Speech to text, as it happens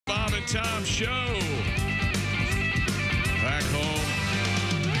Tom Show. Back home.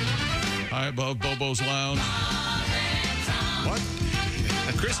 High above Bobo's Lounge. What?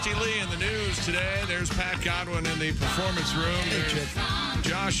 Kristi Lee in the news today. There's Pat Godwin in the performance room. There's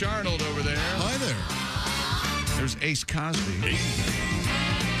Josh Arnold over there. Hi there. There's Ace Cosby.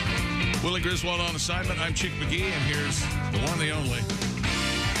 Willie Griswold on assignment. I'm Chick McGee, and here's the one, the only.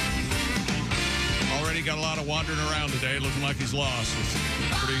 Already got a lot of wandering around today, looking like he's lost. It's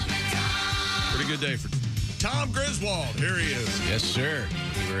a pretty good day for Tom Griswold. Here he is. Yes, sir.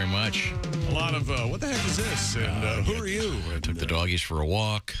 Thank you very much. A lot of, what the heck is this? And who are you? I took the doggies for a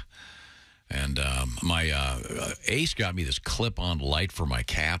walk, and my Ace got me this clip-on light for my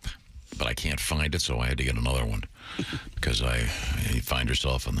cap, but I can't find it, so I had to get another one because you find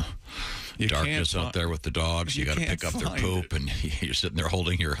yourself in the darkness out there with the dogs. You got to pick up their poop, and you're sitting there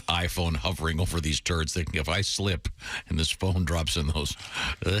holding your iPhone, hovering over these turds, thinking, if I slip and this phone drops in those,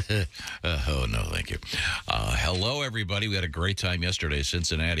 oh, no, thank you. Hello, everybody. We had a great time yesterday,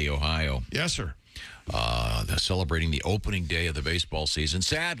 Cincinnati, Ohio. Yes, sir. They're celebrating the opening day of the baseball season.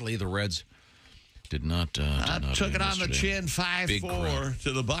 Sadly, the Reds did not took it on the chin, 5-4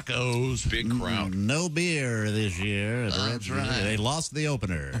 to the Buccos. Big crowd. No beer this year. That's right. They lost the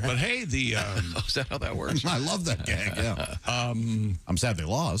opener. But hey, the is that how that works? I love that gag. Yeah. I'm sad they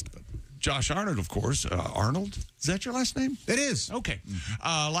lost. But Josh Arnold, of course. Arnold, is that your last name? it is. Okay.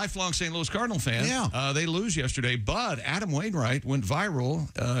 Lifelong St. Louis Cardinal fan. Yeah. They lose yesterday, but Adam Wainwright went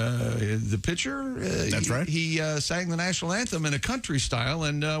viral. The pitcher. That's right. He sang the national anthem in a country style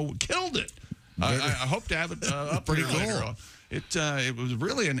and killed it. I hope to have it up Pretty here later cool. on. It was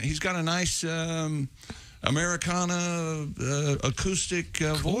really, and he's got a nice Americana acoustic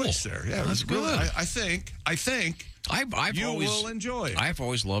voice there. Yeah, that's really, good. I think I've you always, will enjoy it. I've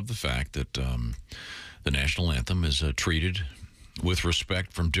always loved the fact that the national anthem is treated with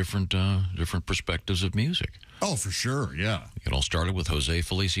respect from different perspectives of music. Oh, for sure. Yeah. It all started with Jose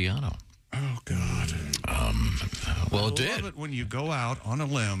Feliciano. Oh, God. Well, it I did. love it when you go out on a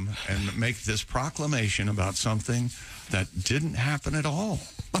limb and make this proclamation about something that didn't happen at all.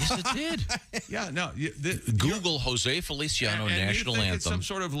 Yes, it did. Yeah, no. Google Jose Feliciano and national you think anthem. It's some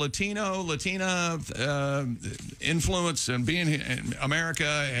sort of Latina influence and being in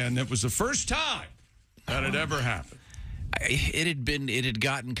America, and it was the first time that it ever happened. It had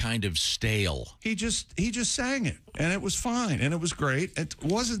gotten kind of stale. He just sang it, and it was fine, and it was great. It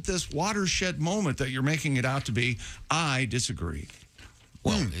wasn't this watershed moment that you're making it out to be. I disagree.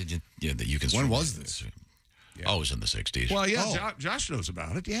 Well, you can. When was this? Oh, it was in the 60s. Well, yeah, Josh knows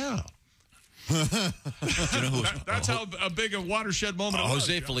about it. Yeah. You know who was, That's how big a watershed moment it was.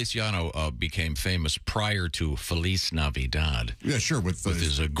 Jose Feliciano became famous prior to Feliz Navidad. Yeah, sure. With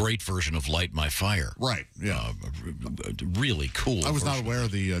his great version of Light My Fire. Right, yeah. Really cool. I was not aware of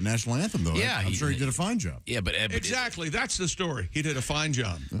the national anthem, though. Yeah, I'm sure he did a fine job. Yeah, but exactly. That's the story. He did a fine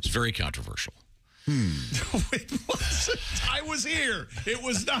job. It's very controversial. It wasn't. I was here. It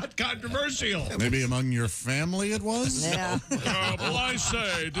was not controversial. Maybe among your family it was? Yeah. Well, I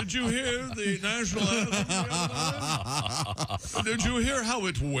say, did you hear the national anthem the other night? Did you hear how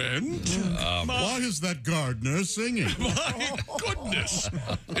it went? Why is that gardener singing? My goodness.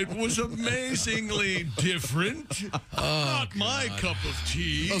 It was amazingly different. Not my cup of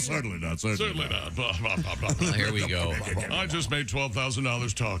tea. Oh, certainly not. Certainly not. Blah, blah, blah, blah, blah. Here we go. I just made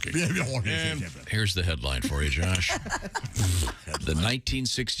 $12,000 talking. And Here's the headline for you, Josh. The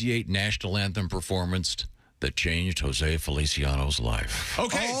 1968 national anthem performance that changed Jose Feliciano's life.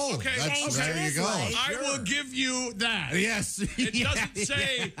 okay, Oh, okay, that's- okay. there you go. I will give you that. Yes. It doesn't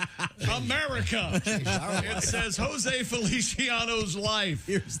say America. It says Jose Feliciano's life.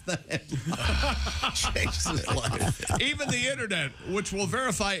 Here's the Changed his life. Even the internet, which will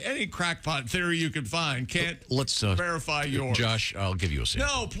verify any crackpot theory you can find, can't Let's verify yours. Josh, I'll give you a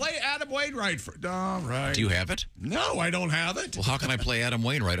sample. No, play Adam Wainwright. All right. Do you have it? No, I don't have it. Well, how can I play Adam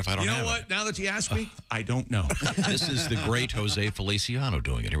Wainwright if I don't You know have what? Now that you ask me, I don't know. it? This is the great Jose Feliciano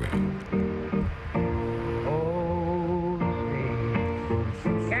doing it. Here we go.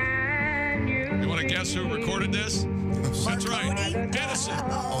 You want to guess who recorded this? That's right. Edison.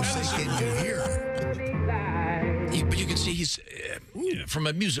 Oh, say, can you hear? But you can see he's from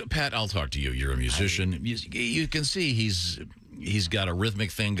a music. Pat, I'll talk to you. You're a musician. You can see he's got a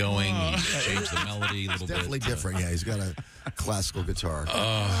rhythmic thing going. He's changed the melody a little bit. Definitely different. Yeah, he's got a classical guitar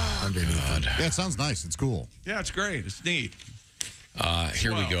underneath. Yeah, it sounds nice. It's cool. Yeah, it's great. It's neat.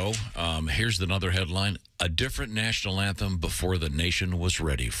 Here we go. Here's another headline. A different national anthem before the nation was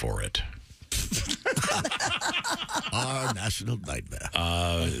ready for it. Our national nightmare.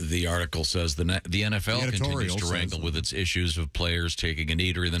 The article says the NFL continues to wrangle with its issues of players taking a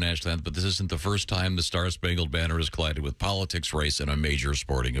knee during the national anthem, but this isn't the first time the Star-Spangled Banner has collided with politics, race, and a major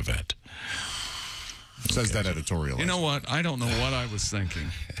sporting event. Says that editorial. You know what? I don't know what I was thinking.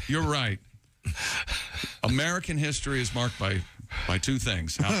 You're right. American history is marked by two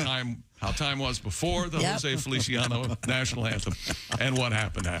things: how time was before the Jose Feliciano national anthem, and what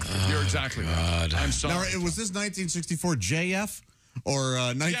happened after. You're exactly right. I'm sorry. Now, was this 1964 JF or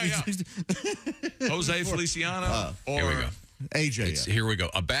 1960? Jose Feliciano or Here we go. AJ. Here we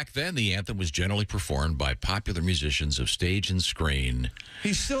go. Back then, the anthem was generally performed by popular musicians of stage and screen.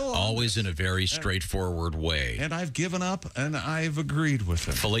 He's still always in a very straightforward way. And I've given up, and I've agreed with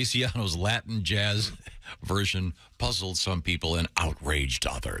him. Feliciano's Latin jazz version puzzled some people and outraged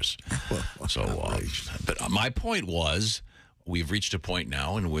others. But my point was, we've reached a point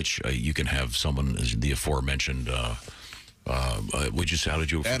now in which you can have someone, the aforementioned. How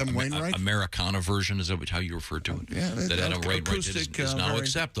did you? Adam Wainwright? Americana version, is that how you referred to it? Yeah, that Adam Wainwright is now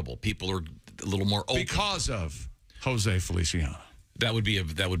acceptable. People are a little more open because of Jose Feliciano. That would be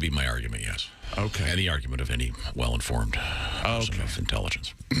my argument. Yes. Okay. Any argument of any well-informed person of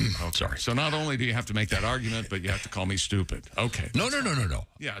intelligence. Sorry. So not only do you have to make that argument, but you have to call me stupid. Okay. No.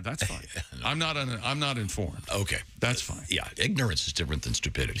 Yeah, that's fine. I'm not informed. Okay. That's fine. Yeah, ignorance is different than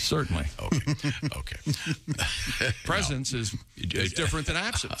stupidity. Certainly. Okay. Presence is different than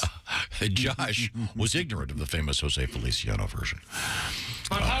absence. Josh was ignorant of the famous Jose Feliciano version.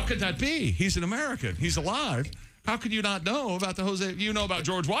 But how could that be? He's an American. He's alive. How could you not know about the Jose? You know about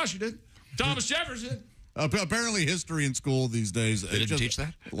George Washington, Thomas Jefferson. Apparently, history in school these days. They didn't teach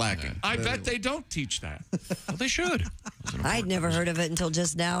that? Lacking. I bet they don't teach that. Well, they should. I'd never heard of it until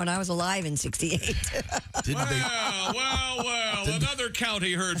just now, and I was alive in '68. Well, another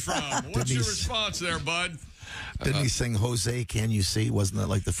county heard from. What's your response there, bud? Didn't he sing Jose, Can You See? Wasn't that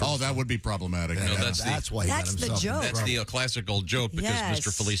like the first? Oh, that would be problematic. No, that's why he got That's the himself in joke. That's trouble. the classical joke because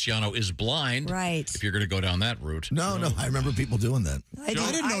Mr. Feliciano is blind. Right. If you're going to go down that route. No, I remember people doing that. I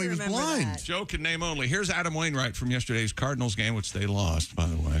didn't know he was blind. That. Joke in name only. Here's Adam Wainwright from yesterday's Cardinals game, which they lost, by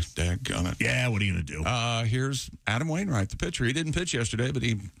the way. Daggone it. Yeah, what are you going to do? Here's Adam Wainwright, the pitcher. He didn't pitch yesterday, but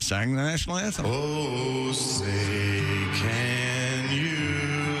he sang the national anthem. Oh, say, can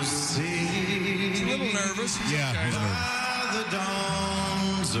you see? He's a little nervous. He's Yeah, okay. he's nervous. The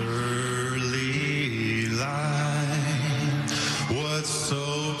dawn's early light, what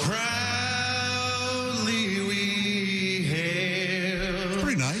so proudly we hailed.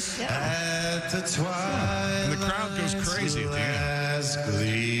 Pretty nice. At the twilight, And the crowd goes crazy at the end. last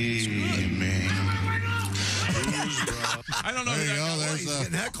gleaming. I don't know There who you that go. guy was. There's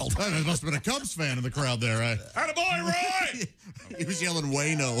Getting heckled. There must have been a Cubs fan in the crowd there. Right? Attaboy, Roy! He was yelling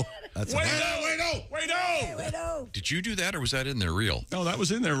Wayno. That's Wait, amazing. no! Did you do that or was that in there real? No, that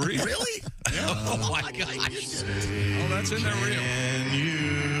was in there real. Really? Oh, my gosh. Oh, that's in there real.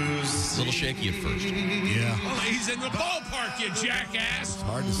 A little shaky at first. Yeah. Oh, he's in the ballpark, you jackass.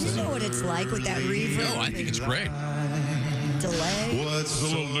 Hard to You say. know what it's like with that reverb. No, I think it's great. Delay. What's A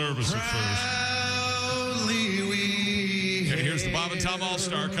little nervous at first. proudly we Okay, here's the Bob and Tom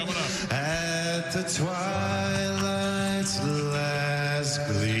All-Star coming up. at the twilight's last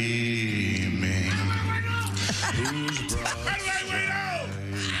gleaming. Whose broad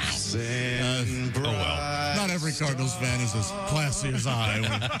and Oh, well. Not every Cardinals fan is as classy as I.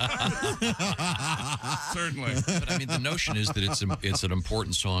 Certainly. But I mean, the notion is that it's an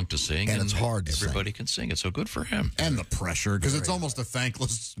important song to sing, And it's hard to everybody can sing it. So good for him. And the pressure, because it's almost a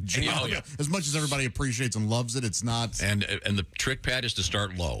thankless job. Oh, yeah. As much as everybody appreciates and loves it, it's not. And the trick, Pat, is to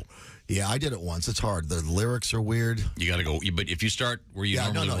start low. Yeah, I did it once. It's hard. The lyrics are weird. You got to go. But if you start where you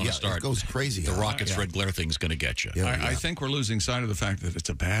normally want to start, it goes crazy. the Rockets' Red Glare thing's going to get you. Yeah. I think we're losing sight of the fact that it's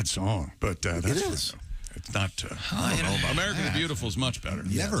a bad song, but that's It is. It's not. I don't know about American the Beautiful is much better.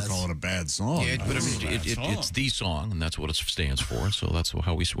 Never call it a bad song. Yeah, but I mean, it's the song, and that's what it stands for. So that's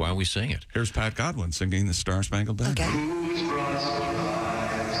why we sing it. Here's Pat Godwin singing the Star Spangled Banner. Okay.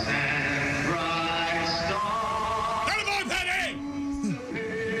 Attaboy, Patty!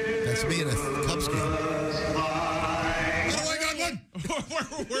 That's me in a Cubs game. Oh, my God,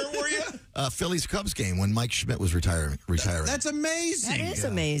 where were you? Phillies Cubs game when Mike Schmidt was retiring. That's amazing. That is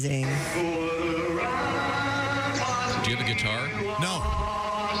amazing. Do you have a guitar? No.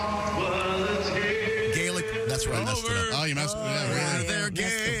 Gaelic. That's where I messed it up. Oh, you messed Where they're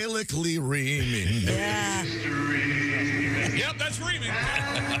Gaelically reaming. Yeah. Yep, that's Reaming.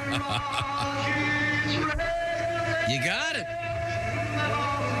 You got it.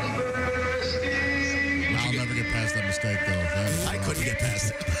 I'll never get past that mistake, though. I couldn't get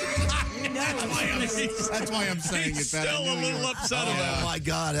past it. That's why I'm saying He's it. That I still a knew you little were- upset Oh, about it. my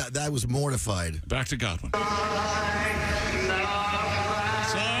God. That was mortified. Back to Godwin.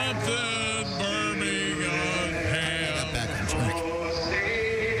 Something burning on hand. Back on track.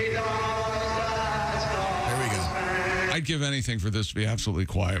 Here we go. I'd give anything for this to be absolutely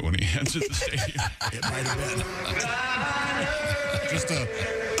quiet when he enters the stadium. It might have been. Just a.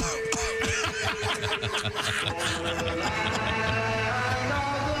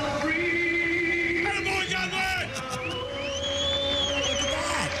 Attaboy, Godwin!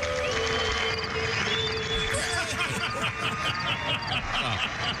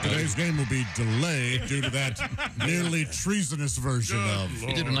 Today's game will be delayed due to that nearly treasonous version of.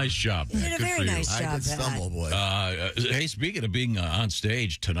 You did a nice job. You did a Good very for you. nice I job, did stumble, boy. Hey, speaking of being on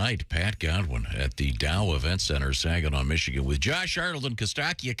stage tonight, Pat Godwin at the Dow Event Center, Saginaw, Michigan, with Josh Arnold and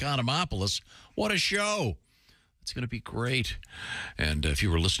Kostaki Economopoulos. What a show! It's going to be great. And if you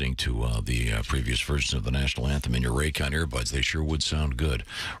were listening to the previous versions of the national anthem in your Raycon earbuds, they sure would sound good.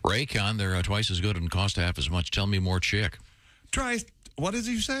 Raycon, they're twice as good and cost half as much. Tell me more, chick. Try, what did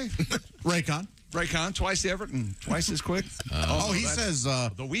you say? Raycon. Raycon, twice the effort and twice as quick. He says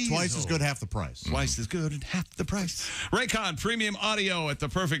twice as good, half the price. Twice as good and half the price. Raycon premium audio at the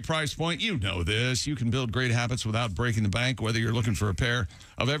perfect price point. You know this. You can build great habits without breaking the bank, whether you're looking for a pair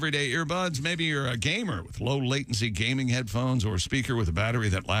of everyday earbuds, maybe you're a gamer with low latency gaming headphones, or a speaker with a battery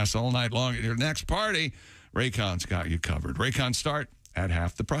that lasts all night long at your next party. Raycon's got you covered. Raycon start at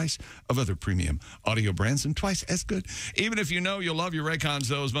half the price of other premium audio brands and twice as good. Even if you know you'll love your Raycons,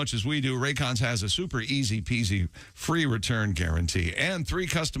 though, as much as we do, Raycons has a super easy-peasy free return guarantee and 3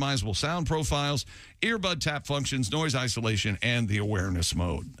 customizable sound profiles, earbud tap functions, noise isolation, and the awareness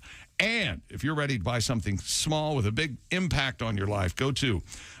mode. And if you're ready to buy something small with a big impact on your life, go to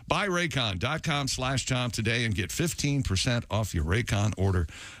buyraycon.com/Tom today and get 15% off your Raycon order.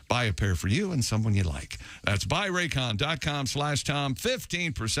 Buy a pair for you and someone you like. That's buyraycon.com/Tom,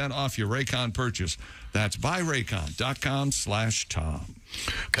 15% off your Raycon purchase. That's buyraycon.com/Tom.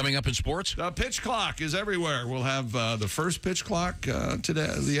 Coming up in sports? The pitch clock is everywhere. We'll have the first pitch clock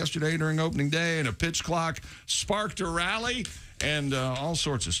yesterday during opening day, and a pitch clock sparked a rally, and all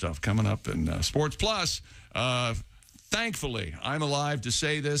sorts of stuff coming up in Sports Plus. Thankfully, I'm alive to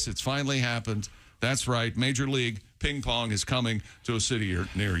say this. It's finally happened. That's right. Major League Ping Pong is coming to a city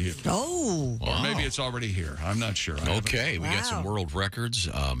near you. Oh. Or maybe it's already here. I'm not sure. Okay, we got some world records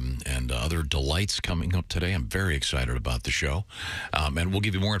and other delights coming up today. I'm very excited about the show. And we'll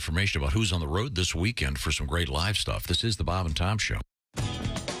give you more information about who's on the road this weekend for some great live stuff. This is the Bob and Tom Show.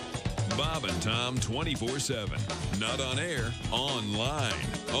 Bob and Tom 24/7. Not on air, online,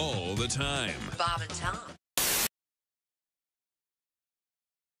 all the time. Bob and Tom.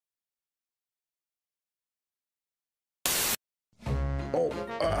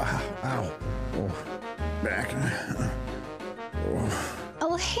 Ow. Oh, back.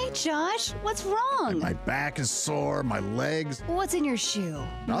 Oh, hey, Josh. What's wrong? My back is sore, my legs. What's in your shoe?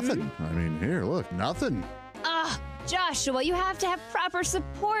 Nothing. I mean, here, look, nothing. Joshua, you have to have proper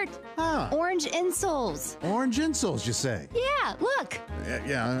support. Huh. Orange insoles. Orange insoles, you say? Yeah, look.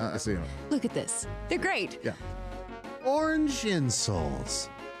 Yeah, I see them. Look at this. They're great. Yeah. Orange insoles.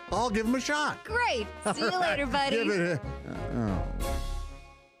 I'll give them a shot. Great. See you later, buddy. Give it a... Oh.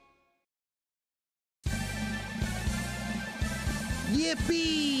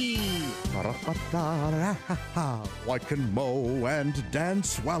 Yippee! I can mow and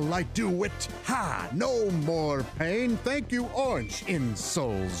dance while I do it. Ha! No more pain. Thank you, orange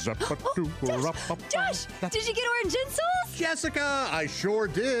insoles. Josh, did you get orange insoles? Jessica, I sure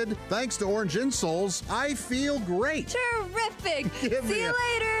did. Thanks to orange insoles, I feel great. Terrific. Give me See you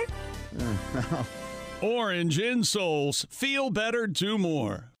later. Orange insoles. Feel better, do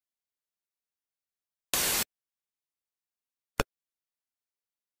more.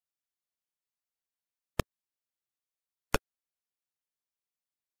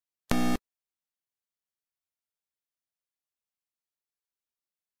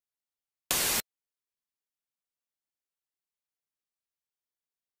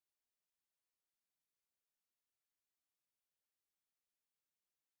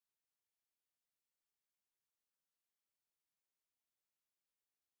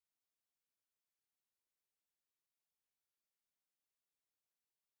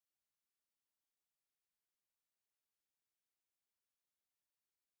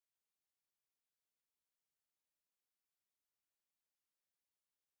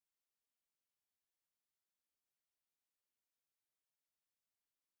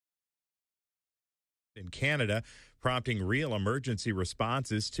 In Canada, prompting real emergency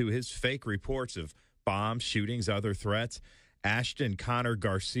responses to his fake reports of bombs, shootings, other threats. Ashton Connor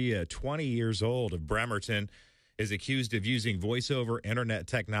Garcia, 20 years old, of Bremerton, is accused of using voice-over internet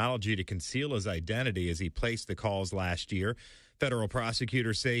technology to conceal his identity as he placed the calls last year. Federal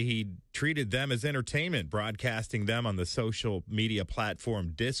prosecutors say he treated them as entertainment, broadcasting them on the social media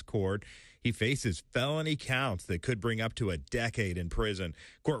platform Discord. He faces felony counts that could bring up to a decade in prison.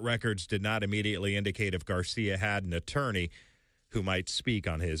 Court records did not immediately indicate if Garcia had an attorney who might speak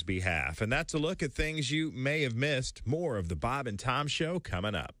on his behalf. And that's a look at things you may have missed. More of the Bob and Tom Show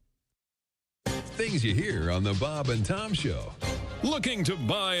coming up. Things you hear on the Bob and Tom Show. Looking to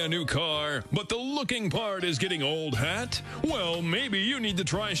buy a new car, but the looking part is getting old hat? Well, maybe you need to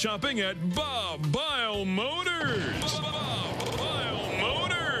try shopping at Bob Bile Motors. Bob Bile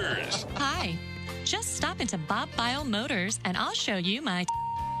Motors. Hi. Just stop into Bob Bile Motors and I'll show you my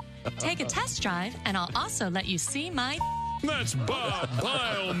take a test drive and I'll also let you see my That's Bob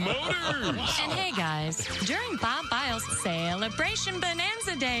Bile Motors. And hey guys, during Bob Bile's Celebration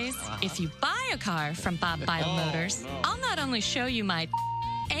Bonanza Days, if you buy a car from Bob Bile Motors, I'll not only show you my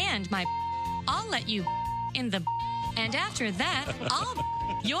and my I'll let you in the and after that,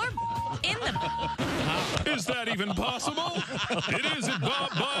 you're in the Is that even possible? It is at Bob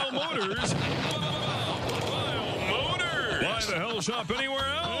Bile Motors. Bob Bile Motors. Why the hell shop anywhere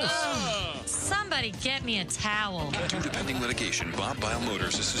else? Somebody get me a towel. Due to pending litigation, Bob Bile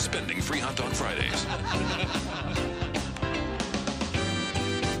Motors is suspending free hunt on Fridays.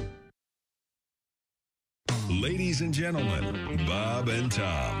 Ladies and gentlemen, Bob and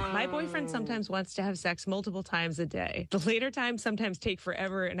Tom. My boyfriend sometimes wants to have sex multiple times a day. The later times sometimes take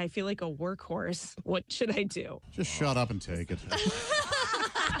forever, and I feel like a workhorse. What should I do? Just shut up and take it.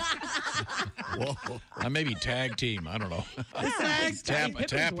 Whoa. Maybe tag team. I don't know.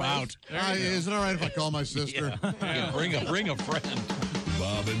 Tap out. Is it all right if I call my sister? Yeah, bring a friend.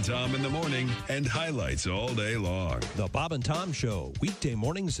 Bob and Tom in the morning and highlights all day long. The Bob and Tom Show, weekday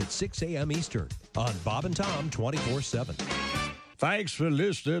mornings at 6 a.m. Eastern on Bob and Tom 24/7. Thanks for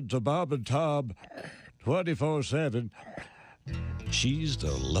listening to Bob and Tom 24/7. She's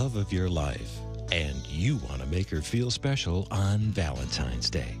the love of your life, and you want to make her feel special on Valentine's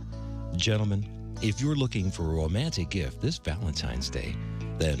Day. Gentlemen, if you're looking for a romantic gift this Valentine's Day,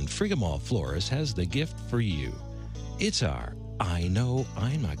 then Frigamall Florist has the gift for you. It's our I know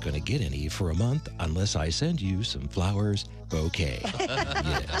I'm not going to get any for a month unless I send you some flowers bouquet.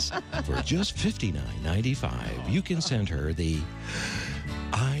 Yes, for just $59.95, you can send her the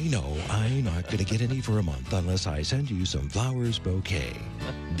I know I'm not going to get any for a month unless I send you some flowers bouquet.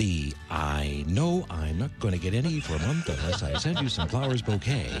 The I know I'm not going to get any for a month unless I send you some flowers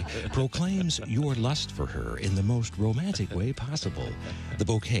bouquet proclaims your lust for her in the most romantic way possible. The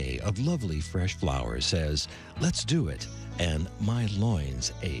bouquet of lovely fresh flowers says, let's do it, and my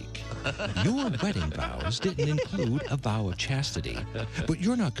loins ache. Your wedding vows didn't include a vow of chastity, but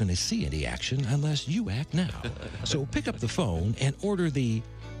you're not going to see any action unless you act now. So pick up the phone and order the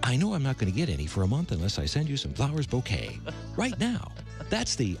I know I'm not going to get any for a month unless I send you some flowers bouquet right now.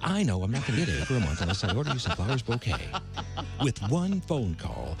 That's the I know I'm not going to get any for a month unless I order you some flowers bouquet. With one phone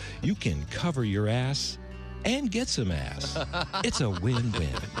call, you can cover your ass and get some ass. It's a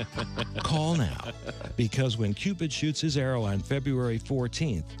win-win. Call now, because when Cupid shoots his arrow on February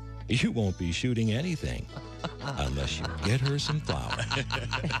 14th, you won't be shooting anything unless you get her some flowers.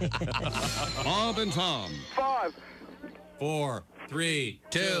 Bob and Tom. 5, 4, 3,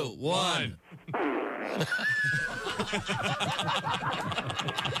 2, 1.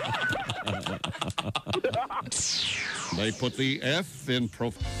 They put the F in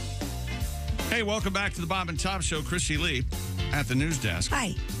prof. Hey, welcome back to the Bob and Tom Show. Kristi Lee at the news desk.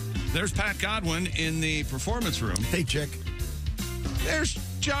 Hi. There's Pat Godwin in the performance room. Hey, chick. There's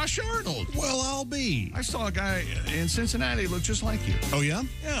Josh Arnold. Well, I'll be. I saw a guy in Cincinnati look just like you. Oh, yeah?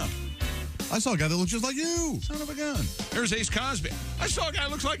 Yeah. I saw a guy that looked just like you. Son of a gun. There's Ace Cosby. I saw a guy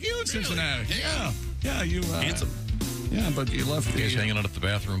that looks like you in Cincinnati. Yeah. Yeah, you... Handsome. Yeah, but you left You guys hanging out at the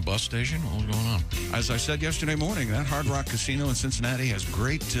bathroom bus station? What was going on? As I said yesterday morning, that Hard Rock Casino in Cincinnati has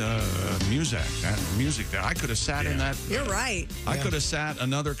great music. That music there. I could have sat in that. You're right. I could have sat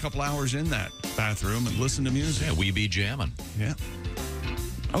another couple hours in that bathroom and listened to music. Yeah, we be jamming. Yeah.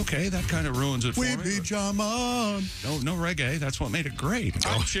 Okay, that kind of ruins it for me. We be jamming. No reggae. That's what made it great.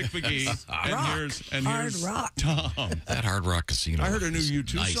 I'm Chick McGee, and here's rock. Tom. That Hard Rock Casino. I heard a new is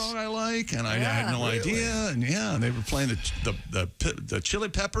U2 nice. song I like, and I had no idea. And they were playing the Chili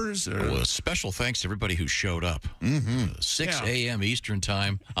Peppers. Well, a special thanks to everybody who showed up. 6 a.m. Eastern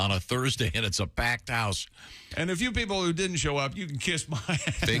time on a Thursday, and it's a packed house. And a few people who didn't show up, you can kiss my ass.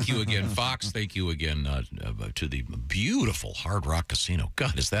 Thank you again, Fox. Thank you again to the beautiful Hard Rock Casino.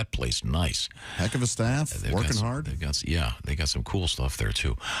 God, is that place nice. Heck of a staff, working hard. They got some cool stuff there,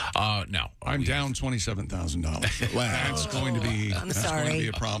 too. Now, I'm down $27,000. That's going to be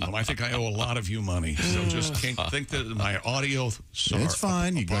a problem. I think I owe a lot of you money. So just can't think that my audio... It's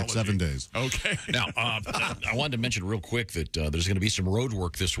fine. You got 7 days. Okay. Now, I wanted to mention real quick that there's going to be some road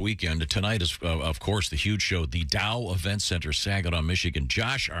work this weekend. Tonight is, of course, the huge show, the Dow Event Center, Saginaw, Michigan.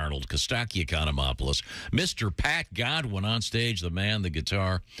 Josh Arnold, Kostaki Economopoulos, Mr. Pat Godwin on stage, the man, the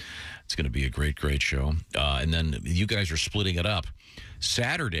guitar. It's going to be a great, great show. And then you guys are splitting it up.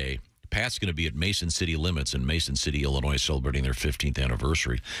 Saturday, Pat's going to be at Mason City Limits in Mason City, Illinois, celebrating their 15th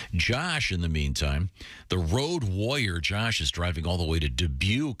anniversary. Josh, in the meantime, the road warrior, Josh, is driving all the way to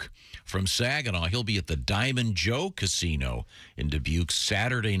Dubuque from Saginaw. He'll be at the Diamond Joe Casino in Dubuque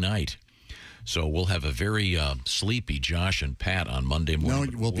Saturday night. So we'll have a very sleepy Josh and Pat on Monday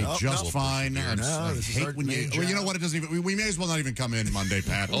morning. No, we'll be just fine. I hate when you know what? It doesn't even. We may as well not even come in Monday,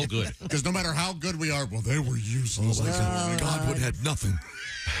 Pat. Oh, good. Because no matter how good we are, well, they were useless. Godwin had nothing.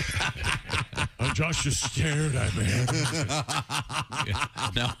 Josh just stared at me.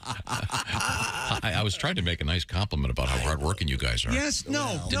 No, I was trying to make a nice compliment about how hardworking you guys are. Yes,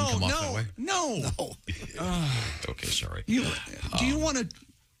 no. Okay, sorry. Do you want to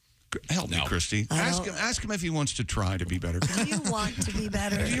help me, Kristi? Ask him if he wants to try to be better. Do you want to be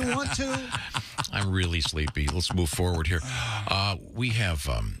better? Do you want to? I'm really sleepy. Let's move forward here. We have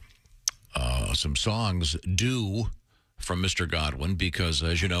some songs due from Mr. Godwin because,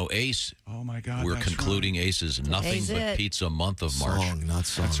 as you know, Ace. Oh my God! We're concluding Ace's Nothing But Pizza month of March.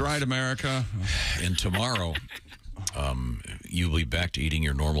 That's right, America. And tomorrow, you'll be back to eating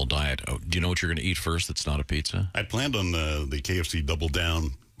your normal diet. Oh, do you know what you're going to eat first? That's not a pizza. I planned on the KFC Double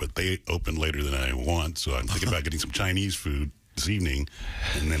Down, but they open later than I want, so I'm thinking about getting some Chinese food this evening,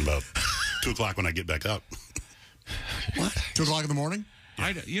 and then about 2 o'clock when I get back up. What? 2 o'clock in the morning?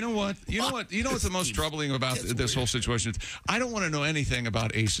 You know what? You know what's the most troubling about this whole situation? I don't want to know anything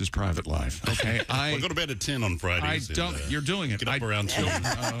about Ace's private life. Okay, I go to bed at 10 on Fridays. I don't. You're doing it. Get up around 2.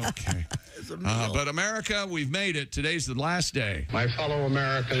 Okay. But America, we've made it. Today's the last day. My fellow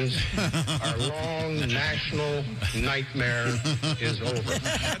Americans, our long national nightmare is over.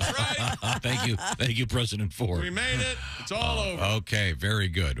 That's right. Thank you, President Ford. We made it. It's all over. Okay, very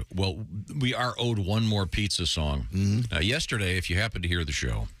good. Well, we are owed one more pizza song. Now, yesterday, if you happened to hear the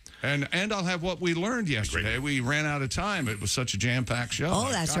show. And I'll have what we learned yesterday. We ran out of time. It was such a jam-packed show.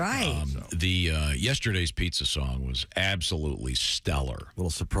 Oh, that's right. Yesterday's pizza song was absolutely stellar. A little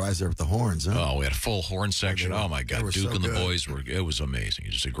surprise there with the horns, huh? Oh, we had a full horn section. Oh, my God. Duke and the boys it was amazing.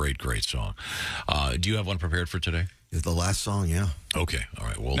 It was a great, great song. Do you have one prepared for today? The last song, yeah. Okay, all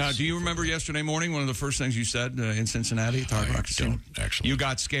right. Well, now, do you remember yesterday morning one of the first things you said in Cincinnati at the Hard Rock Casino? Actually. You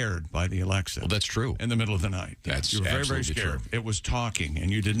got scared by the Alexa. Well, that's true. In the middle of the night. You were very, very scared. True. It was talking, and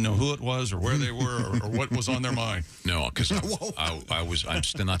you didn't know who it was or where they were or what was on their mind. No, because I'm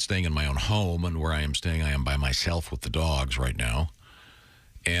still not staying in my own home, and where I am staying, I am by myself with the dogs right now.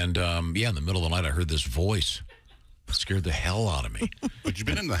 And, in the middle of the night, I heard this voice. It scared the hell out of me. But you've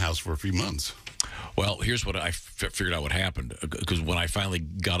been in the house for a few months. Well, here's what I figured out what happened. Because when I finally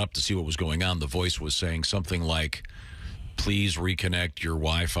got up to see what was going on, the voice was saying something like, please reconnect your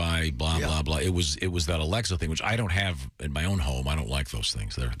Wi-Fi, blah, blah, blah. It was that Alexa thing, which I don't have in my own home. I don't like those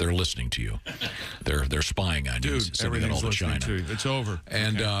things. They're listening to you. They're spying on you. Dude, everything's listening to you. It's over.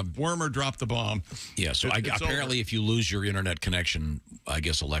 And Wormer dropped the bomb. Yeah, so apparently if you lose your internet connection, I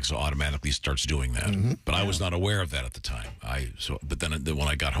guess Alexa automatically starts doing that. But I was not aware of that at the time. But then when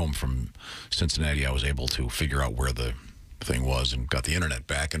I got home from Cincinnati, I was able to figure out where the thing was and got the internet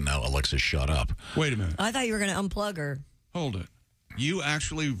back, and now Alexa shut up. Wait a minute. I thought you were going to unplug her. Hold it. You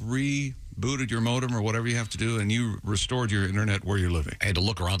actually rebooted your modem or whatever you have to do, and you restored your internet where you're living. I had to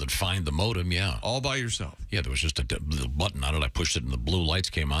look around and find the modem, yeah. All by yourself? Yeah, there was just a little button on it. I pushed it, and the blue lights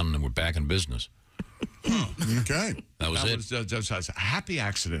came on, and we're back in business. Okay. That was it. That was a happy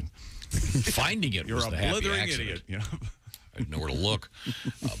accident. Finding it was the happy accident. You're a blithering idiot. You know? I didn't know where to look,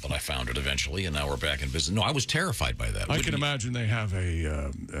 but I found it eventually, and now we're back in business. No, I was terrified by that. I can imagine they have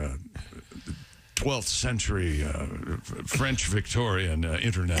a 12th century French Victorian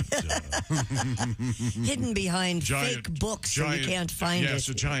internet. Hidden behind fake books so you can't find it. Yes,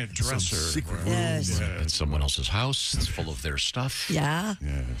 a giant dresser. Secret room. Yes. It's someone else's house. It's full of their stuff. Yeah.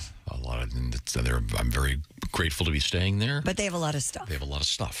 Yes. A lot of I'm very grateful to be staying there. But they have a lot of stuff. They have a lot of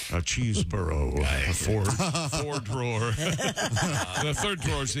stuff. A Cheeseboro, a four drawer. The third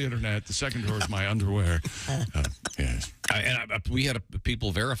drawer is the internet. The second drawer is my underwear. Yes. We had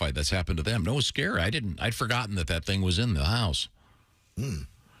people verified that's happened to them. No, it was scary. I'd forgotten that thing was in the house.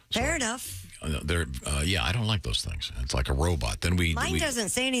 Fair enough. I don't like those things. It's like a robot. Then Mine doesn't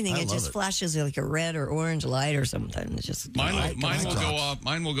say anything. It just flashes like a red or orange light or something. It's just mine will go off.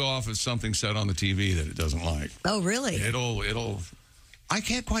 Mine will go off if something said on the TV that it doesn't like. Oh, really? It'll. I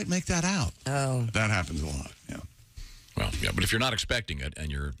can't quite make that out. Oh, that happens a lot. Yeah. Well, yeah, but if you're not expecting it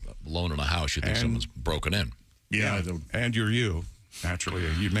and you're alone in a house, you think someone's broken in. Yeah, and you're you. Naturally,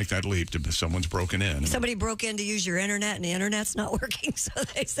 you'd make that leap to someone's broken in. Somebody broke in to use your internet, and the internet's not working, so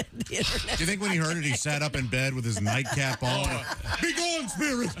they said the internet. Do you think when he heard it, he sat up in bed with his nightcap on? Be gone,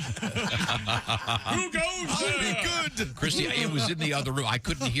 spirit! Who goes there? Good. Kristi, it was in the other room. I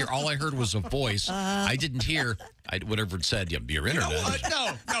couldn't hear. All I heard was a voice. I didn't hear whatever it said. Your internet. You know what?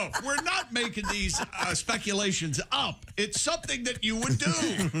 No, we're not making these speculations up. It's something that you would do.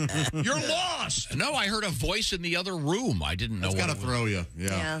 You're lost. No, I heard a voice in the other room. I didn't know. It's got to throw you.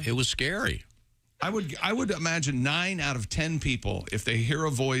 Yeah. It was scary. I would imagine 9 out of 10 people, if they hear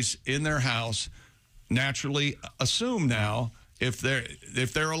a voice in their house, naturally assume now, if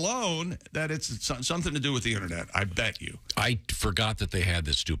they're alone, that it's something to do with the internet. I bet you. I forgot that they had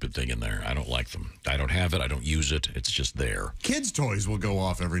this stupid thing in there. I don't like them. I don't have it. I don't use it. It's just there. Kids' toys will go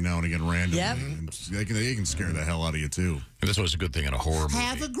off every now and again randomly. Yep. They can scare the hell out of you, too. And that's always a good thing in a horror movie.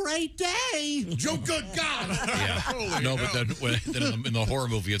 Have a great day. Joe, good God. Yeah. No, but then in the horror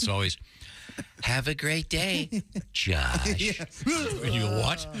movie, it's always, have a great day, Josh. And you go,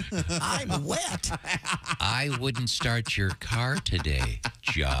 what? I'm wet. I wouldn't start your car today,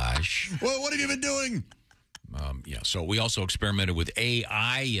 Josh. Well, what have you been doing? So we also experimented with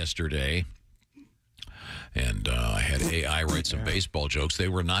AI yesterday. And I had AI write some baseball jokes. They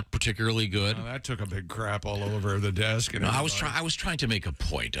were not particularly good. That took a big crap all over the desk. And I was trying to make a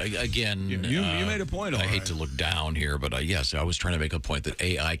point. You made a point. I hate to look down here, but yes, I was trying to make a point that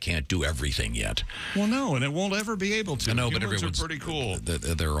AI can't do everything yet. Well, no, and it won't ever be able to. I know, Humans but everyone's are pretty cool.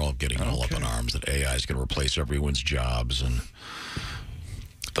 They're all getting all up in arms that AI is going to replace everyone's jobs, and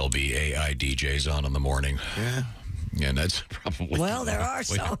there'll be AI DJs on in the morning. Yeah. And that's probably... Well, there are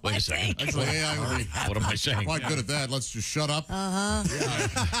some, Wait a second. Actually, AI will be what am I saying? quite good at that. Let's just shut up. Uh-huh.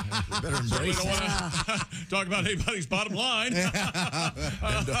 Yeah. Better embrace We don't want to talk about anybody's bottom line.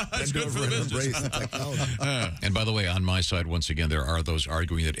 That's good for the business. Embrace the technology. And by the way, on my side, once again, there are those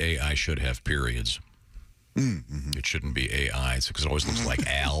arguing that AI should have periods. Mm-hmm. It shouldn't be AI because it always looks like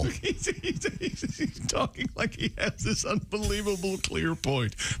Al. He's talking like he has this unbelievable clear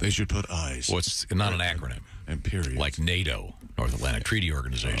point. They should put eyes. Well, it's not an acronym. And periods. Like NATO, North Atlantic Treaty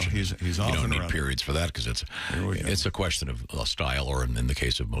Organization. He's you off don't and need around. periods for that because it's a question of style, or in the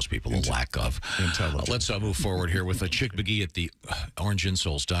case of most people, a lack of. Let's move forward here with Chick McGee at the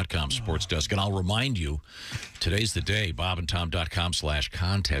orangeinsoles.com sports desk. And I'll remind you, today's the day,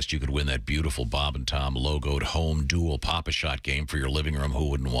 bobandtom.com/contest. You could win that beautiful Bob and Tom logoed home dual Pop-A-Shot game for your living room. Who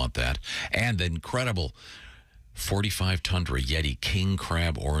wouldn't want that? And the incredible 45 Tundra Yeti King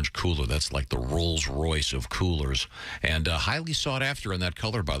Crab Orange Cooler. That's like the Rolls Royce of coolers. And highly sought after in that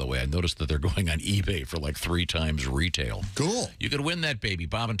color, by the way. I noticed that they're going on eBay for like 3 times retail. Cool. You could win that baby.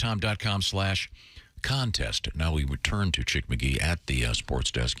 bobandtom.com/contest. Now we return to Chick McGee at the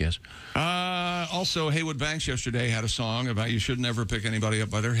sports desk, yes? Also, Haywood Banks yesterday had a song about you should never pick anybody up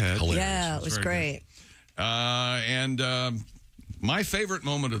by their head. Hilarious. Yeah, it was great. My favorite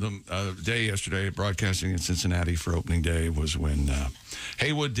moment of the day yesterday, broadcasting in Cincinnati for opening day, was when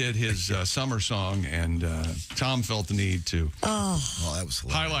Haywood did his summer song, and Tom felt the need to that was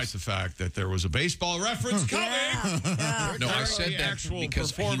highlight the fact that there was a baseball reference coming. Yeah. No, I said that because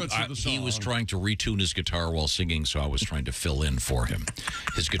he was trying to retune his guitar while singing, so I was trying to fill in for him.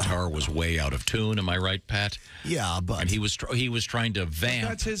 His guitar was way out of tune. Am I right, Pat? Yeah, but and he was trying to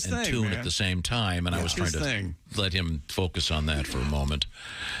vamp and tune at the same time, and I was trying to let him focus on that for a moment.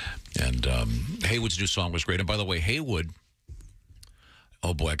 And Haywood's new song was great. And by the way, Haywood,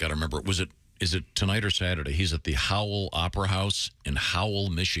 oh boy, I got to remember. Is it tonight or Saturday? He's at the Howell Opera House in Howell,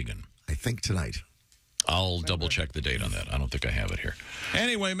 Michigan. I think tonight. I'll double check the date on that. I don't think I have it here.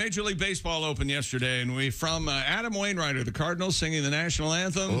 Anyway, Major League Baseball opened yesterday, and from Adam Wainwright of the Cardinals singing the national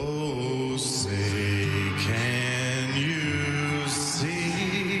anthem. Oh, say can you see?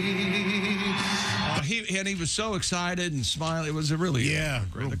 He was so excited and smiling. It was a really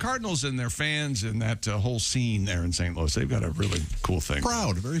great. The Cardinals and their fans and that whole scene there in St. Louis, they've got a really cool thing.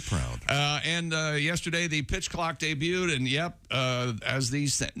 Proud, very proud. And yesterday the pitch clock debuted, and as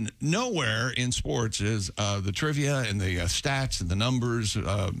these nowhere in sports is the trivia and the stats and the numbers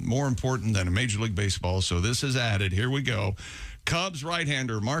more important than a Major League Baseball. So this is added. Here we go. Cubs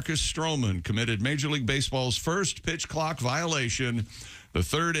right-hander Marcus Stroman committed Major League Baseball's first pitch clock violation. The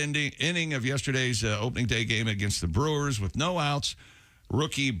third inning of yesterday's opening day game against the Brewers with no outs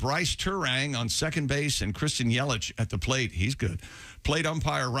Rookie Bryce Turang on second base and Christian Yelich at the plate. He's good. Plate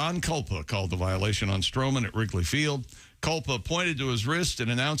umpire Ron Kulpa called the violation on Stroman at Wrigley Field. Kulpa pointed to his wrist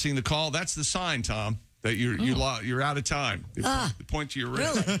and announcing the call. That's the sign, Tom, that you're out of time. Point to your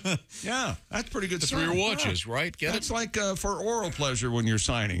wrist. Really? Yeah, that's pretty good. That's for your watches, right? That's like for oral pleasure when you're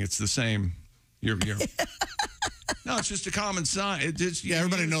signing. It's the same. You're no, it's just a common sign.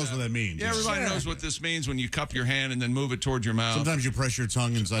 Everybody knows what that means. Yeah, everybody knows what this means when you cup your hand and then move it towards your mouth. Sometimes you press your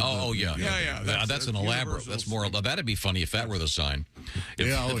tongue inside. Yeah. That's an elaborate. That's more. That'd be funny if that were the sign. If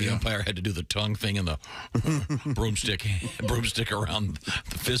the umpire had to do the tongue thing and the broomstick around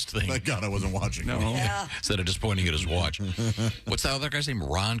the fist thing. Thank God I wasn't watching. No. Yeah. Instead of just pointing at his watch. What's that other guy's name?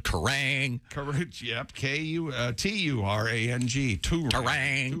 Ron Turang. Yep. Turang.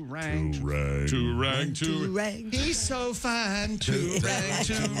 Turang. He's so fine.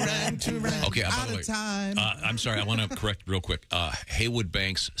 Turang. Okay, by the way, I'm sorry. I want to correct real quick. Haywood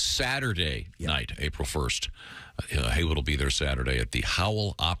Banks Saturday night, April 1st. Haywood will be there Saturday at the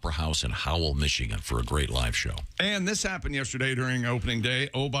Howell Opera House in Howell, Michigan for a great live show. And this happened yesterday during opening day.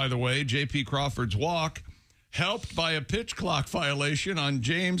 Oh, by the way, J.P. Crawford's walk, helped by a pitch clock violation on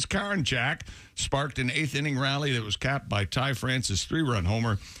James Karinchak, sparked an eighth-inning rally that was capped by Ty Francis' 3-run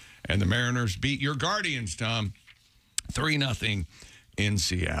homer. And the Mariners beat your Guardians, Tom, 3-0 in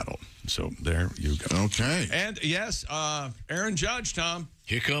Seattle. So there you go. Okay. And, yes, Aaron Judge, Tom.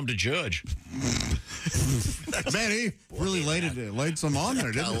 Here come the Judge. Man, he really laid some on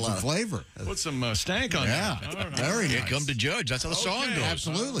there, didn't he? Some flavor. Put some stank on there. Very nice. Here come the Judge. That's how the song goes.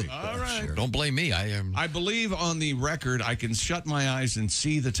 Absolutely. All right. Sure. Don't blame me. I believe on the record, I can shut my eyes and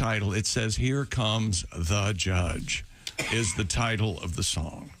see the title. It says, Here Comes the Judge is the title of the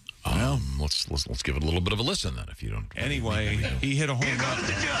song. Let's give it a little bit of a listen then, if you don't. Anyway, he hit a home run. Here comes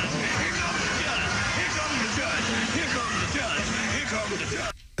the judge. Here comes the judge. Here comes the judge. Here comes the judge. Here comes the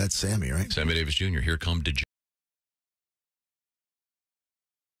judge. That's Sammy, right? Sammy Davis Jr. Here come the judge.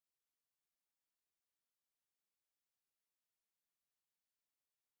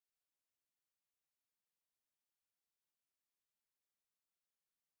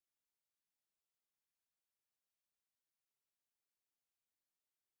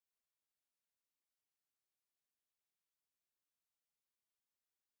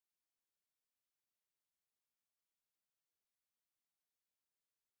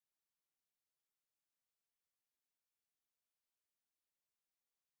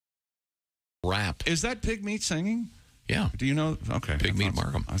 Rap. Is that Pigmeat singing? Yeah. Do you know? Okay. Pigmeat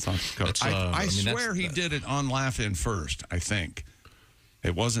Markham. I thought. I swear he did it on Laugh-In first, I think.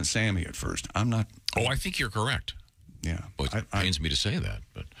 It wasn't Sammy at first. I'm not. Oh, I think you're correct. Yeah. Well, it pains me to say that,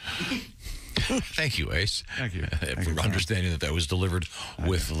 but thank you, Ace. Thank you. For understanding that was delivered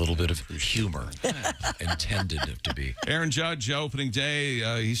with a little bit of humor intended to be. Aaron Judge, opening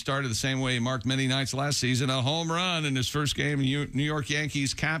day, he started the same way he marked many nights last season, a home run in his first game, New York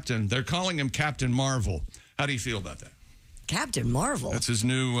Yankees captain. They're calling him Captain Marvel. How do you feel about that? Captain Marvel? That's his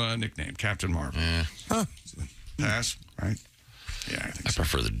new nickname, Captain Marvel. Huh. Pass, right? Yeah, I think I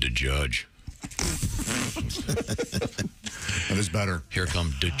prefer the Judge. That is better. Here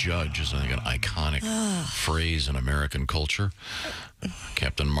come the Judge is, I think, an iconic phrase in American culture.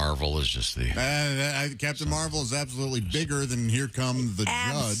 Captain Marvel is just the... Captain Marvel is absolutely bigger than Here Come the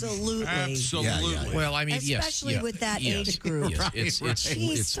Judge. Absolutely. Yeah. Well, I mean, especially with that age group. Yes.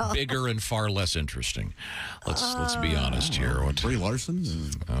 It's bigger and far less interesting. Let's be honest here. Brie Larson,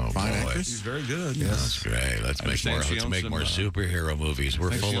 fine actress. She's very good. Yes. That's great. Let's make more superhero movies.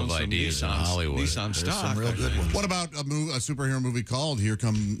 We're full of ideas in Hollywood. There's some real good ones. What about a superhero movie called Here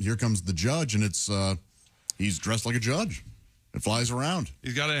Comes the Judge, and it's he's dressed like a judge. It flies around.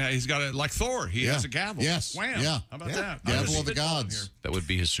 He's got a like Thor. He has a gavel. Yes. Wham. Yeah. How about that? Gavel of the gods. That would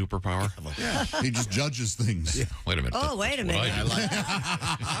be his superpower. Yeah. He just judges things. Yeah. Wait a minute. Oh, wait a minute.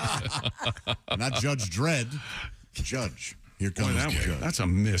 Not Judge Dredd. Judge. Here comes the Judge. That's a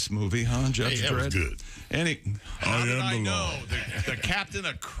miss movie, huh? Judge Dredd. Was good. How did I know the captain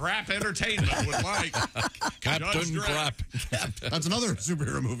of crap entertainment would like Captain Crap? That's another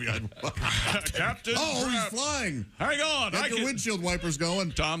superhero movie I'd Captain Oh, Crap. he's flying. Hang on. Get your windshield wipers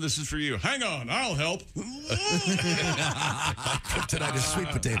going. Tom, this is for you. Hang on. I'll help. Kryptonite is sweet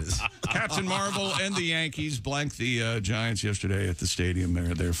potatoes. Captain Marvel and the Yankees blanked the Giants yesterday at the stadium.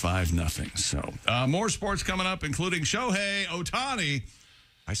 They're 5-0. So more sports coming up, including Shohei Ohtani.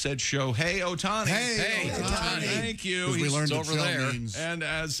 I said Shohei Ohtani. Hey, Ohtani. Thank you. We learned over there. Means. And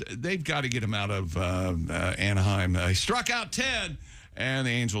as they've got to get him out of Anaheim. He struck out 10, and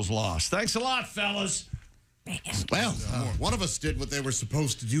the Angels lost. Thanks a lot, fellas. Well, one of us did what they were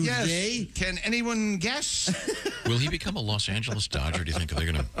supposed to do today. Can anyone guess? Will he become a Los Angeles Dodger? Do you think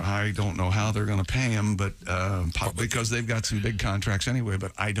they're going to? I don't know how they're going to pay him, but because they've got some big contracts anyway.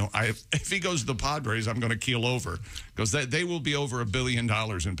 But if he goes to the Padres, I'm going to keel over because they will be over $1 billion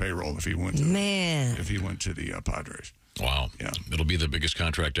in payroll if he went to the Padres. Wow. Yeah. It'll be the biggest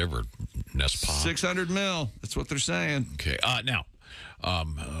contract ever. Nespa. $600 million. That's what they're saying. Okay. Now. I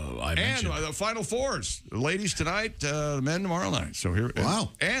mentioned the Final Fours. The ladies tonight, the men tomorrow night. So here,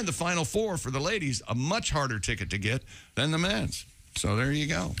 and the Final Four for the ladies, a much harder ticket to get than the men's. So there you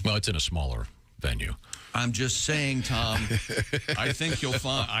go. Well, it's in a smaller venue. I'm just saying, Tom. I think you'll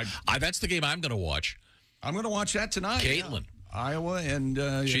find. That's the game I'm going to watch. I'm going to watch that tonight. Caitlin. Iowa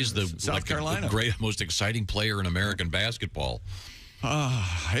and she's the South Carolina. The most exciting player in American basketball.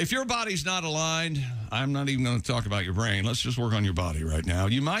 If your body's not aligned, I'm not even going to talk about your brain. Let's just work on your body right now.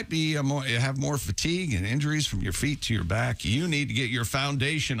 You might be have more fatigue and injuries from your feet to your back. You need to get your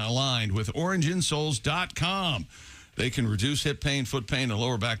foundation aligned with OrangeInsoles.com. They can reduce hip pain, foot pain, and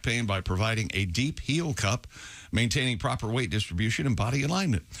lower back pain by providing a deep heel cup, maintaining proper weight distribution and body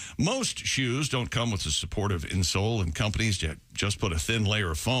alignment. Most shoes don't come with a supportive insole, and companies that just put a thin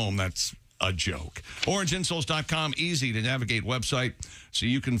layer of foam, that's a joke. OrangeInsoles.com, easy to navigate website so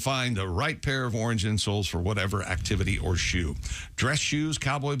you can find the right pair of Orange insoles for whatever activity or shoe. Dress shoes,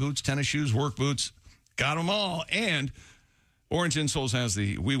 cowboy boots, tennis shoes, work boots, got them all. And Orange Insoles has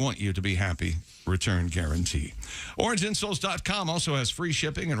the "We Want You to Be Happy" return guarantee. OrangeInsoles.com also has free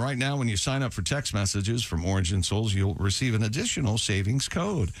shipping, and right now when you sign up for text messages from Orange Insoles, you'll receive an additional savings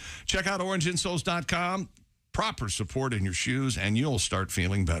code. Check out OrangeInsoles.com. Proper support in your shoes, and you'll start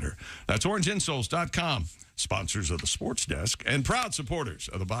feeling better. That's OrangeInsoles.com, sponsors of the Sports Desk and proud supporters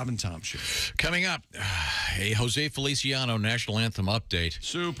of the Bob and Tom Show. Coming up, a Jose Feliciano National Anthem update.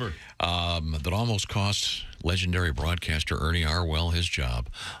 Super. That almost cost legendary broadcaster Ernie Arwell his job.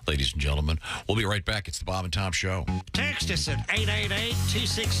 Ladies and gentlemen, we'll be right back. It's the Bob and Tom Show. Text us at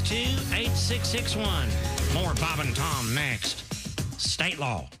 888-262-8661. More Bob and Tom next. State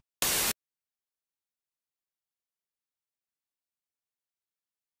law.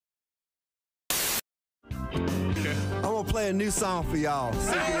 I'm going to play a new song for y'all.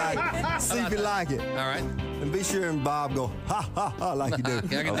 See if you like it. See if you like it. All right. And be sure and Bob go, ha, ha, ha, like you do. I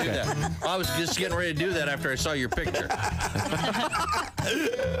can do that. I was just getting ready to do that after I saw your picture.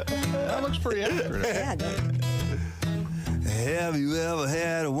 That looks pretty accurate. Yeah, have you ever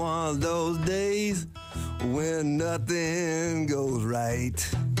had one of those days when nothing goes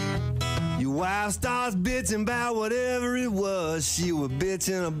right? Your wife starts bitching about whatever it was she was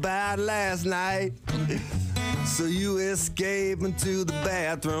bitching about last night. So you escape into the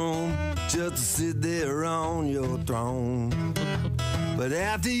bathroom just to sit there on your throne. But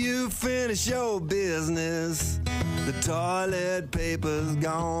after you finish your business, the toilet paper's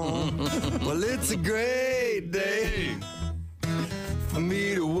gone. Well, it's a great day for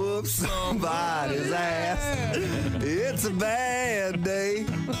me to whoop somebody's ass. It's a bad day,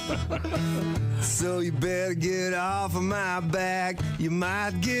 so you better get off of my back. You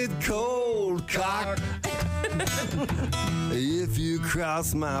might get cold cocked if you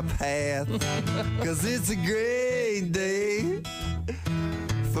cross my path, 'cause it's a great day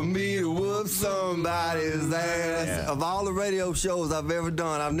for me to whoop somebody's ass. Yeah. Of all the radio shows I've ever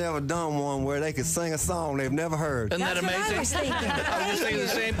done, I've never done one where they could sing a song they've never heard. Isn't that amazing? I was thinking. I was just thinking the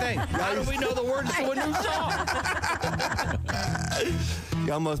same thing. How do we know the words to a new song?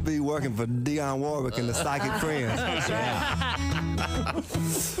 Y'all must be working for Dionne Warwick and the Psychic Friends.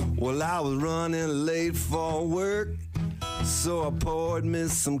 Well, I was running late for work, so I poured me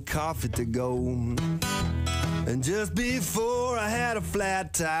some coffee to go. And just before I had a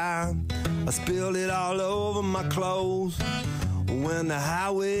flat tire, I spilled it all over my clothes. When the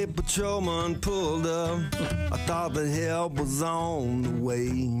highway patrolman pulled up, I thought that help was on the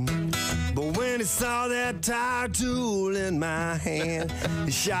way. But when he saw that tire tool in my hand,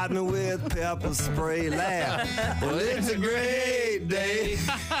 he shot me with pepper spray. Laugh. Well, it's a great day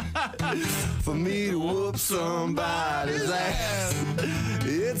for me to whoop somebody's ass.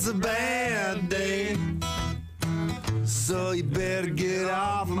 It's a bad day, so you better get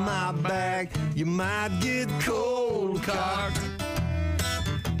off of my back. You might get cold cocked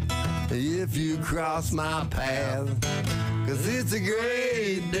if you cross my path, 'cause it's a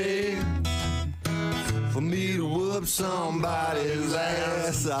great day for me to whoop somebody's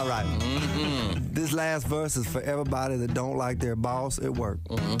ass. All right. Mm-hmm. This last verse is for everybody that don't like their boss at work.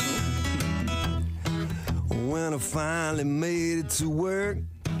 Mm-hmm. When I finally made it to work,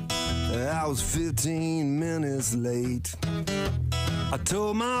 I was 15 minutes late. I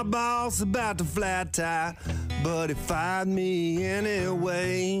told my boss about the flat tire, but he fired me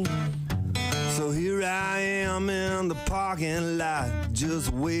anyway. So here I am in the parking lot,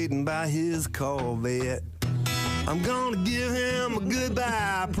 just waiting by his Corvette. I'm gonna give him a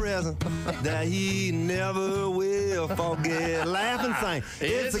goodbye present that he never will forget. Laugh and sing.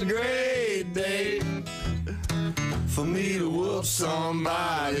 It's a great day for me to whoop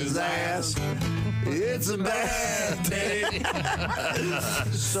somebody's ass. It's a bad day,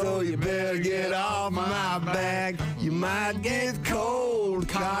 so you better get off my back. You might get cold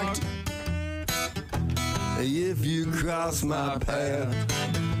cocked if you cross my path.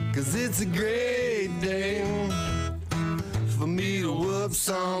 'Cause it's a great day for me to whoop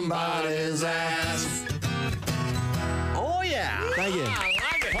somebody's ass. Oh, yeah. Thank you. I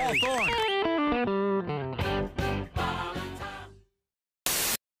like it. Paul Thorne.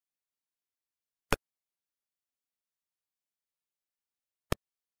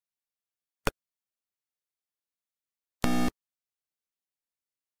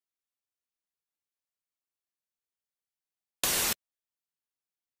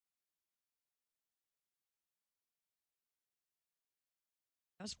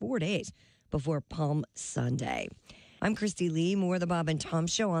 Just 4 days before Palm Sunday. I'm Kristi Lee. More of the Bob and Tom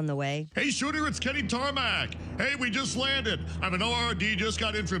Show on the way. Hey, Shooter, it's Kenny Tarmac. Hey, we just landed. I'm an ORD, just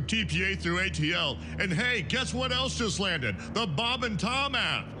got in from TPA through ATL. And hey, guess what else just landed? The Bob and Tom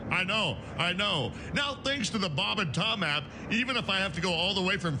app. I know. Now, thanks to the Bob and Tom app, even if I have to go all the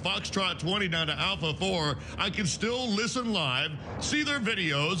way from Foxtrot 20 down to Alpha 4, I can still listen live, see their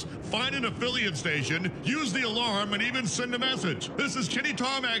videos, find an affiliate station, use the alarm, and even send a message. This is Kenny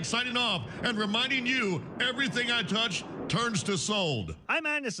Tarmac signing off and reminding you everything I touch turns to sold. Hi,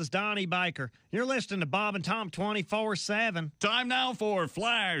 man, this is Donnie Biker. You're listening to Bob and Tom 24/7. Time now for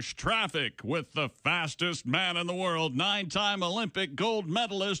Flash Traffic with the fastest man in the world, 9-time Olympic gold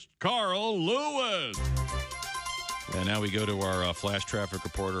medalist Carl Lewis. And now we go to our Flash Traffic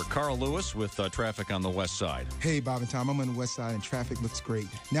reporter, Carl Lewis, with traffic on the west side. Hey, Bob and Tom, I'm on the west side, and traffic looks great.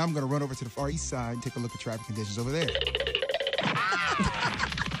 Now I'm going to run over to the far east side and take a look at traffic conditions over there.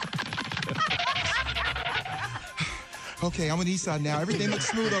 Okay, I'm on the east side now. Everything looks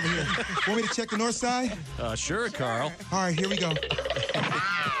smooth over here. Want me to check the north side? Sure, Carl. All right, here we go.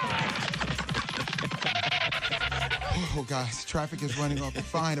 Oh, guys, traffic is running off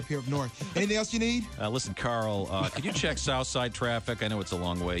fine up here up north. Anything else you need? Listen, Carl, could you check south side traffic? I know it's a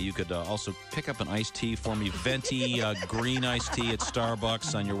long way. You could also pick up an iced tea for me, venti green iced tea at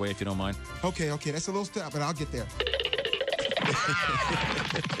Starbucks on your way, if you don't mind. Okay, that's a little step, but I'll get there.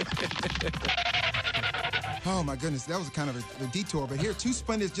 Oh, my goodness, that was kind of a detour, but here, 2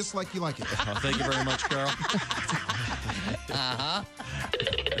 Splendid just like you like it. Thank you very much, Carl.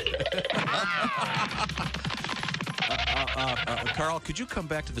 Carl, could you come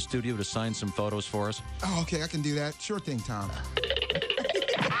back to the studio to sign some photos for us? Oh, okay, I can do that. Sure thing, Tom.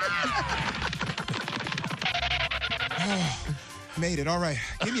 Oh, made it. All right,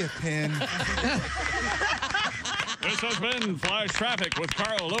 give me a pen. This has been Flash Traffic with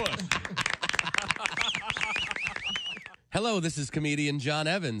Carl Lewis. Hello, this is comedian John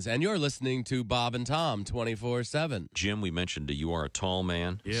Evans, and you're listening to Bob and Tom 24/7. Jim, we mentioned you are a tall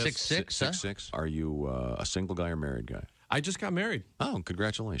man. Yes. 6'6", huh? 6'6". Are you a single guy or married guy? I just got married. Oh,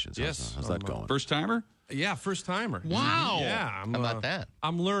 congratulations. Yes. How's that going? First timer? Yeah, first timer. Wow. Yeah. How about that?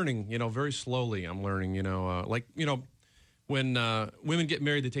 I'm learning, very slowly. I'm learning, when women get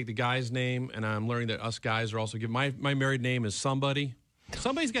married, they take the guy's name, and I'm learning that us guys are also given. My married name is Somebody.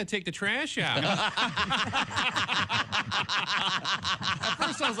 Somebody's got to take the trash out. At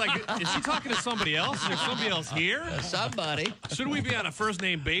first I was like, is he talking to somebody else? Is there somebody else here? Somebody. Shouldn't we be on a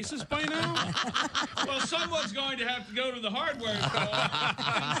first-name basis by now? Well, someone's going to have to go to the hardware store,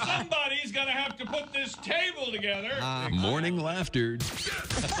 and somebody's going to have to put this table together. Morning laughter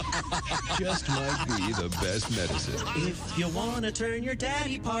just might be the best medicine. If you want to turn your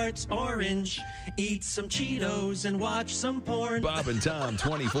daddy parts orange, eat some Cheetos and watch some porn. Bob and Tom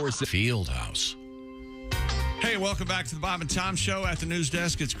 24/7. Fieldhouse. Hey, welcome back to the Bob and Tom Show. At the news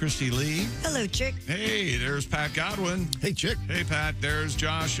desk, it's Kristi Lee. Hello, Chick. Hey, there's Pat Godwin. Hey, Chick. Hey, Pat. There's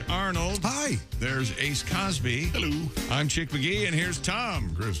Josh Arnold. Hi. There's Ace Cosby. Hello. I'm Chick McGee, and here's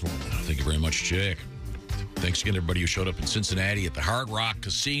Tom Griswold. Thank you very much, Chick. Thanks again, everybody who showed up in Cincinnati at the Hard Rock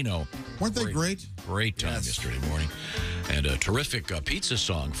Casino. Weren't they great? Great time yesterday morning. And a terrific pizza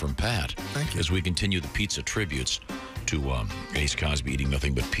song from Pat. Thank you. As we continue the pizza tributes to Ace Cosby eating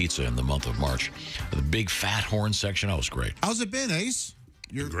nothing but pizza in the month of March. The big fat horn section, that was great. How's it been, Ace?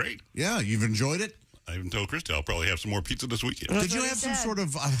 You're great. Yeah, you've enjoyed it? I even told Kristi I'll probably have some more pizza this weekend. Did you have some sort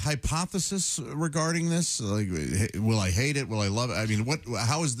of hypothesis regarding this? Like, will I hate it? Will I love it? I mean,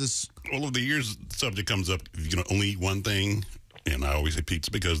 how is this? All of the years, the subject comes up. If you can only eat one thing, and I always say pizza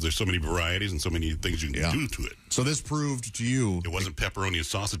because there's so many varieties and so many things you can do to it. So this proved to you it wasn't pepperoni and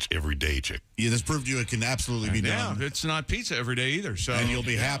sausage every day, chick. Yeah, this proved to you it can absolutely be done. Yeah, it's not pizza every day either. So and you'll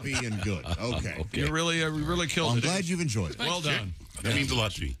be happy and good. Okay, you really killed it. I'm glad you've enjoyed it. Well done. That means a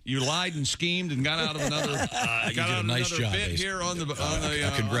lot to me. You lied and schemed and got out of another. You did a nice job, bit Ace. here on the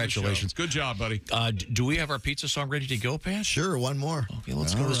congratulations. Good job, buddy. Do we have our pizza song ready to go, Pat? Sure, one more. Okay,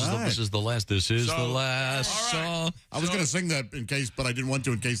 let's go. This is the last. This is the last song. I was going to sing that in case, but I didn't want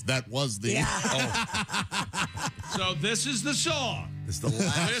to in case that was the. So this is the song. It's the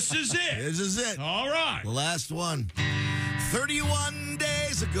last. This is it. This is it. All right. The last one. 31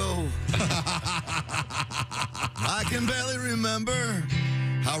 days ago, I can barely remember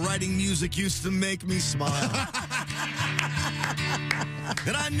how writing music used to make me smile.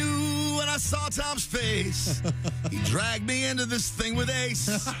 And I knew when I saw Tom's face, he dragged me into this thing with Ace.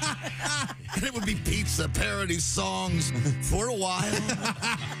 And it would be pizza parody songs for a while.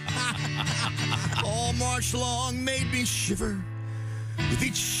 All March long made me shiver with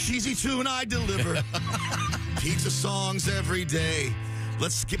each cheesy tune I deliver. Pizza songs every day.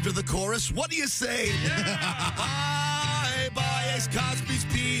 Let's skip to the chorus. What do you say? Bye-bye, Ace Cosby's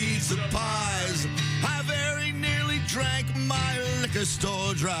Pizza Pies. I very nearly drank my liquor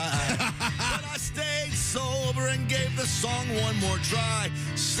store dry. But I stayed sober and gave the song one more try,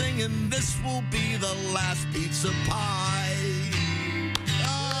 singing this will be the last pizza pie.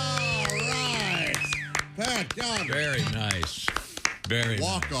 All right. Pat, John. Very nice. Very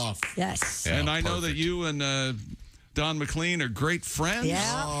walk off. Yes. And I know that you and Don McLean are great friends.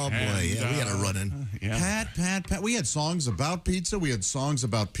 Yeah. Oh, boy. We had a run-in. Yeah. Pat. We had songs about pizza. We had songs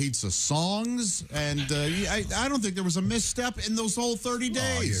about pizza songs. And I don't think there was a misstep in those whole 30 days.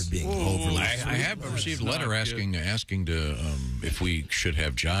 Oh, you're being overly I have received a letter asking to if we should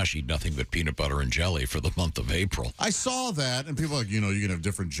have Josh eat nothing but peanut butter and jelly for the month of April. I saw that, and people are like, you can have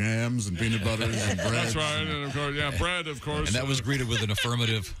different jams and peanut butters and bread. That's right. And of course, bread, of course. And that was greeted with an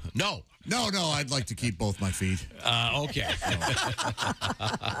affirmative, no. No, I'd like to keep both my feet. Okay.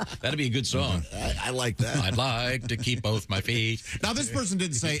 That'd be a good song. I like that. I'd like to keep both my feet. Now, this person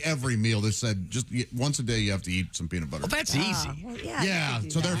didn't say every meal. They said just once a day you have to eat some peanut butter. Well, that's easy. Well,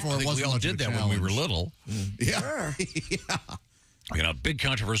 So therefore, it wasn't we all much did of a that when we were challenge. little. Yeah. Sure. Big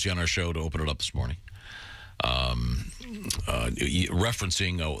controversy on our show to open it up this morning.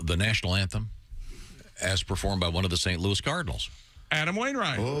 Referencing the national anthem as performed by one of the St. Louis Cardinals. Adam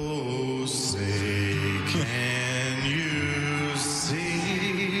Wainwright. Oh, say, can you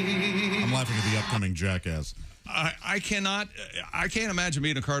see? I'm laughing at the upcoming Jackass. I can't imagine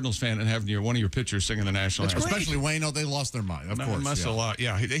being a Cardinals fan and having one of your pitchers singing the national anthem. Especially Wayne, they lost their mind, of course.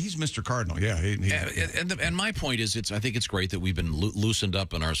 Yeah, he's Mr. Cardinal. Yeah. And my point is, I think it's great that we've been loosened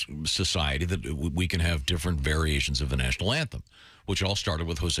up in our society, that we can have different variations of the national anthem, which all started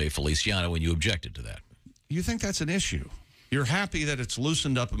with Jose Feliciano, and you objected to that. You think that's an issue? You're happy that it's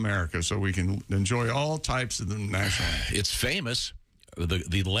loosened up America so we can enjoy all types of the national anthem. It's famous.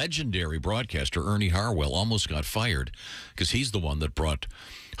 The legendary broadcaster Ernie Harwell almost got fired because he's the one that brought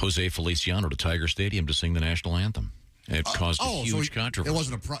Jose Feliciano to Tiger Stadium to sing the national anthem. And it caused a huge controversy. It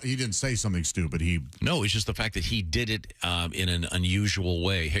wasn't he didn't say something stupid. No, it's just the fact that he did it in an unusual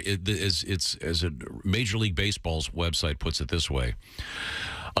way. As a Major League Baseball's website puts it this way.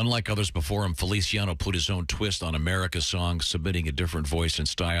 Unlike others before him, Feliciano put his own twist on America's song, submitting a different voice and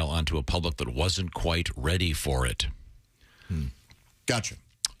style onto a public that wasn't quite ready for it. Gotcha.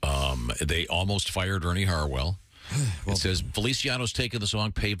 They almost fired Ernie Harwell. It says, Feliciano's take of the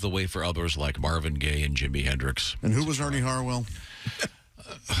song paved the way for others like Marvin Gaye and Jimi Hendrix. And who was Ernie Harwell?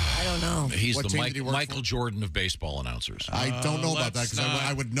 I don't know. He's the Michael Jordan of baseball announcers. I don't know about that because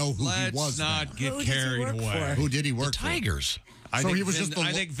I would know who he was. Let's not get Who carried does he work away. for? Who did he work The Tigers. I he was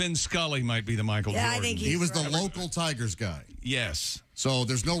I think Vin Scully might be the Michael Jordan. I think he was the local Tigers guy. Yes. So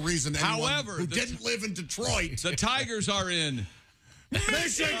there's no reason anyone However, who didn't live in Detroit. The Tigers are in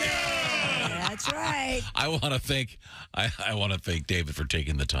Michigan. That's right. I want to thank David for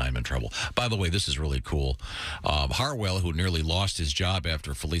taking the time and trouble. By the way, this is really cool. Harwell, who nearly lost his job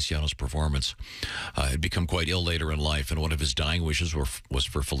after Feliciano's performance, had become quite ill later in life, and one of his dying wishes was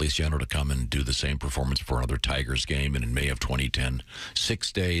for Feliciano to come and do the same performance for another Tigers game. And in May of 2010,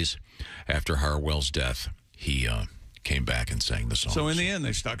 6 days after Harwell's death, he came back and sang the song. So in the end,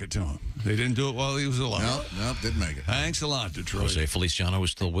 they stuck it to him. They didn't do it while he was alive. Nope, didn't make it. Thanks a lot, Detroit. Jose Feliciano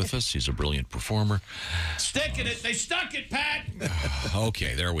is still with us. He's a brilliant performer. Sticking it. They stuck it, Pat.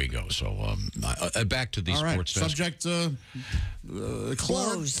 Okay, there we go. So back to the All right, sports fest. subject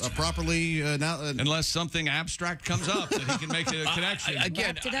closed. Properly now. Unless something abstract comes up that he can make a connection.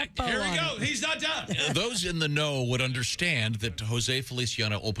 Again, here we go. He's not done. Those in the know would understand that Jose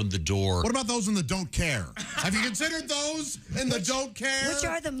Feliciano opened the door. What about those in the don't care? Have you considered those in the don't care? Which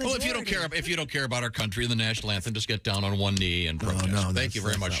are the majority? Well, if you don't care about our country and the national anthem, just get down on one knee and protest. No, Thank you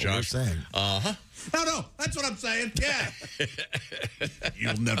very much, Josh. No, that's what I'm saying. Yeah.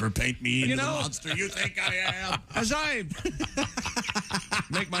 You'll never paint me into the monster you think I am. As I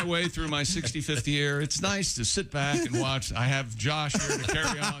make my way through my 65th year, it's nice to sit back and watch. I have Josh here to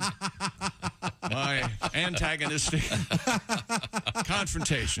carry on my antagonistic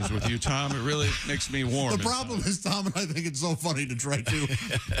confrontations with you, Tom. It really makes me warm. The problem is, Tom and I think it's so funny to try to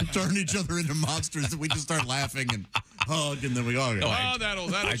turn each other into monsters that we just start laughing and hug, and then we all go.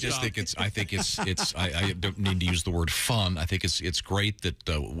 I just think I don't need to use the word fun. I think it's great that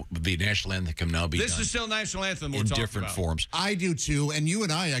the national anthem can now be This done is still national anthem in different forms. I do too, and you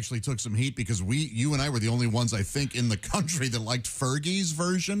and I actually took some heat because you and I were the only ones, I think, in the country that liked Fergie's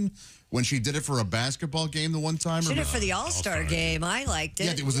version when she did it for a basketball game the one time. She did it for the All-Star game. I liked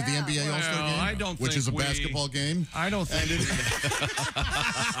it. Yeah, was it the NBA All-Star game? I don't Which think is a basketball game? I don't think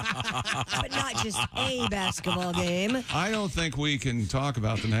But not just a basketball game. I don't think we can talk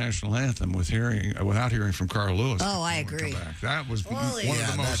about the national anthem without hearing from Carl Lewis. Oh, I agree. That was one of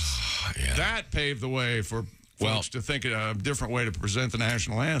the most. That paved the way for folks to think a different way to present the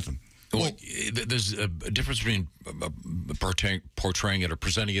national anthem. Well, there's a difference between portraying it or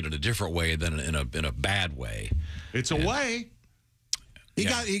presenting it in a different way than in a bad way. It's a way. He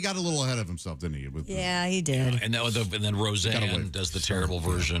got a little ahead of himself, didn't he? Yeah, he did. And then Roseanne does the terrible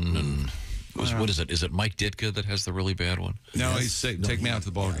version. And what is it? Is it Mike Ditka that has the really bad one? No, he's Take Me Out to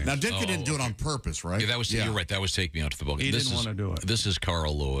the Ball Game. Now, Ditka didn't do it on purpose, right? Yeah, you're right. That was Take Me Out to the Ball Game. He didn't want to do it. This is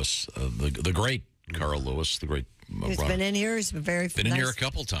Carl Lewis, the great Carl Lewis, the great. He's been in here. He's been very in here a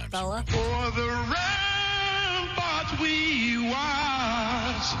couple times. Fella. For the ramparts we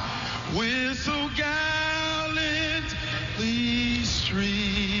watch, we're so gallantly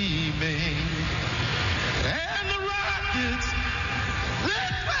streaming, and the rockets,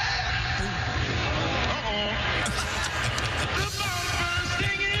 red flag. The bombers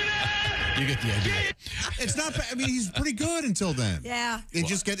singing it. You get the idea. It's not. I mean, he's pretty good until then. Yeah. It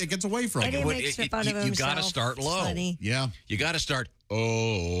gets away from And he him. makes fun of himself. You got to start low. Funny. Yeah. You got to start.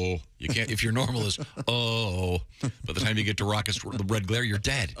 Oh, you can't. If your normal is by the time you get to Rockets, the red glare, you're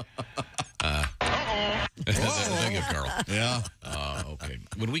dead. Thank you, Carl. Yeah. Okay.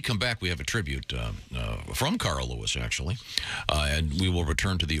 When we come back, we have a tribute from Carl Lewis, actually. And we will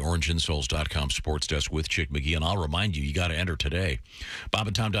return to the orangeinsoles.com sports desk with Chick McGee. And I'll remind you, you got to enter today.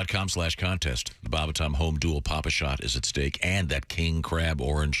 BobandTom.com/contest. The Bob and Tom Home Dual Papa Shot is at stake. And that King Crab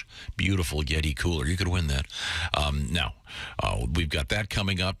Orange, beautiful Yeti cooler. You could win that. Now, we've got that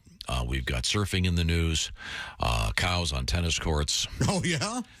coming up. We've got surfing in the news, cows on tennis courts. Oh,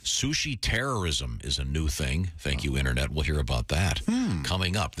 yeah? Sushi terrorism is a new thing. Thank you, Internet. We'll hear about that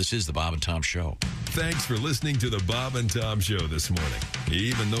coming up. This is the Bob and Tom Show. Thanks for listening to the Bob and Tom Show this morning.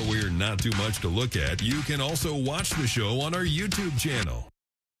 Even though we're not too much to look at, you can also watch the show on our YouTube channel.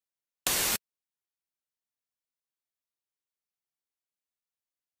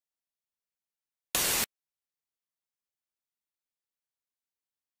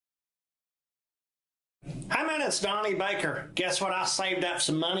 Hey man, it's Donnie Baker. Guess what? I saved up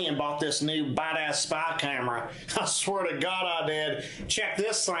some money and bought this new badass spy camera. I swear to God I did. Check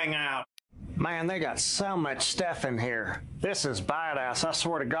this thing out. Man, they got so much stuff in here. This is badass. I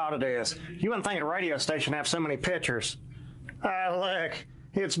swear to God it is. You wouldn't think a radio station have so many pictures. Ah, look.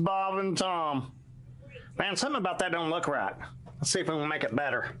 It's Bob and Tom. Man, something about that don't look right. Let's see if we can make it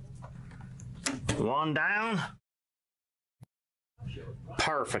better. One down.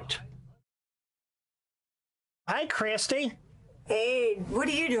 Perfect. Hey, Kristi. Hey, what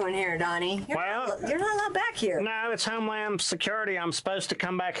are you doing here, Donnie? You're not allowed back here. No, it's Homeland Security. I'm supposed to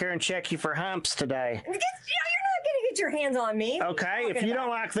come back here and check you for humps today. You're not going to get your hands on me. Okay, if you don't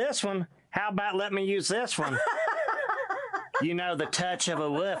like this one, how about let me use this one? You know, the touch of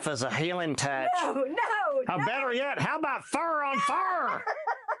a wolf is a healing touch. No. Better yet, how about fur on fur?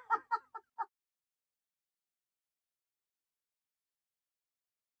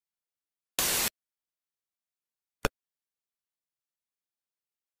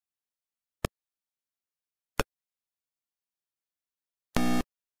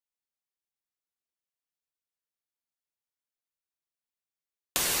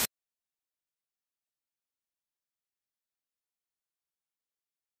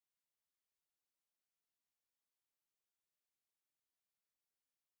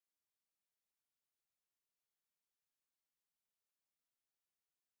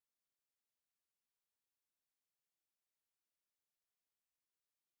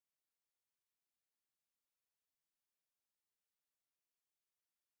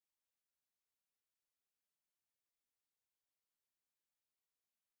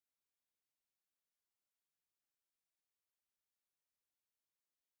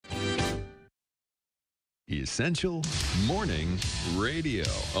 Essential Morning Radio.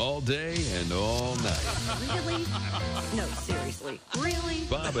 All day and all night. Really? No, seriously. Really?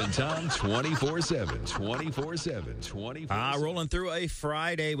 Bob and Tom 24/7. 24/7. 24/7. Rolling through a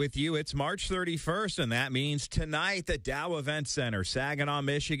Friday with you. It's March 31st, and that means tonight the Dow Event Center, Saginaw,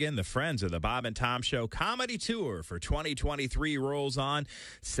 Michigan, the Friends of the Bob and Tom Show Comedy Tour for 2023 rolls on.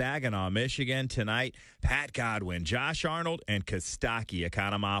 Saginaw, Michigan, tonight. Pat Godwin, Josh Arnold, and Kostaki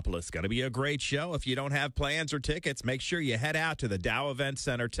Economopoulos. Going to be a great show. If you don't have plans or tickets, make sure you head out to the Dow Event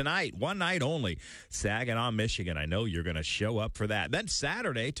Center tonight. One night only. Saginaw, Michigan. I know you're going to show up for that. Then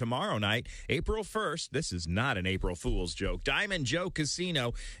Saturday, tomorrow night, April 1st. This is not an April Fool's joke. Diamond Joe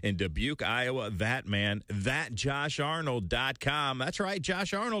Casino in Dubuque, Iowa. That man, thatJoshArnold.com. That's right,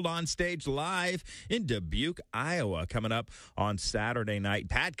 Josh Arnold on stage live in Dubuque, Iowa. Coming up on Saturday night.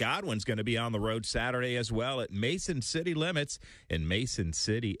 Pat Godwin's going to be on the road Saturday as well at Mason City Limits in Mason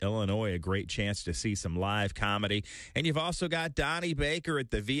City, Illinois. A great chance to see some live comedy. And you've also got Donnie Baker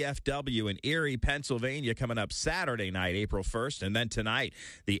at the VFW in Erie, Pennsylvania, coming up Saturday night, April 1st. And then tonight,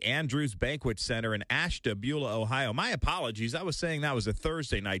 the Andrews Banquet Center in Ashtabula, Ohio. My apologies. I was saying that was a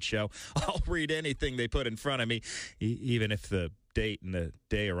Thursday night show. I'll read anything they put in front of me, even if the date and the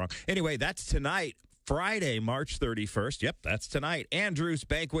day are wrong. Anyway, that's tonight. Friday, March 31st. Yep, that's tonight. Andrews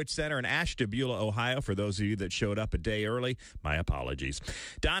Banquet Center in Ashtabula, Ohio. For those of you that showed up a day early, my apologies.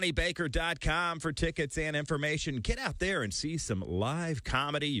 DonnieBaker.com for tickets and information. Get out there and see some live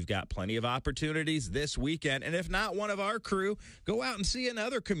comedy. You've got plenty of opportunities this weekend. And if not one of our crew, go out and see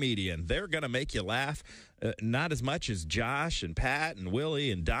another comedian. They're going to make you laugh. Not as much as Josh and Pat and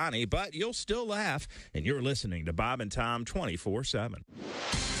Willie and Donnie, but you'll still laugh. And you're listening to Bob and Tom 24/7.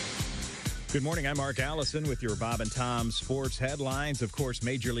 Good morning. I'm Mark Allison with your Bob and Tom sports headlines. Of course,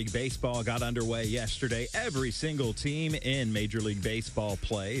 Major League Baseball got underway yesterday. Every single team in Major League Baseball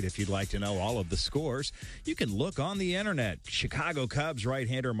played. If you'd like to know all of the scores, you can look on the internet. Chicago Cubs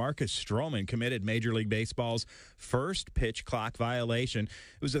right-hander Marcus Stroman committed Major League Baseball's first pitch clock violation.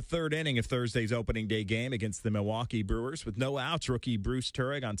 It was the third inning of Thursday's opening day game against the Milwaukee Brewers. With no outs, rookie Bruce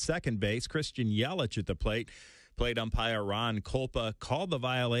Turek on second base, Christian Yelich at the plate. Plate umpire Ron Kolpa called the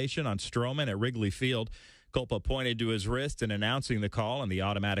violation on Stroman at Wrigley Field. Kolpa pointed to his wrist in announcing the call, and the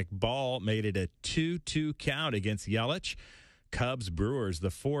automatic ball made it a 2-2 count against Yelich. Cubs-Brewers, the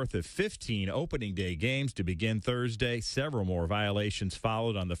fourth of 15 opening day games to begin Thursday. Several more violations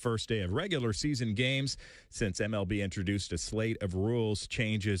followed on the first day of regular season games since MLB introduced a slate of rules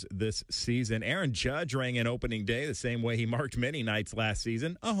changes this season. Aaron Judge rang in opening day the same way he marked many nights last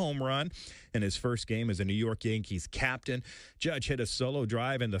season, a home run in his first game as a New York Yankees captain. Judge hit a solo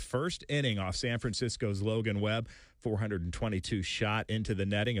drive in the first inning off San Francisco's Logan Webb. 422 shot into the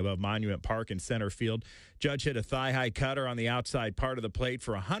netting above Monument Park in center field. Judge hit a thigh-high cutter on the outside part of the plate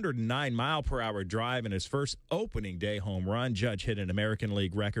for a 109-mile-per-hour drive in his first opening day home run. Judge hit an American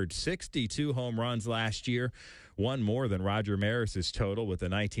League record 62 home runs last year, one more than Roger Maris's total with the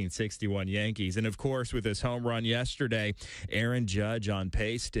 1961 Yankees. And, of course, with his home run yesterday, Aaron Judge on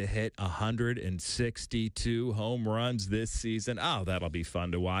pace to hit 162 home runs this season. Oh, that'll be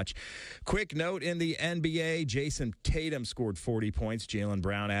fun to watch. Quick note in the NBA, Jason Tatum scored 40 points. Jaylen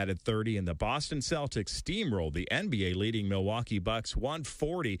Brown added 30, and the Boston Celtics steamrolled the NBA-leading Milwaukee Bucks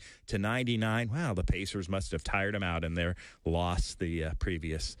 140-99. Wow, the Pacers must have tired them out in their loss the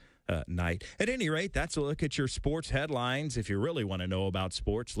previous night. At any rate, that's a look at your sports headlines. If you really want to know about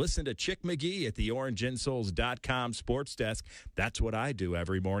sports, listen to Chick McGee at the OrangeInsoles.com sports desk. That's what I do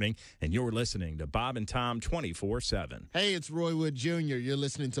every morning, and you're listening to Bob and Tom 24/7. Hey, it's Roy Wood Jr. You're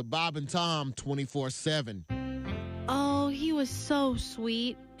listening to Bob and Tom 24/7. Oh, he was so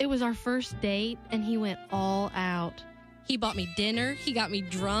sweet. It was our first date, and he went all out. He bought me dinner, he got me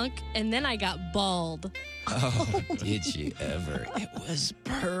drunk, and then I got bald. Oh, did you ever? It was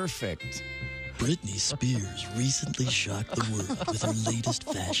perfect. Britney Spears recently shocked the world with her latest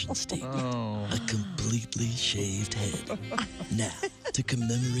fashion statement, a completely shaved head. Now, to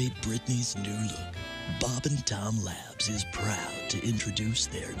commemorate Britney's new look, Bob and Tom Labs is proud to introduce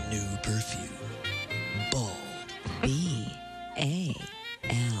their new perfume, Bald. B-A-L-D.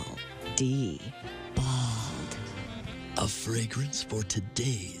 Bald. A fragrance for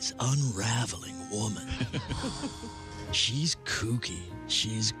today's unraveling woman. She's kooky,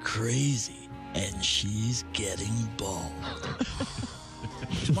 she's crazy, and she's getting bald.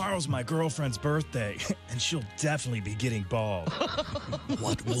 Tomorrow's my girlfriend's birthday, and she'll definitely be getting bald.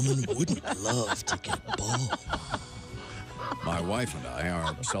 What woman wouldn't love to get bald? My wife and I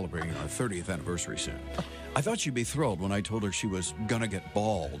are celebrating our 30th anniversary soon. I thought she'd be thrilled when I told her she was gonna get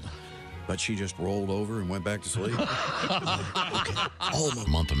bald, but she just rolled over and went back to sleep.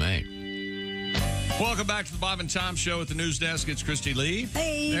 Month of May. Welcome back to the Bob and Tom Show at the news desk. It's Kristi Lee.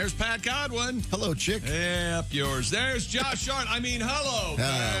 Hey. There's Pat Godwin. Hello, Chick. Yep, yours. There's Josh Short. Hello.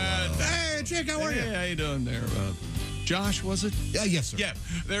 Pat. Hey, Chick, how are you? Hey, how you doing there? Josh, was it? Yes, sir. Yeah.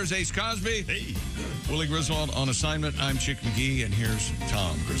 There's Ace Cosby. Hey. Willie Griswold on assignment. I'm Chick McGee, and here's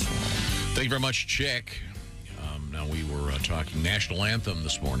Tom Griswold. Thank you very much, Chick. Now, we were talking national anthem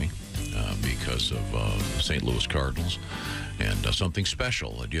this morning because of St. Louis Cardinals and something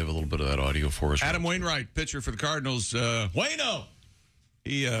special. Do you have a little bit of that audio for us? Adam Wainwright, pitcher for the Cardinals. Wayno!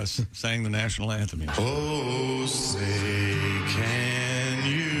 He sang the national anthem. Oh, say, can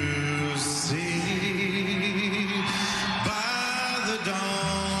you see by the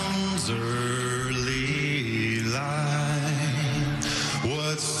dawn's early light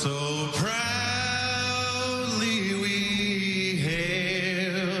what so proudly we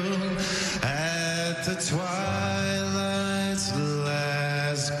hailed at the twilight's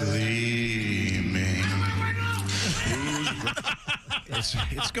last gleaming?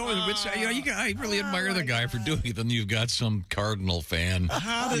 It's going. I really admire the guy for doing it. Then you've got some Cardinal fan.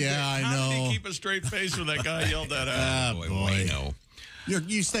 How did he keep a straight face when that guy yelled that out? Boy, Wayno.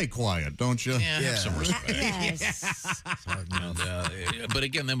 You stay quiet, don't you? Yeah, have some respect. Yes. But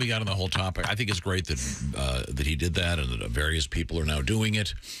again, then we got on the whole topic. I think it's great that he did that, and that various people are now doing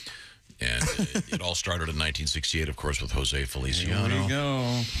it. And it all started in 1968, of course, with Jose Feliciano. There we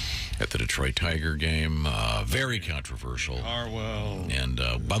go. At the Detroit Tiger game. Very controversial. Harwell. And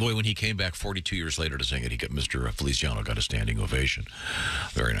by the way, when he came back 42 years later to sing it, Mr. Feliciano got a standing ovation.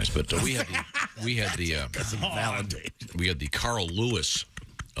 Very nice. But we had the Carl Lewis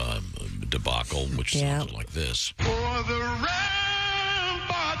debacle, which sounded like this. For the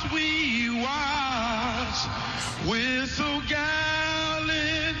ramparts we watch with so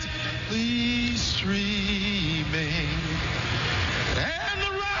gallantly streaming, and the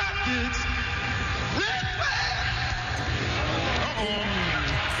rockets red flag.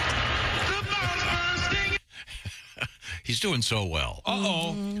 The bombs bursting. He's doing so well.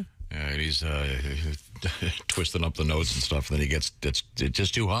 Uh-oh. He's twisting up the notes and stuff, and then it's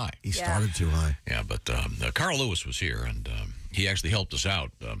just too high. He started too high. Yeah, but Carl Lewis was here, and he actually helped us out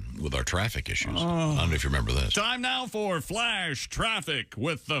with our traffic issues. I don't know if you remember this. Time now for Flash Traffic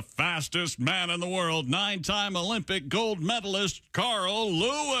with the fastest man in the world, 9-time Olympic gold medalist Carl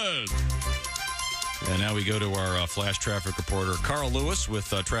Lewis. And now we go to our Flash Traffic reporter, Carl Lewis, with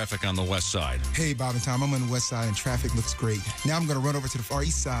traffic on the west side. Hey, Bob and Tom, I'm on the west side and traffic looks great. Now I'm going to run over to the far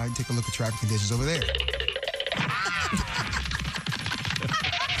east side and take a look at traffic conditions over there.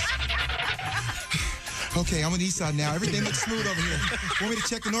 Okay, I'm on the east side now. Everything looks smooth over here. Want me to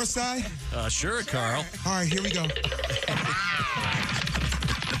check the north side? Sure, Carl. All right, here we go.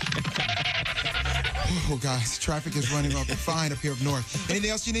 Oh, guys, traffic is running up fine up here up north. Anything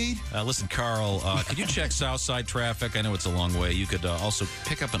else you need? Listen, Carl, could you check south side traffic? I know it's a long way. You could also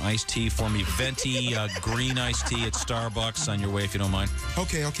pick up an iced tea for me, venti green iced tea at Starbucks on your way, if you don't mind.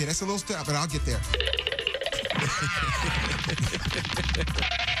 Okay, that's a little step, but I'll get there.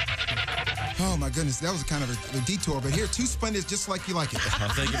 Oh, my goodness, that was kind of a detour, but here, 2 Splendors just like you like it.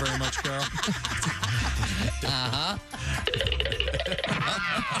 Thank you very much, Carl.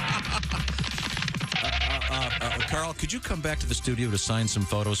 Carl, could you come back to the studio to sign some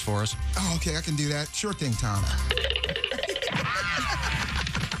photos for us? Oh, okay, I can do that. Sure thing, Tom.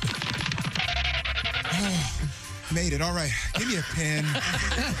 Oh, made it. All right. Give me a pen.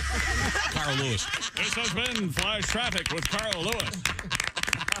 Carl Lewis. This has been Flash Traffic with Carl Lewis.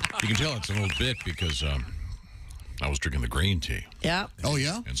 You can tell it's an old bit because I was drinking the green tea. Yeah. Oh,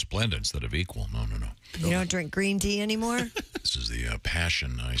 yeah? And Splenda instead of Equal. No. You don't drink green tea anymore? This is the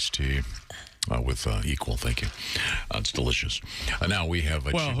passion iced tea. With Equal, thank you. It's delicious. Now we have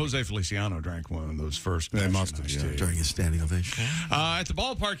Jose Feliciano drank one of those first. They must have, during his standing ovation. At the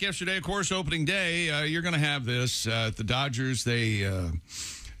ballpark yesterday, of course, opening day, you're going to have this. The Dodgers, they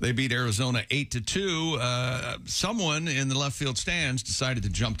beat Arizona 8-2. Someone in the left field stands decided to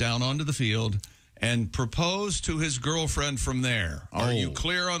jump down onto the field and propose to his girlfriend from there. Are you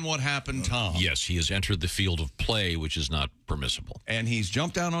clear on what happened, Tom? Yes, he has entered the field of play, which is not permissible. And he's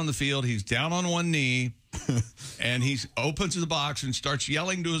jumped down on the field. He's down on one knee, and he opens the box and starts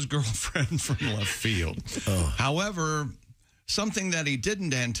yelling to his girlfriend from left field. However, something that he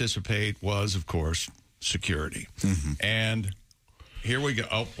didn't anticipate was, of course, security. And here we go.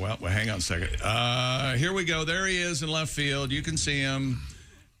 Oh, well, hang on a second. Here we go. There he is in left field. You can see him.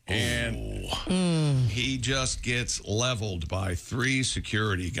 And he just gets leveled by 3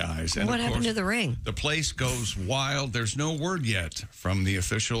 security guys. And What of happened course, to the ring? The place goes wild. There's no word yet from the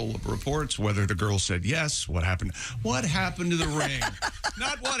official reports whether the girl said yes. What happened? What happened to the ring?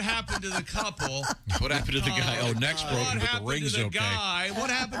 Not what happened to the couple. What happened to the guy? Oh, neck's broken, but the ring's okay. What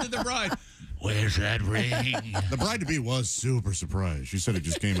happened to the bride? Where's that ring? The bride-to-be was super surprised. She said it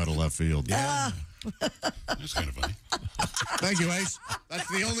just came out of left field. Yeah. That's kind of funny. Thank you, Ace. That's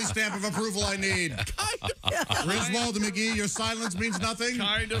the only stamp of approval I need. Griswold and McGee, your silence means nothing.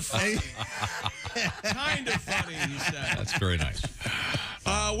 Kind of funny. Kind of funny, he said. That's very nice.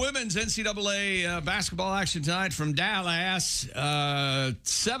 Women's NCAA basketball action tonight from Dallas.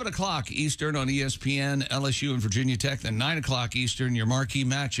 7 o'clock Eastern on ESPN, LSU and Virginia Tech. Then 9 o'clock Eastern, your marquee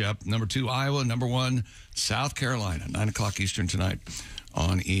matchup. Number 2, Iowa. Number 1, South Carolina. 9 o'clock Eastern tonight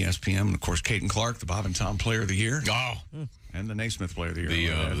on ESPN. And, of course, Kate and Clark, the Bob and Tom Player of the Year. Oh. And the Naismith Player of the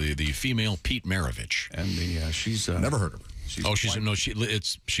Year. The female Pete Maravich. And she's... Never heard of her.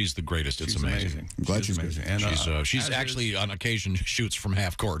 She's the greatest. It's amazing. I'm glad she's amazing. And she's actually on occasion shoots from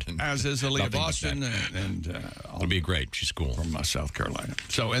half court. And as is Aaliyah Boston, it'll be great. She's cool from South Carolina.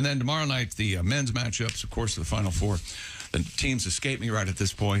 So, and then tomorrow night the men's matchups, of course, the Final Four. The teams escape me right at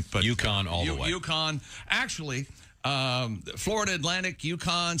this point, but UConn all the way. UConn, actually, Florida Atlantic,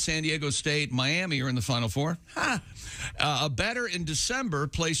 UConn, San Diego State, Miami are in the Final Four. A bettor in December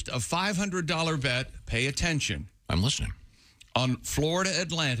placed a $500 bet. Pay attention. I'm listening. On Florida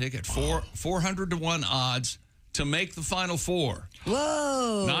Atlantic at 400 to 1 odds to make the Final Four.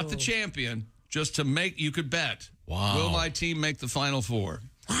 Whoa. Not the champion, just to make, you could bet. Wow. Will my team make the Final Four?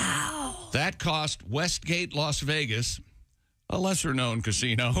 Wow. That cost Westgate, Las Vegas, a lesser-known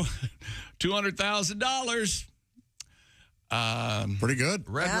casino, $200,000. Pretty good.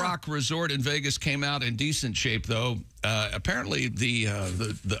 Red Rock Resort in Vegas came out in decent shape, though. Apparently,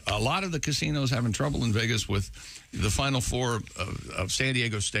 a lot of the casinos having trouble in Vegas with the Final Four of San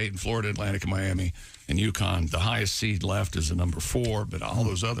Diego State and Florida Atlantic and Miami and UConn. The highest seed left is the number 4, but all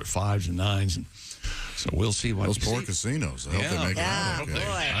those other 5s and 9s. And so we'll see what those poor casinos. I hope they make it out. Okay.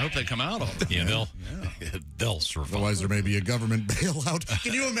 I hope they come out all right. Yeah, they'll survive. Otherwise, there may be a government bailout.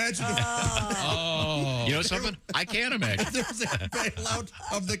 Can you imagine? You know something? I can't imagine. There's a bailout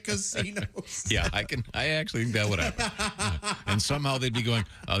of the casinos. Yeah, I actually think that would happen. And somehow they'd be going,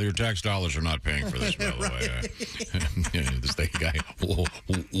 your tax dollars are not paying for this, by the way. This guy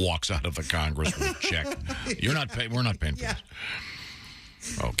walks out of the Congress with a check. We're not paying for this.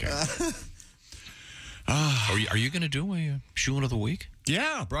 Okay. Are you going to do a shoe of the week?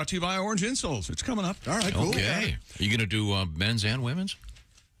 Yeah, brought to you by Orange Insoles. It's coming up. All right, cool. Okay. Are you going to do men's and women's?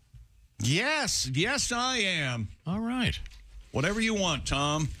 Yes, I am. All right. Whatever you want,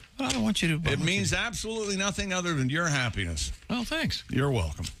 Tom. I don't want you to. It means absolutely nothing other than your happiness. Well, thanks. You're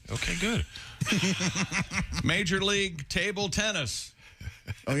welcome. Okay, good. Major League Table Tennis.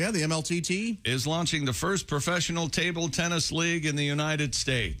 Oh, yeah, the MLTT? Is launching the first professional table tennis league in the United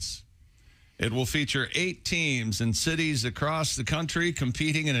States. It will feature 8 teams in cities across the country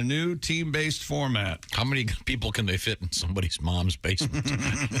competing in a new team-based format. How many people can they fit in somebody's mom's basement?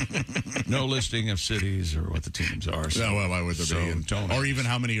 No listing of cities or what the teams are. So, well, why would there be? Or even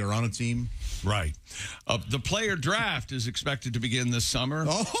how many are on a team? Right. The player draft is expected to begin this summer.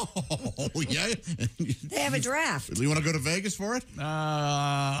 Oh, yeah. They have a draft. You want to go to Vegas for it?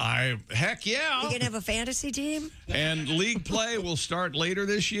 Heck yeah. You can have a fantasy team? And league play will start later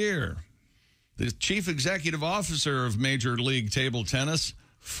this year. The chief executive officer of Major League Table Tennis,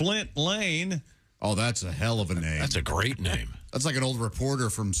 Flint Lane. Oh, that's a hell of a name. That's a great name. That's like an old reporter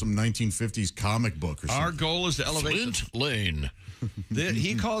from some 1950s comic book or something. Our goal is to elevate Flint Lane.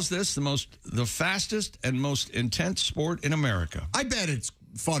 He calls this the fastest and most intense sport in America. I bet it's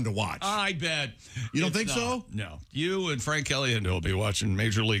fun to watch. I bet. You don't think so? No. You and Frank Elliott will be watching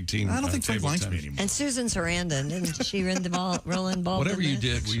Major League team. I don't think Frank likes me anymore. And Susan Sarandon, didn't she run the ball, rolling ball? Whatever you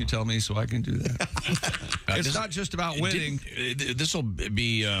did, will you tell me so I can do that? It's not just about winning. This will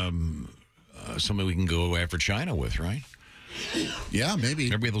be something we can go after China with, right? Yeah, maybe.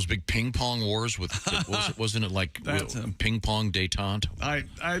 Remember those big ping pong wars with, wasn't it like ping pong detente?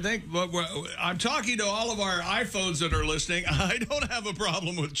 I think, I'm talking to all of our iPhones that are listening. I don't have a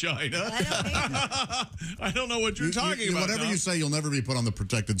problem with China. I don't know what you're talking about. Whatever you say, you'll never be put on the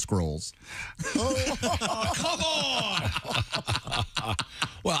protected scrolls. Come on.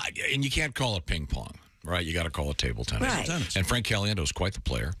 Well, and you can't call it ping pong, right? You got to call it table tennis. Right. And Frank Caliendo's quite the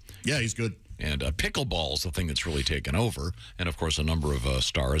player. Yeah, he's good. And pickleball is the thing that's really taken over. And, of course, a number of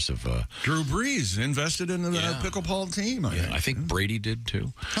stars have... Drew Brees invested in the pickleball team. I think Brady did,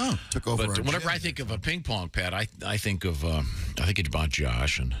 too. Oh, took over. But whenever I think of a ping pong, Pat, I think about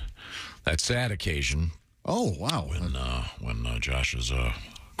Josh and that sad occasion. Oh, wow. When Josh's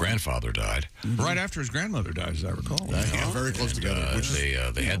grandfather died. Right after his grandmother died, as I recall. Very close together.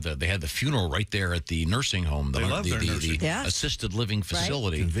 They had the funeral right there at the nursing home, the assisted living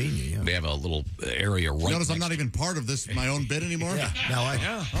facility. Right. Convenient, They have a little area right. Notice I'm not even part of this, my own bit anymore.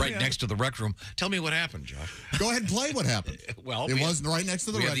 Right next to the rec room. Tell me what happened, Josh. Go ahead and play what happened. Well, it was right next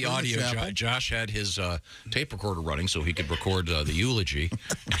to the rec room. We had the audio. Josh had his tape recorder running so he could record the eulogy.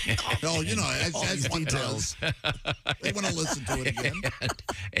 Oh, as details. They want to listen to it again.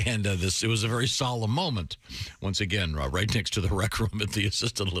 And it was a very solemn moment. Once again, right next to the rec room at the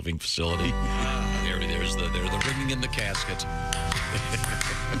assisted living facility. There's the ringing in the casket.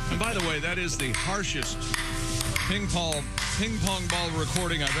 And by the way, that is the harshest ping pong ball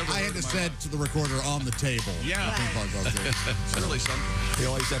recording I've ever heard. I had to set to the recorder on the table. Yeah. Ping pong ball table. It's really something. They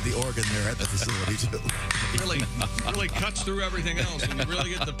always have the organ there at the facility, too. Really cuts through everything else, and you really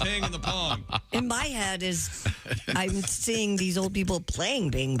get the ping and the pong. In my head I'm seeing these old people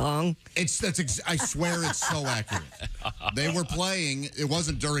playing ping pong. I swear it's so accurate. They were playing. It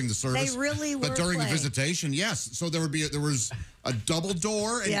wasn't during the service. They really were But during playing. the visitation, yes. So there was a double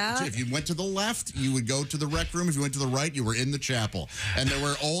door. And if you went to the left, you would go to the rec room. If you went to the right, you were in the chapel. And there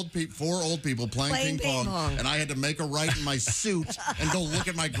were four old people playing ping pong. And I had to make a right in my suit and go look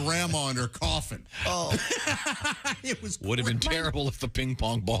at my grandma in her coffin. Oh. It was would have been terrible if the ping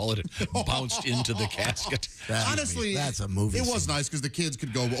pong ball had bounced into the casket. Honestly, that's a movie. It was nice because the kids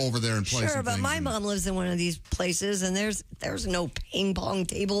could go over there and play. Sure, but my mom lives in one of these places, and there's no ping pong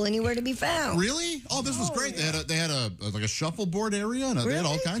table anywhere to be found. Really? Oh, this was great. They had a shuffleboard area, and they had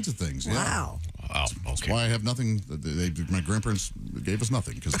all kinds of things. Yeah. Wow. Wow. That's why I have nothing. My grandparents gave us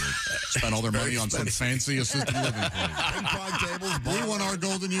nothing because they spent all their money on some fancy assisted living place. Ping pong tables. We want our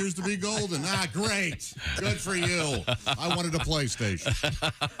golden years to be golden. Ah, great. Good for you. I wanted a PlayStation.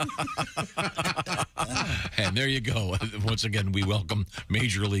 And there you go. Once again, we welcome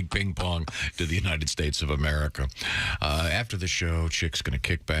Major League Ping Pong to the United States of America. After the show, Chick's going to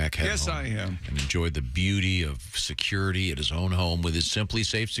kick back, head home, I am. and enjoy the beauty of security at his own home with his Simply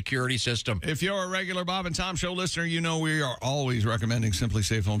Safe security system. If you're a regular Bob and Tom Show listener, you know we are always recommending Simply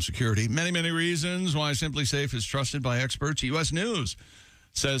Safe Home Security. Many, many reasons why Simply Safe is trusted by experts. U.S. News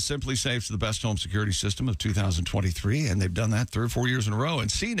says Simply Safe's the best home security system of 2023, and they've done that 3 or 4 years in a row. And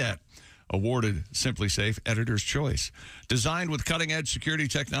CNET awarded Simply Safe Editor's Choice. Designed with cutting-edge security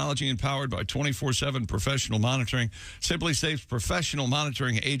technology and powered by 24/7 professional monitoring, Simply Safe's professional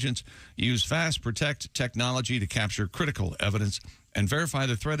monitoring agents use Fast Protect technology to capture critical evidence and verify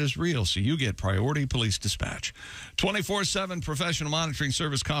the threat is real, so you get priority police dispatch. 24/7 professional monitoring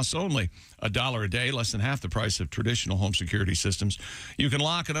service costs only $1 a day, less than half the price of traditional home security systems. You can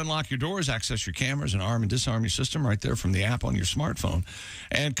lock and unlock your doors, access your cameras, and arm and disarm your system right there from the app on your smartphone,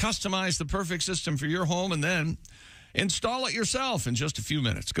 and customize the perfect system for your home, and then install it yourself in just a few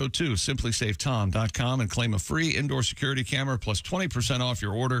minutes. Go to simplysafetom.com and claim a free indoor security camera plus 20% off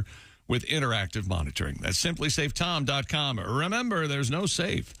your order with interactive monitoring. That's simplysafetom.com. Remember, there's no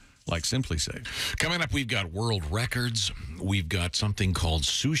safe like Simply Safe. Coming up, we've got world records. We've got something called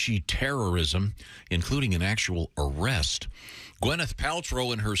sushi terrorism, including an actual arrest. Gwyneth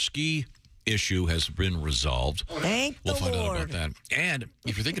Paltrow and her ski issue has been resolved. We'll find out about that. And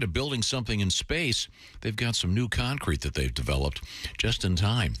if you're thinking of building something in space, they've got some new concrete that they've developed just in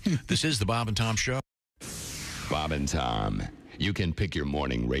time. This is the Bob and Tom Show. Bob and Tom. You can pick your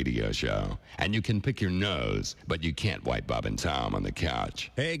morning radio show, and you can pick your nose, but you can't wipe Bob and Tom on the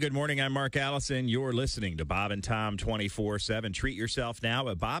couch. Hey, good morning. I'm Mark Allison. You're listening to Bob and Tom 24/7. Treat yourself now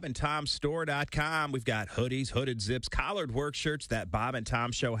at bobandtomstore.com. We've got hoodies, hooded zips, collared work shirts, that Bob and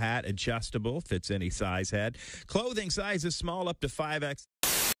Tom Show hat, adjustable, fits any size head. Clothing sizes small up to 5X.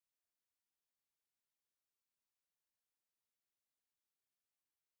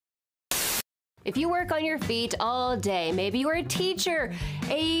 If you work on your feet all day, maybe you're a teacher,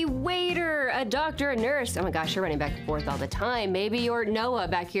 a waiter, a doctor, a nurse. Oh my gosh, you're running back and forth all the time. Maybe you're Noah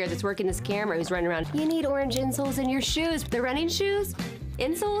back here that's working this camera who's running around. You need orange insoles in your shoes. The running shoes?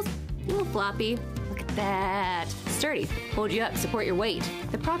 Insoles? A little floppy. Look at that. Sturdy. Hold you up, support your weight.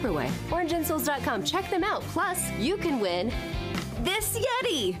 The proper way. OrangeInsoles.com. Check them out. Plus, you can win this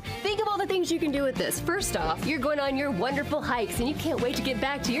Yeti. Think of all the things you can do with this. First off, you're going on your wonderful hikes and you can't wait to get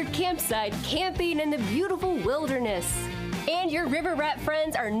back to your campsite, camping in the beautiful wilderness. And your River Rat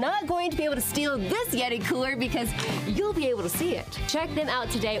friends are not going to be able to steal this Yeti cooler because you'll be able to see it. Check them out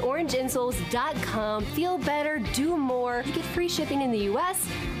today, orangeinsoles.com. Feel better, do more. You get free shipping in the U.S.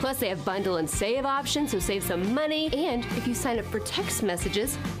 Plus, they have bundle and save options, so save some money. And if you sign up for text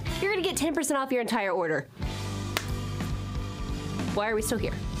messages, you're going to get 10% off your entire order. Why are we still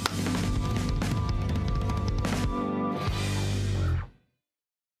here?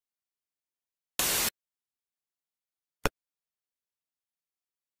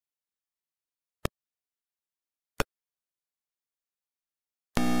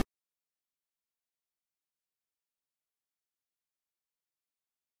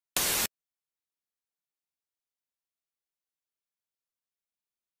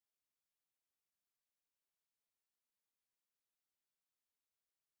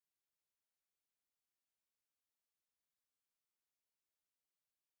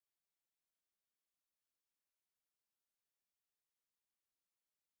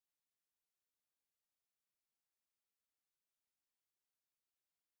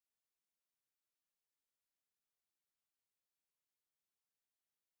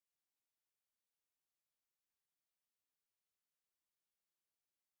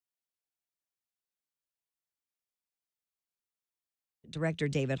 Director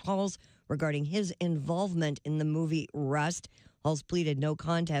David Halls regarding his involvement in the movie Rust. Halls pleaded no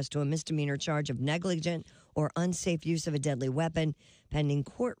contest to a misdemeanor charge of negligent or unsafe use of a deadly weapon, pending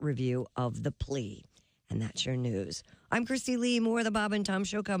court review of the plea. And that's your news. I'm Kristi Lee. More of the Bob and Tom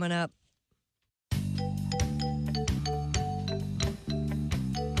Show coming up.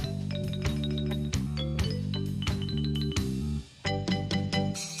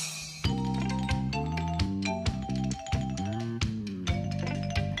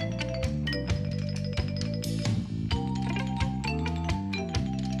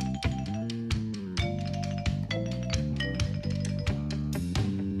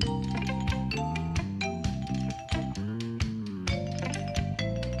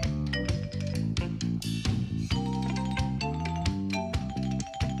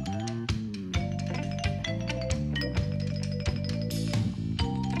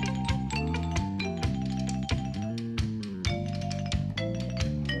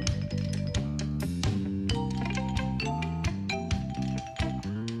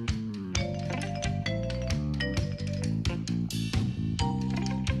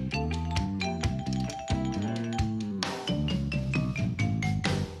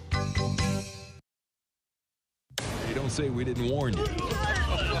 Say we didn't warn you.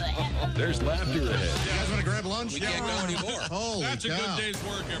 There's laughter ahead. You guys want to grab lunch? We can't go anymore. Holy That's cow. a good day's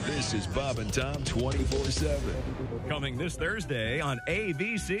work, everybody. This is Bob and Tom 24/7. Coming this Thursday on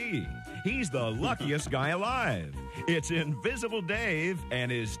ABC. He's the luckiest guy alive. It's Invisible Dave and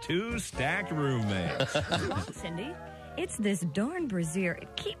his two stacked roommates. Cindy, it's this darn brassiere.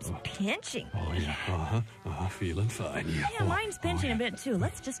 It keeps pinching. Oh, yeah. Feeling fine. Yeah, mine's pinching a bit, too.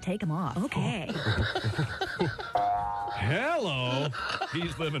 Let's just take them off. Okay. Hello.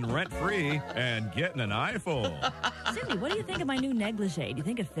 He's living rent-free and getting an eyeful. Cindy, what do you think of my new negligee? Do you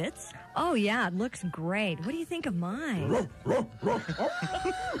think it fits? Oh, yeah, it looks great. What do you think of mine?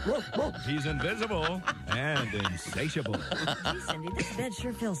 He's invisible and insatiable. Gee, Cindy, this bed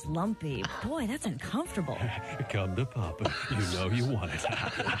sure feels lumpy. Boy, that's uncomfortable. Come to Papa. You know you want it.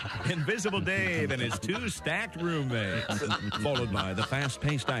 Invisible Dave and his two stacked roommates. Followed by the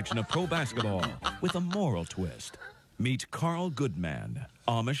fast-paced action of pro basketball with a moral twist. Meet Carl Goodman,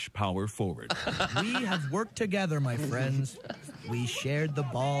 Amish power forward. We have worked together, my friends. We shared the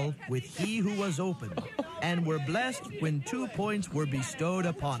ball with he who was open, and were blessed when 2 points were bestowed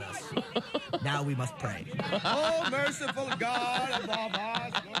upon us. Now we must pray. Oh, merciful God above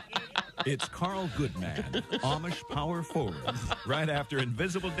us. It's Carl Goodman, Amish power forward, right after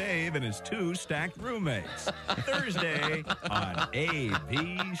Invisible Dave and his two stacked roommates. Thursday on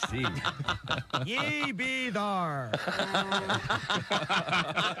ABC. Ye be thar.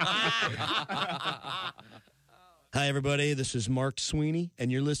 Hi, everybody. This is Mark Sweeney,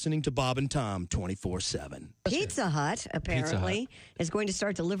 and you're listening to Bob and Tom 24/7. Pizza Hut, apparently, is going to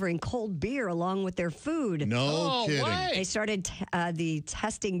start delivering cold beer along with their food. No kidding. What? They started the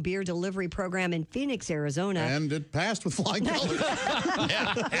testing beer delivery program in Phoenix, Arizona. And it passed with flying colors.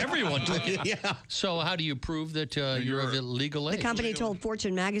 Yeah, everyone took it. Yeah. So how do you prove that you're of legal age? The company told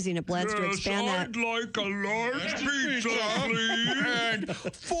Fortune magazine it plans to expand that. I'd like a large pizza, please. And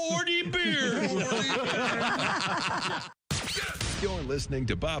 40 beers. You're listening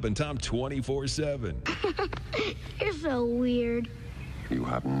to Bob and Tom 24/7. You're so weird. You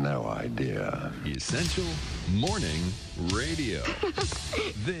have no idea. Essential Morning Radio.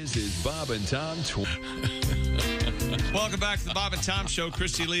 This is Bob and Tom Welcome back to the Bob and Tom Show.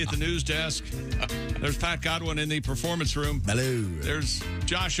 Kristi Lee at the news desk. There's Pat Godwin in the performance room. Hello. There's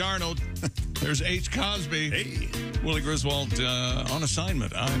Josh Arnold. There's H. Cosby. Hey. Willie Griswold on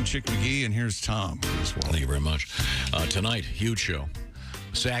assignment. I'm Chick McGee, and here's Tom Griswold. Thank you very much. Tonight, huge show.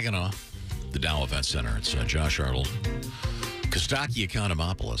 Saginaw, the Dow Event Center. It's Josh Arnold, Kostaki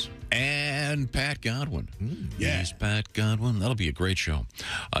Economopoulos, and Pat Godwin. Yes, Pat Godwin. That'll be a great show.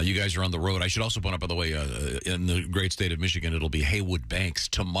 You guys are on the road. I should also point out, by the way, in the great state of Michigan, it'll be Haywood Banks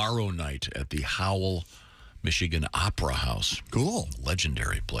tomorrow night at the Howell, Michigan Opera House. Cool.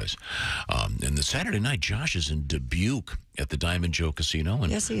 Legendary place. And the Saturday night, Josh is in Dubuque at the Diamond Joe Casino.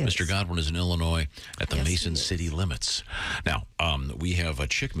 And yes, he is. Mr. Godwin is in Illinois at the Mason City Limits. Now, we have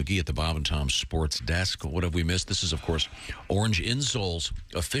Chick McGee at the Bob and Tom Sports Desk. What have we missed? This is, of course, Orange Insole's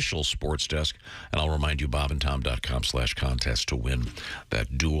official sports desk. And I'll remind you, bobandtom.com/contest to win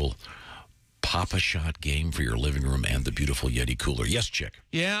that dual Papa Shot game for your living room and the beautiful Yeti cooler. Yes, Chick.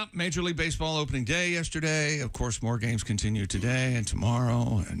 Yeah, Major League Baseball opening day yesterday. Of course, more games continue today and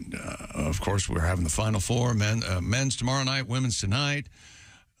tomorrow. And, of course, we're having the Final Four. Men's tomorrow night, women's tonight.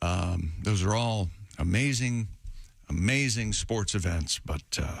 Those are all amazing, amazing sports events.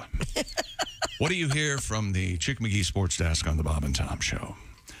 But what do you hear from the Chick McGee Sports Desk on the Bob and Tom Show?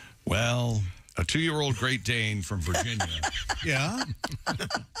 Well, a 2-year-old Great Dane from Virginia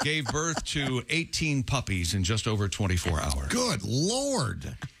gave birth to 18 puppies in just over 24 hours. Good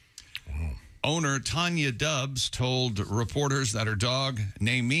Lord. Owner Tanya Dubbs told reporters that her dog,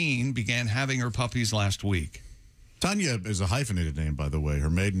 Nameen, began having her puppies last week. Tanya is a hyphenated name, by the way. Her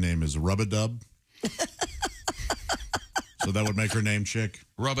maiden name is Rub-a-Dub. So that would make her name Chick.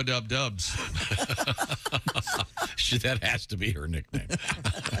 Rub-a-Dub Dubs. That has to be her nickname.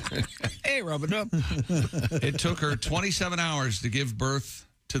 Hey, Rub-a-Dub. It took her 27 hours to give birth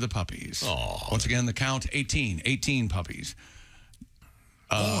to the puppies. Oh. Once again, the count, 18 puppies.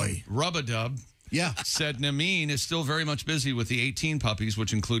 Boy. Rub-a-Dub said Nameen is still very much busy with the 18 puppies,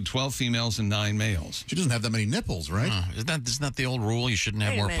 which include 12 females and 9 males. She doesn't have that many nipples, right? Isn't that the old rule? You shouldn't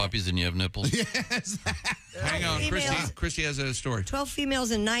have more puppies than you have nipples? Yes. Hang on, Kristi has a story. 12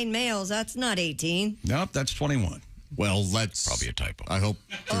 females and 9 males. That's not 18. Nope, that's 21. Well, that's probably a typo. I hope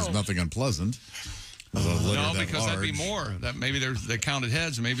there's nothing unpleasant. No, because that'd be more. That maybe they counted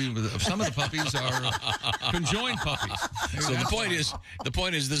heads. Maybe some of the puppies are conjoined puppies. So the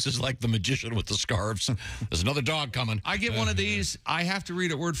point is, this is like the magician with the scarves. There's another dog coming. I get one of these. I have to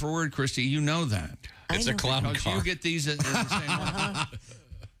read it word for word, Kristi. You know that. It's a clown because car. You get these at the same one.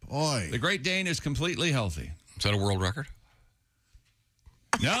 Boy, the Great Dane is completely healthy. Is that a world record?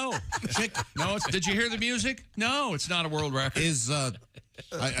 No. No. Did you hear the music? No, it's not a world record. There's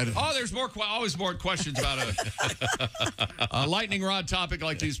always more questions about a lightning rod topic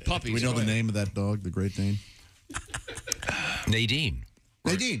like these puppies. Do we know the name of that dog, the Great Dane? Nameen,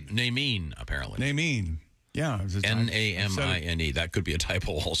 apparently. Nameen. Yeah. Namine. That could be a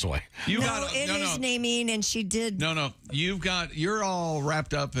typo also. It is Nameen, and she did. No. You're all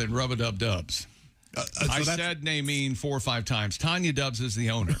wrapped up in Rub-a-Dub Dubs. I said Nameen 4 or 5 times. Tanya Dubbs is the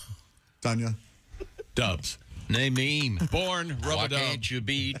owner. Tanya Dubbs. Nameen. Born Rub-a-Dub. Why can't you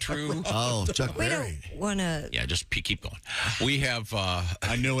be true? Oh, Chuck Berry. We don't want to. Yeah, just keep going. We have.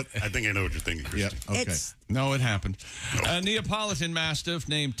 I know it. I think I know what you're thinking, Kristi. Yeah. Okay. No, it happened. A Neapolitan Mastiff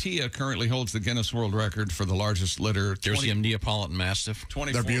named Tia currently holds the Guinness World Record for the largest litter. There's a Neapolitan Mastiff.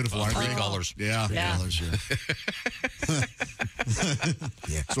 24. They're beautiful, aren't they? 3 colors. Yeah. Colors,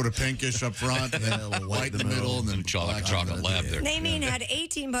 Sort of pinkish up front, and then a little white in the middle, and then chocolate lab there. Nameen had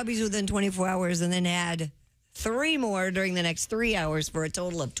 18 puppies within 24 hours, and then had 3 more during the next 3 hours for a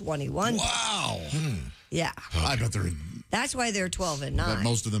total of 21. Wow. Yeah. I bet they're. That's why they're 12 and 9. But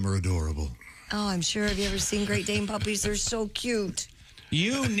most of them are adorable. Oh, I'm sure. Have you ever seen Great Dane puppies? They're so cute.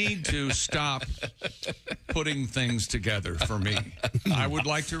 You need to stop putting things together for me. I would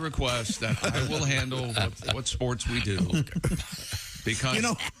like to request that I will handle what sports we do. Because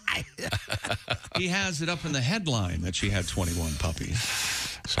he has it up in the headline that she had 21 puppies.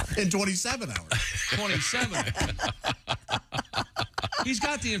 In 27 hours. 27. He's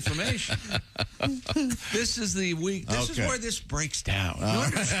got the information. This is the week. This is where this breaks down. You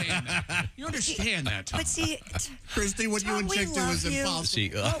understand that? You understand that, Tom? But see, Kristi, what you and Chick do is impossible. See,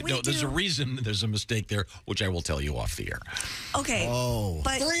 there's a reason. There's a mistake there, which I will tell you off the air. Okay. Oh.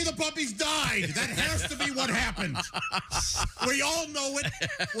 But 3 of the puppies died. That has to be what happened. We all know it.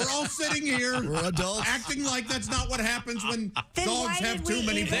 We're all sitting here. We're adults. Acting like that's not what happens when then dogs why have did too we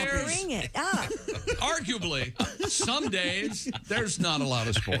many even puppies. bring it up? Arguably, some days there's not a lot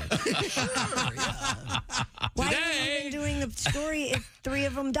of sport. Why are you even doing the story if 3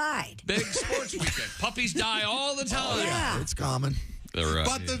 of them died? Big sports weekend. Puppies die all the time. Yeah. It's common.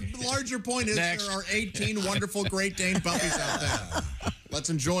 But the larger point is there are 18 wonderful Great Dane puppies out there. Let's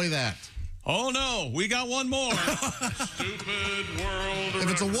enjoy that. Oh, no. We got one more. Stupid world.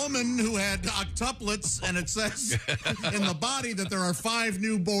 If it's a woman who had octuplets and it says in the body that there are 5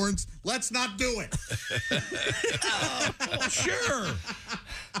 newborns, let's not do it. Sure.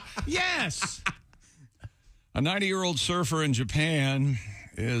 Yes. A 90-year-old surfer in Japan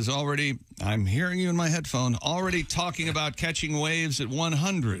is already, I'm hearing you in my headphone, already talking about catching waves at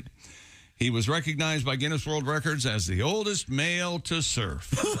 100. He was recognized by Guinness World Records as the oldest male to surf.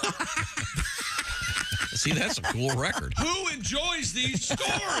 See, that's a cool record. Who enjoys these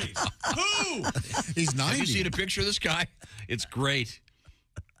stories? Who? He's 90. Have you seen a picture of this guy? It's great.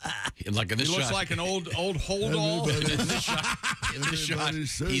 Like in this He looks shot, like an old hold all. In this shot,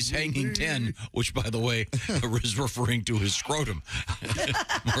 he's hanging 10, which, by the way, is referring to his scrotum.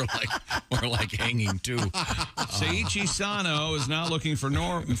 more like hanging 2. Seiichi Sano is now looking for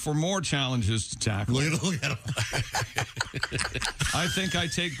more challenges to tackle. Look at him. I think I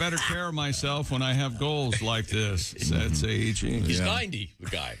take better care of myself when I have goals like this, said Seiichi. He's 90, the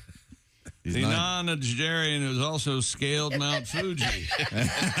guy. The non-Nigerian who's also scaled Mount Fuji.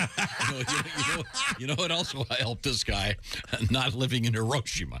 You know what also helped this guy? Not living in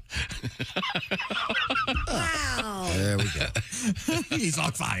Hiroshima. Wow. There we go. He's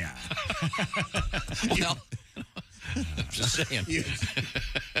on fire. Well, I'm just saying.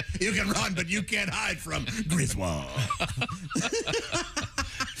 You can run, but you can't hide from Griswold.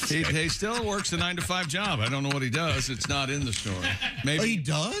 He still works a 9-to-5 job. I don't know what he does. It's not in the story. Maybe he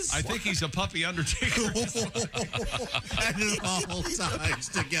does? I think he's a puppy undertaker. And it all ties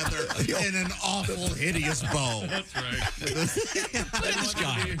together in an awful, hideous bow. That's right. This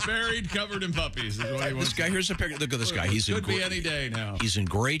guy. Buried, covered in puppies. Is what he wants. This guy, here's a picture. Look at this guy. He's Could be any day now. He's in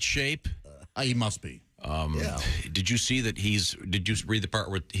great shape. He must be. Did you see that did you read the part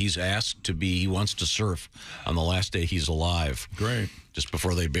where he's asked to be, he wants to surf on the last day he's alive? Great. Just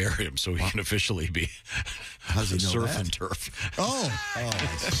before they bury him, so he can officially be surf and turf. Oh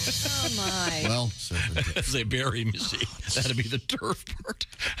my. Well, surf and turf. If they bury him, you see, that'd be the turf part.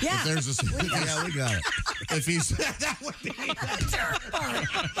 Yeah. If there's we got it. If he's that would be the turf part.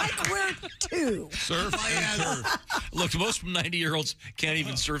 Like we're 2. Surf and turf. Look, most 90-year-olds can't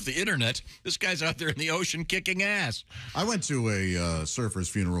even surf the internet. This guy's out there in the ocean kicking ass. I went to a surfer's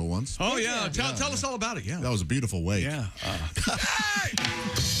funeral once. Oh, yeah. Tell us all about it. Yeah. That was a beautiful wake. Yeah.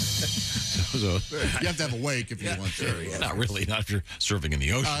 You have to have a wake if you want to. Yeah. Not really. Not if you're surfing in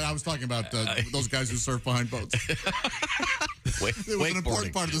the ocean. I was talking about those guys who surf behind boats. It was an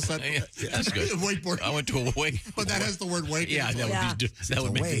important part of the set. Yeah, that's good. Wakeboarding. I went to a wake. But that has the word wake. Yeah, that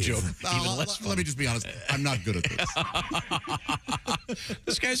would make the joke even less fun. Let me just be honest. I'm not good at this.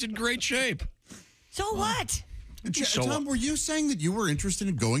 This guy's in great shape. So what? Tom, were you saying that you were interested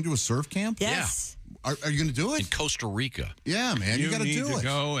in going to a surf camp? Yes. Are you going to do it? In Costa Rica. Yeah, man. You got to do it. You need to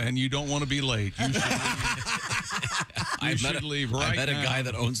go, and you don't want to be late. You should leave right now. I met a guy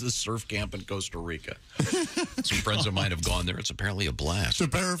that owns this surf camp in Costa Rica. Some friends of mine have gone there. It's apparently a blast. To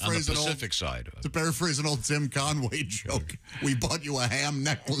paraphrase on the Pacific side. To paraphrase an old Tim Conway joke, we bought you a ham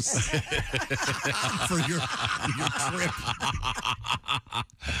necklace for your trip.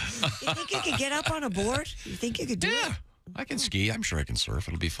 You think you could get up on a board? You think you could do it? I can ski. I'm sure I can surf.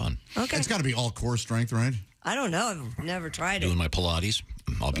 It'll be fun. Okay. It's got to be all core strength, right? I don't know. I've never tried it. Doing my Pilates.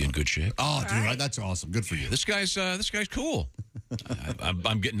 I'll be in good shape. Oh, dude, right. That's awesome. Good for you. This guy's cool.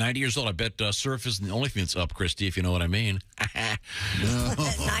 I'm getting 90 years old. I bet surf isn't the only thing that's up, Kristi, if you know what I mean. At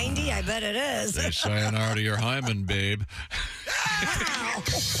 90, I bet it is. Say sayonara to your hymen, babe.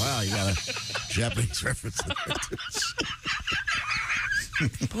 Wow, you got a Japanese reference.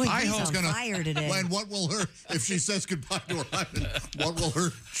 Boy, I he's hope on fire today. When what will her, if she says goodbye to her husband, what will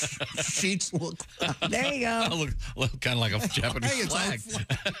her sheets look like? There you go. Look kind of like a Japanese flag.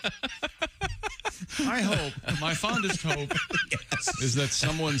 I hope, my fondest hope is that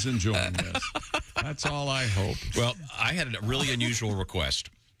someone's enjoying this. That's all I hope. Well, I had a really unusual request.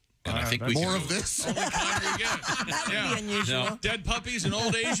 And I think we more of this. That would be unusual. No. Dead puppies and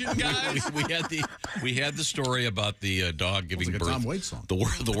old Asian guys. we had the story about the dog giving like a birth. Tom Waits song.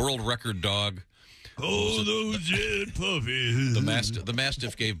 The world record dog Oh, those dead puppies. The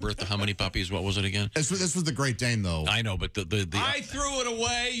Mastiff gave birth to how many puppies? What was it again? This was the Great Dane, though. I know, but the I threw it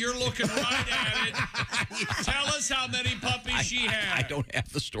away. You're looking right at it. Tell us how many puppies she had. I don't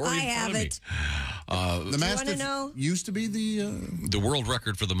have the story I in front have of me. it. The Mastiff know? used to be the world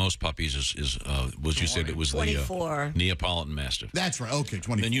record for the most puppies is what you said it was 24. the Neapolitan Mastiff. That's right. Okay,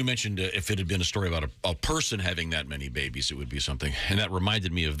 24. Then you mentioned if it had been a story about a person having that many babies, it would be something. And that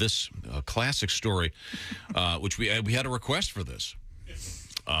reminded me of this classic story, which we had a request for this.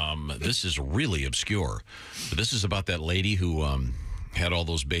 This is really obscure. This is about that lady who had all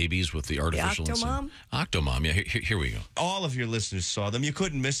those babies with the artificial Octomom? Octomom, yeah. Here we go. All of your listeners saw them. You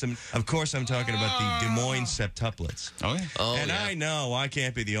couldn't miss them. Of course, I'm talking about the Des Moines septuplets. Oh, yeah. And I know I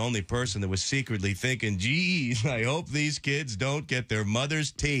can't be the only person that was secretly thinking, geez, I hope these kids don't get their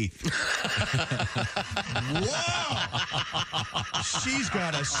mother's teeth. Whoa! She's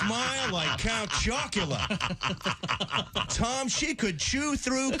got a smile like Count Chocula. Tom, she could chew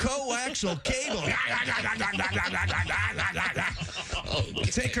through coaxial cable.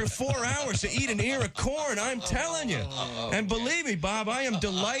 Take her 4 hours to eat an ear of corn, I'm telling you. And believe me, Bob, I am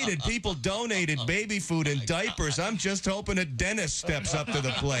delighted people donated baby food and diapers. I'm just hoping a dentist steps up to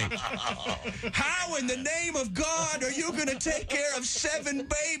the plate. How in the name of God are you going to take care of 7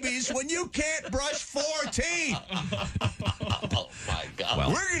 babies when you can't brush 4 teeth? Oh, my God. Well,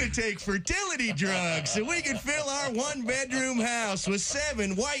 we're going to take fertility drugs so we can fill our 1-bedroom house with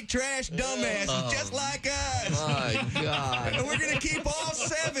 7 white trash dumbasses just like us. My God. And we're going to keep all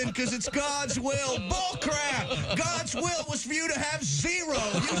 7 because it's God's will. Bull crap! God's will was for you to have 0.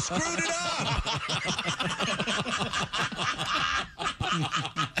 You screwed it up.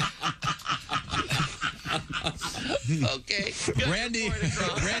 Okay. Randy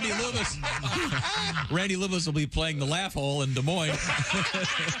Loomis will be playing the laugh hole in Des Moines.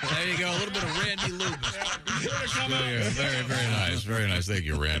 There you go, a little bit of Randy Loomis. Very, very nice. Very nice. Thank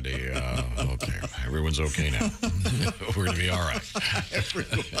you, Randy. Okay. Everyone's okay now. We're going to be all right.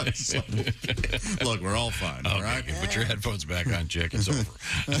 Look, we're all fine, all right? Put your headphones back on, chick. It's over.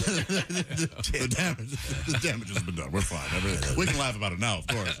 The damage has been done. We're fine. We can laugh about it now, of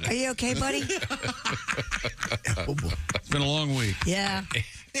course. Are you okay, buddy? It's been a long week. Yeah.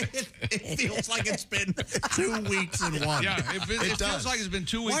 It feels like it's been 2 weeks in one. Yeah, it feels like it's been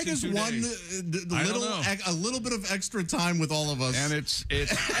 2 weeks. Why does in 2 days. a little bit of extra time with all of us? And it's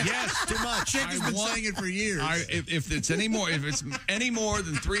yes, too much. Chick has been saying it for years. If it's any more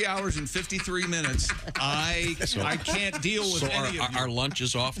than 3 hours and 53 minutes, I can't deal with any of you. Our lunch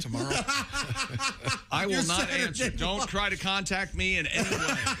is off tomorrow. I will not answer. Don't try to contact me in any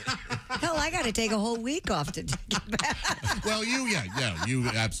way. Hell, I got to take a whole week off to get back. Well, you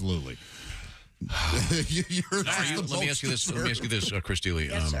absolutely. Let me ask you this, Kristi Lee.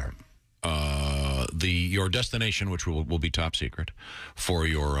 Yes, sir. Your destination, which will be top secret, for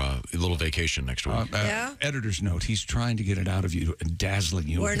your little vacation next week. Yeah? Editor's note: he's trying to get it out of you and dazzling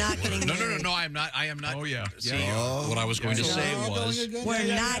you. We're not getting married. No, I am not. Oh yeah. See, what I was going to say was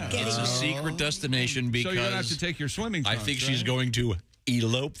we're not getting it's a secret destination because so you're gonna have to take your swimming trunks, I think right? she's going to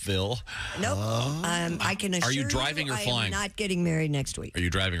Elopeville. Nope. I can assure Are you driving or flying? I am not getting married next week. Are you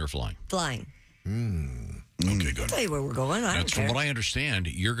driving or flying? Flying. Okay, good. I'll tell you where we're going. I don't From care. what I understand,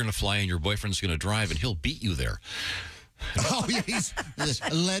 you're going to fly and your boyfriend's going to drive and he'll beat you there. Oh, yeah, he's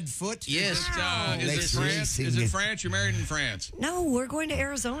lead foot. Yes. Is it France? Is it France? You're married in France. No, we're going to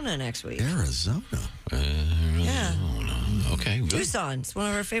Arizona next week. Arizona. Yeah. Okay, good. Tucson. It's one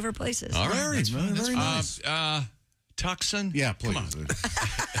of our favorite places. All right. Very nice. Tucson? Yeah, please. Come on.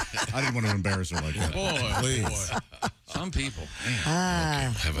 I didn't want to embarrass her like that. Boy, Please. boy. Some people.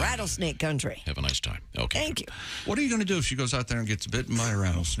 Rattlesnake country. Have a nice time. Okay. Thank you. What are you going to do if she goes out there and gets bitten by a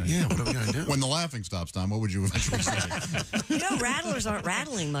rattlesnake? Yeah, what are we going to do? When the laughing stops, Tom, what would you eventually say? You know, rattlers aren't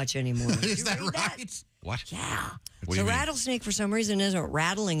rattling much anymore. Is that right? What? Yeah. What do So you mean? rattlesnake, for some reason, isn't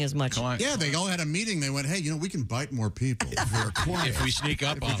rattling as much. Yeah, they all had a meeting. They went, hey, we can bite more people if we're quiet. If we sneak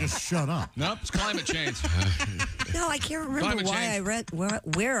up If on we them. just shut up. Nope, it's climate change. No, I can't remember Climate why change. I read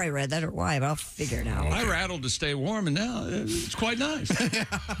where I read that or why, but I'll figure it out. I rattled to stay warm, and now it's quite nice.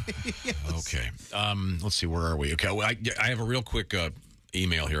 Okay. Let's see. Where are we? Okay. Well, I have a real quick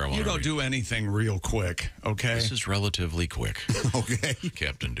email here. You don't do anything real quick, okay? This is relatively quick. Okay.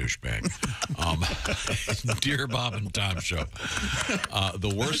 Captain Douchebag. Dear Bob and Tom Show.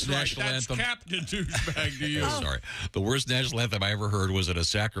 The worst national anthem. Captain Douchebag to you. Sorry. The worst national anthem I ever heard was at a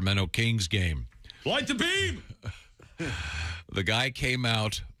Sacramento Kings game. Light the beam! The guy came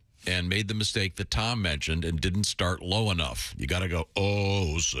out and made the mistake that Tom mentioned and didn't start low enough. You got to go,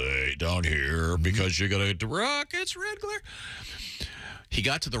 oh, say, down here, because you're going to get the Rockets, red glare. He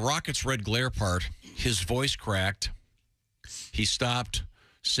got to the Rockets Red Glare part. His voice cracked. He stopped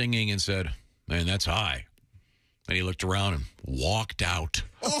singing and said, "Man, that's high." And he looked around and walked out.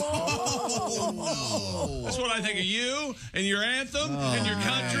 Oh. That's what I think of you and your anthem and your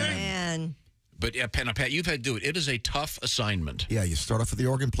country. Man. But yeah, Pat, you've had to do it. It is a tough assignment. Yeah, you start off with the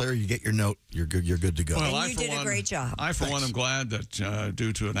organ player, you get your note, you're good to go. Well, and you did a great job. I, for one, am glad that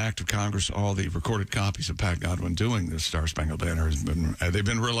due to an act of Congress, all the recorded copies of Pat Godwin doing the Star Spangled Banner they've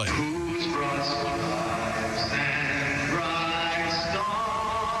been relayed.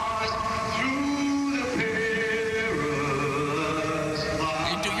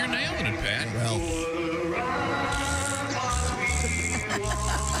 You're nailing it, Pat.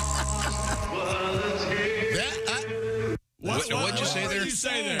 What'd you say there? What did you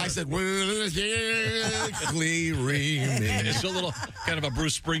say there? I said, It's a little kind of a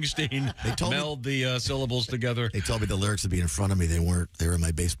Bruce Springsteen. They told meld the syllables together. They told me the lyrics would be in front of me. They weren't. They were in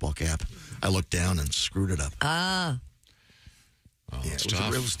my baseball cap. I looked down and screwed it up. Yeah,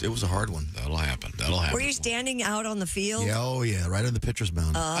 it was a hard one. That'll happen. Were you standing out on the field? Yeah, right on the pitcher's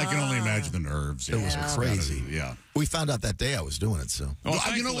mound. I can only imagine the nerves. It was crazy. Yeah. We found out that day I was doing it, so. Well,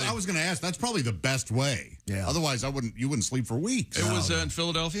 you know what? I was going to ask. That's probably the best way. Yeah. Otherwise, you wouldn't sleep for weeks. It was in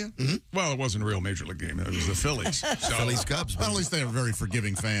Philadelphia? Mm-hmm. Well, it wasn't a real major league game. It was the Phillies. Phillies Cubs. Well, at least they were very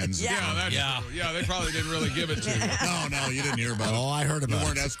forgiving fans. Yeah, true. Yeah, they probably didn't really give it to you. No, you didn't hear about it. Oh, I heard about it. You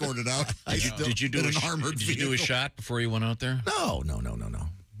weren't escorted out. Did you do a shot before you went out there? No.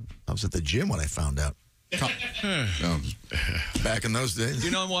 I was at the gym when I found out. Back in those days.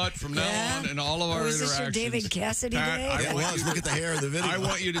 You know what? From now on, in all of our interactions, this your David Cassidy day? It was. Look at the hair in the video. I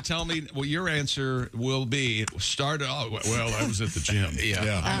want you to tell me what your answer will be. Started off, well, I was at the gym.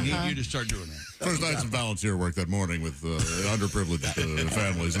 I need you to start doing that. First, I had some volunteer work that morning with underprivileged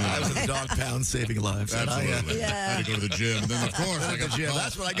families. I was at the dog pound saving lives. Absolutely. I had to go to the gym. And then, of course, I got the gym.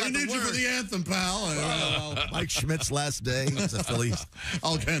 That's what I got. I need you for the anthem, pal. Mike Schmidt's last day. It's a Phillies.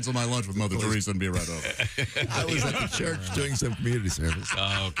 I'll cancel my lunch with Mother Teresa and be right over. I was at the church doing some community service.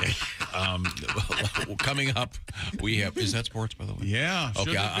 Okay. Coming up, we have. Is that sports, by the way? Yeah.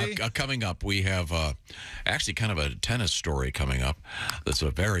 Okay. Coming up, we have actually kind of a tennis story coming up. That's a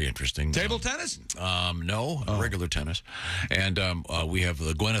very interesting. Table tennis? No, regular tennis. And we have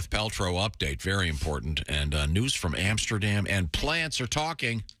the Gwyneth Paltrow update, very important, and news from Amsterdam. And plants are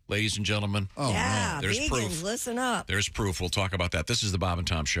talking, ladies and gentlemen. There's vegans, proof. Listen up. There's proof. We'll talk about that. This is the Bob and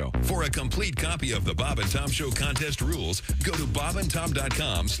Tom Show. For a complete copy of the Bob and Tom Show contest rules, go to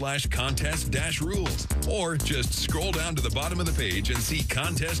bobandtom.com/contest-rules. Or just scroll down to the bottom of the page and see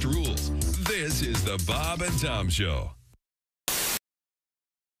contest rules. This is the Bob and Tom Show.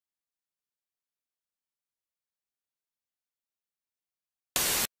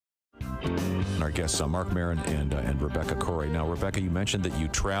 Our guests, Mark Maron and Rebecca Corey. Now, Rebecca, you mentioned that you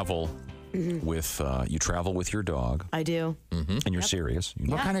travel with your dog. I do. And you're serious.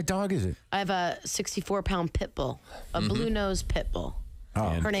 What kind of dog is it? I have a 64-pound pit bull, a blue-nosed pit bull.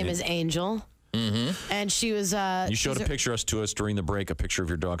 Her name is Angel. And she was. You showed a picture to us during the break, a picture of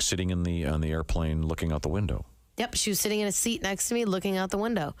your dog sitting on the airplane looking out the window. Yep, she was sitting in a seat next to me looking out the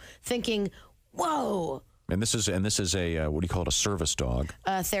window, thinking, whoa. And this is a what do you call it? A service dog.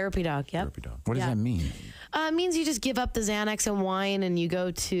 A therapy dog. Yep. Therapy dog. What does that mean? It means you just give up the Xanax and wine, and you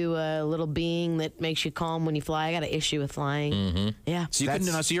go to a little being that makes you calm when you fly. I got an issue with flying. Yeah. So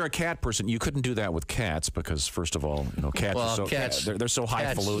so you're a cat person. You couldn't do that with cats because, first of all, cats are they're so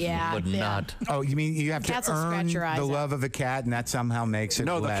highfalutin. Yeah, would not. Oh, you mean you have Cats to will earn scratch your eyes the out. love of a cat, and that somehow makes it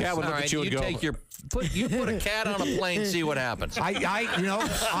No, the less. cat would look at you and go. You put a cat on a plane, see what happens. I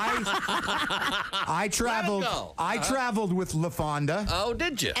traveled. I traveled with LaFonda. Oh,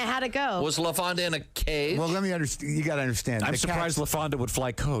 did you? And how'd it go? Was LaFonda in a cave? Well, let me understand. You got to understand. I'm surprised LaFonda would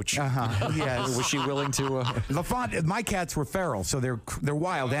fly coach. Yeah. Was she willing to? LaFonda. My cats were feral, so they're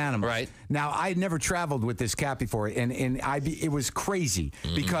wild animals. Right. Now, I had never traveled with this cat before, and it was crazy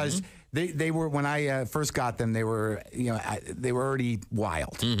because. They were, when I first got them, they were already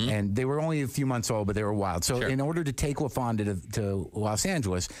wild, and they were only a few months old, but they were wild. So in order to take LaFonda to Los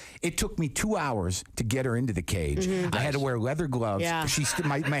Angeles, it took me 2 hours to get her into the cage. I had to wear leather gloves. Yeah.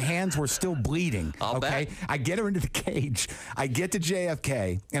 My hands were still bleeding. I'll bet. I get her into the cage. I get to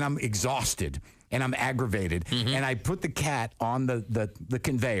JFK, and I'm exhausted. And I'm aggravated, and I put the cat on the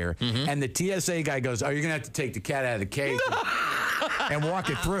conveyor, and the TSA guy goes, "Oh, you're gonna have to take the cat out of the cage." and walk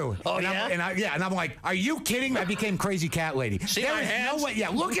it through. Oh, and I'm like, are you kidding me? I became crazy cat lady. See there my is hands? no way. Yeah,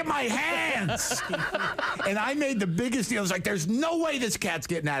 look at my hands. And I made the biggest deal. I was like, there's no way this cat's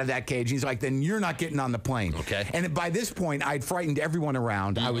getting out of that cage. He's like, then you're not getting on the plane. Okay. And by this point, I'd frightened everyone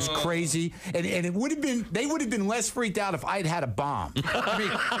around. I was crazy. And it would have been, they would have been less freaked out if I'd had a bomb. I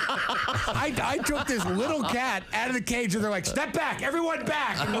mean, I took this little cat out of the cage and they're like, step back, everyone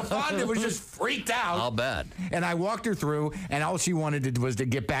back. And LaFonda was just freaked out. I'll bet. And I walked her through, and all she wanted was to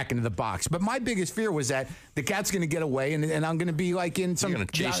get back into the box. But my biggest fear was that the cat's going to get away, and I'm going to be like in some... You're going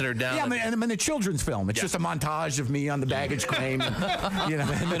to chasing her down. Yeah, I'm in a children's film. It's just a montage of me on the baggage claim. And,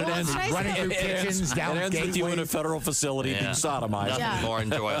 and it ends running through kitchens, down it ends with you in a federal facility being sodomized. Nothing more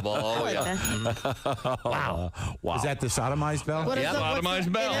enjoyable. Oh, yeah. Wow. Is that the sodomized bell?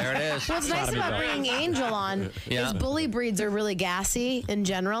 Sodomized bell. There it is. What's nice about bringing Angel on is bully breeds are really gassy in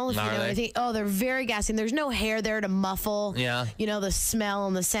general. If you know anything. Oh, they're very gassy. And there's no hair there to muffle, the smell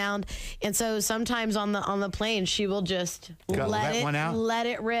and the sound. And so sometimes on the plane, she will just let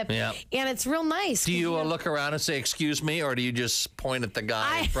it rip. Yeah. And it's real nice. Do you look around and say, excuse me, or do you just point at the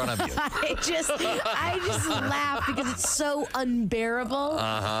guy in front of you? I just laugh because it's so unbearable.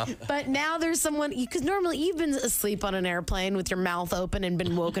 But now there's someone, because normally you've been asleep on an airplane with your mouth open and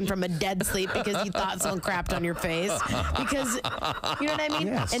been woken from a dead sleep because you thought someone crapped on your face. Because, you know what I mean?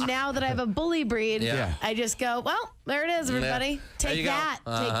 Yes. And now that I have a bully breed, I just go, well, there it is, everybody. Take that. Take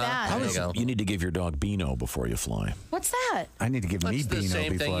that. You need to give your dog Beano before you fly. What's that? I need to give me Beano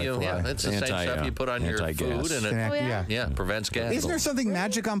before I fly. It's the same stuff you put on your food, and it prevents gas. Isn't there something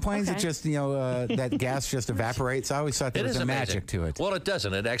magic on planes that just, that gas just evaporates? I always thought there was a magic to it. Well, it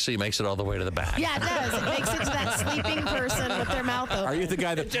doesn't. It actually makes it all the way to the back. Yeah, it does. It makes it to that sleeping person with their mouth open. Are you the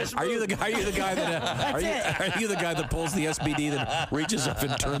guy that? Are you the guy that? Are you the guy that pulls the SBD that reaches up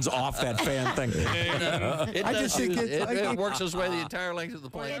and turns off that fan thing? It works its way the entire length of the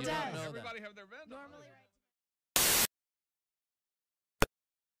plane. It does. Everybody have their vent.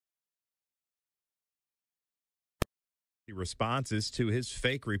 Responses to his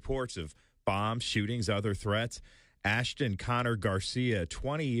fake reports of bombs, shootings, other threats. Ashton Connor Garcia,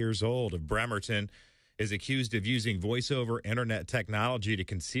 20 years old, of Bremerton, is accused of using voice-over internet technology to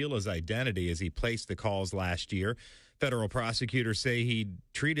conceal his identity as he placed the calls last year. Federal prosecutors say he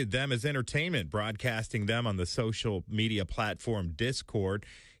treated them as entertainment, broadcasting them on the social media platform Discord.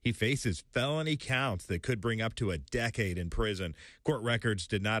 He faces felony counts that could bring up to a decade in prison. Court records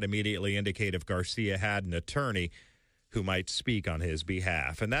did not immediately indicate if Garcia had an attorney who might speak on his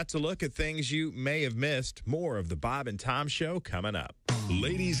behalf. And that's a look at things you may have missed. More of the Bob and Tom Show coming up.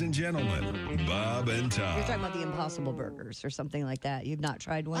 Ladies and gentlemen, Bob and Tom. You're talking about the Impossible Burgers or something like that. You've not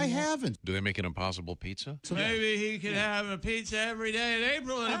tried one I yet? haven't. Do they make an Impossible pizza? Maybe he could have a pizza every day in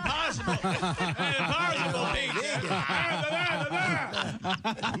April. An impossible. An impossible pizza.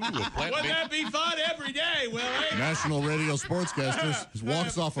 Wouldn't that be fun every day, Willie? National radio sportscaster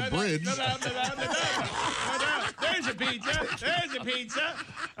walks off a bridge. There's a pizza. There's a pizza.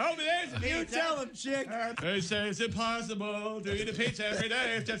 Over there's a pizza. You tell him, chick. They say it's impossible to eat a pizza every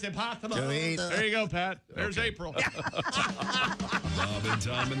day. It's just impossible. To eat. There you go, Pat. There's April. Bob and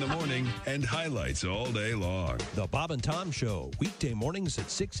Tom in the morning and highlights all day long. The Bob and Tom Show, weekday mornings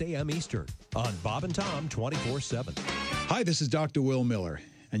at 6 a.m. Eastern on Bob and Tom 24/7. Hi, this is Dr. Will Miller,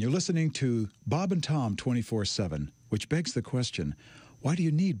 and you're listening to Bob and Tom 24/7, which begs the question, why do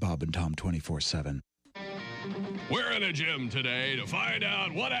you need Bob and Tom 24/7? We're in a gym today to find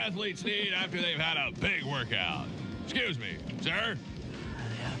out what athletes need after they've had a big workout. Excuse me, sir?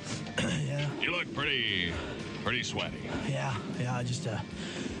 Yeah. You look pretty sweaty. Yeah. I just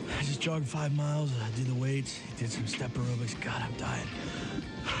jogged 5 miles. I did the weights. Did some step aerobics. God, I'm dying.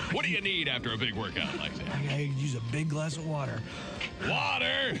 What do you need after a big workout like that? I could use a big glass of water.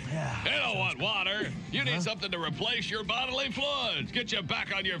 Water? Yeah. You don't want water. You need something to replace your bodily fluids. Get you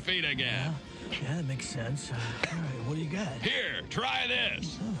back on your feet again. Yeah, that makes sense. All right, what do you got? Here, try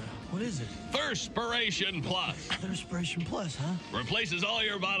this. What is it? Thirspiration Plus. Thirspiration Plus, huh? Replaces all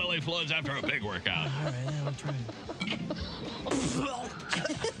your bodily fluids after a big workout. All right, yeah, we'll try it.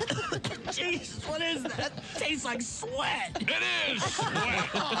 Jesus, what is that? Tastes like sweat. It is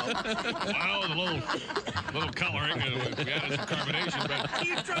sweat. Well, the little coloring. We added some carbonation, but... What are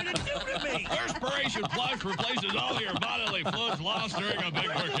you trying to do to me? Thirspiration Plus replaces all your bodily fluids lost during a big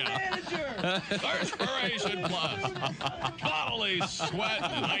workout. Thirspiration Plus. Bodily sweat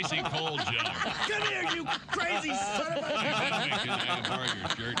and icy cold jug. Come here, you crazy son of a... Can I borrow your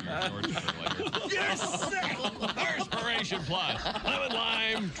shirt and your shorts for later? You're sick. Thirspiration Hydration Plus. Lemon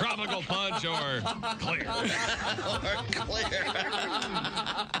lime, tropical punch, or clear.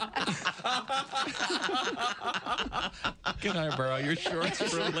 Can I borrow your shorts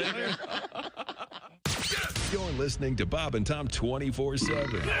for later? You're listening to Bob and Tom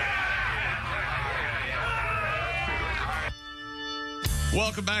 24/7.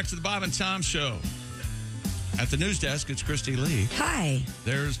 Welcome back to the Bob and Tom Show. At the news desk, it's Kristi Lee. Hi.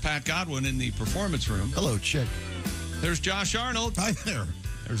 There's Pat Godwin in the performance room. Hello, Chick. There's Josh Arnold. Hi there.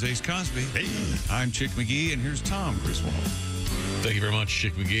 There's Ace Cosby. Hey. I'm Chick McGee, and here's Tom Griswold. Thank you very much,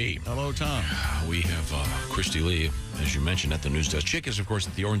 Chick McGee. Hello, Tom. We have Kristi Lee, as you mentioned, at the news desk. Chick is, of course,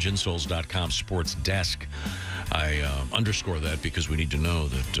 at the orangeinsoles.com sports desk. I underscore that because we need to know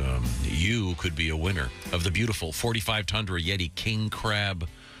that you could be a winner of the beautiful 45 Tundra Yeti King Crab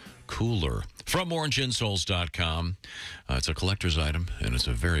cooler from orangeinsoles.com. It's a collector's item, and it's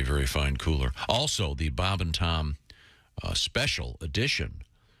a very, very fine cooler. Also, the Bob and Tom special edition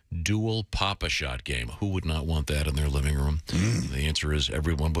dual Papa Shot game. Who would not want that in their living room? The answer is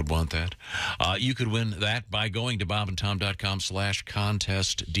everyone would want that. You could win that by going to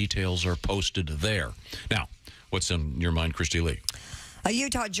bobandtom.com/contest. Details are posted there. Now, what's in your mind, Kristi Lee? A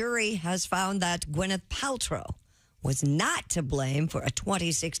Utah jury has found that Gwyneth Paltrow was not to blame for a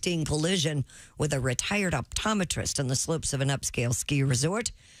 2016 collision with a retired optometrist on the slopes of an upscale ski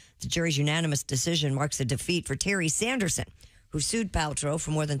resort. The jury's unanimous decision marks a defeat for Terry Sanderson, who sued Paltrow for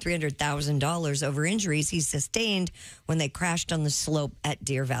more than $300,000 over injuries he sustained when they crashed on the slope at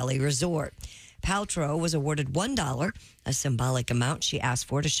Deer Valley Resort. Paltrow was awarded $1, a symbolic amount she asked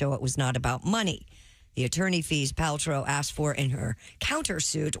for to show it was not about money. The attorney fees Paltrow asked for in her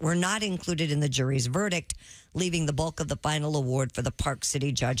countersuit were not included in the jury's verdict, leaving the bulk of the final award for the Park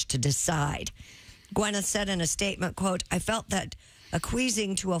City judge to decide. Gwyneth said in a statement, quote, "I felt that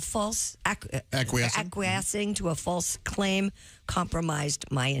acquiescing to a false claim compromised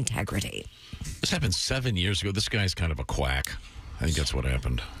my integrity." This happened 7 years ago. This guy's kind of a quack. I think that's what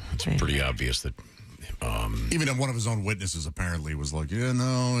happened. It's pretty obvious that... Even one of his own witnesses apparently was like, yeah,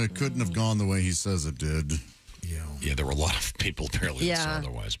 no, it couldn't have gone the way he says it did. Yeah, there were a lot of people apparently that saw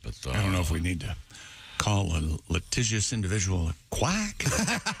otherwise. But I don't know if we need to call a litigious individual a quack.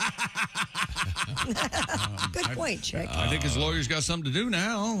 Good point, Chick. I think his lawyer's got something to do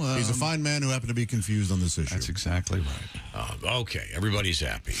now. He's a fine man who happened to be confused on this issue. That's exactly right. Okay, everybody's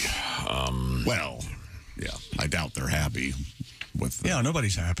happy. Well, yeah, I doubt they're happy with... Yeah,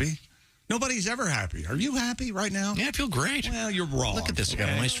 nobody's happy. Nobody's ever happy. Are you happy right now? Yeah, I feel great. Well, you're wrong. Look at this. I got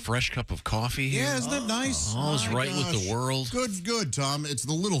a nice fresh cup of coffee here. Yeah, isn't that nice? All's right with the world. Good, Tom. It's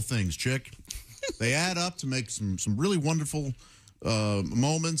the little things, Chick. They add up to make some really wonderful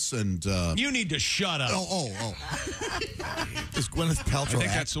moments, and you need to shut up. Oh. Is Gwyneth Paltrow I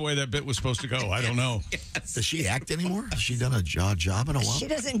think that's the way that bit was supposed to go. I don't know. Yes. Does she act anymore? Has she done a job in a while? She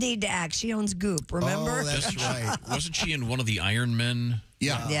doesn't need to act. She owns Goop, remember? Oh, that's right. Wasn't she in one of the Iron Men?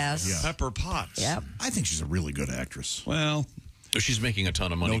 Yeah. Yes. Yeah. Pepper Potts. Yep. I think she's a really good actress. Well, she's making a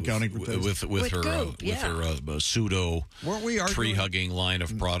ton of money with her pseudo tree hugging line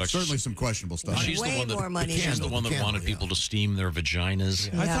of products. Certainly some questionable stuff. She's Way the one that more money. she's the one that wanted people to steam their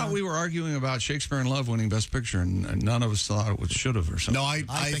vaginas. I thought we were arguing about Shakespeare in Love winning Best Picture, and none of us thought it should have or something. No, I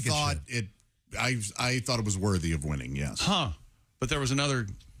thought I thought it was worthy of winning. Yes. Huh? But there was another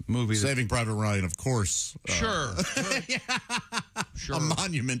movie, Saving Private Ryan, of course. Sure. A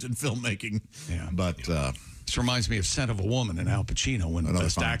monument in filmmaking. Yeah, but. This reminds me of Scent of a Woman and Al Pacino winning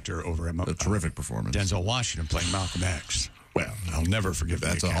Best Actor over a terrific performance. Denzel Washington playing Malcolm X. Well, I'll never forgive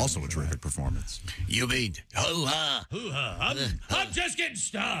that. That's also a terrific performance. You mean hoo-ha? Hoo-ha. I'm just getting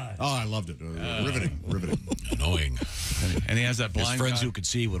started. Oh, I loved it. Riveting. Annoying. And he has that blind His friends guy who could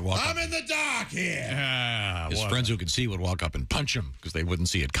see would walk up. I'm in the dark here. His friends who could see would walk up and punch him because they wouldn't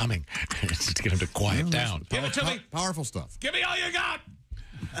see it coming. Just to get him to quiet down. Give it to me. Powerful stuff. Give me all you got.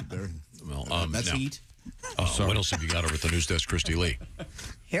 Well, that's heat. What else have you got over at the news desk, Kristi Lee?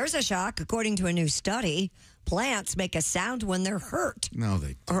 Here's a shock. According to a new study, plants make a sound when they're hurt. No,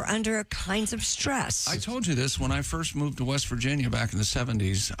 they or under kinds of stress. I told you this when I first moved to West Virginia back in the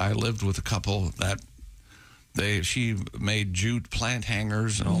 70s. I lived with a couple that she made jute plant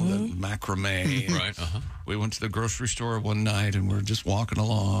hangers and all that macrame. Right. We went to the grocery store one night and we're just walking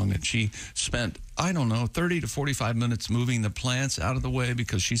along, and she spent, I don't know, 30 to 45 minutes moving the plants out of the way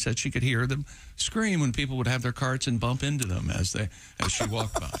because she said she could hear them scream when people would have their carts and bump into them as she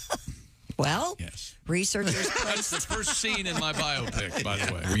walked by. Well, yes. Researchers That's the first scene in my biopic, by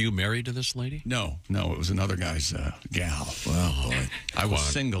the way. Were you married to this lady? No, it was another guy's gal. Well, boy. I was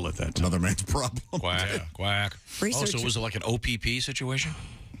single at that time. Another man's problem. Quack. So was it like an OPP situation?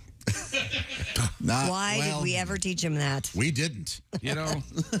 Why did we ever teach him that? We didn't. You know,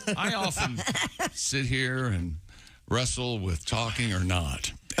 I often sit here and wrestle with talking or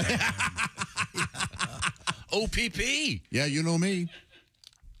not. OPP. Yeah, you know me.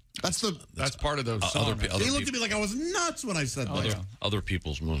 That's part of those songs. He looked at me like I was nuts when I said that. Other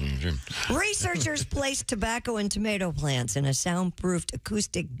people's. Researchers placed tobacco and tomato plants in a soundproofed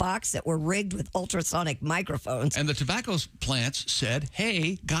acoustic box that were rigged with ultrasonic microphones. And the tobacco plants said,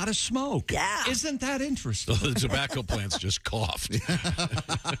 hey, gotta smoke. Yeah. Isn't that interesting? The tobacco plants just coughed.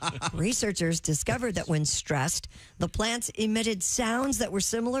 Researchers discovered that when stressed, the plants emitted sounds that were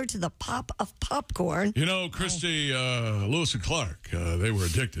similar to the pop of popcorn. You know, Kristi, Lewis and Clark, they were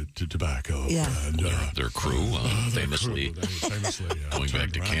addicted to tobacco. Yeah. And, their crew, famously going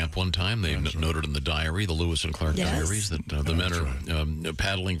back to camp one time, they noted in the diary, the Lewis and Clark diaries, that the men are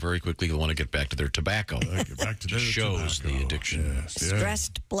paddling very quickly. They want to get back to their tobacco. Just shows the addiction. Yes,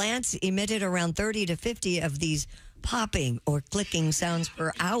 Stressed plants emitted around 30 to 50 of these popping or clicking sounds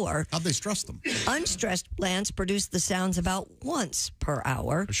per hour. How'd they stress them? Unstressed plants produce the sounds about once per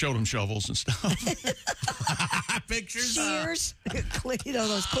hour. I showed them shovels and stuff. Pictures. Shears. You know,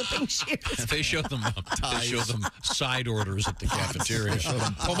 those clipping shears. They showed them side orders at the cafeteria.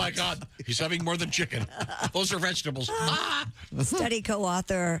 Oh my God, he's having more than chicken. Those are vegetables. Study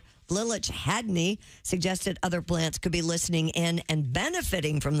co-author Lilich Hadney suggested other plants could be listening in and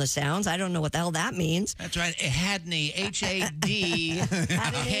benefiting from the sounds. I don't know what the hell that means. That's right. Hadney, Hadney.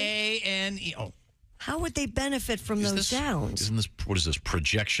 Oh. How would they benefit from those sounds? Isn't this, what is this,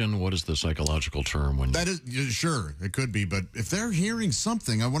 projection? What is the psychological term? When that is, sure, it could be, but if they're hearing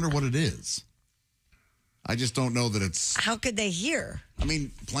something, I wonder what it is. I just don't know that it's... How could they hear? I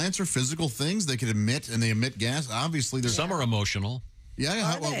mean, plants are physical things. They can emit, and they emit gas. Obviously, there's... Some are emotional.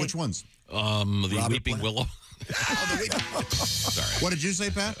 Yeah. Which ones? The weeping willow. Sorry. What did you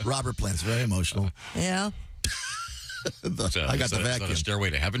say, Pat? Robert Plant's very emotional. Yeah. I got the vacuum. Is that a Stairway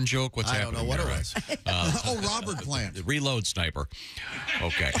to Heaven joke? What's happening? I don't know what it was. Robert Plant. Reload sniper.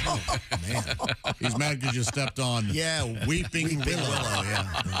 Okay. Oh, man. He's mad because you stepped on Weeping Willow. Yeah.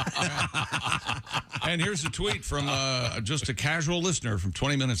 And here's a tweet from just a casual listener from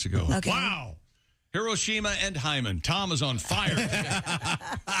 20 minutes ago. Okay. Wow. Hiroshima and Hyman. Tom is on fire.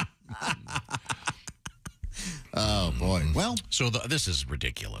 Oh, boy. Well. So this is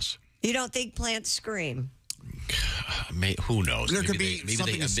ridiculous. You don't think plants scream? Who knows? There maybe could be something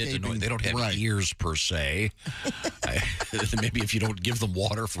they emit escaping. noise. They don't have ears per se. Maybe if you don't give them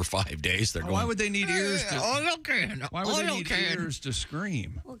water for 5 days, they're going. Why would they need ears? Why would they need can. ears to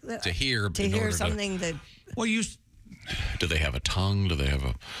scream? To hear. To hear something that. Well, do they have a tongue? Do they have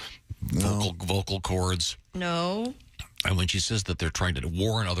a vocal cords? No. And when she says that they're trying to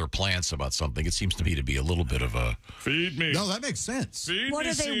warn other plants about something, it seems to me to be a little bit of a... Feed me. No, that makes sense. What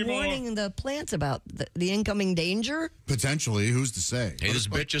are they warning the plants about? The incoming danger? Potentially. Who's to say? Hey, this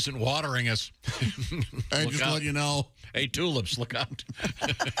bitch isn't watering us. I just let you know. Hey, tulips, look out.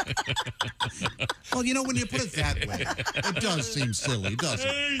 Well, you know, when you put it that way, it does seem silly, doesn't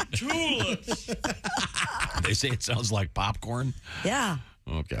it? Hey, tulips. They say it sounds like popcorn? Yeah.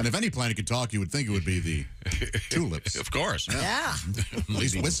 Okay. And if any planet could talk, you would think it would be the tulips. Of course. Yeah. At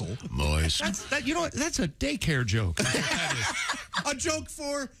least whistle. Moist. You know what? That's a daycare joke. A joke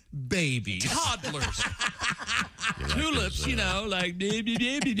for babies. Toddlers. Tulips, you know, like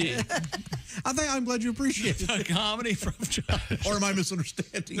I'm glad you appreciate it. A comedy from Josh. Or am I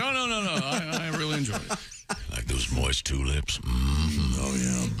misunderstanding? No. I really enjoy it. Like those moist tulips. Oh,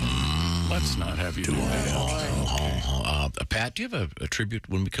 yeah. Let's not have you do that. Pat, do you have a tribute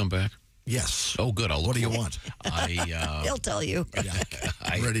when we come back? Yes. Oh, good. What do you want? He'll tell you.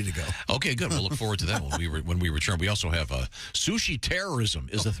 I'm ready to go. Okay, good. We'll look forward to that when we return. We also have sushi terrorism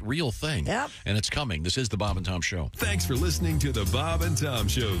is a real thing. Yep. And it's coming. This is the Bob and Tom Show. Thanks for listening to the Bob and Tom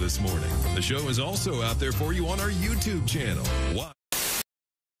Show this morning. The show is also out there for you on our YouTube channel.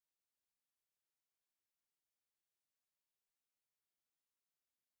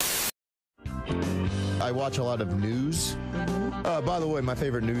 I watch a lot of news. By the way, my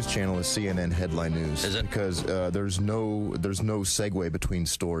favorite news channel is CNN Headline News. Is it? Because there's no segue between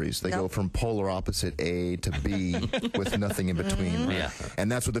stories. They go from polar opposite A to B with nothing in between. Yeah.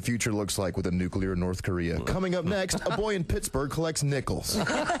 And that's what the future looks like with a nuclear North Korea. Coming up next, a boy in Pittsburgh collects nickels. It's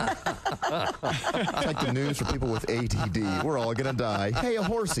like the news for people with ADD. We're all gonna die. Hey, a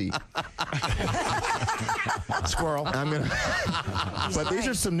horsey. Squirrel. But these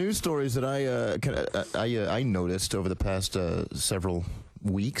are some news stories that I noticed over the past several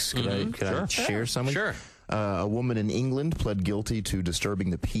weeks. Could I share some? Sure. A woman in England pled guilty to disturbing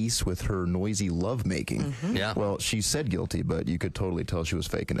the peace with her noisy lovemaking. Yeah. Well, she said guilty, but you could totally tell she was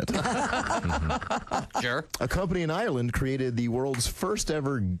faking it. Sure. A company in Ireland created the world's first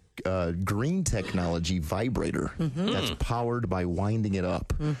ever green technology vibrator that's powered by winding it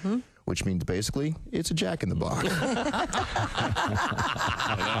up. Which means basically it's a jack in the box.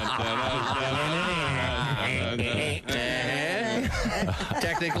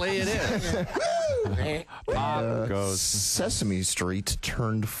 Technically, it is. Sesame Street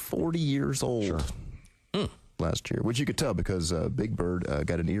turned 40 years old last year, which you could tell because Big Bird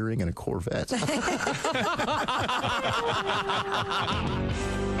got an earring and a Corvette.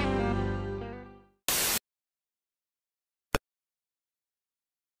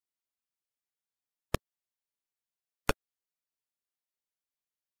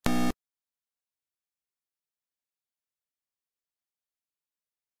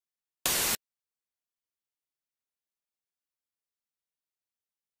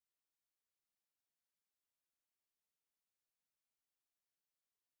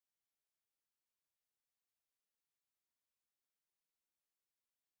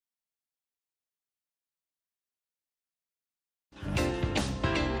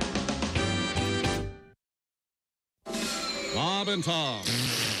 Bob and Tom.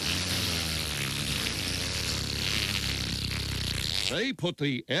 They put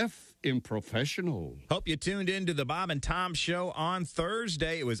the F in professional. Hope you tuned in to the Bob and Tom Show on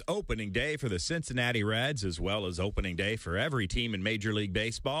Thursday. It was opening day for the Cincinnati Reds, as well as opening day for every team in Major League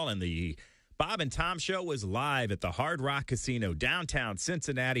Baseball. And the Bob and Tom Show was live at the Hard Rock Casino, downtown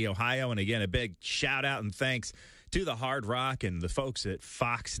Cincinnati, Ohio. And again, a big shout out and thanks to the Hard Rock and the folks at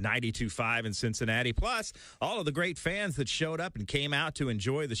Fox 92.5 in Cincinnati, plus all of the great fans that showed up and came out to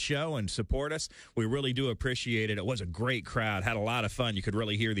enjoy the show and support us. We really do appreciate it. It was a great crowd, had a lot of fun. You could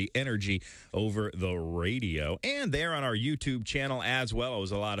really hear the energy over the radio. And there on our YouTube channel as well, it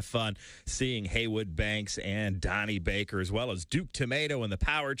was a lot of fun seeing Haywood Banks and Donnie Baker, as well as Duke Tomato and the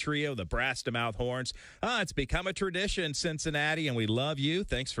Power Trio, the Brass to Mouth Horns. It's become a tradition, Cincinnati, and we love you.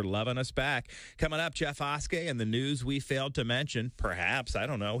 Thanks for loving us back. Coming up, Jeff Oskay and the news we failed to mention. Perhaps, I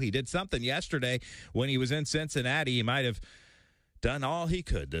don't know, he did something yesterday when he was in Cincinnati. He might have done all he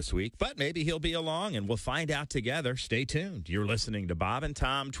could this week, but maybe he'll be along and we'll find out together. Stay tuned. You're listening to Bob and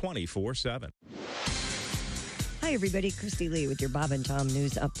Tom 24/7. Hi, everybody. Kristi Lee with your Bob and Tom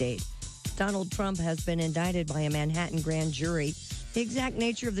news update. Donald Trump has been indicted by a Manhattan grand jury. The exact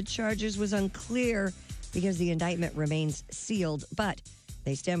nature of the charges was unclear because the indictment remains sealed, but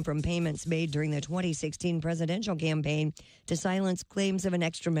they stem from payments made during the 2016 presidential campaign to silence claims of an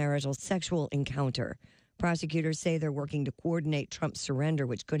extramarital sexual encounter. Prosecutors say they're working to coordinate Trump's surrender,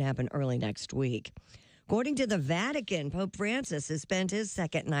 which could happen early next week. According to the Vatican, Pope Francis has spent his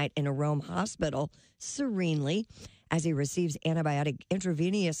second night in a Rome hospital serenely as he receives antibiotic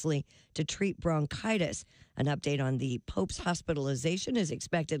intravenously to treat bronchitis. An update on the Pope's hospitalization is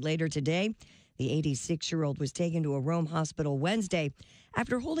expected later today. The 86-year-old was taken to a Rome hospital Wednesday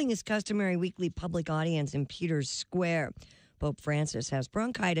after holding his customary weekly public audience in Peter's Square. Pope Francis has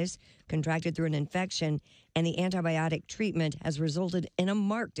bronchitis contracted through an infection, and the antibiotic treatment has resulted in a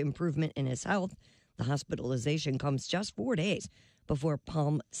marked improvement in his health. The hospitalization comes just 4 days before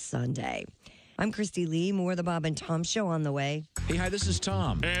Palm Sunday. I'm Kristi Lee. More of the Bob and Tom Show on the way. Hey, hi, this is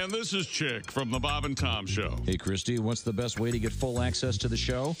Tom. And this is Chick from the Bob and Tom Show. Hey, Kristi, what's the best way to get full access to the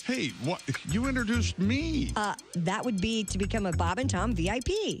show? Hey, what? You introduced me. That would be to become a Bob and Tom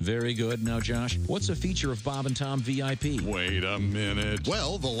VIP. Very good. Now, Josh, what's a feature of Bob and Tom VIP? Wait a minute.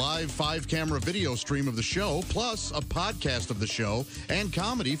 Well, the live 5-camera video stream of the show, plus a podcast of the show and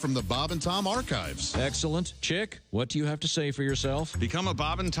comedy from the Bob and Tom archives. Excellent. Chick, what do you have to say for yourself? Become a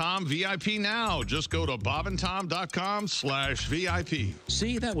Bob and Tom VIP now. Just go to bobandtom.com/VIP.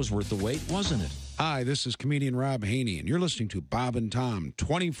 See, that was worth the wait, wasn't it? Hi, this is comedian Rob Haney, and you're listening to Bob and Tom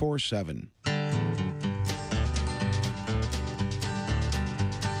 24/7.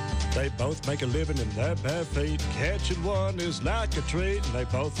 They both make a living in their bare feet. Catching one is like a treat, and they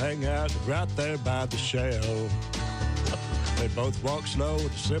both hang out right there by the shell. They both walk slow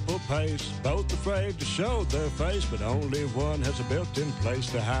at a simple pace, both afraid to show their face, but only one has a built-in place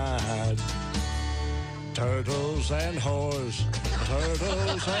to hide. Turtles and whores,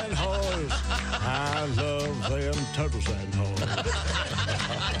 turtles and whores. I love them turtles and whores.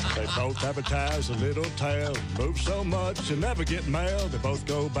 They both advertise a little tail, move so much and never get mail. They both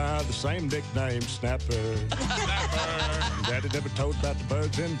go by the same nickname, Snapper. Daddy never told about the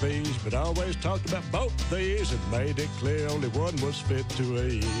birds and bees, but always talked about both these and made it clear only one was fit to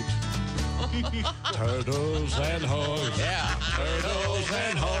eat. Turtles and whores. Yeah. Turtles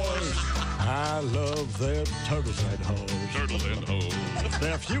and whores. I love them turtles and whores. Turtles and whores.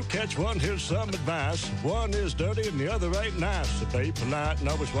 Now, if you catch one, here's some advice. One is dirty and the other ain't nice. So be polite and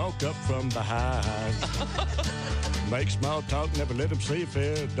always walk up from behind. Make small talk, never let them see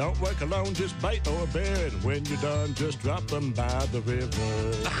fear. Don't work alone, just bait or bed. When you're done, just drop them by the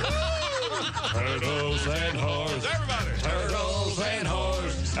river. Turtles and whores. Everybody. Turtles and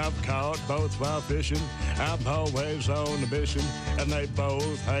whores. I've caught both while fishing. I'm always on a mission. And they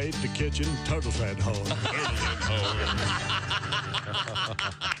both hate the kitchen. Turtles and whores. Turtles and whores.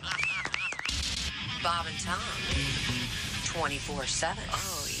 Bob and Tom. 24/7.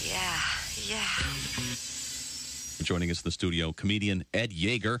 Oh, yeah. Joining us in the studio, comedian Ed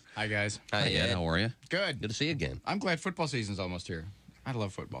Yeager. Hi, guys. Hi, Ed. How are you? Good. Good to see you again. I'm glad football season's almost here. I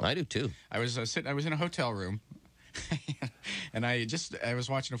love football. I do too. I was I was in a hotel room, and I was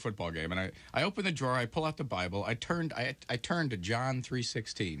watching a football game, and I opened the drawer, I pull out the Bible, I turned to John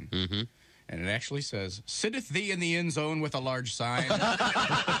 3:16, and it actually says, "Sitteth thee in the end zone with a large sign."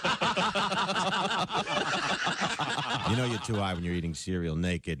 You know you're too high when you're eating cereal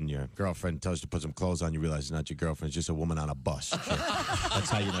naked and your girlfriend tells you to put some clothes on. You realize it's not your girlfriend. It's just a woman on a bus. So that's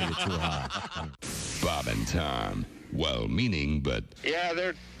how you know you're too high. Bob and Tom. Well-meaning, but... Yeah,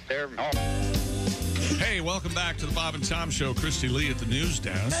 they're... Hey, welcome back to the Bob and Tom Show. Kristi Lee at the news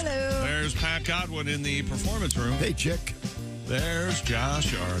desk. Hello. There's Pat Godwin in the performance room. Hey, chick. There's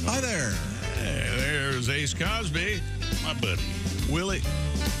Josh Arnold. Hi there. Hey, there's Ace Cosby. My buddy. Willie.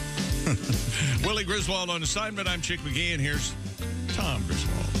 Willie Griswold on assignment. I'm Chick McGee, and here's Tom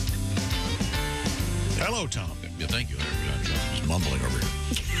Griswold. Hello, Tom. Yeah, thank you. I'm just mumbling over here.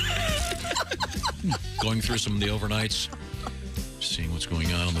 Going through some of the overnights, seeing what's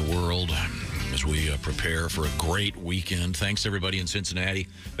going on in the world as we prepare for a great weekend. Thanks to everybody in Cincinnati.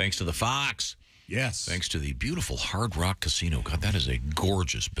 Thanks to the Fox. Yes. Thanks to the beautiful Hard Rock Casino. God, that is a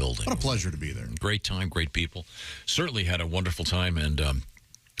gorgeous building. What a pleasure to be there. Great time, great people. Certainly had a wonderful time, and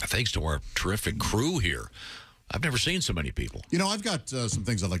thanks to our terrific crew here. I've never seen so many people. You know, I've got some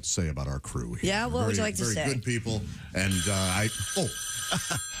things I'd like to say about our crew here. Yeah, what would you like to say? Very good people, and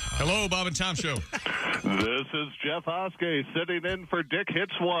Hello, Bob and Tom Show. This is Jeff Oskay sitting in for Dick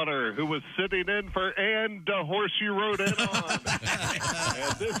Hitswater, who was sitting in for and the horse you rode in on.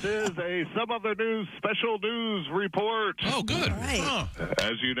 And this is a Some Other News special news report. Oh, good. All right.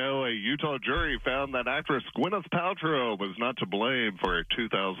 As you know, a Utah jury found that actress Gwyneth Paltrow was not to blame for a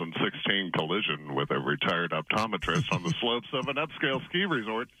 2016 collision with a retired optometrist on the slopes of an upscale ski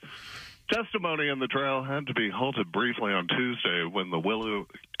resort. Testimony in the trial had to be halted briefly on Tuesday when the Willow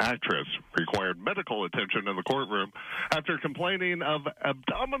actress required medical attention in the courtroom after complaining of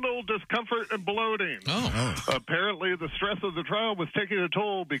abdominal discomfort and bloating. Apparently, the stress of the trial was taking a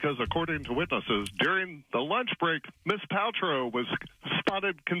toll because, according to witnesses, during the lunch break, Miss Paltrow was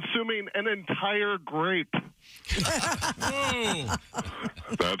spotted consuming an entire grape. Whoa.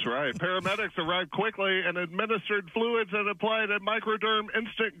 That's right. Paramedics arrived quickly and administered fluids and applied a Microderm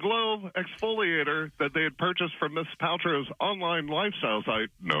Instant Glow exfoliator that they had purchased from Miss Paltrow's online lifestyle site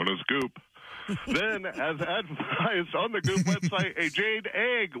known as Goop. Then, as advised on the Goop website, a jade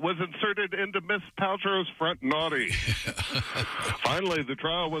egg was inserted into Miss Paltrow's front naughty. Finally, the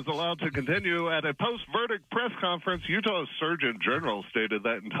trial was allowed to continue. At a post-verdict press conference, Utah's Surgeon General stated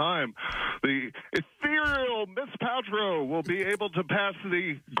that in time, the ethereal Miss Paltrow will be able to pass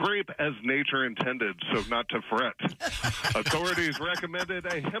the grape as nature intended, so not to fret. Authorities recommended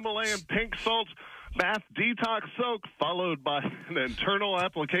a Himalayan pink salt bath detox soak, followed by an internal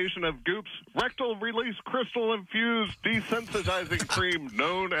application of Goop's rectal release crystal infused desensitizing cream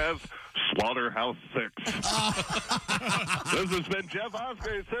known as Slaughterhouse 6. This has been Jeff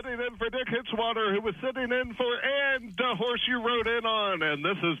Oskay sitting in for Dick Hitswater, who was sitting in for and the horse you rode in on. And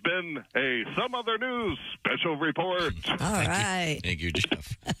this has been a Some Other News special report. All right. Thank you,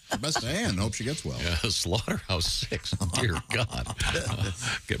 Jeff. Best Ann. Hope she gets well. Yeah, Slaughterhouse 6. Dear God.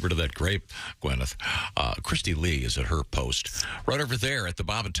 Get rid of that grape, Gwyneth. Kristi Lee is at her post. Right over there at the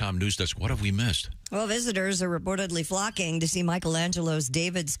Bob and Tom News Desk. What have we missed? Well, visitors are reportedly flocking to see Michelangelo's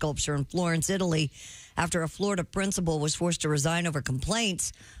David sculpture in Florence, Italy, after a Florida principal was forced to resign over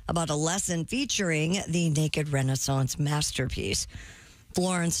complaints about a lesson featuring the naked Renaissance masterpiece.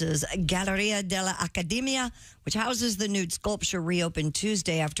 Florence's Galleria dell'Accademia, which houses the nude sculpture, reopened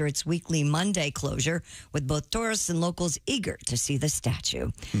Tuesday after its weekly Monday closure, with both tourists and locals eager to see the statue.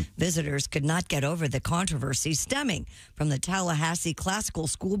 Visitors could not get over the controversy stemming from the Tallahassee Classical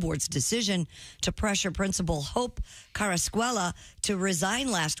School Board's decision to pressure Principal Hope Carasquella to resign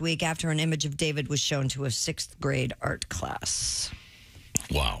last week after an image of David was shown to a 6th grade art class.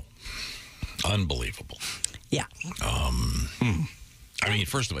 Wow. Unbelievable. Yeah. I mean,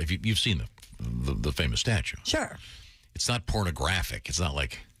 first of all, if you've seen the famous statue. Sure. It's not pornographic. It's not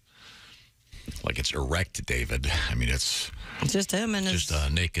like it's erect, David. I mean, it's just him and just a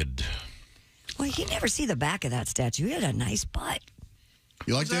naked. Well, you never see the back of that statue. He had a nice butt.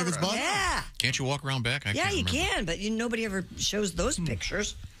 You like David's butt? Yeah. Can't you walk around back? Yeah, you can, but nobody ever shows those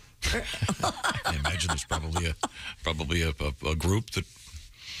pictures. I imagine there's probably a group that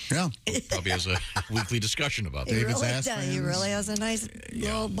probably has a weekly discussion about that. David's ass. He really has a nice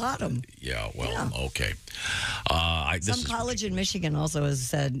little bottom. Yeah, well, okay. Some college in Michigan also has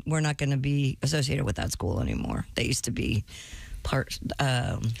said we're not going to be associated with that school anymore. They used to be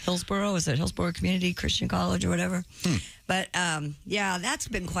Hillsborough. Is it Hillsborough Community Christian College or whatever? But yeah, that's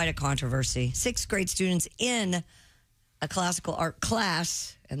been quite a controversy. 6th grade students in a classical art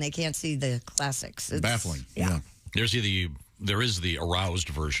class, and they can't see the classics. It's baffling. Yeah. There is the aroused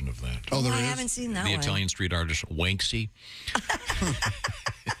version of that. Oh, I haven't seen that the one. Italian street artist Wanksy.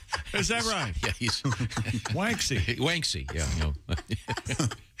 Is that right? Yeah, he's Wanksy. Wanksy, yeah. You know.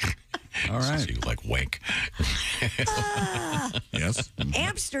 All right. So you like wank. Yes.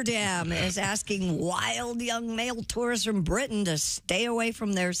 Amsterdam is asking wild young male tourists from Britain to stay away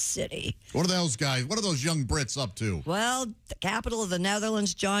from their city. What are those guys? What are those young Brits up to? Well, the capital of the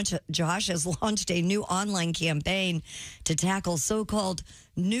Netherlands, Josh, has launched a new online campaign to tackle so-called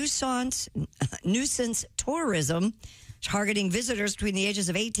nuisance tourism, targeting visitors between the ages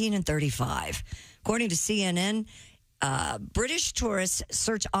of 18 and 35. According to CNN, British tourists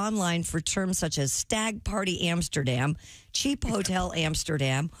search online for terms such as stag party Amsterdam, cheap hotel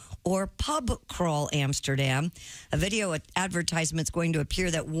Amsterdam, or pub crawl Amsterdam. A video advertisement is going to appear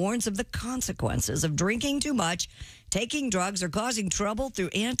that warns of the consequences of drinking too much, taking drugs, or causing trouble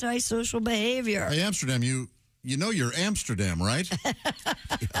through antisocial behavior. Hey, Amsterdam, you know you're Amsterdam, right?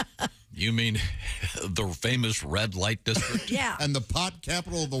 You mean the famous red light district? Yeah. And the pot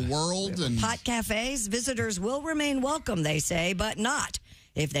capital of the world? And pot cafes, visitors will remain welcome, they say, but not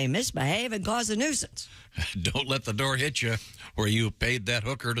if they misbehave and cause a nuisance. Don't let the door hit you where you paid that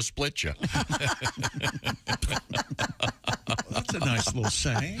hooker to split you. That's a nice little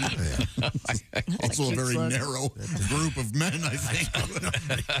saying. Also a very narrow group of men, I think.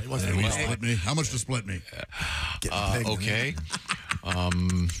 How much to split me? Okay.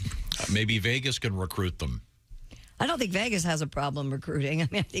 Maybe Vegas can recruit them. I don't think Vegas has a problem recruiting. I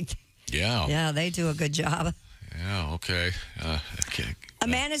mean, I think they do a good job. Yeah, okay. A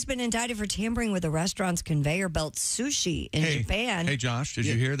man has been indicted for tampering with a restaurant's conveyor belt sushi in Japan. Hey, Josh, did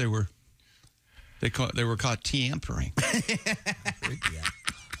you hear they were caught tampering?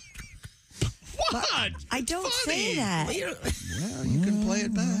 What? I don't say that. Well, you can play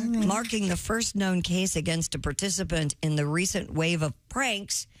it back. Marking the first known case against a participant in the recent wave of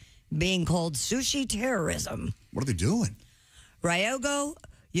pranks being called sushi terrorism. What are they doing? Ryogo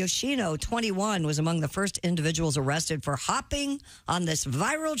Yoshino, 21, was among the first individuals arrested for hopping on this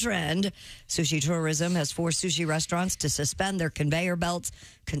viral trend. Sushi tourism has forced sushi restaurants to suspend their conveyor belts,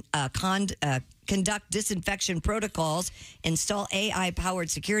 conduct disinfection protocols, install AI-powered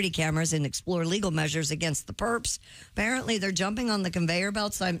security cameras, and explore legal measures against the perps. Apparently, they're jumping on the conveyor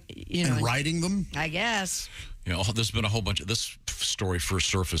belts. And riding them? I guess. You know, there's been a whole bunch of this story first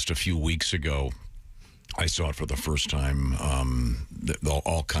surfaced a few weeks ago. I saw it for the first time.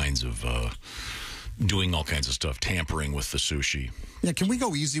 All kinds of doing all kinds of stuff, tampering with the sushi. Yeah, can we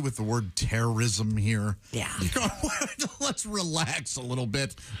go easy with the word terrorism here? Yeah. Let's relax a little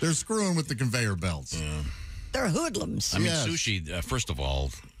bit. They're screwing with the conveyor belts. Yeah. They're hoodlums. I mean, sushi, first of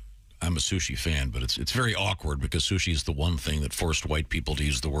all, I'm a sushi fan, but it's very awkward because sushi is the one thing that forced white people to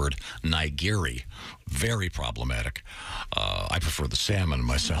use the word nigiri. Very problematic. I prefer the salmon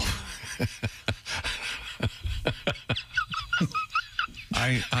myself.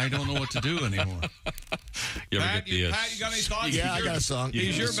 I don't know what to do anymore. Pat, you got any thoughts? Yeah, I got a song.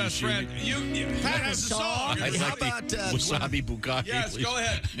 He's your best friend. Pat has a song. How about wasabi bukkake? Yes, please. go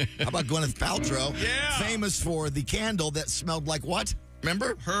ahead. How about Gwyneth Paltrow? Yeah. Famous for the candle that smelled like what?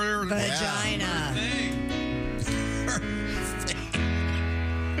 Remember? Her vagina.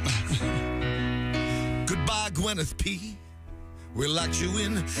 Goodbye, Gwyneth P. We locked you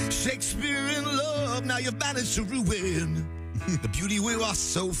in Shakespeare in love. Now you've managed to ruin the beauty we were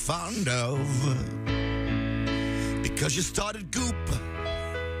so fond of. Because you started Goop,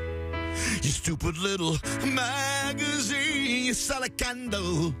 you stupid little magazine. You sell a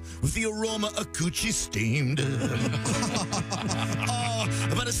candle with the aroma of coochie steamed. Oh,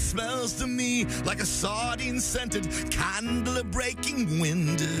 but it smells to me like a sardine-scented candle breaking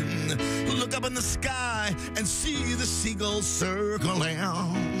wind. Look up in the sky and see the seagulls circling.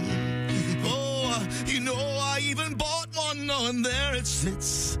 Oh, now, and there it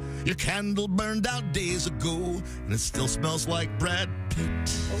sits. Your candle burned out days ago, and it still smells like Brad Pitt.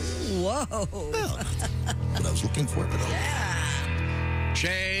 Whoa. Well, what I was looking for, but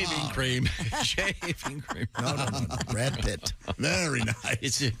Shaving cream. Shaving cream. No. Brad Pitt. Very nice.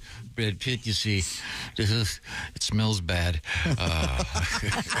 It's a Brad Pitt, you see. It smells bad. That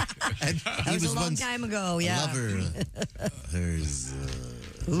was a long time ago, yeah.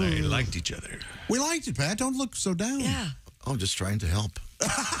 They liked each other. We liked it, Pat. Don't look so down. Yeah. I'm just trying to help.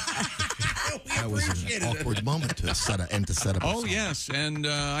 That was an awkward moment to set up. Oh, yes, and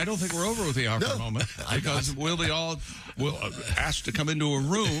I don't think we're over with the awkward moment because we'll be all asked to come into a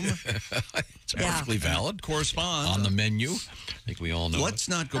room. It's perfectly valid. Correspond on the menu. I think we all know. Let's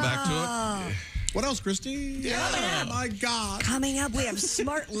not go back to it. What else, Kristi? Yeah, my God. Coming up, we have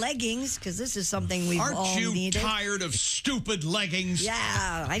smart leggings because this is something we've all Aren't you needed. tired of stupid leggings?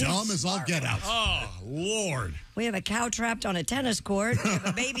 Yeah, I need dumb as all get out. Oh, Lord. We have a cow trapped on a tennis court. We have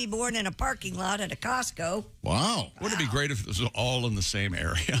a baby born in a parking lot at a Costco. Wow. Wouldn't it be great if it was all in the same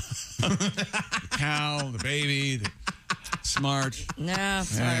area? The cow, the baby, the smart. No,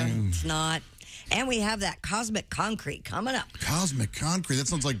 sorry, it's not. And we have that cosmic concrete coming up. Cosmic concrete. That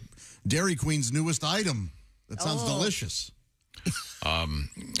sounds like Dairy Queen's newest item. That sounds delicious.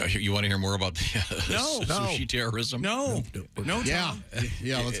 You want to hear more about the sushi terrorism? No. Yeah,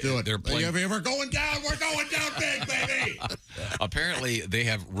 let's do it. They're playing. If we're going down, we're going down big, baby. Apparently, they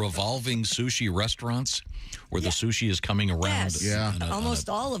have revolving sushi restaurants where the sushi is coming around. Yes. Almost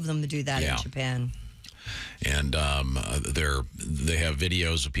all of them do that in Japan. And they have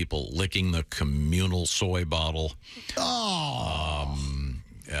videos of people licking the communal soy bottle.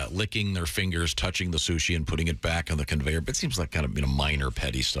 Licking their fingers, touching the sushi, and putting it back on the conveyor. But it seems like kind of minor,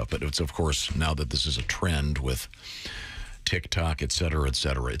 petty stuff. But it's, of course, now that this is a trend with TikTok, et cetera,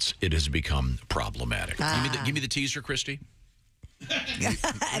 it has become problematic. Give me the teaser, Kristi.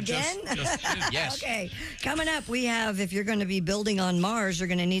 Again? Yes. Okay. Coming up, we have, if you're going to be building on Mars, you're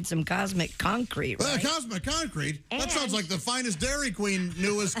going to need some cosmic concrete, right? Cosmic concrete? That sounds like the finest Dairy Queen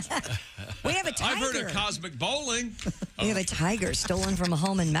newest. We have a tiger. I've heard of cosmic bowling. We have a tiger stolen from a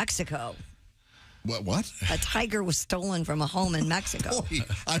home in Mexico. What? A tiger was stolen from a home in Mexico.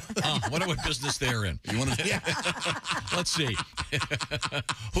 What business they're in? You want to? Let's see.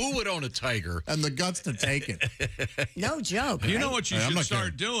 Who would own a tiger? And the guts to take it. No joke. You know what you should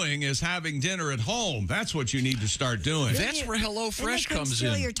start doing is having dinner at home. That's what you need to start doing. That's where HelloFresh comes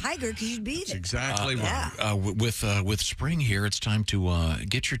steal in. your tiger because you'd beat it. Exactly right. With spring here, it's time to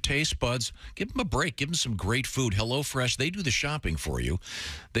get your taste buds. Give them a break. Give them some great food. HelloFresh, they do the shopping for you.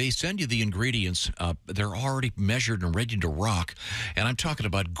 They send you the ingredients. They're already measured and ready to rock. And I'm talking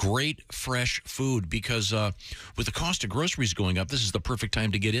about great, fresh food because with the cost of groceries going up, this is the perfect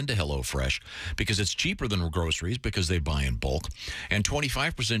time to get into HelloFresh because it's cheaper than groceries because they buy in bulk and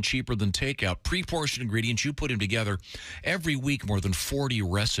 25% cheaper than takeout. Pre-portioned ingredients, you put them together every week, more than 40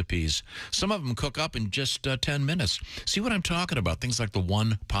 recipes. Some of them cook up in just 10 minutes. See what I'm talking about? Things like the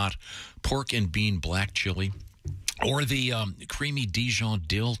one-pot pork and bean black chili. Or the creamy Dijon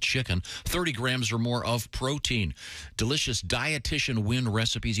dill chicken, 30 grams or more of protein. Delicious dietitian win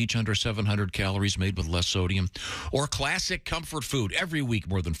recipes, each under 700 calories, made with less sodium. Or classic comfort food. Every week,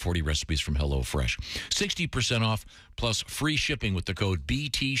 more than 40 recipes from HelloFresh. 60% off, plus free shipping with the code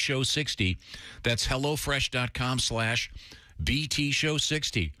BTShow60. That's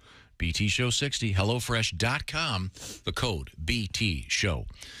HelloFresh.com/BTShow60. BTShow60, HelloFresh.com, the code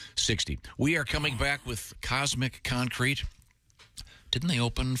BTShow60. We are coming back with Cosmic Concrete. Didn't they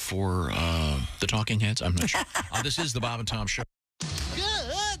open for the Talking Heads? I'm not sure. This is the Bob and Tom Show.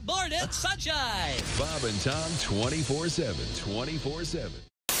 Good morning, sunshine. Bob and Tom 24/7. 24/7.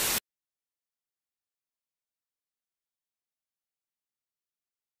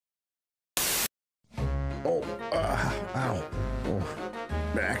 Ow.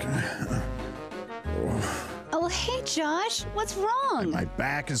 Back. Oh, hey, Josh. What's wrong? My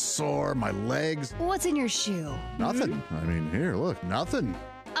back is sore, my legs. What's in your shoe? Nothing. I mean, here, look, nothing.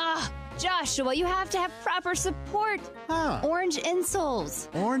 Joshua, you have to have proper support. Orange insoles.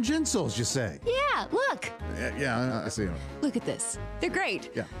 Orange insoles, you say? Yeah, look. Yeah, I see them. Look at this. They're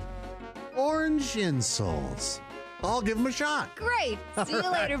great. Yeah. Orange insoles. I'll give them a shot. Great. See you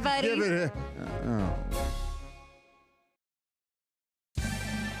later, buddy. Give it a...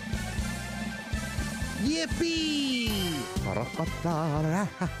 Yippee!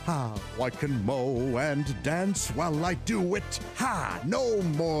 I can mow and dance while I do it. Ha! No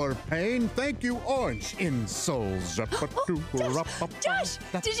more pain. Thank you, orange insoles. Josh,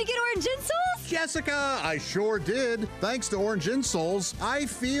 did you get orange insoles? Jessica, I sure did. Thanks to orange insoles, I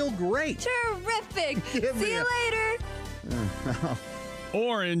feel great. Terrific. See you later.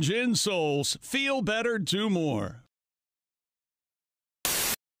 Orange insoles. Feel better, do more.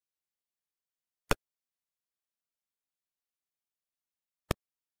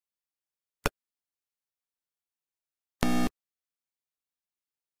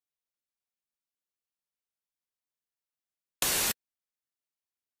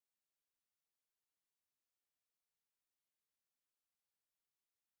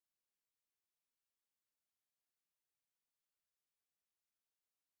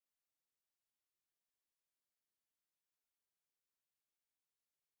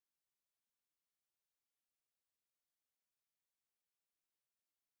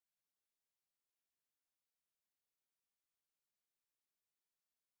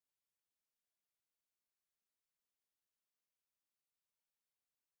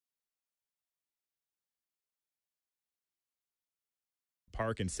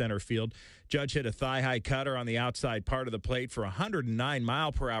 Park in center field. Judge hit a thigh-high cutter on the outside part of the plate for a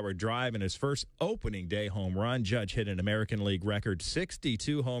 109-mile-per-hour drive in his first opening day home run. Judge hit an American League record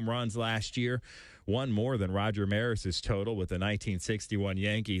 62 home runs last year, one more than Roger Maris's total with the 1961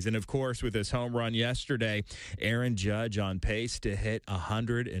 Yankees. And, of course, with his home run yesterday, Aaron Judge on pace to hit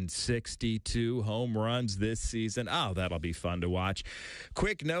 162 home runs this season. Oh, that'll be fun to watch.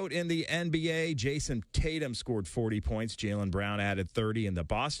 Quick note in the NBA, Jason Tatum scored 40 points. Jaylen Brown added 30, and the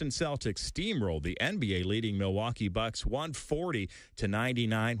Boston Celtics steamrolled the NBA-leading Milwaukee Bucks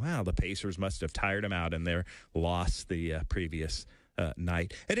 140-99. Wow, the Pacers must have tired them out in their loss the previous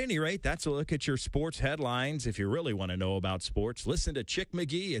night. At any rate, that's a look at your sports headlines. If you really want to know about sports, listen to Chick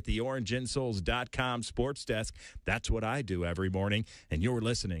McGee at the orangeinsoles.com sports desk. That's what I do every morning, and you're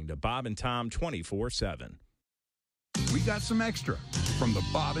listening to Bob and Tom 24/7. We got some extra from the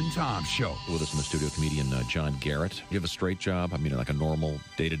Bob and Tom Show. With us in the studio, comedian John Garrett. You have a straight job? I mean, like a normal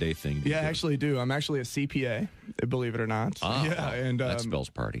day-to-day thing? Yeah, I actually do. I'm actually a CPA, believe it or not. Yeah, and that spells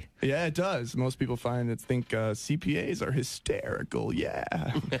party. Yeah, it does. Most people think CPAs are hysterical. Yeah.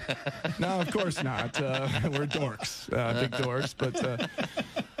 No, of course not. We're dorks, big dorks. But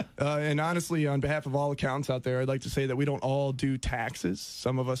and honestly, on behalf of all accountants out there, I'd like to say that we don't all do taxes.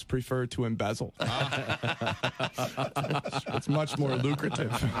 Some of us prefer to embezzle. It's much more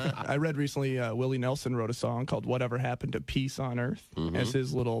lucrative. I read recently Willie Nelson wrote a song called Whatever Happened to Peace on Earth as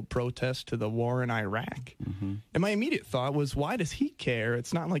his little protest to the war in Iraq. And my immediate thought was, why does he care?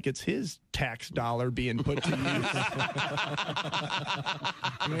 It's not like it's his tax dollar being put to use.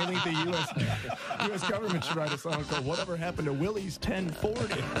 I mean, I think the U.S. government should write a song called Whatever Happened to Willie's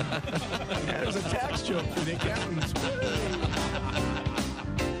 1040. There's a tax joke for the accountants.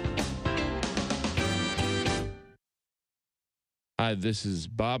 Hi, this is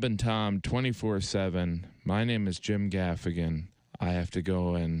Bob and Tom 24/7. My name is Jim Gaffigan. I have to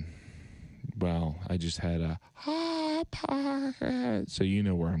go and, well, I just had a so you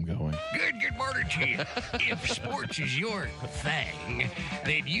know where I'm going. Good morning to you. If sports is your thing,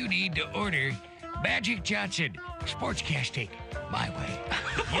 then you need to order Magic Johnson Sportscasting my way.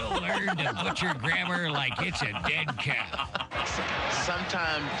 You'll learn to butcher grammar like it's a dead cow.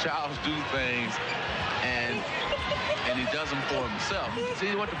 Sometimes Charles do things and he does them for himself.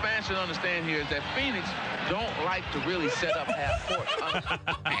 See, what the fans should understand here is that Phoenix don't like to really set up half court.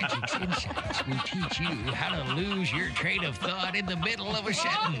 Magic's Insights will teach you how to lose your train of thought in the middle of a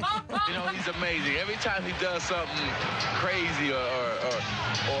sentence. You know, he's amazing. Every time he does something crazy or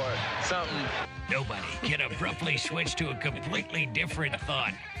something. Nobody can abruptly switch to a completely different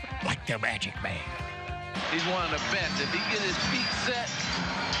thought like the Magic Man. He's one of the best. If he get his feet set,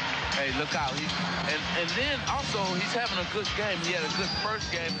 hey, look out. And then also, he's having a good game. He had a good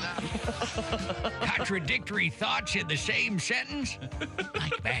first game. Contradictory thoughts in the same sentence?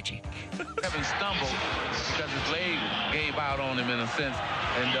 Like magic. Kevin stumbled because his leg gave out on him in a sense.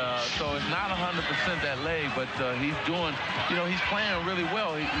 And so it's not 100% that leg, but he's doing, you know, he's playing really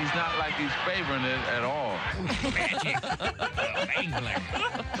well. He's not like he's favoring it at all. Magic, the Mangler.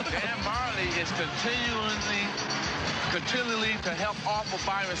 Dan Marley is continually to help offer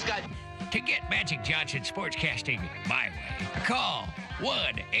Byron Scott. To get Magic Johnson Sportscasting my way, call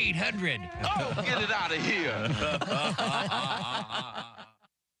 1-800. Oh, get it out of here.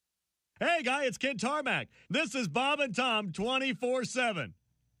 Hey, guy, it's Kid Tarmac. This is Bob and Tom 24/7.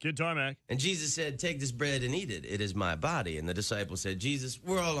 Kid Tarmac. And Jesus said, take this bread and eat it. It is my body. And the disciples said, Jesus,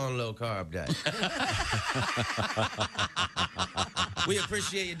 we're all on low-carb diet. We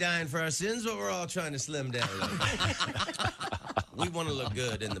appreciate you dying for our sins, but we're all trying to slim down a little. We want to look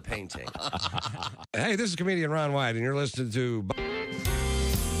good in the painting. Hey, this is comedian Ron White, and you're listening to...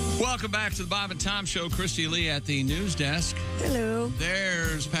 welcome back to the Bob and Tom Show. Kristi Lee at the news desk. Hello.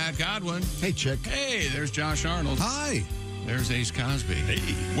 There's Pat Godwin. Hey, Chick. Hey, there's Josh Arnold. Hi. There's Ace Cosby.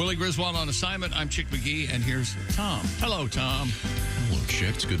 Hey. Willie Griswold on assignment. I'm Chick McGee, and here's Tom. Hello, Tom. Hello,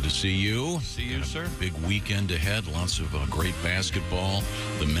 Chick. It's good to see you. See you, sir. Big weekend ahead. Lots of great basketball.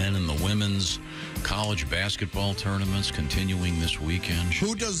 The men and the women's college basketball tournaments continuing this weekend.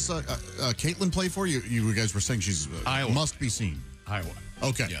 Who does Caitlin play for? You guys were saying she's Iowa. Must be seen. Iowa.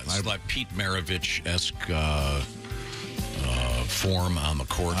 Okay. Yeah, it's like Pete Maravich-esque form on the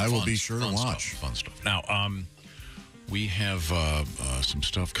court. I will be sure to watch. Fun stuff. Now, we have some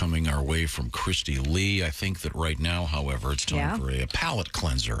stuff coming our way from Kristi Lee. I think that right now, however, it's time for a palate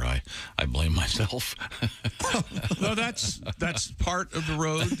cleanser. I blame myself. No, that's part of the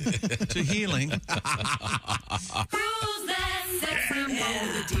road to healing.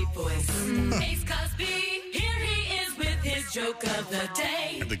 The deep voice. Ace Cosby, here he is with his joke of the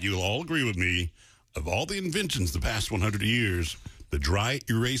day. I think you'll all agree with me. Of all the inventions the past 100 years, the dry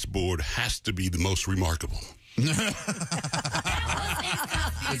erase board has to be the most remarkable.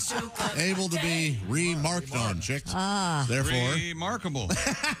 It's able to be remarked on, chicks. Therefore, remarkable.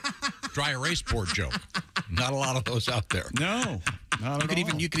 Dry erase board joke. Not a lot of those out there. No, not at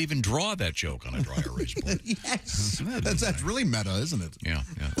all. You could even draw that joke on a dry erase board. Yes, that's really meta, isn't it? Yeah.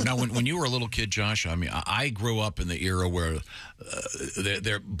 Now, when you were a little kid, Josh, I mean, I grew up in the era where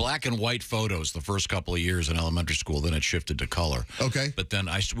they're black and white photos the first couple of years in elementary school. Then it shifted to color. Okay. But then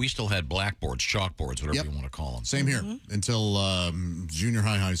we still had blackboards, chalkboards, whatever you want to call them. Same here until junior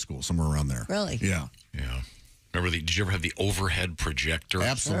high school, somewhere around there. Really? Yeah. Yeah. Remember did you ever have the overhead projector?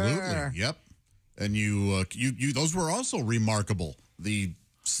 Absolutely. Sure. Yep. And you those were also remarkable.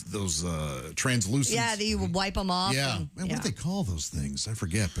 Those translucent. Yeah, you would wipe them off. Yeah. Man, what do they call those things? I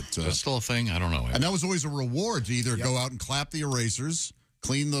forget. But is that still a thing? I don't know. And that was always a reward to either go out and clap the erasers,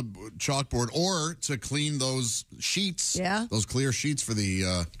 clean the chalkboard, or to clean those sheets. Yeah. Those clear sheets for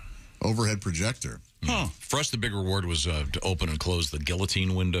the overhead projector. Huh. For us, the big reward was to open and close the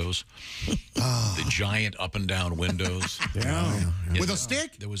guillotine windows, the giant up and down windows. With a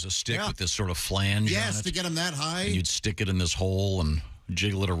stick? There was a stick with this sort of flange. Yes, on it, to get them that high. and you'd stick it in this hole and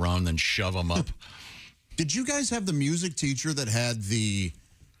jiggle it around, then shove them up. Did you guys have the music teacher that had the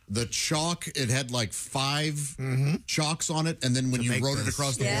chalk? It had like 5 chalks on it, and then when you wrote it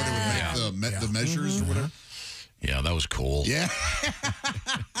across the board, it would make the measures or whatever. Yeah, that was cool. Yeah,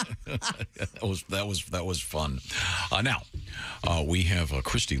 that was fun. Now, we have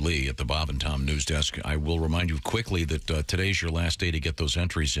Kristi Lee at the Bob and Tom News Desk. I will remind you quickly that today's your last day to get those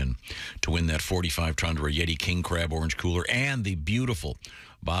entries in to win that 45 Tundra Yeti King Crab Orange Cooler and the beautiful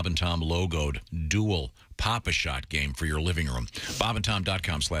Bob and Tom logoed dual Pop-A-Shot game for your living room.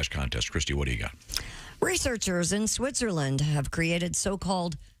 BobandTom.com/contest. Kristi, what do you got? Researchers in Switzerland have created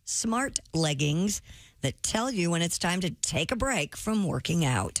so-called smart leggings that tell you when it's time to take a break from working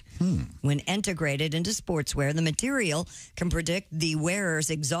out. When integrated into sportswear, the material can predict the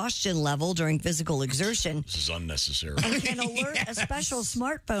wearer's exhaustion level during physical exertion. This is unnecessary. And can alert a special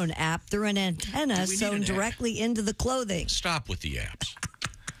smartphone app through an antenna sewn directly into the clothing. Stop with the apps.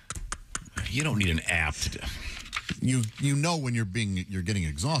 You don't need an app to do. You know when you're getting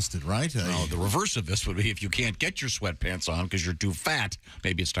exhausted, right? No, the reverse of this would be if you can't get your sweatpants on because you're too fat,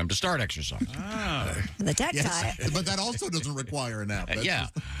 maybe it's time to start exercise. The textile. Yes, but that also doesn't require an app.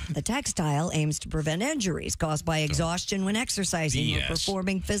 The textile aims to prevent injuries caused by exhaustion when exercising or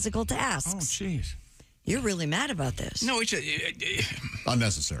performing physical tasks. Oh, jeez. You're really mad about this. No, it's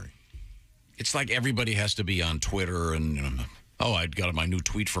unnecessary. It's like everybody has to be on Twitter and I got my new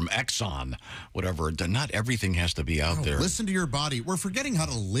tweet from Exxon, whatever. Not everything has to be out there. Listen to your body. We're forgetting how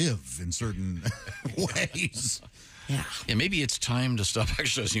to live in certain ways. Yeah. Yeah, maybe it's time to stop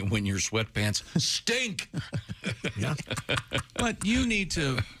exercising when your sweatpants stink. But you need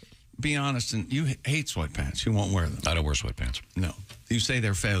to be honest, and you hate sweatpants. You won't wear them. I don't wear sweatpants. No. You say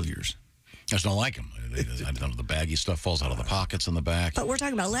they're failures. I just don't like them. I don't know, the baggy stuff falls out of the pockets in the back. But we're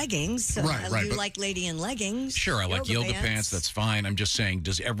talking about leggings. So right. You like lady in leggings. Sure, I like yoga pants. That's fine. I'm just saying,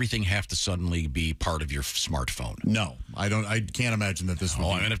 does everything have to suddenly be part of your smartphone? No, I don't. I can't imagine that this. I'm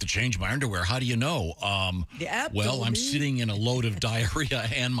going to have to change my underwear. How do you know? Well, I'm sitting in a load of diarrhea,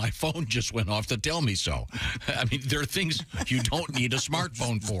 and my phone just went off to tell me so. I mean, there are things you don't need a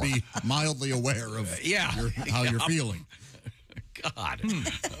smartphone for. Be mildly aware of how you're feeling. God.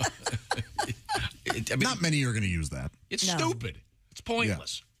 Not many are going to use that. It's stupid. It's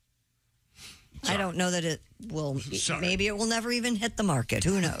pointless. I don't know that it will. Maybe it will never even hit the market.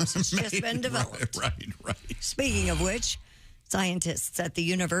 Who knows? It's just been developed. Right. Speaking of which, Scientists at the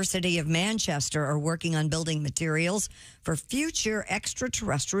University of Manchester are working on building materials for future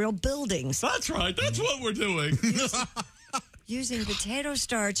extraterrestrial buildings. That's right. That's what we're doing. Using potato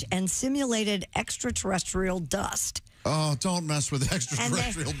starch and simulated extraterrestrial dust. Oh, don't mess with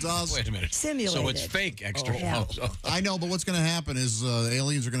extraterrestrial dust. Wait a minute. Simulated. So it's fake extra. Yeah. I know, but what's going to happen is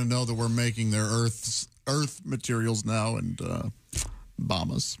aliens are going to know that we're making their Earth materials now and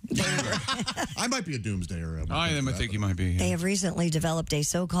bomb us. I might be a doomsdayer. I think you might be. They have recently developed a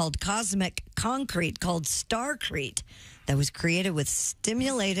so-called cosmic concrete called starcrete that was created with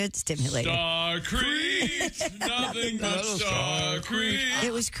stimulated. Starcrete, nothing but starcrete.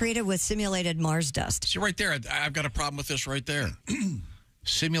 It was created with simulated Mars dust. See, right there, I've got a problem with this right there.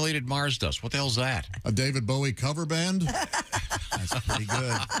 Simulated Mars dust. What the hell's that? A David Bowie cover band? That's pretty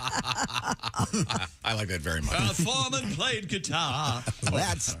good. I like that very much. Foreman played guitar.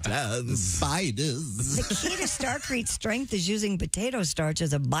 That's spiders. The key to starcrete strength is using potato starch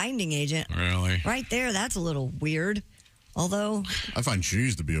as a binding agent. Really? Right there, that's a little weird. Although I find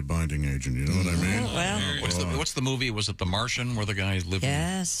cheese to be a binding agent, you know what I mean? Well, what's the movie? Was it The Martian, where the guy lived?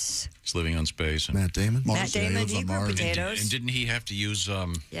 Yes. He's living on space. And Matt Damon. Matt Damon, he grew potatoes. And didn't he have to use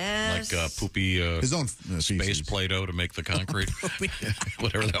yes. like poopy his own space Play-Doh to make the concrete?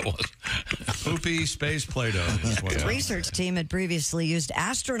 Whatever that was. Poopy space Play-Doh. The research team had previously used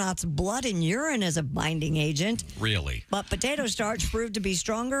astronauts' blood and urine as a binding agent. Really? But potato starch proved to be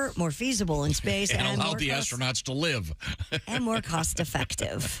stronger, more feasible in space, and allowed more the astronauts to live. And more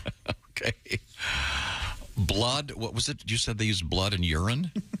cost-effective. Okay. Blood? What was it? You said they used blood and urine?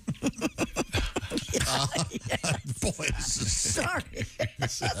 Boy, sorry.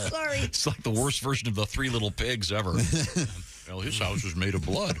 Sorry. It's like the worst version of the Three Little Pigs ever. Well, his house is made of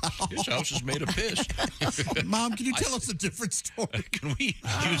blood. His house is made of piss. Mom, can you tell us a different story? Can we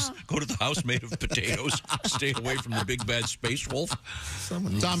go to the house made of potatoes? Stay away from the big bad space wolf?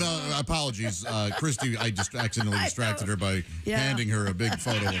 Tom, apologies. Kristi, I just accidentally distracted her by handing her a big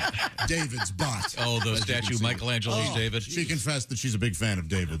photo of David's butt. Oh, the statue of Michelangelo's David. She confessed that she's a big fan of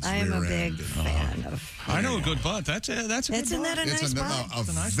David's I am rear a big end. fan of. I know a good butt. That's a good butt. Isn't that a nice butt? A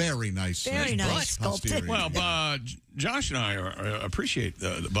very nice sculpted. Well, Josh and I appreciate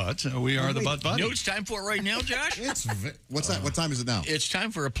the butt. We are the butt buddies. You know what it's time for right now, Josh? What's that? What time is it now? It's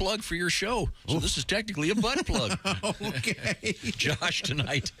time for a plug for your show. So this is technically a butt plug. Okay. Josh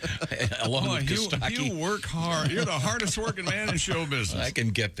tonight, along with Kostaki. You work hard. You're the hardest working man in show business. I can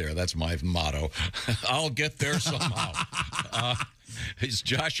get there. That's my motto. I'll get there somehow. It's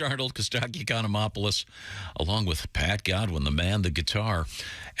Josh Arnold, Kostaki Economopoulos, along with Pat Godwin, the man, the guitar,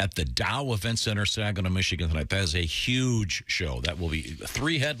 at the Dow Event Center, Saginaw, Michigan tonight. That is a huge show. That will be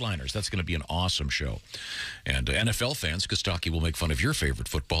 3 headliners. That's going to be an awesome show. And NFL fans, Kostaki will make fun of your favorite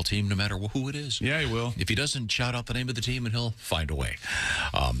football team, no matter who it is. Yeah, he will. If he doesn't shout out the name of the team, and he'll find a way.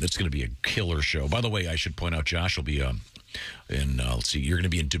 It's going to be a killer show. By the way, I should point out, Josh will be let's see, you're going to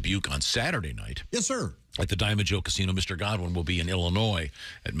be in Dubuque on Saturday night. Yes, sir. At the Diamond Joe Casino. Mr. Godwin will be in Illinois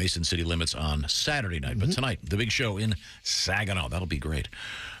at Mason City Limits on Saturday night. But tonight, the big show in Saginaw. That'll be great.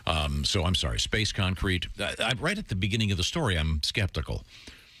 So I'm sorry, Space Concrete. Right at the beginning of the story, I'm skeptical.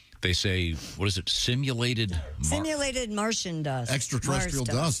 They say, what is it, simulated Martian dust. Extraterrestrial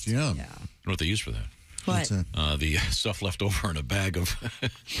dust, yeah. You know what they use for that? What? The stuff left over in a bag of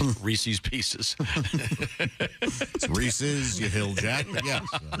Reese's Pieces. Reese's, you hill jack. Yes.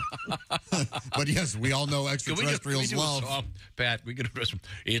 But yes, we all know extraterrestrials love. Pat, we could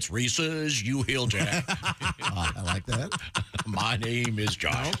it's Reese's, you hill jack. I like that. My name is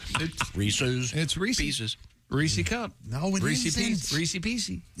Josh. It's Reese's. It's Reese's Pieces. Reese Cup. No, it Reese isn't. Piece. Reese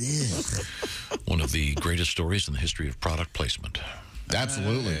Piecey. Yeah. One of the greatest stories in the history of product placement.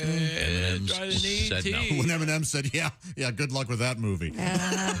 Absolutely. Eminem said no. When Eminem said, yeah, good luck with that movie.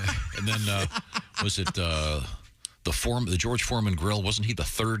 And then, was it the George Foreman grill? Wasn't he the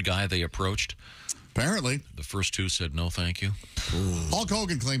third guy they approached? Apparently. The first 2 said no, thank you. Hulk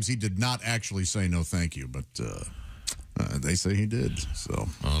Hogan claims he did not actually say no, thank you, but they say he did. So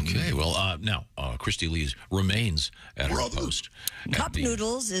okay, well, now Kristi Lee remains at her post. Cup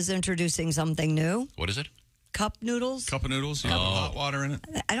Noodles is introducing something new. What is it? Cup noodles. Cup of noodles. Yeah, hot water in it.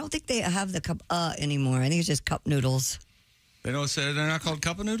 I don't think they have the cup anymore. I think it's just cup noodles. They don't say they're not called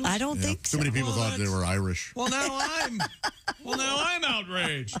cup of noodles. I don't think so. Too many people thought they were Irish. Well, now I'm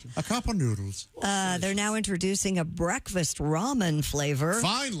outraged. A cup of noodles. They're now introducing a breakfast ramen flavor.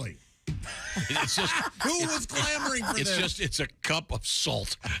 Finally. It's just Who was clamoring for this? It's a cup of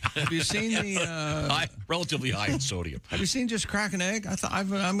salt. Have you seen the relatively high in sodium? Have you seen just crack an egg?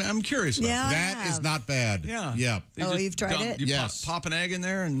 I'm curious. About Yeah, I that. That is not bad. Yeah. You've tried it? You Yes. pop an egg in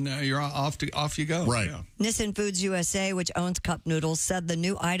there, and you're off you go. Right. Yeah. Nissan Foods USA, which owns Cup Noodles, said the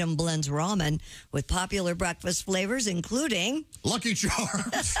new item blends ramen with popular breakfast flavors, including Lucky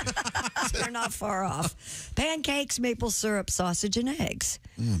Charms. they're not far off. Pancakes, maple syrup, sausage, and eggs.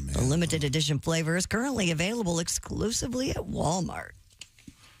 The limited edition flavor is currently available exclusively at Walmart.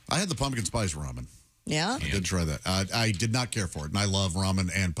 I had the pumpkin spice ramen. Yeah? I did try that. I did not care for it, and I love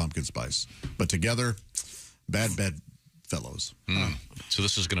ramen and pumpkin spice. But together, bad fellows. So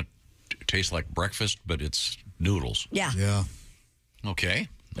this is going to taste like breakfast, but it's noodles. Yeah. Yeah. Okay.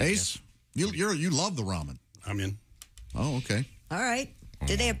 Ace, you love the ramen. I'm in. Oh, okay. All right.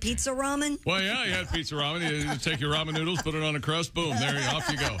 Did they have pizza ramen? Well, yeah, you had pizza ramen. You take your ramen noodles, put it on a crust, boom,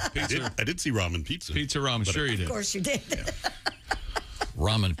 off you go. Pizza. I did see ramen pizza. Pizza ramen, sure you did. Of course you did.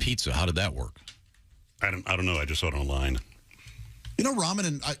 Ramen pizza. How did that work? I don't know. I just saw it online. You know, ramen,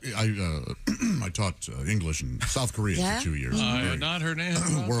 and I taught English in South Korea for 2 years. I had not heard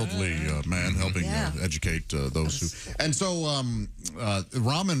anything about worldly man helping educate those who. And so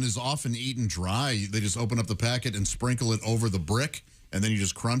ramen is often eaten dry. They just open up the packet and sprinkle it over the brick, and then you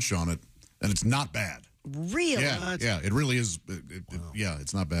just crunch on it, and it's not bad. Really? Yeah, it really is. Yeah,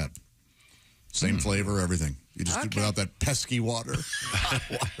 it's not bad. Same flavor, everything. You just without that pesky water.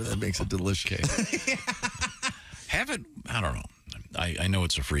 Water that makes it delicious. I don't know. I know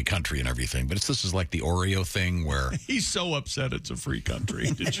it's a free country and everything, but this is like the Oreo thing where he's so upset it's a free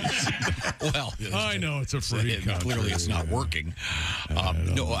country. Did you see that? Well, I know it's a free country. Clearly, it's not working.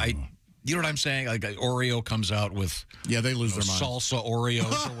 You know what I'm saying? Like Oreo comes out with they lose their mind. Salsa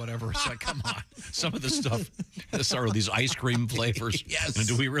Oreos or whatever. It's like, come on, some of this stuff. These ice cream flavors. Yes. And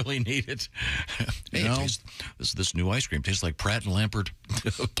do we really need it? Hey, this new ice cream tastes like Pratt and Lambert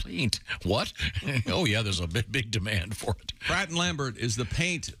paint. What? Oh yeah, there's a big demand for it. Pratt and Lambert is the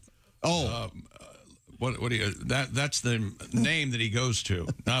paint. What do you? That's the name that he goes to,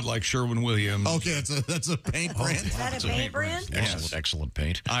 not like Sherwin-Williams. Okay, that's a paint brand. Is that a paint brand? Excellent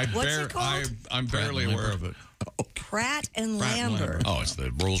paint. What's it called? I'm barely aware of it. Pratt and Lambert. Oh, it's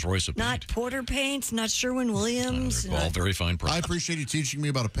the Rolls Royce of paint. Not Porter Paints, not Sherwin-Williams. All very fine products. I apprate you teaching me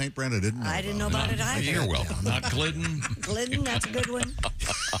about a paint brand I didn't know. I didn't know about it either. You're welcome. Not Glidden. Glidden, that's a good one.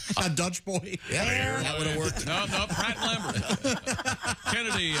 A Dutch boy. Yeah. That would have worked. No, Pratt and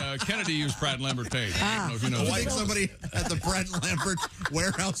Lambert. Kennedy used Pratt and Lambert paint. I don't know if you know. Like somebody at the Pratt and Lambert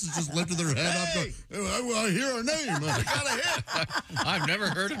warehouse has just lifted their head up. Going, I hear a name. I got a hit. I've never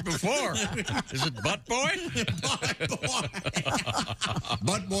heard it before. Is it Butt Boy?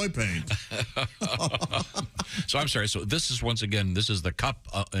 Butt boy paint. So I'm sorry. So this is the cup.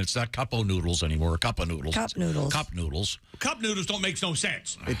 It's not Cup-O noodles anymore. Cup-O noodles. Cup noodles. Cup noodles. Cup noodles don't make no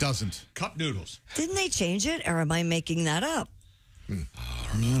sense. It doesn't. Cup noodles. Didn't they change it, or am I making that up? I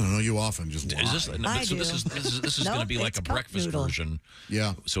don't know. You often just lie. Is this is going to be like a breakfast version.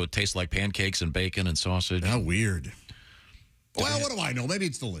 Yeah. So it tastes like pancakes and bacon and sausage. How weird. Well, what do I know? Maybe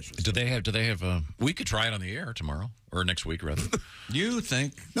it's delicious. Do they have? We could try it on the air tomorrow or next week, rather. You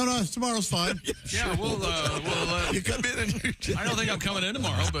think? No. Tomorrow's fine. Yeah, we'll you come in and I don't think I'm coming in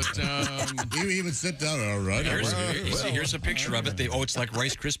tomorrow, but you even sit down. All right. Here's a picture of it. It's like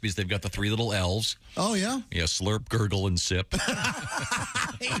Rice Krispies. They've got the three little elves. Oh yeah. Yeah, slurp, gurgle, and sip.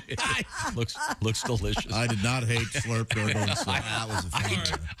 looks delicious. I did not hate slurp, gurgle, and sip. That was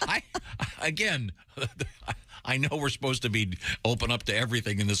a again. I know we're supposed to be open up to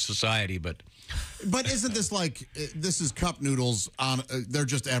everything in this society, but isn't this like this is cup noodles on? They're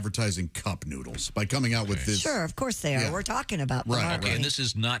just advertising cup noodles by coming out with this. Sure, of course they are. Yeah. We're talking about them, aren't we? And this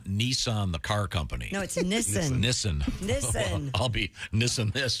is not Nissan, the car company. No, it's Nissan. Nissan. I'll be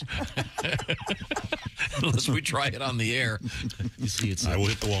Nissan this. Unless we try it on the air. You see, I will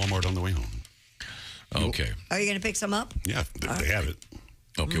hit the Walmart on the way home. Okay. Are you going to pick some up? Yeah, they have it.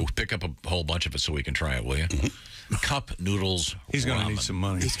 Okay, we'll pick up a whole bunch of it so we can try it, will you? Cup noodles. He's going to need some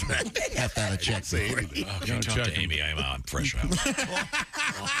money. Have to have a check. Talk to Amy. I'm fresh out.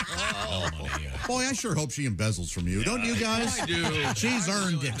 Boy, I sure hope she embezzles from you. Don't you guys? I do. She's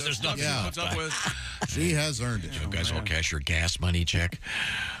earned it. There's nothing. Yeah. What's up with? She has earned it. You guys all cash your gas money check?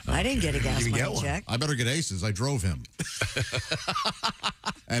 I didn't get a gas money check. I better get Aces. I drove him.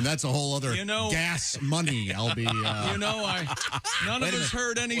 And that's a whole other gas money. I'll be. None of us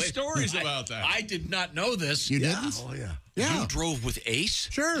heard any stories about that. I did not know this. You didn't? Oh, yeah. Yeah. You drove with Ace?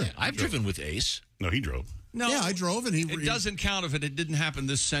 Sure. Yeah, I've driven with Ace. No, he drove. No. Yeah, I drove, and it doesn't count if it didn't happen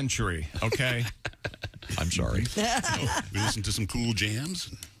this century, okay? I'm sorry. We listened to some cool jams.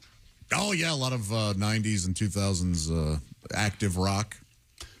 Oh, yeah, a lot of 90s and 2000s active rock.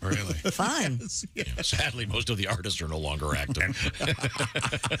 Really? Fun. Yeah, sadly, most of the artists are no longer active.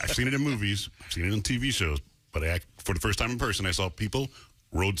 I've seen it in movies. I've seen it in TV shows. But for the first time in person, I saw people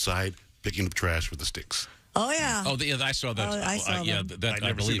roadside picking up trash with the sticks. Oh, yeah. Oh, I saw that. I saw yeah, them. that I'd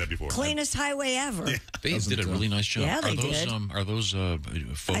never seen that before. Cleanest highway ever. Yeah. They did a really nice job. Yeah, they did. Are those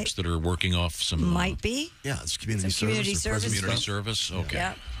folks that are working off some... Might be. Yeah, it's community Some community service. Community service? Okay.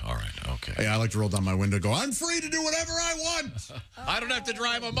 Yeah. All right, okay. Yeah, I like to roll down my window and go, I'm free to do whatever I want. I don't have to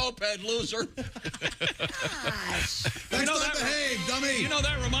drive a moped, loser. Behave, dummy. You know,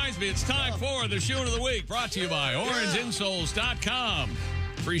 that reminds me, it's time for the Shoe of the Week, brought to you by OrangeInsoles.com.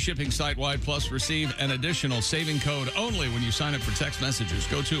 Free shipping site-wide, plus receive an additional saving code only when you sign up for text messages.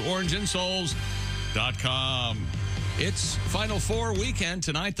 Go to OrangeInsoles.com. It's Final Four weekend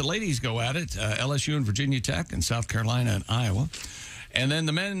tonight. The ladies go at it. LSU and Virginia Tech and South Carolina and Iowa. And then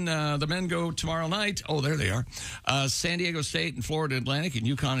the men go tomorrow night. Oh, there they are. San Diego State and Florida Atlantic and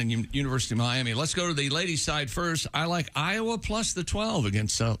UConn and University of Miami. Let's go to the ladies' side first. I like Iowa plus the 12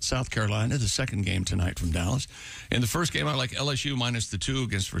 against South Carolina, the second game tonight from Dallas. In the first game, I like LSU minus the 2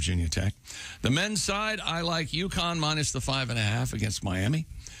 against Virginia Tech. The men's side, I like UConn minus the 5.5 against Miami.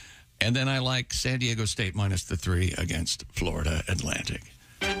 And then I like San Diego State minus the 3 against Florida Atlantic.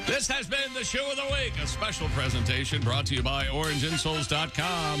 This has been the Shoe of the Week, a special presentation brought to you by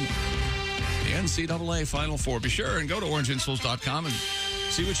OrangeInsoles.com. The NCAA Final Four. Be sure and go to OrangeInsoles.com and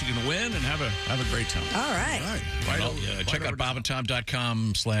see what you can win and have a great time. All right. Check out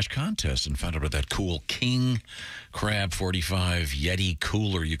bobandtom.com/contest and find out about that cool King Crab 45 Yeti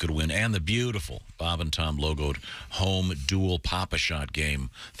cooler you could win and the beautiful Bob and Tom logoed home dual Pop-A-Shot game.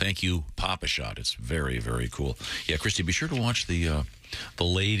 Thank you, Pop-A-Shot. It's very, very cool. Yeah, Kristi, be sure to watch the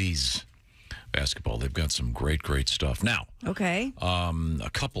ladies basketball. They've got some great stuff. Now, okay. A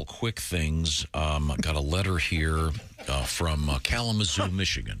couple quick things. I got a letter here from Kalamazoo,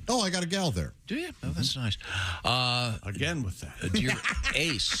 Michigan. Oh, I got a gal there. Do you? Oh, that's nice. Again with that. Dear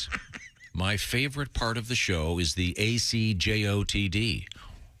Ace, my favorite part of the show is the ACJOTD.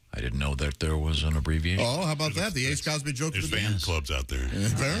 I didn't know that there was an abbreviation. Oh, how about that? The Ace Cosby joke. There's fan clubs out there.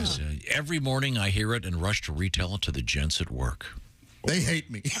 Yes, every morning I hear it and rush to retell it to the gents at work. They hate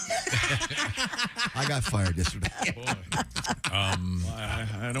me. I got fired yesterday. I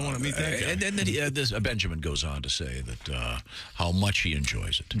don't want to meet that guy. And then Benjamin goes on to say that how much he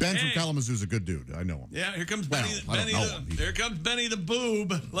enjoys it. Ben from Kalamazoo's a good dude. I know him. Yeah, here comes Benny. Here comes Benny the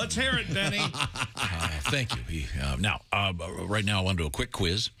Boob. Let's hear it, Benny. Thank you. Now, right now I want to do a quick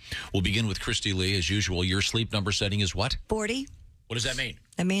quiz. We'll begin with Kristi Lee. As usual, your sleep number setting is what? 40. What does that mean?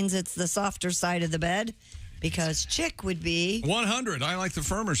 That means it's the softer side of the bed. Because chick would be 100. I like the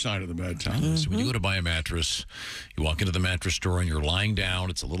firmer side of the bed, Tom. So when you go to buy a mattress, you walk into the mattress store and you're lying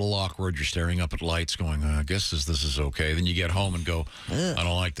down. It's a little awkward. You're staring up at lights going, I guess this is okay. Then you get home and go, I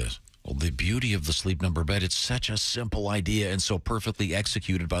don't like this. Well, the beauty of the Sleep Number bed, it's such a simple idea and so perfectly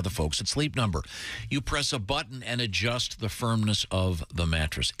executed by the folks at Sleep Number. You press a button and adjust the firmness of the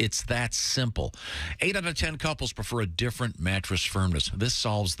mattress. It's that simple. 8 out of 10 couples prefer a different mattress firmness. This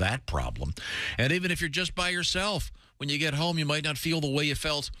solves that problem. And even if you're just by yourself, when you get home, you might not feel the way you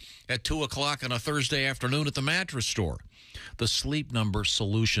felt at 2 o'clock on a Thursday afternoon at the mattress store. The Sleep Number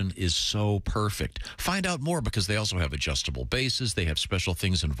solution is so perfect. Find out more because they also have adjustable bases. They have special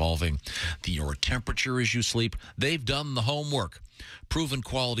things involving your temperature as you sleep. They've done the homework. Proven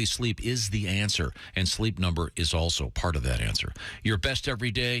quality sleep is the answer, and Sleep Number is also part of that answer. Your best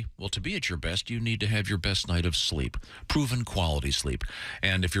every day? Well, to be at your best, you need to have your best night of sleep. Proven quality sleep.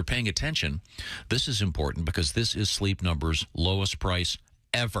 And if you're paying attention, this is important because this is Sleep Number's lowest price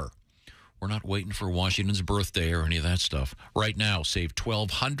ever. We're not waiting for Washington's birthday or any of that stuff. Right now, save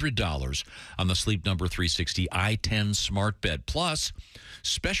 $1,200 on the Sleep Number 360 i10 smart bed. Plus,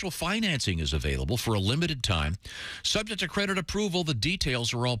 special financing is available for a limited time. Subject to credit approval, the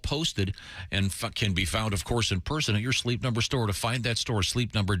details are all posted and can be found, of course, in person at your Sleep Number store. To find that store,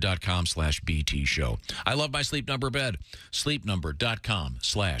 sleepnumber.com/BT show. I love my Sleep Number bed.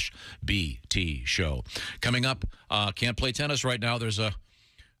 Sleepnumber.com/BT show. Coming up, can't play tennis right now. There's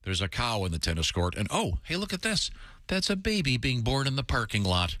a cow in the tennis court. And, oh, hey, look at this. That's a baby being born in the parking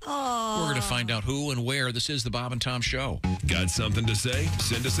lot. Aww. We're going to find out who and where. This is the Bob and Tom Show. Got something to say?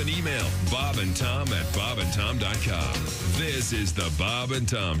 Send us an email. bobandtom@bobandtom.com. This is the Bob and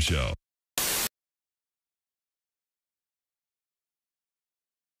Tom Show.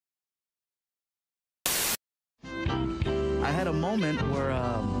 I had a moment where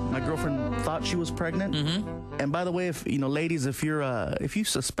my girlfriend thought she was pregnant. And by the way, if ladies, if you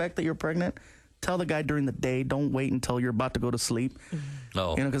suspect that you're pregnant, tell the guy during the day, don't wait until you're about to go to sleep.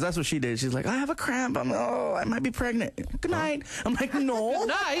 Oh. You know, because that's what she did. She's like, I have a cramp. I might be pregnant. Good night. I'm like, no. Good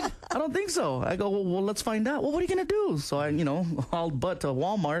night? I don't think so. I go, well, let's find out. Well, what are you going to do? So I, hauled butt to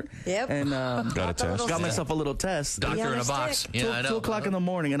Walmart. Yep. And got a test. Got myself a little test. Doctor in a box. Yeah, I know. 2 o'clock in the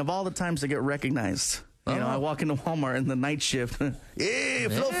morning. And of all the times to get recognized, I walk into Walmart in the night shift. Hey,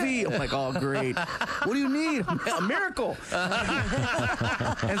 Fluffy. I'm like, oh, great. What do you need? A miracle. All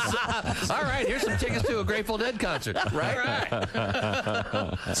right, here's some tickets to a Grateful Dead concert. Right?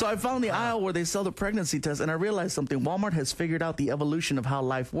 So I found the aisle where they sell the pregnancy test, and I realized something. Walmart has figured out the evolution of how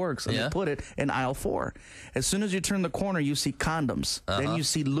life works, and they put it in aisle 4. As soon as you turn the corner, you see condoms. Then you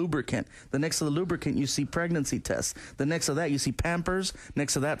see lubricant. The next to the lubricant, you see pregnancy tests. The next to that, you see Pampers.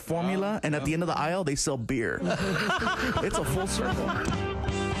 Next to that, formula. And at the end of the aisle, they sell beer. It's a full circle.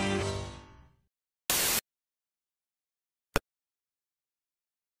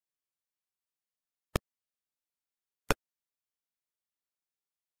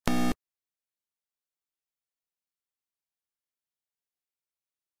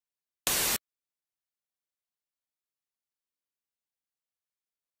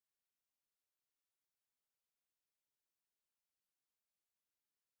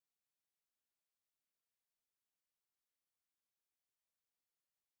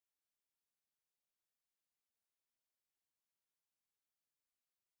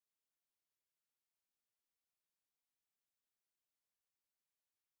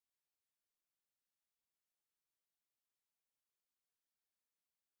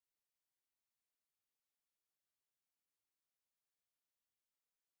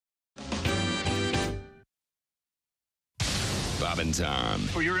 Bob and Tom.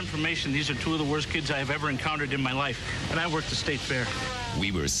 For your information, these are 2 of the worst kids I have ever encountered in my life, and I worked the state fair.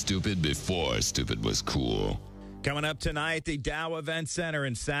 We were stupid before stupid was cool. Coming up tonight at the Dow Event Center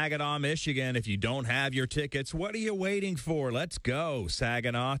in Saginaw, Michigan. If you don't have your tickets, what are you waiting for? Let's go.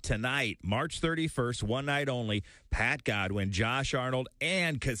 Saginaw tonight, March 31st, one night only. Pat Godwin, Josh Arnold,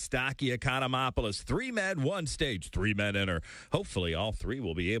 and Kostaki Economopoulos. 3 men, 1 stage, 3 men enter. Hopefully all 3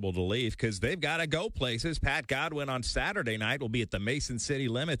 will be able to leave because they've got to go places. Pat Godwin on Saturday night will be at the Mason City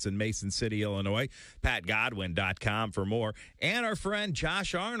Limits in Mason City, Illinois. PatGodwin.com for more. And our friend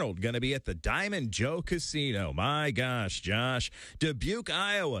Josh Arnold going to be at the Diamond Joe Casino. My gosh, Josh. Dubuque,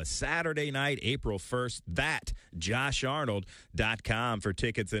 Iowa, Saturday night, April 1st. That, JoshArnold.com for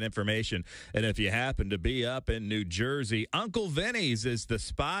tickets and information. And if you happen to be up in New Jersey, Uncle Vinny's is the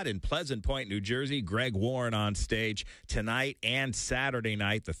spot in Pleasant Point, New Jersey. Greg Warren on stage tonight and Saturday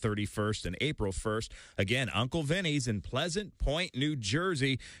night, the 31st and April 1st. Again, Uncle Vinny's in Pleasant Point, New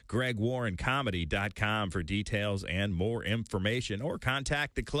Jersey. GregWarrenComedy.com for details and more information, or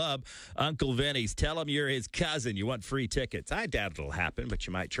contact the club. Uncle Vinny's. Tell him you're his cousin. You want free tickets. I doubt it'll happen, but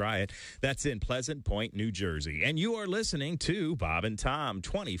you might try it. That's in Pleasant Point, New Jersey. And you are listening to Bob and Tom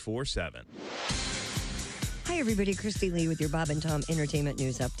 24/7. Hi, everybody. Kristi Lee with your Bob and Tom Entertainment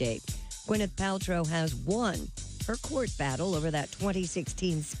News Update. Gwyneth Paltrow has won her court battle over that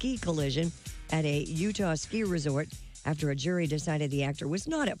 2016 ski collision at a Utah ski resort after a jury decided the actor was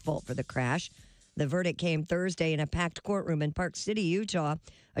not at fault for the crash. The verdict came Thursday in a packed courtroom in Park City, Utah.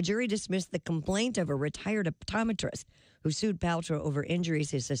 A jury dismissed the complaint of a retired optometrist who sued Paltrow over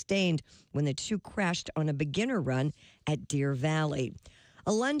injuries he sustained when the two crashed on a beginner run at Deer Valley.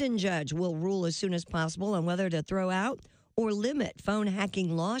 A London judge will rule as soon as possible on whether to throw out or limit phone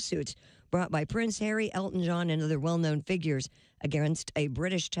hacking lawsuits brought by Prince Harry, Elton John, and other well-known figures against a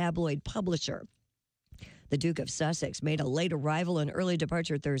British tabloid publisher. The Duke of Sussex made a late arrival and early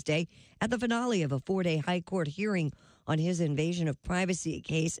departure Thursday at the finale of a 4-day High Court hearing on his invasion of privacy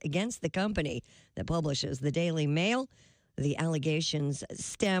case against the company that publishes the Daily Mail. The allegations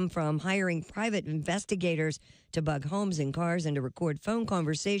stem from hiring private investigators to bug homes and cars and to record phone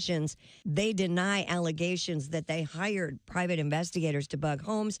conversations. They deny allegations that they hired private investigators to bug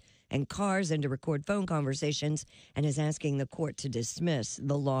homes and cars and to record phone conversations, and is asking the court to dismiss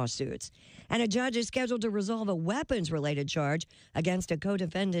the lawsuits. And a judge is scheduled to resolve a weapons-related charge against a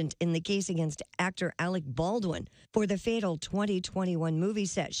co-defendant in the case against actor Alec Baldwin for the fatal 2021 movie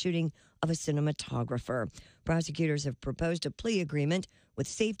set shooting of a cinematographer. Prosecutors have proposed a plea agreement with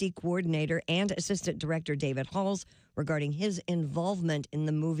safety coordinator and assistant director David Halls regarding his involvement in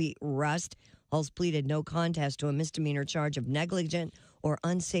the movie Rust. Halls pleaded no contest to a misdemeanor charge of negligent or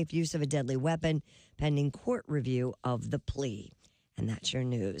unsafe use of a deadly weapon, pending court review of the plea. And that's your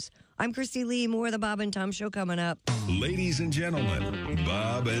news. I'm Kristi Lee. More of the Bob and Tom Show coming up. Ladies and gentlemen,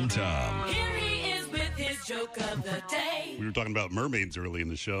 Bob and Tom. Here he is with his joke of the day. We were talking about mermaids early in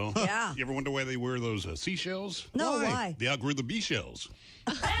the show. Yeah. You ever wonder why they wear those seashells? No, why? They outgrew the bee shells.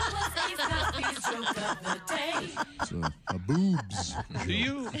 That was Ace Cosby's joke of the day. So, boobs. Do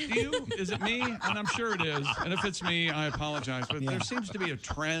you, is it me? And I'm sure it is. And if it's me, I apologize. But there seems to be a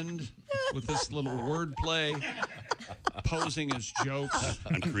trend with this little wordplay, posing as jokes.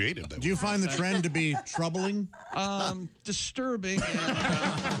 I'm creative. Do you find the trend to be troubling? Disturbing.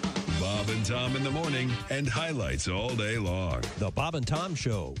 Bob and Tom in the morning and highlights all day long. The Bob and Tom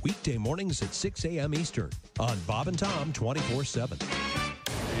Show, weekday mornings at 6 a.m. Eastern on Bob and Tom 24/7.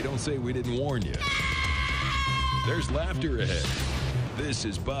 Hey, don't say we didn't warn you. There's laughter ahead. This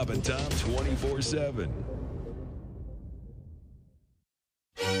is Bob and Tom 24/7.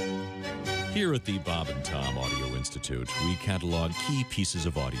 Here at the Bob and Tom Audio Institute, we catalog key pieces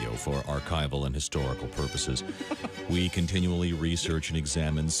of audio for archival and historical purposes. We continually research and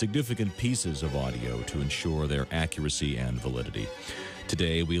examine significant pieces of audio to ensure their accuracy and validity.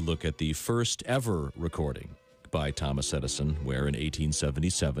 Today, we look at the first ever recording by Thomas Edison, where in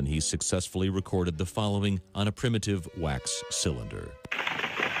 1877 he successfully recorded the following on a primitive wax cylinder.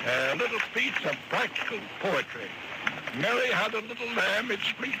 A little piece of practical poetry. Mary had a little lamb, its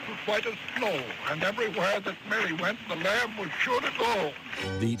fleece was white as snow, and everywhere that Mary went, the lamb was sure to go.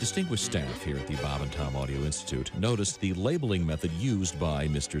 The distinguished staff here at the Bob and Tom Audio Institute noticed the labeling method used by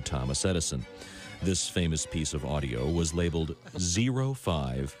Mr. Thomas Edison. This famous piece of audio was labeled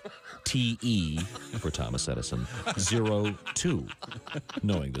 05TE for Thomas Edison, 02.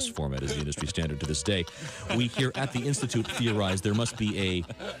 Knowing this format is the industry standard to this day, we here at the Institute theorize there must be a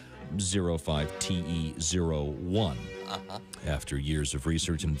 05TE01. After years of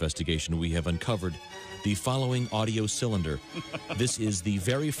research and investigation, we have uncovered the following audio cylinder. This is the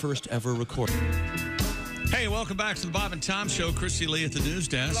very first ever recording. Hey, welcome back to the Bob and Tom Show. Kristi Lee at the news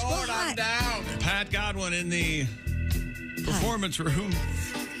desk. Lord, I'm down. Pat Godwin in the performance room.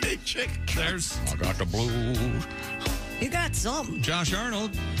 Hey, chick. There's I got the blues. You got something. Josh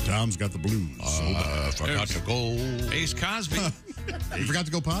Arnold. Tom's got the blues. Forgot to go. Ace Cosby. You forgot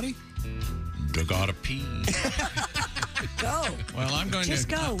to go potty? I gotta pee. Go. Well, I'm going Just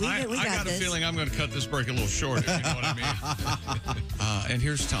to. go. We I got got a this. feeling I'm going to cut this break a little short, if you know what I mean. And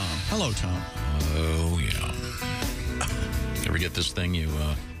here's Tom. Hello, Tom. Oh, yeah. Ever get this thing? You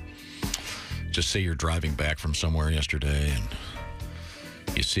just say you're driving back from somewhere yesterday and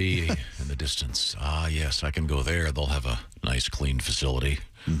you see in the distance, yes, I can go there. They'll have a nice, clean facility.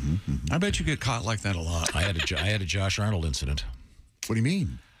 I bet you get caught like that a lot. I had a Josh Arnold incident. What do you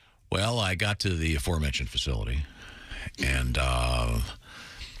mean? Well, I got to the aforementioned facility, and how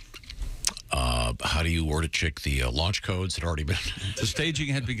do you word it, chick? The launch codes had already been... The staging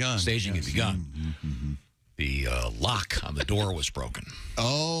had begun. Staging had begun. The lock on the door was broken.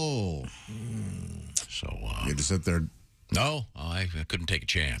 Oh. So... you had to sit there... No, I couldn't take a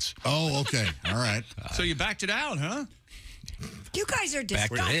chance. Oh, okay. All right. So you backed it out, huh? You guys are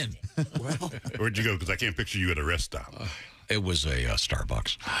Backed disgusting. it in. Well, where'd you go? Because I can't picture you at a rest stop. It was a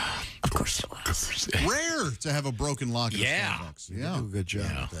Starbucks. Of course it was. Rare to have a broken lock at a Starbucks. Yeah. Do a good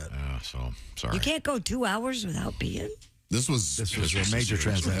job with that. So, sorry. You can't go 2 hours without peeing? This was a major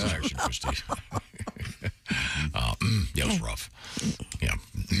transaction. Kristi. Yeah, it was rough. Yeah,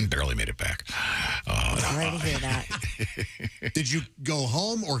 barely made it back. Sorry to hear that. Did you go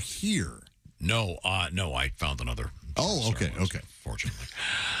home or here? No, I found another. Oh, okay, okay. Fortunately.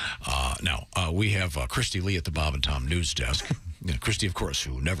 Now, we have Kristi Lee at the Bob and Tom news desk. Kristi, of course,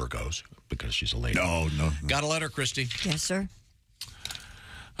 who never goes because she's a lady. No. Got a letter, Kristi? Yes, sir.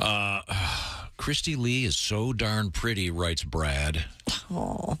 Kristi Lee is so darn pretty, writes Brad.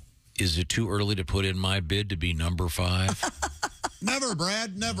 Oh. Is it too early to put in my bid to be number 5? Never,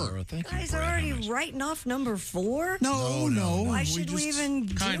 Brad, never. Thank you, Guys Brad. are already writing off number 4? No. Why should we even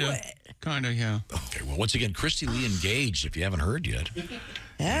do it? Kind of, yeah. Okay, well, once again, Kristi Lee engaged, if you haven't heard yet.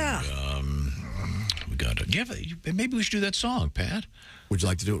 Yeah. We got it. Maybe we should do that song, Pat. Would you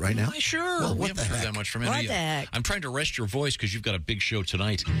like to do it right now? Sure. Well, we haven't heard that much from any of you. What the heck? I'm trying to rest your voice because you've got a big show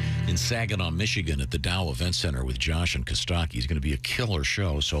tonight in Saginaw, Michigan at the Dow Event Center with Josh and Kostaki. It's going to be a killer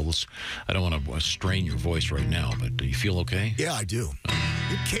show, so I don't want to strain your voice right now, but do you feel okay? Yeah, I do.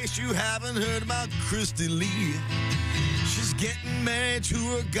 In case you haven't heard about Kristi Lee, she's getting married to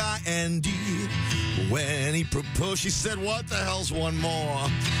a guy, Andy. When he proposed, she said, what the hell's one more?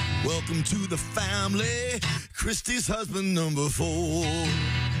 Welcome to the family, Kristi's husband number 4.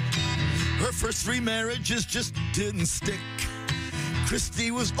 Her first 3 marriages just didn't stick.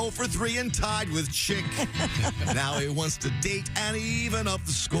 Kristi was 0 for 3 and tied with Chick. Now he wants to date and even up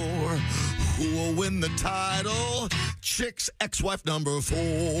the score. Who will win the title? Chick's ex-wife number 4.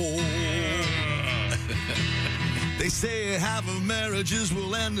 They say half of marriages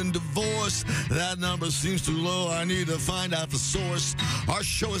will end in divorce. That number seems too low. I need to find out the source. Our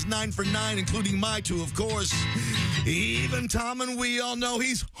show is 9 for 9, including my 2, of course. Even Tom and we all know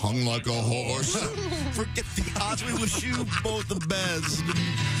he's hung like a horse. Forget the odds, we wish you both the best.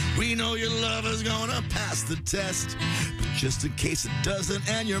 We know your love is gonna pass the test. But just in case it doesn't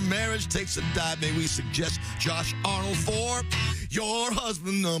and your marriage takes a dive, may we suggest Josh Arnold for your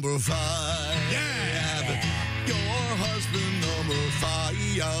husband number 5. Yeah. Your husband number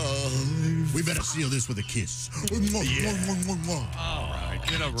 5. We better seal this with a kiss. All right,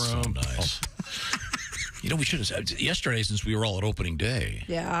 get a room. So nice. You know, we should have yesterday, since we were all at opening day.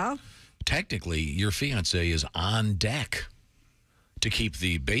 Yeah. Technically, your fiance is on deck to keep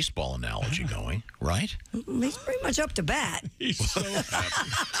the baseball analogy going, right? He's pretty much up to bat. He's so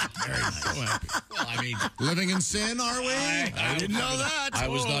happy. Very so happy. Well, I mean, living in sin, are we? I didn't know that. I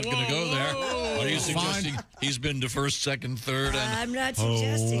was not going to go there. What are you suggesting? He's been to first, second, third, and I'm not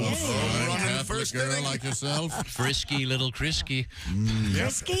suggesting anything. Catholic girl like yourself. Frisky little Kristi.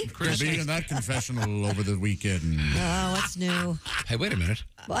 Frisky? Being in that confessional over the weekend. Oh, what's new? Hey, wait a minute.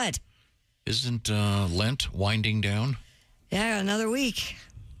 What? Isn't Lent winding down? Yeah, another week.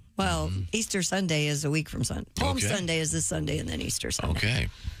 Well, Easter Sunday is a week from Sunday. Palm Okay. Sunday is this Sunday, and then Easter Sunday. Okay.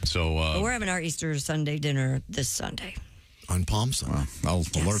 So But we're having our Easter Sunday dinner this Sunday. On Palm Sunday. I'll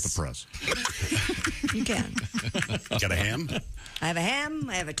alert the press. You can. Got a ham? I have a ham.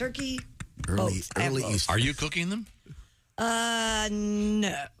 I have a turkey. Early both. Easter. are you cooking them?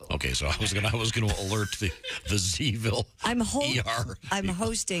 No. Okay, so I was gonna alert the Zville I'm ER. I'm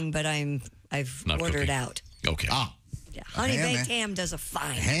hosting, but I've Not ordered cooking. out. Okay. Yeah, honey baked ham does a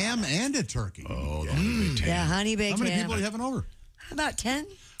fine. Ham and a turkey. Oh, the honey baked ham. Yeah, honey baked How many ham. people are you having over? About 10.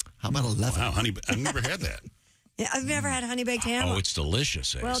 How about 11? Wow, honey, I've never had that. Yeah, I've never had honey baked ham. Oh, it's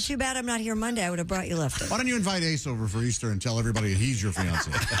delicious, Ace. Well, too bad I'm not here Monday. I would have brought you left. Why don't you invite Ace over for Easter and tell everybody he's your fiance?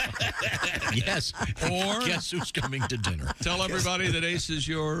 Yes. Or guess who's coming to dinner? Tell everybody that Ace is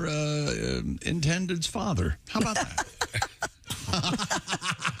your intended's father. How about that?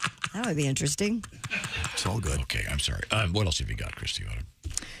 That would be interesting. It's all good. Okay, I'm sorry. What else have you got, Kristi?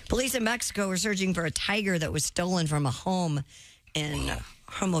 Police in Mexico are searching for a tiger that was stolen from a home in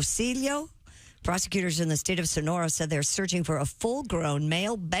Hermosillo. Prosecutors in the state of Sonora said they're searching for a full-grown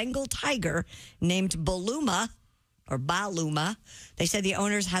male Bengal tiger named Baluma. They said the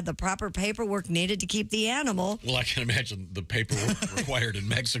owners had the proper paperwork needed to keep the animal. Well, I can imagine the paperwork required in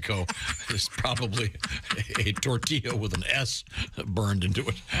Mexico is probably a tortilla with an S burned into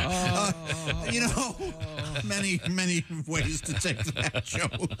it. You know, many ways to take that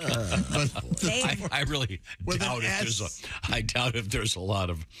joke. But I really doubt I doubt if there's a lot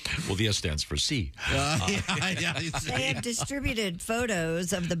of, well, the S stands for C. They have distributed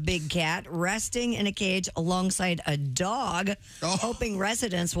photos of the big cat resting in a cage alongside a dog, hoping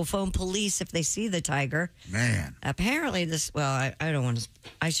residents will phone police if they see the tiger. Man. Apparently I don't want to,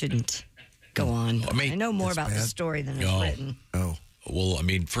 I shouldn't go on. I know more about the story than it's written. Oh. Well, I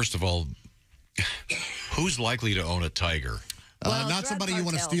mean, first of all, who's likely to own a tiger? Not somebody you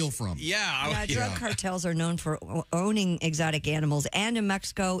want to steal from. Yeah, drug cartels are known for owning exotic animals, and in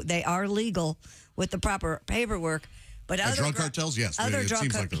Mexico, they are legal with the proper paperwork. But other drug cartels, yes. It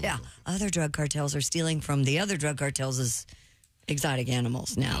seems like they're legal. Other drug cartels are stealing from the other drug cartels' exotic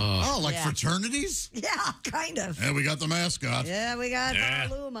animals now. Like fraternities? Yeah, kind of. Yeah, we got the mascot. Yeah, we got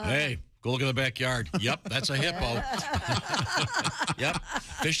Baluma. Hey, go look in the backyard. Yep, that's a hippo. Yep,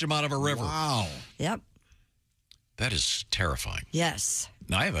 fished him out of a river. Wow. Yep. That is terrifying. Yes.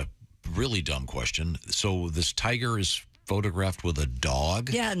 Now, I have a really dumb question. So this tiger is photographed with a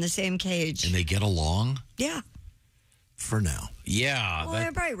dog? Yeah, in the same cage. And they get along? Yeah. For now. Yeah. Well,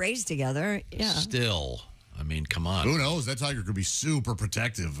 they're probably raised together. Yeah. Still. I mean, come on. Who knows? That tiger could be super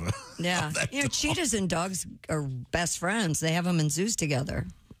protective. Yeah. Cheetahs and dogs are best friends. They have them in zoos together.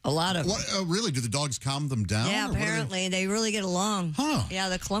 A lot of them. Really? Do the dogs calm them down? Yeah, apparently. They really get along. Huh. Yeah,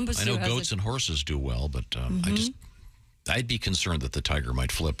 the Columbus I know Zoo has goats and horses do well, but I'd be concerned that the tiger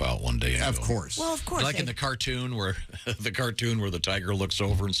might flip out one day. Of course. Well, of course. Like in the cartoon where the tiger looks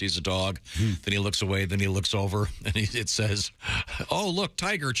over and sees a dog, then he looks away, then he looks over, and it says, "Oh, look,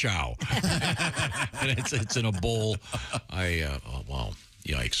 tiger chow," and it's in a bowl. Wow,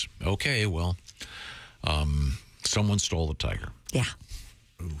 yikes. Okay, well, someone stole the tiger. Yeah.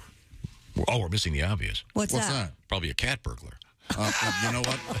 Oh, we're missing the obvious. What's that? Probably a cat burglar. You know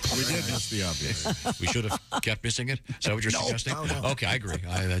what? We did miss the obvious. We should have kept missing it? Is that what you're suggesting? No. Okay, I agree.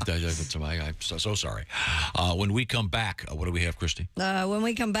 I'm so sorry. When we come back, what do we have, Kristi? When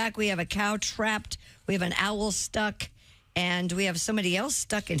we come back, we have a cow trapped. We have an owl stuck And we have somebody else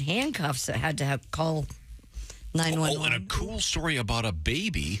stuck in handcuffs that had to call 911. Oh, and a cool story about a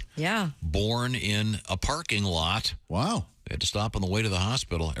baby Yeah. born in a parking lot. Wow. They had to stop on the way to the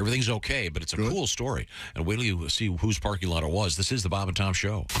hospital. Everything's okay, but it's a cool story. And wait till you see whose parking lot it was. This is the Bob and Tom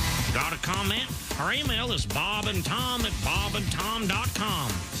Show. Got a comment? Our email is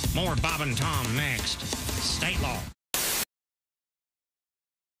bobandtom@bobandtom.com. More Bob and Tom next. State law.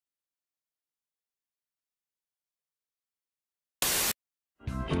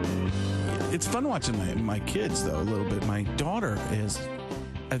 It's fun watching my kids, though, a little bit. My daughter is...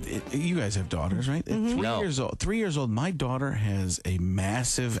 you guys have daughters, right? Mm-hmm. 3 years old. 3 years old. My daughter has a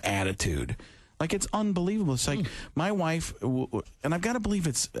massive attitude. Like, it's unbelievable. It's like my wife, and I've got to believe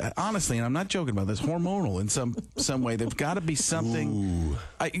it's, honestly, and I'm not joking about this, hormonal in some way. There's got to be something,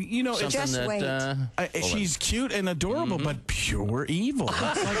 Something just that, wait. She's cute and adorable, but pure evil.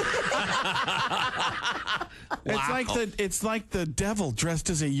 It's like the devil dressed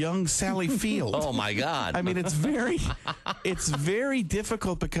as a young Sally Field. Oh my God! I mean, it's very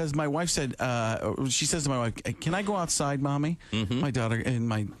difficult because my wife said, she says to my wife, "Can I go outside, Mommy?" Mm-hmm. My daughter and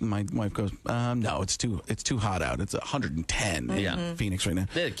my wife goes, "No, it's too hot out. It's 110 in Phoenix right now."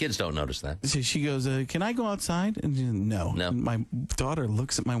 The kids don't notice that. So she goes, "Can I go outside?" And she, no. My daughter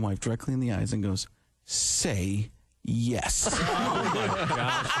looks at my wife directly in the eyes and goes, "Say yes." Oh my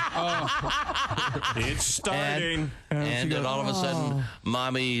gosh! It's starting. And then all of a sudden,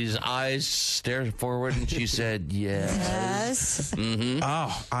 Mommy's eyes stare forward, and she said, "Yes." Yes. Mm-hmm.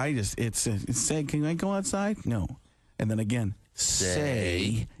 Oh, it's say, "Can I go outside?" No. And then again,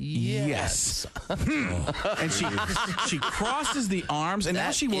 say yes. And she crosses the arms, and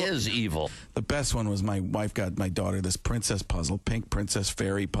now she is evil. The best one was my wife got my daughter this princess puzzle, pink princess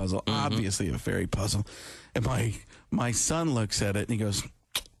fairy puzzle, obviously a fairy puzzle. And my son looks at it and he goes,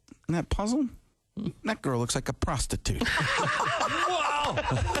 "That puzzle? That girl looks like a prostitute." Wow!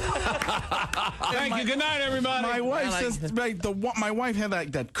 Thank you. Good night, everybody. My wife says, my wife had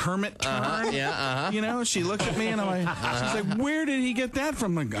that Kermit turn. You know, she looks at me and she's like, "Where did he get that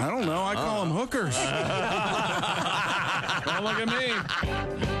from?" Like, I don't know. I call them hookers. Don't look at me.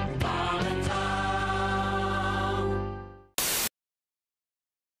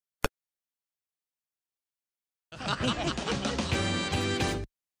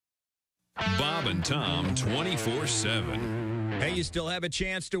 Bob and Tom 24/7. Hey, you still have a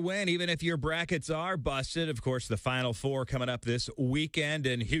chance to win, even if your brackets are busted. Of course, the Final Four coming up this weekend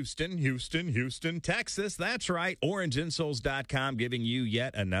in Houston, Texas. That's right. OrangeInsoles.com giving you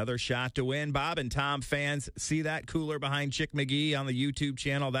yet another shot to win. Bob and Tom fans, see that cooler behind Chick McGee on the YouTube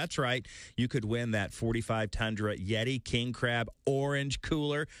channel? That's right. You could win that 45 Tundra Yeti King Crab Orange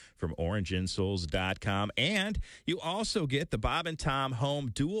Cooler from OrangeInsoles.com. And you also get the Bob and Tom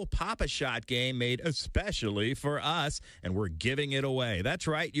Home Dual Papa Shot game made especially for us, and we're giving it away. That's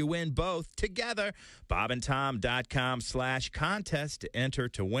right. You win both together. BobandTom.com/contest to enter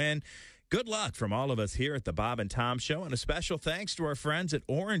to win. Good luck from all of us here at the Bob and Tom Show, and a special thanks to our friends at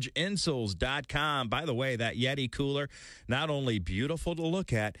OrangeInsoles.com. By the way, that Yeti cooler, not only beautiful to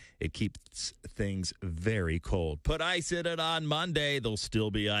look at, it keeps things very cold. Put ice in it on Monday, there'll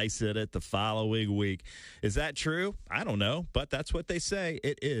still be ice in it the following week. Is that true? I don't know, but that's what they say.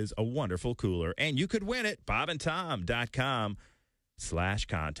 It is a wonderful cooler, and you could win it.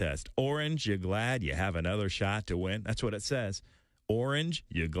 BobandTom.com/contest. Orange, you glad you have another shot to win? That's what it says. Orange,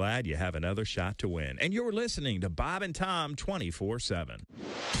 you're glad you have another shot to win. And you're listening to Bob and Tom 24/7.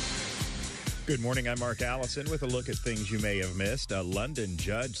 Good morning, I'm Mark Allison with a look at things you may have missed. A London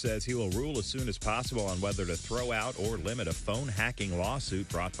judge says he will rule as soon as possible on whether to throw out or limit a phone hacking lawsuit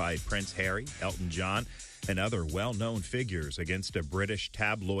brought by Prince Harry, Elton John, and other well-known figures against a British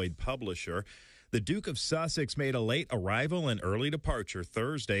tabloid publisher. The Duke of Sussex made a late arrival and early departure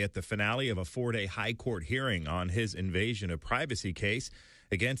Thursday at the finale of a 4-day high court hearing on his invasion of privacy case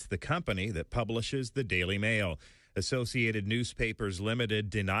against the company that publishes the Daily Mail. Associated Newspapers Limited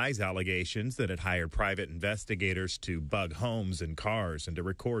denies allegations that it hired private investigators to bug homes and cars and to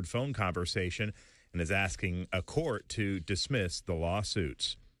record phone conversation, and is asking a court to dismiss the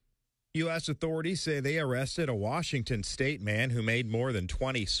lawsuits. U.S. authorities say they arrested a Washington state man who made more than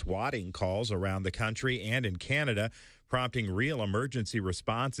 20 swatting calls around the country and in Canada, prompting real emergency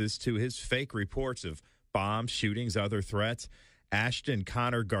responses to his fake reports of bombs, shootings, other threats. Ashton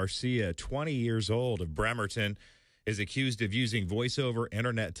Connor Garcia, 20 years old, of Bremerton, is accused of using voice-over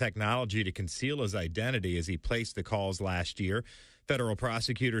internet technology to conceal his identity as he placed the calls last year. Federal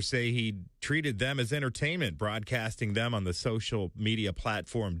prosecutors say he treated them as entertainment, broadcasting them on the social media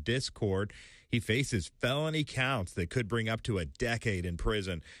platform Discord. He faces felony counts that could bring up to a decade in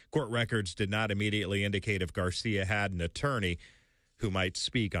prison. Court records did not immediately indicate if Garcia had an attorney who might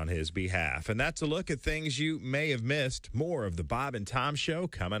speak on his behalf. And that's a look at things you may have missed. More of the Bob and Tom Show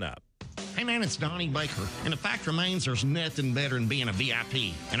coming up. Hey, man, it's Donnie Baker. And the fact remains there's nothing better than being a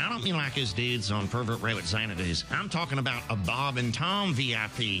VIP. And I don't mean like his dudes on Pervert Rabbit Xanadu's. I'm talking about a Bob and Tom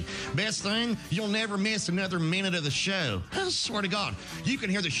VIP. Best thing, you'll never miss another minute of the show. I swear to God. You can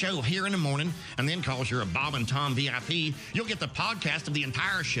hear the show here in the morning, and then because you're a Bob and Tom VIP, you'll get the podcast of the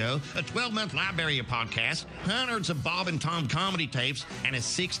entire show, a 12-month library of podcasts, hundreds of Bob and Tom comedy tapes, and a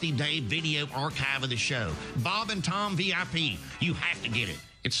 60-day video archive of the show. Bob and Tom VIP. You have to get it.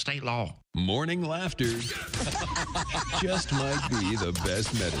 It's state law. Morning laughter just might be the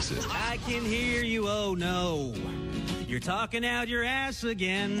best medicine. I can hear you, oh no. You're talking out your ass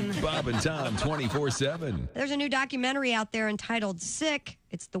again. Bob and Tom 24/7. There's a new documentary out there entitled Sick.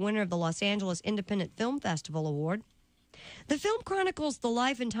 It's the winner of the Los Angeles Independent Film Festival Award. The film chronicles the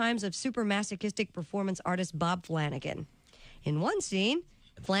life and times of super masochistic performance artist Bob Flanagan. In one scene,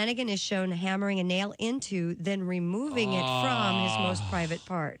 Flanagan is shown hammering a nail into, then removing it from his most private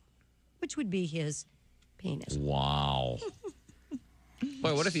part, which would be his penis. Wow.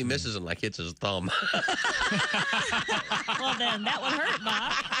 Boy, what if he misses and, like, hits his thumb? Well, then, that would hurt,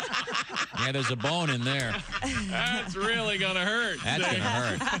 Bob. Yeah, there's a bone in there. That's really going to hurt. That's going to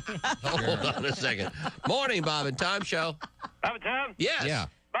hurt. Hold on a second. Morning, Bob and Tom Show. Bob and Tom? Yes. Yeah.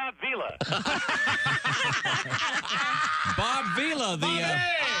 Bob Vila. Bob Vila, the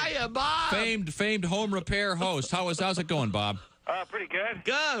Hiya, Bob. famed home repair host. How's it going, Bob? Pretty good.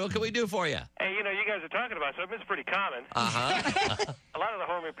 Good. What can we do for you? Hey, you know, you guys are talking about something that's pretty common. Uh-huh. A lot of the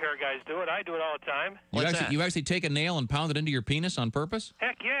home repair guys do it. I do it all the time. You actually take a nail and pound it into your penis on purpose?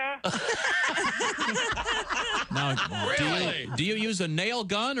 Heck yeah. Now, Really? do you use a nail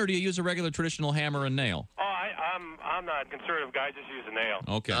gun or do you use a regular traditional hammer and nail? Oh, I'm not a conservative guy. Just use a nail.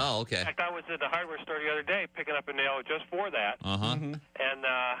 Okay. Oh, okay. In fact, I was at the hardware store the other day picking up a nail just for that. Uh-huh. And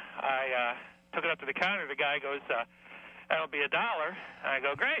I took it up to the counter. The guy goes, that'll be $1. I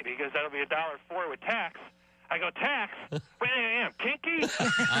go, great. He goes, that'll be $1.04 with tax. I go, tax? Wait, I am kinky?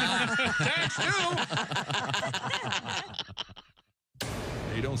 Tax too.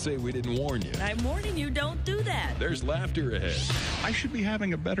 Hey, don't say we didn't warn you. I'm warning you, don't do that. There's laughter ahead. I should be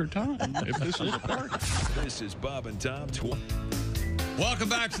having a better time if this is a party. This is Bob and Tom. Welcome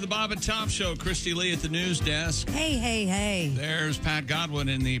back to the Bob and Tom Show. Kristi Lee at the news desk. Hey. There's Pat Godwin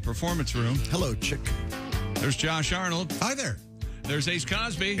in the performance room. Hello, Chick. There's Josh Arnold. Hi there. There's Ace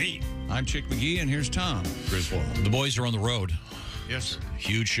Cosby. Hey. I'm Chick McGee, and here's Tom Griswold. The boys are on the road. Yes, sir.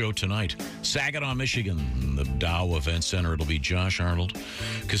 Huge show tonight. Saginaw, Michigan, the Dow Event Center. It'll be Josh Arnold,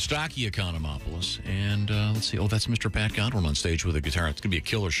 Kostaki Economopoulos, and let's see. Oh, that's Mr. Pat Godwin on stage with a guitar. It's going to be a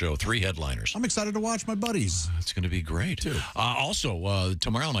killer show. 3 headliners. I'm excited to watch my buddies. It's going to be great. Too. Also,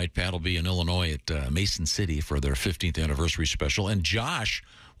 tomorrow night, Pat will be in Illinois at Mason City for their 15th anniversary special, and Josh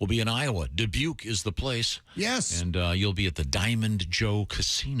will be in Iowa. Dubuque is the place. Yes. And you'll be at the Diamond Joe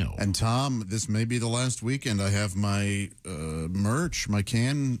Casino. And Tom, this may be the last weekend I have my merch, my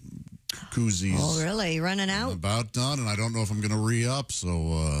can koozies. Oh, really? Running out? About done, and I don't know if I'm going to re-up,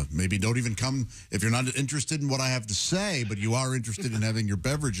 so maybe don't even come if you're not interested in what I have to say, but you are interested in having your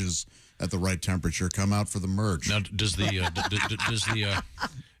beverages at the right temperature. Come out for the merch. Now, does the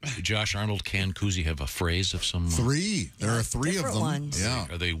Josh Arnold can koozie have a phrase of some? 3. There are 3 of them. Ones. Yeah.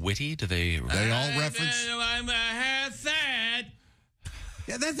 Are they witty? Do they? They all reference. I'm sad.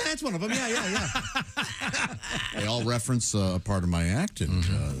 Yeah, that's one of them. Yeah. They all reference a part of my act, and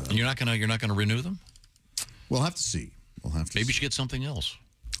And you're not gonna renew them? we'll have to see. Maybe you should get something else.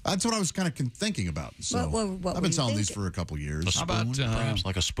 That's what I was kind of thinking about. So what I've were been you selling these thinking? for a couple years. A spoon, How about, perhaps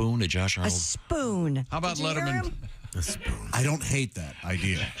like a spoon to Josh A Arnold. spoon. How about Did you hear Letterman? him? A spoon. I don't hate that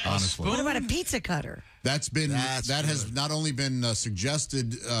idea, honestly. What about a pizza cutter? That has not only been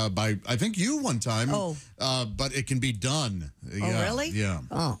suggested by I think you one time. But it can be done. Yeah, really? Yeah.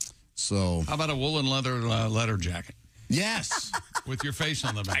 Oh. So How about a woolen leather jacket? Yes. With your face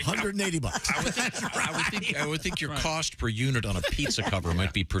on the back. $180. I would think your cost per unit on a pizza cover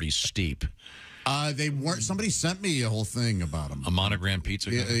might be pretty steep. They weren't. Somebody sent me a whole thing about them. A monogram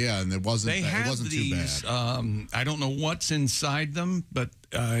pizza cover. Yeah, and it wasn't. They it have wasn't these. too bad. I don't know what's inside them, but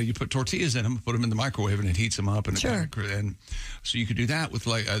you put tortillas in them, put them in the microwave, and it heats them up. And Sure. And so you could do that with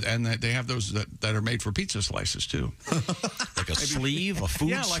and they have those that are made for pizza slices too. Like a sleeve, a food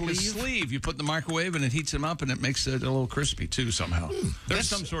yeah, sleeve. like a sleeve. You put in the microwave, and it heats them up, and it makes it a little crispy too somehow. There's That's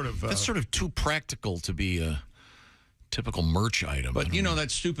some sort of. That's sort of too practical to be typical merch item. But you know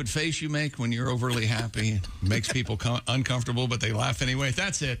that stupid face you make when you're overly happy makes people uncomfortable, but they laugh anyway.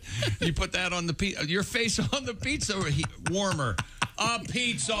 That's it. You put that on the your face on the pizza warmer. A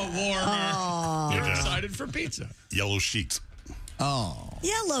pizza warmer. Oh. You're excited for pizza. Yellow sheets. Oh.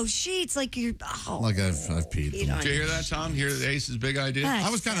 Yellow sheets, like you're. Oh. Like I've peed. Did you hear that, Tom? Hear Ace's big idea? That's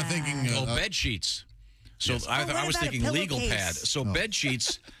I was kind of thinking. bed sheets. So Yes. I was thinking legal pillowcase? pad. So bed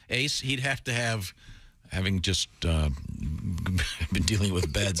sheets, Ace, he'd have to have, having just been dealing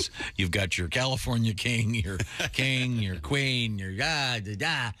with beds, you've got your California king, your queen, your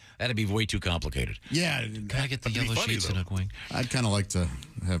that'd be way too complicated. Yeah. Can I get the yellow sheets in a queen? I'd kind of like to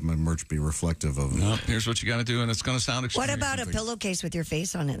have my merch be reflective of. No, here's what you got to do, and it's going to sound extreme. What about a pillowcase with your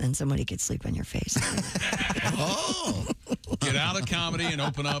face on it, and then somebody could sleep on your face? Oh. Get out of comedy and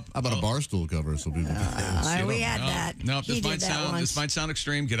open up. How about a bar stool cover so people can we had that. No, He this might did that sound once.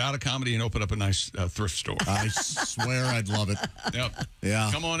 extreme. Get out of comedy and open up a nice thrift store. I swear I'd love it. Yep. Yeah.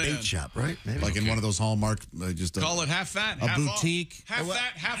 Come on in. Bait shop, right? Maybe. Like in one of those Hallmark, just Call it half fat, a half boutique. off. Half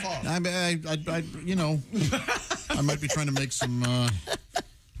fat, half off. I you know, I might be trying to make some.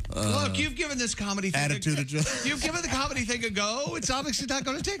 Look, you've given this comedy thing attitude. You've given the comedy thing a go. It's obviously not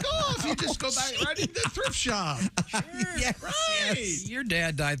going to take off. You just go back right into the thrift shop. Sure. Yes, right. yes. Your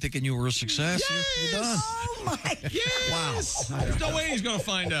dad died thinking you were a success. Yes. You're done. Oh my! Yes. Wow. There's no way he's going to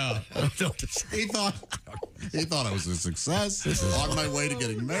find out. He thought I was a success. On my way to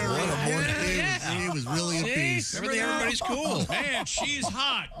getting married. He was really at peace. Everybody's cool. Man, she's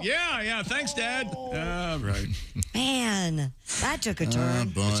hot. Yeah. Thanks, Dad. Right. Man, that took a turn.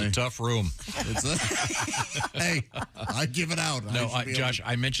 Boy. It's a tough room. Hey, I give it out. No, Josh,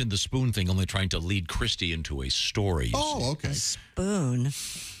 I mentioned the spoon thing, only trying to lead Kristi into a story. Oh, okay. Spoon.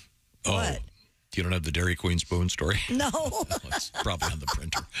 Oh, What? you don't have the Dairy Queen spoon story? No. Well, it's probably on the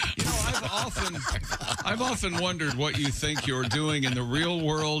printer. You know, I've often wondered what you think you're doing in the real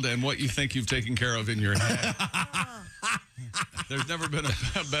world and what you think you've taken care of in your head. There's never been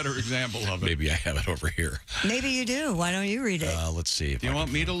a better example of it. Maybe I have it over here. Maybe you do. Why don't you read it? Let's see. Do you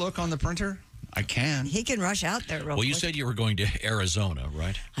want me to look on the printer? I can. He can rush out there real Well, you quick. said you were going to Arizona,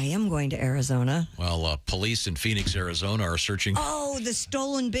 right? I am going to Arizona. Well, police in Phoenix, Arizona are searching Oh, the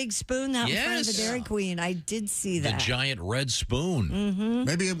stolen big spoon out in front of the Yes. Dairy Queen. I did see the that. giant red spoon. Mm-hmm.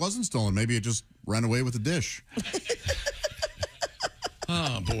 Maybe it wasn't stolen. Maybe it just ran away with the dish.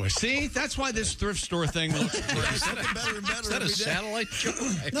 Oh, boy. See? That's why this thrift store thing looks better and better. Is that a satellite joke?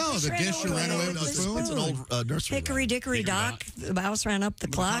 No, the dish ran away with the spoon. It's an old nursery. Hickory dickory dock. The mouse ran up the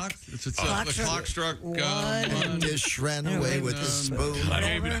clock. The clock struck. The dish ran away with the spoon.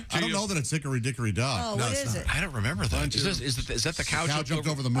 I don't know that it's Hickory Dickory Dock. Oh, what is it? I don't remember that. Is that the cow jumped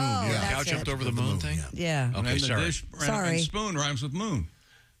over the moon. Oh, Yeah. that's Cow jumped it. over the moon thing? Yeah. And Okay, the sorry. dish ran up, Sorry. and spoon rhymes with moon.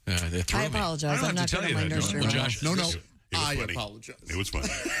 They threw I me. apologize. I don't I'm have to not tell good at you my that, nursery Well, rhymes. Josh, No. I apologize. It was funny.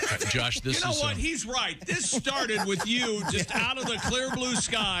 Josh, this You know is what? He's right. This started with you just out of the clear blue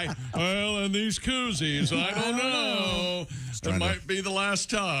sky. Well, and these koozies, I don't know. It might be the last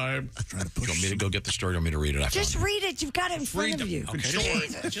time. you want me to go get the story? Or want me to read it? Just read it. You've got it in front of you. Okay.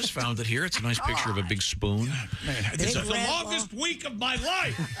 I just found it here. It's a nice picture of a big spoon. Man, it's the longest week of my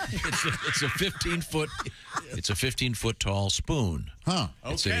life. It's a 15-foot. It's a 15-foot tall spoon. Huh.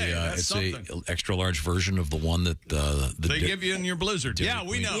 It's Okay, a that's it's something. a extra large version of the one that They give you in your Blizzard. Yeah,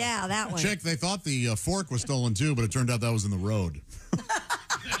 we know. Yeah, that one. Chick, they thought the fork was stolen too, but it turned out that was in the road.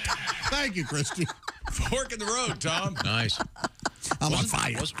 Thank you, Kristi. Fork in the road, Tom. Nice. I'm on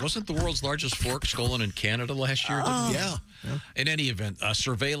fire. Wasn't the world's largest fork stolen in Canada last year? Yeah. In any event,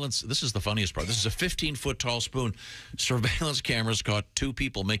 surveillance. This is the funniest part. This is a 15-foot tall spoon. Surveillance cameras caught two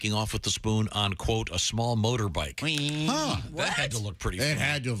people making off with the spoon on, quote, a small motorbike. Huh. That had to look pretty funny. It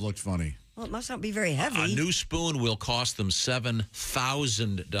had to have looked funny. Well, it must not be very heavy. A new spoon will cost them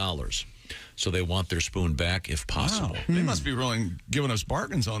 $7,000. So they want their spoon back if possible. Wow. They must be really giving us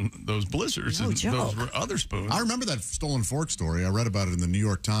bargains on those Blizzards and those other spoons. I remember that stolen fork story. I read about it in the New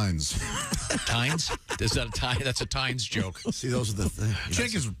York Times. Tines? Is that a Tines? That's a Tines joke. See, those are the things.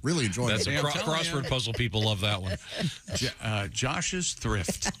 Chick is really enjoying That's it. a crossword puzzle. People love that one. Josh's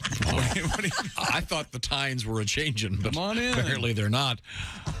Thrift. I thought the Tines were a changing, but Come on in. apparently they're not.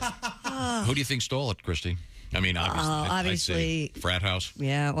 Who do you think stole it, Kristi? I mean, obviously, obviously- I'd say frat house.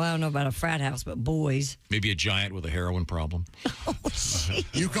 Yeah, well, I don't know about a frat house, but boys. Maybe a giant with a heroin problem.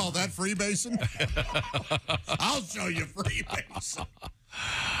 You call that freebasing? I'll show you freebasing.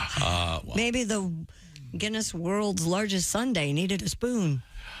 Maybe the Guinness World's Largest Sundae needed a spoon.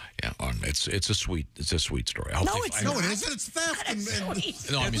 Yeah, it's a sweet story. No, it's not. No, it isn't. It's theft.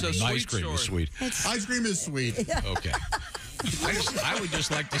 No, I mean, It's a ice sweet cream is story. sweet. Ice cream is sweet. Okay. I would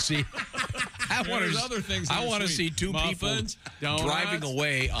just like to see. There's other things. I want to see two Muffins, people driving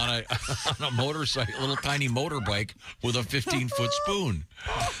away on a motorcycle, a little tiny motorbike with a 15-foot spoon.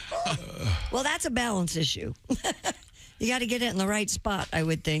 Well, that's a balance issue. You got to get it in the right spot, I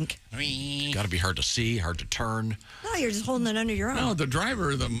would think. Got to be hard to see, hard to turn. No, you're just holding it under your arm. No, the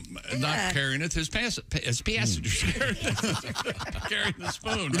driver, not carrying it, his passengers carrying the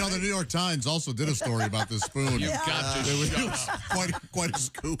spoon. You know, the New York Times also did a story about this spoon. You've got to it was quite a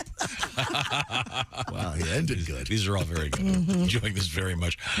scoop. Wow, he ended good. These are all very good. I'm enjoying this very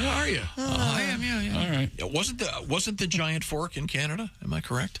much. How are you? I am, yeah. All right. Wasn't the giant fork in Canada? Am I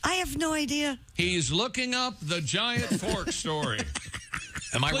correct? I have no idea. He's looking up the giant fork story.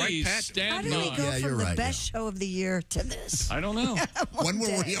 Am I Please right, Pat? stand How do we go from the best show of the year to this? I don't know. When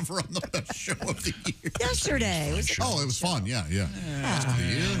were we ever on the best show of the year? Yesterday. It was fun. Yeah.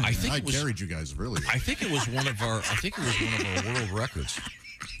 I think I it was, carried you guys really. I think it was one of our world records.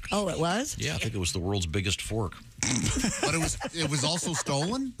 Oh, it was? Yeah, I think it was the world's biggest fork. But it was also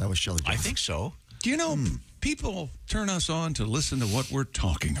stolen? That was Shelley Johnson. I think so. Do you know people turn us on to listen to what we're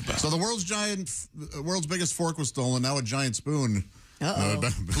talking about? So the world's biggest fork was stolen. Now a giant spoon.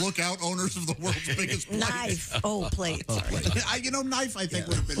 Look out, owners of the world's biggest plate. Knife. Plate. Knife, I think,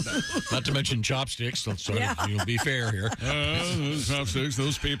 would have been better. Not to mention chopsticks. So you'll be fair here. Those chopsticks,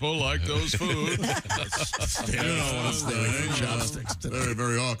 those people like those food. Chopsticks. Very,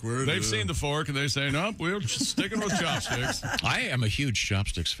 very awkward. They've seen the fork and they say, nope, we're just sticking with chopsticks. I am a huge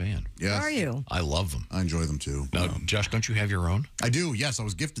chopsticks fan. Yes. Are you? I love them. I enjoy them too. Now, Josh, don't you have your own? I do, yes. I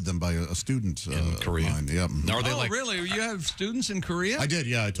was gifted them by a student in Korea. Of mine. Yep. Now, are they really? You have students in Korea? I did,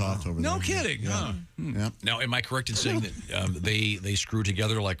 yeah. I taught over there. No kidding. Yeah. Yeah. Now, am I correct in saying that they screw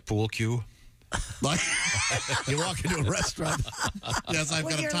together like pool cue? Like you walk into a restaurant. Yes, I've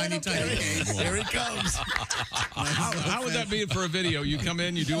got a tiny case. Here he comes. How would that be for a video? You come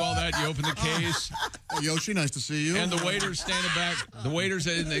in, you do all that, you open the case. Yoshi, nice to see you. And the waiter's standing back. The waiter's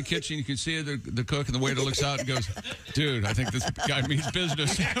in the kitchen. You can see the cook, and the waiter looks out and goes, dude, I think this guy means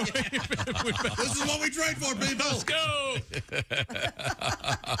business. This is what we train for, people. Let's go.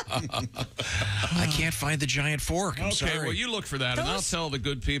 I can't find the giant fork. I'm sorry. Well, you look for that, and I'll tell the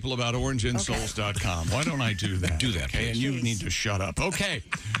good people about orangeinsoles.com. Why don't I do that? Do that, okay? And you Please. need to shut up. Okay.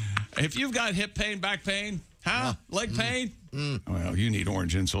 If you've got hip pain, back pain, leg pain, well, you need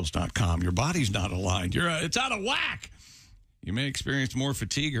orangeinsoles.com. Your body's not aligned. It's out of whack. You may experience more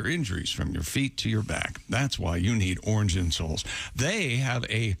fatigue or injuries from your feet to your back. That's why you need Orange Insoles. They have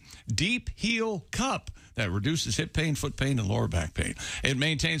a deep heel cup that reduces hip pain, foot pain, and lower back pain. It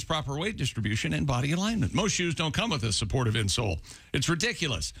maintains proper weight distribution and body alignment. Most shoes don't come with a supportive insole. It's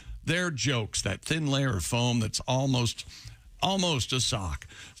ridiculous. They're jokes, that thin layer of foam that's almost a sock.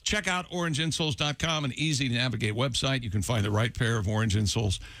 Check out orangeinsoles.com, an easy-to-navigate website. You can find the right pair of Orange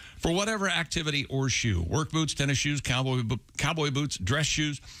Insoles for whatever activity or shoe. Work boots, tennis shoes, cowboy boots, dress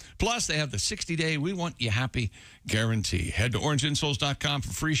shoes. Plus, they have the 60-day We Want You Happy guarantee. Head to orangeinsoles.com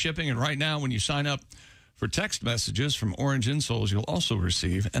for free shipping. And right now, when you sign up for text messages from Orange Insoles, you'll also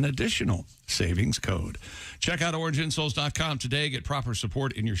receive an additional savings code. Check out orangeinsoles.com today. Get proper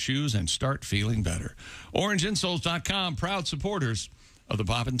support in your shoes and start feeling better. Orangeinsoles.com, proud supporters of the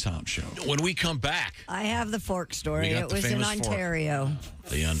Bob and Tom Show. When we come back, I have the fork story. We got It the was in famous fork. Ontario.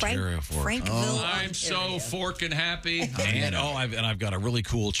 The Ontario fork. Frankville, I'm so forking happy. And I've got a really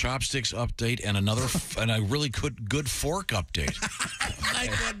cool chopsticks update and and a really good fork update. My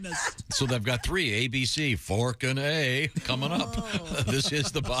goodness. So they've got three, ABC, fork and A, coming up. This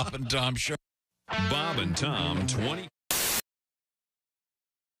is the Bob and Tom Show. Bob and Tom 20.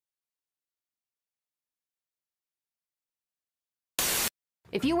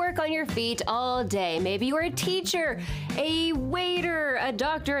 If you work on your feet all day, maybe you're a teacher, a waiter, a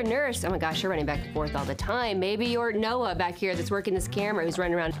doctor, a nurse. Oh my gosh, you're running back and forth all the time. Maybe you're Noah back here that's working this camera who's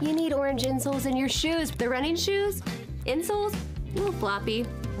running around. You need orange insoles in your shoes. The running shoes, insoles, a little floppy.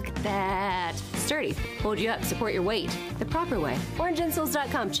 Look at that. Sturdy. Hold you up, support your weight. The proper way.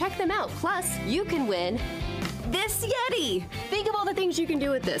 Orangeinsoles.com. Check them out. Plus, you can win this Yeti. Think of all the things you can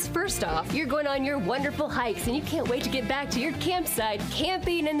do with this. First off, you're going on your wonderful hikes and you can't wait to get back to your campsite,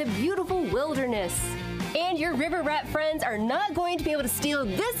 camping in the beautiful wilderness. And your river rat friends are not going to be able to steal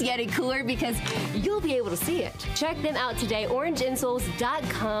this Yeti cooler because you'll be able to see it. Check them out today,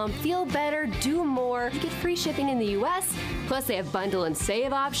 orangeinsoles.com. Feel better, do more. You get free shipping in the U.S. Plus, they have bundle and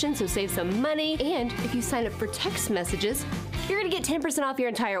save options, so save some money. And if you sign up for text messages, you're going to get 10% off your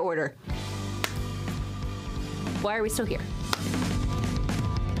entire order. Why are we still here?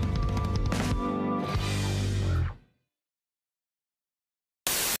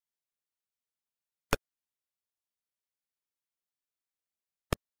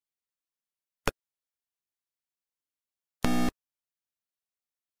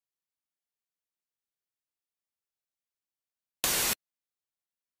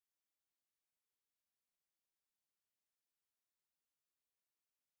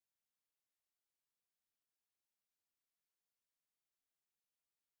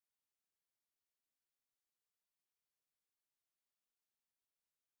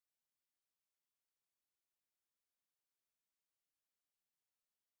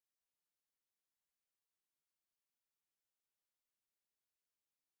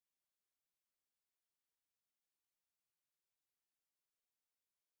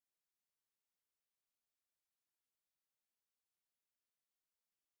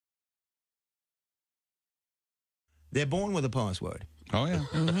 They're born with a password. Oh, yeah.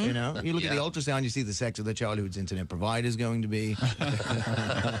 You know, you look at the ultrasound, you see the sex of the child whose internet provider is going to be.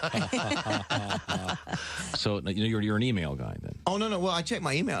 So you're an email guy then? Oh, no. Well, I check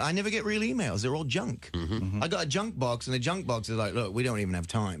my email. I never get real emails. They're all junk. I got a junk box, and the junk box is like, look, we don't even have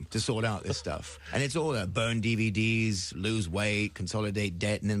time to sort out this stuff. And it's all burn DVDs, lose weight, consolidate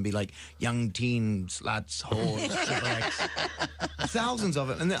debt, and then be like, young teen sluts, whores, triple X. Thousands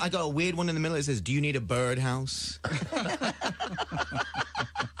of it. And then I got a weird one in the middle that says, do you need a birdhouse?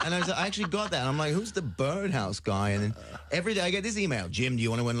 And I actually got that. I'm like, who's the birdhouse guy? And then every day I get this email, Jim, do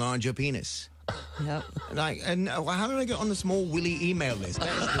you want to enlarge your penis? Yep. And how did I get on the small Willy email list?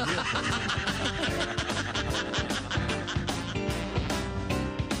 That is the real problem.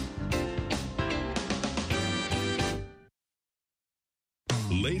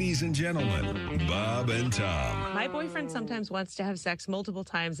 Ladies and gentlemen, Bob and Tom. My boyfriend sometimes wants to have sex multiple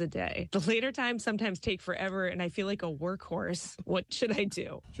times a day. The later times sometimes take forever, and I feel like a workhorse. What should I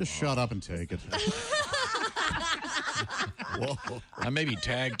do? Just shut up and take it. Whoa. Maybe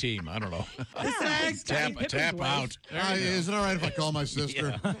tag team. I don't know. Tap out. Is it all right if I call my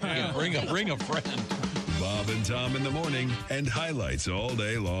sister? Yeah, bring a friend. Bob and Tom in the morning and highlights all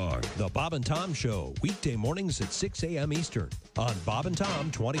day long. The Bob and Tom Show, weekday mornings at 6 a.m. Eastern on Bob and Tom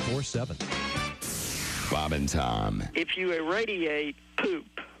 24/7. Bob and Tom. If you irradiate poop,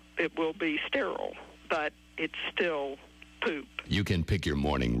 it will be sterile, but it's still poop. You can pick your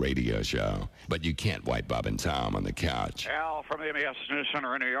morning radio show, but you can't wipe Bob and Tom on the couch. Al from the MES News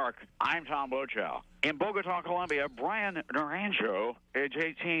Center in New York. I'm Tom Bochow. In Bogota, Colombia, Brian Naranjo, age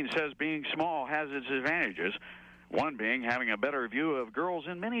 18, says being small has its advantages, one being having a better view of girls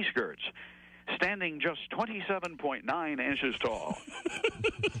in miniskirts, standing just 27.9 inches tall.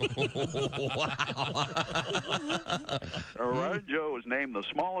 Wow. Naranjo was named the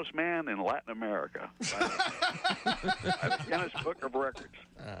smallest man in Latin America by the Guinness Book of Records.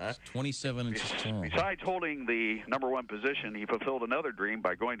 27 inches tall. Besides holding the #1 position, he fulfilled another dream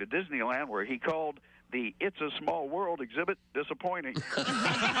by going to Disneyland, where he called the It's a Small World exhibit disappointing.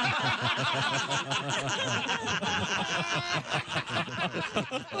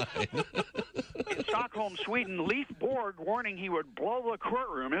 In Stockholm, Sweden, Leif Borg, warning he would blow the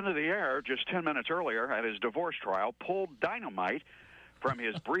courtroom into the air just 10 minutes earlier at his divorce trial, pulled dynamite from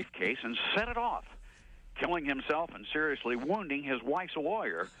his briefcase and set it off, killing himself and seriously wounding his wife's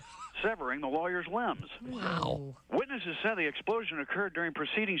lawyer, severing the lawyer's limbs. Wow. Witnesses said the explosion occurred during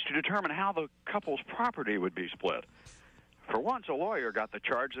proceedings to determine how the couple's property would be split. For once, a lawyer got the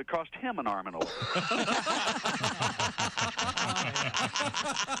charge that cost him an arm and a leg.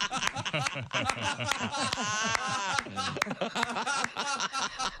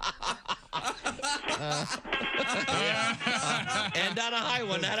 And on a high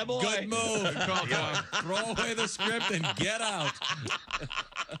one, attaboy. Good move. Throw away the script and get out.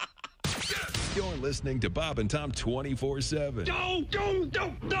 You're listening to Bob and Tom 24/7.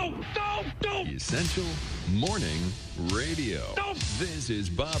 The Essential Morning Radio. This is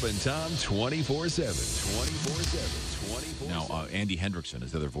Bob and Tom 24/7. 24/7. Now, Andy Hendrickson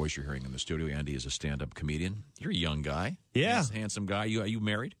is the other voice you're hearing in the studio. Andy is a stand-up comedian. You're a young guy. Yeah. Handsome guy. Are you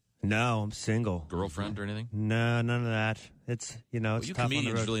married? No, I'm single. Girlfriend or anything? No, none of that. It's, it's you tough on the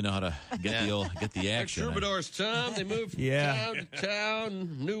comedians road. really know how to get the action. Troubadours, Tom. They move from town to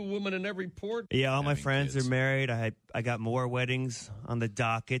town. New woman in every port. Yeah, all my friends are married. I got more weddings on the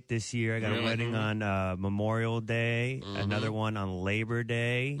docket this year. I got a wedding on Memorial Day, another one on Labor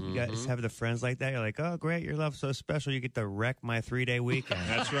Day. You guys have the friends like that? You're like, oh, great, your love's so special. You get to wreck my 3-day weekend.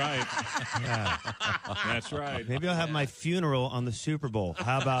 That's right. Yeah. That's right. Maybe I'll have my funeral on the Super Bowl.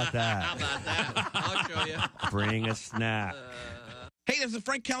 How about that? How about that? I'll show you. Bring a snack. Hey, this is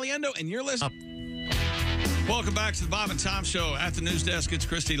Frank Caliendo, and you're listening. Welcome back to the Bob and Tom Show. At the news desk, it's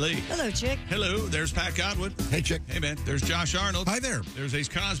Kristi Lee. Hello, Chick. Hello, there's Pat Godwin. Hey, Chick. Hey, man. There's Josh Arnold. Hi there. There's Ace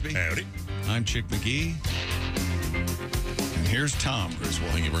Cosby. Howdy. I'm Chick McGee. And here's Tom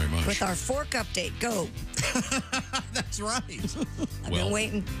Griswold. Thank you very much. With our fork update. Go. That's right. I've been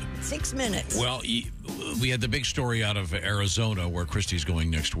waiting 6 minutes. Well, we had the big story out of Arizona where Kristi's going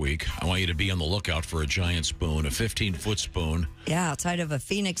next week. I want you to be on the lookout for a giant spoon, a 15-foot spoon. Yeah, outside of a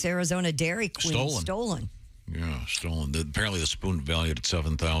Phoenix, Arizona Dairy Queen. Stolen. Yeah, stolen. Apparently the spoon valued at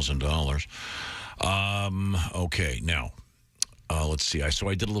 $7,000. Okay, now, let's see. So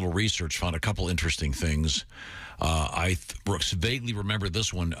I did a little research, found a couple interesting things. I vaguely remember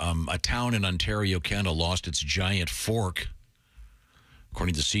this one. A town in Ontario, Canada, lost its giant fork.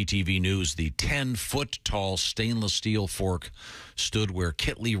 According to CTV News, the 10-foot-tall stainless steel fork stood where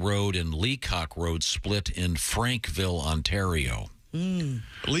Kitley Road and Leacock Road split in Frankville, Ontario.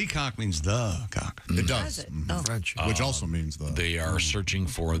 Leacock means the cock. It does. It? Oh. French. Which also means the. They are searching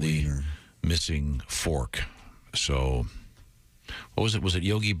for the missing fork. So, what was it? Was it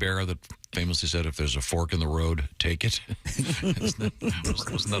Yogi Berra that famously said, if there's a fork in the road, take it? Wasn't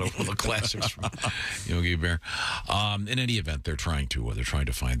that one of the classics from Yogi Berra? In any event, they're trying to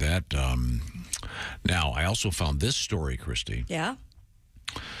find that. Now, I also found this story, Kristi. Yeah?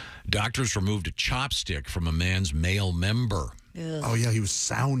 Doctors removed a chopstick from a man's male member. Ugh. Oh, yeah, he was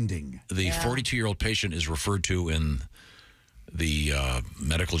sounding. The 42-year-old patient is referred to in the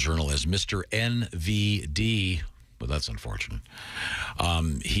medical journal as Mr. NVD, but that's unfortunate.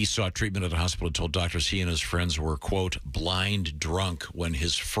 He sought treatment at a hospital and told doctors he and his friends were, quote, blind drunk when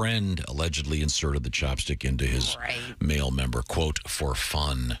his friend allegedly inserted the chopstick into his male member, quote, for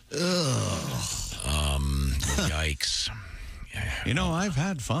fun. Yikes. You know, I've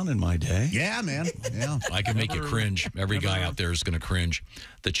had fun in my day. Yeah, man. Yeah. I can make you cringe. Every guy out there is going to cringe.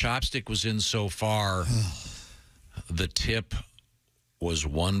 The chopstick was in so far, the tip was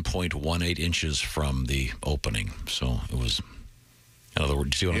 1.18 inches from the opening. So it was, in other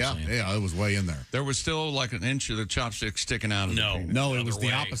words, you see what I'm saying? Yeah, it was way in there. There was still like an inch of the chopstick sticking out of the penis. No, it was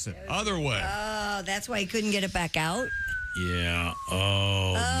the opposite. Other way. Oh, that's why he couldn't get it back out? Yeah.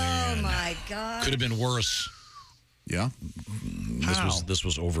 Oh, man. Oh, my God. Could have been worse. Yeah. This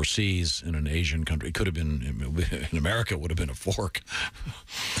was overseas in an Asian country. It could have been in America. It would have been a fork.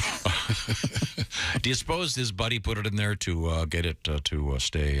 Do you suppose his buddy put it in there to get it to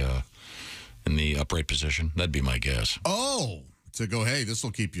stay in the upright position? That'd be my guess. Oh, to go. Hey, this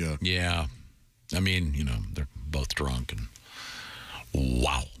will keep you. Yeah, I mean, you know, they're both drunk and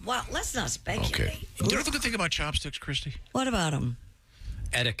wow. Well, let's not speculate. Okay. You know the good thing about chopsticks, Kristi? What about them?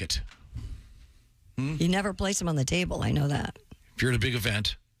 Etiquette. You never place them on the table. I know that. If you're at a big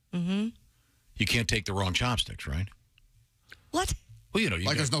event, you can't take the wrong chopsticks, right? What? Well, you know,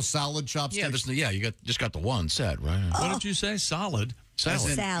 there's no salad chopsticks. Yeah, you just got the one set, right? What did you say? Solid.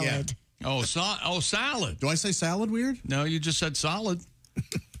 Salad. Salad. Oh, salad. Do I say salad weird? No, you just said solid.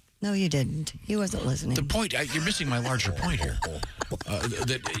 No, you didn't. He wasn't listening. The point, you're missing my larger point here.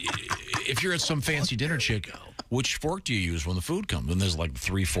 That if you're at some fancy dinner chick, which fork do you use when the food comes? When there's like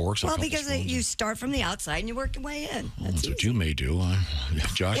 3 forks? Well, because you start from the outside and you work your way in. That's what you may do.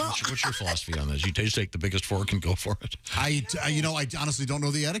 Josh, what's your philosophy on this? You just take the biggest fork and go for it? I honestly don't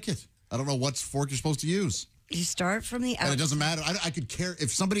know the etiquette. I don't know what fork you're supposed to use. You start from the outside. And it doesn't matter. I could care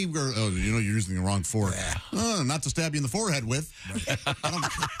if somebody were, you're using the wrong fork. Not to stab you in the forehead with.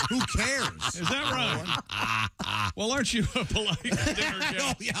 Who cares? Is that right? Well, aren't you a polite dinner guest?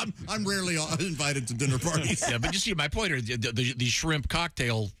 No, yeah, I'm rarely invited to dinner parties. Yeah, but you see, my point are the shrimp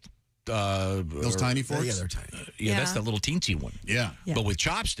cocktail. Those tiny forks? Yeah, they're tiny. That's that little teensy one. Yeah. But with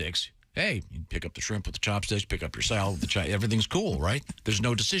chopsticks, hey, you pick up the shrimp with the chopsticks, pick up your salad with the everything's cool, right? There's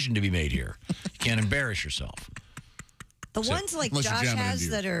no decision to be made here. You can't embarrass yourself. The ones like Josh has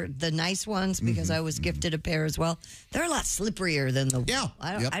that are the nice ones, because I was gifted a pair as well, they're a lot slipperier than the... Yeah.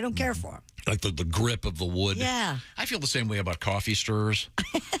 I don't care for them. Like the grip of the wood. Yeah. I feel the same way about coffee stirrers.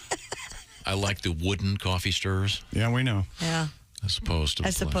 I like the wooden coffee stirrers. Yeah, we know. Yeah. As opposed to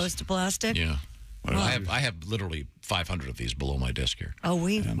plastic? Yeah. I have literally 500 of these below my desk here. Oh,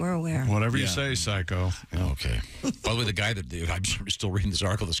 we're aware. Whatever you say, psycho. Yeah. Okay. By the way, the guy I'm still reading this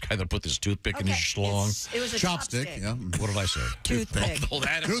article, this guy that put this toothpick in his schlong. It was a chopstick. Yeah. What did I say? Toothpick.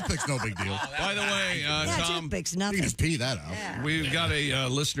 Toothpick's no big deal. By the way, Tom, toothpick's nothing. You can just pee that out. Yeah. We've got a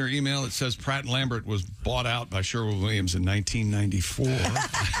listener email that says Pratt & Lambert was bought out by Sherwin-Williams in 1994.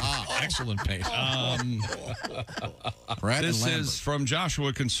 Excellent paint. This is from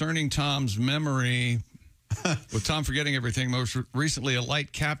Joshua concerning Tom's memory. With Tom forgetting everything, most recently a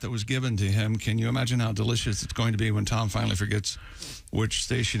light cap that was given to him. Can you imagine how delicious it's going to be when Tom finally forgets which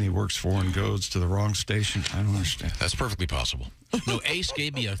station he works for and goes to the wrong station? I don't understand. That's perfectly possible. No, Ace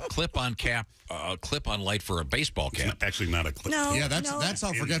gave me a clip-on cap, clip-on light for a baseball cap. It's actually not a clip. No, yeah, that's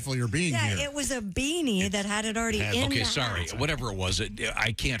how forgetful you're being here. Yeah, it was a beanie that had it already in Okay, the sorry. hat. Whatever it was,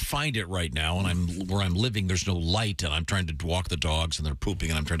 I can't find it right now, and where I'm living, there's no light, and I'm trying to walk the dogs, and they're pooping,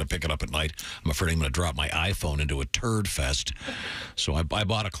 and I'm trying to pick it up at night. I'm afraid I'm going to drop my iPhone into a turd fest. So I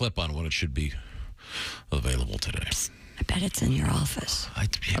bought a clip-on when it should be available today. I bet it's in your office. I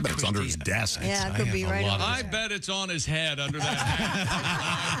bet it's under his desk. Yeah, it could be right over I bet it's on his head under that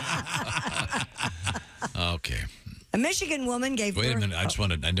hat. Okay. A Michigan woman gave Wait a birth...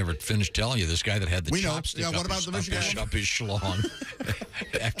 minute. I never finished telling you. This guy that had the chopstick what about the Michigan up his schlong.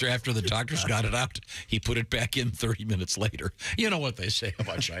 after the doctors got it out, he put it back in 30 minutes later. You know what they say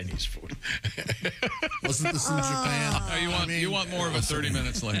about Chinese food. Wasn't this in Japan? You want more of a 30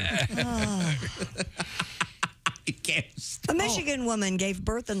 minutes later. cares? A Michigan woman gave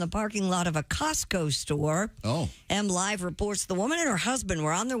birth in the parking lot of a Costco store. Oh. M Live reports the woman and her husband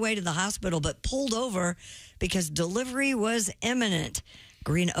were on their way to the hospital but pulled over because delivery was imminent.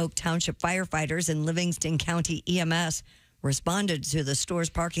 Green Oak Township firefighters and Livingston County EMS responded to the store's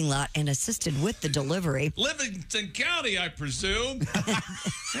parking lot and assisted with the delivery. Livingston County, I presume.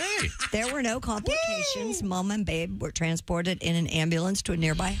 Hey. There were no complications. Mom and babe were transported in an ambulance to a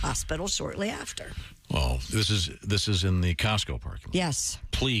nearby hospital shortly after. Well, this is in the Costco parking lot. Yes.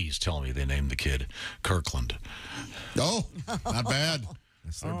 Please tell me they named the kid Kirkland. Oh, not bad.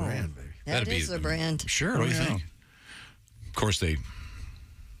 That's their brand, baby. That is their brand. Sure. What do you think? Of course,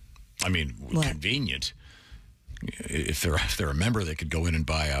 convenient. If they're a member, they could go in and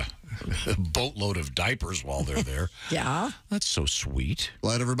buy a boatload of diapers while they're there. Yeah. That's so sweet.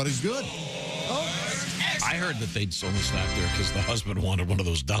 Glad everybody's good. I heard that they'd only stopped there because the husband wanted one of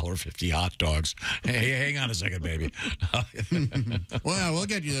those $1.50 hot dogs. Hey, hang on a second, baby. Well, we'll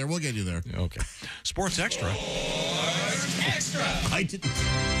get you there. We'll get you there. Okay. Sports Extra. I didn't.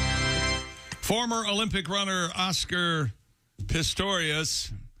 Former Olympic runner Oscar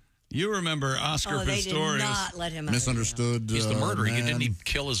Pistorius. You remember Oscar Pistorius. They did not let him out. Misunderstood. He's the murderer. Man. Didn't he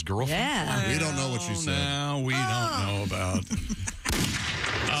kill his girlfriend? Yeah. We don't know what she said. Now we don't know about.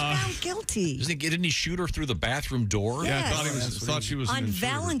 Found guilty. Didn't he shoot her through the bathroom door? Yeah, Yes. I thought she was an On intruder.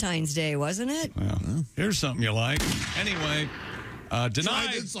 Valentine's Day, wasn't it? Well, here's something you like. Anyway,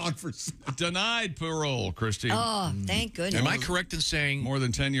 denied parole, Kristi. Oh, thank goodness. Am I correct in saying more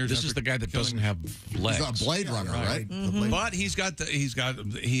than 10 years? This is the guy that doesn't have legs? He's a Blade Runner, right? Mm-hmm. But he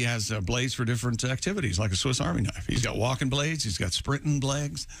has blades for different activities, like a Swiss Army knife. He's got walking blades. He's got sprinting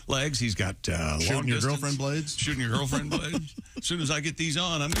legs. He's got shooting your girlfriend blades. Shooting your girlfriend blades. As soon as I get these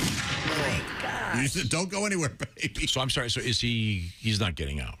on, I'm. Oh my God. You said, don't go anywhere, baby. So I'm sorry. So is he? He's not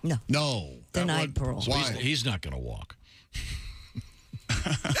getting out. No. Denied parole. So he's not going to walk.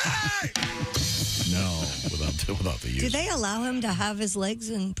 No, without the use. Do they allow him to have his legs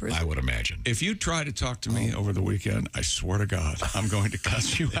in prison? I would imagine. If you try to talk to me over the weekend, I swear to God, I'm going to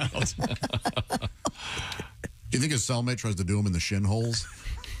cuss you out. Do you think his cellmate tries to do him in the shin holes?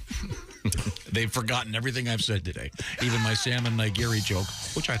 They've forgotten everything I've said today. Even my salmon nigiri joke,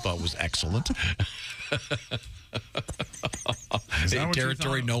 which I thought was excellent.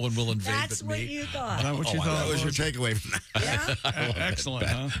 Territory no one will invade That's but what me. you thought. Is that what you thought? That was your takeaway from that. Yeah? Excellent,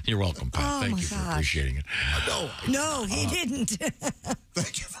 huh? You're welcome, Pat. Oh, Thank my you for gosh. appreciating it. No, he didn't.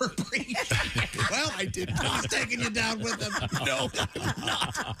 Thank you for appreciating. Well, I did not. Taking you down with him. No, I'm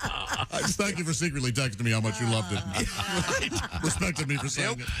not. I just thank you for secretly texting me how much you loved it. Respected me for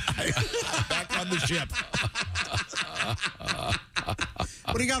saying it. Back on the ship.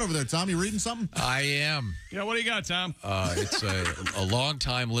 What do you got over there, Tom? You reading something? I am. Yeah, what do you got, Tom? It's a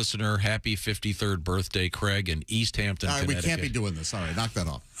long-time listener. Happy 53rd birthday, Craig, in East Hampton, All right, we Connecticut. can't be doing this. All right, knock that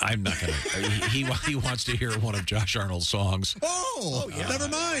off. I'm not going to. He wants to hear one of Josh Arnold's songs. Oh, yeah. Never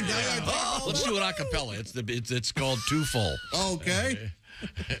mind. Let's do it a cappella. It's called Too Full. Okay.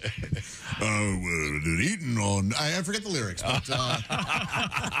 Eating on. I forget the lyrics, but.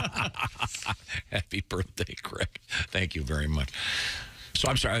 Happy birthday, Craig. Thank you very much. So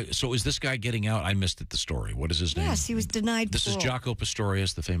I'm sorry. So is this guy getting out? I missed it. The story. What is his name? Yes, he was denied This is parole. Jaco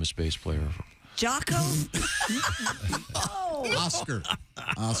Pastorius, the famous bass player. Jocko? Oscar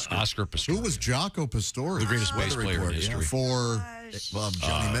Pastorius. Who was Jaco Pastorius? The greatest bass Weather player Report, in history. For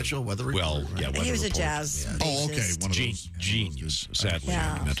Johnny Mitchell, Weather Report. Well, yeah, Weather He was a Report. jazz. Yeah. Oh, okay. bassist. One of those. Genius. Sadly, Yeah.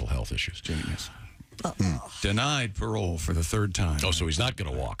 having mental health issues. Genius. Denied parole for the third time. Oh, so he's not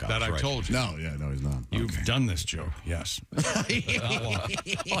going to walk out. That I right. told you. No, he's not. You've done this joke, yes. Well,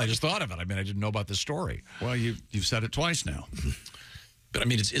 I just thought of it. I mean, I didn't know about this story. Well, you've said it twice now. But I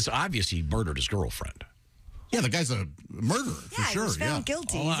mean, it's obvious he murdered his girlfriend. Yeah, the guy's a murderer for He sure. was found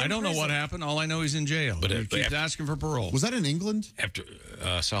guilty. He's I in don't know what prison. happened. All I know he's in jail. But he keeps asking for parole. Was that in England? After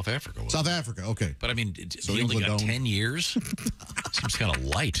South Africa. South Africa. Okay. But I mean, So he only got England 10 years? Seems kind of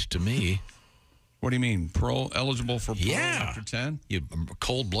light to me. What do you mean? Parole eligible for parole Yeah. after 10? You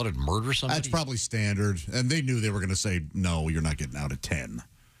cold-blooded murder somebody? That's probably standard, and they knew they were going to say no. You're not getting out at 10.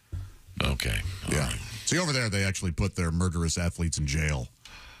 Okay. All Yeah. right. See, over there, they actually put their murderous athletes in jail.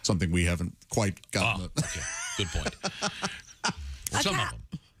 Something we haven't quite gotten. Okay. Good point. Some of them.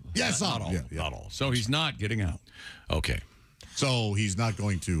 Yeah, some. Not all. Yeah. Not all. So he's not getting out. Okay. So he's not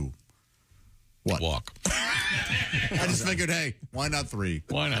going to what? Walk. I just figured, hey, why not 3?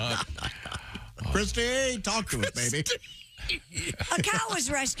 Why not? Kristi, talk to us, baby. A cow was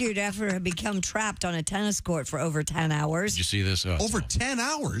rescued after it had become trapped on a tennis court for over 10 hours. Did you see this? Over 10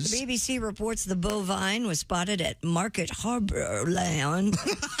 hours? The BBC reports the bovine was spotted at Market Harbour Lawn.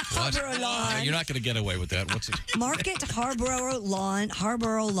 What? You're not going to get away with that. What's it? Market Harborough Lawn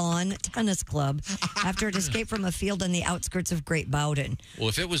Tennis Club after it escaped from a field on the outskirts of Great Bowden. Well,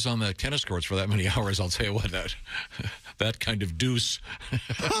 if it was on the tennis courts for that many hours, I'll tell you what, that kind of deuce.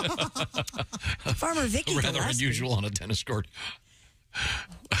 Farmer Vicky rather Gillespie unusual on a tennis court.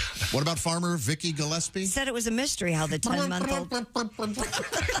 What about Farmer Vicky Gillespie? said it was a mystery how the 10-month-old...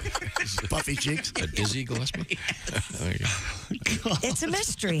 Puffy cheeks. A Dizzy Gillespie? There you go. It's a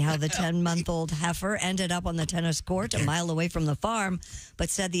mystery how the 10-month-old heifer ended up on the tennis court a mile away from the farm, but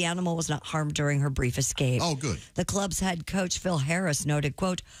said the animal was not harmed during her brief escape. Oh, good. The club's head coach, Phil Harris, noted,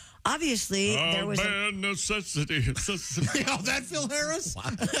 quote, obviously, there was a necessity. Oh, that Phil Harris?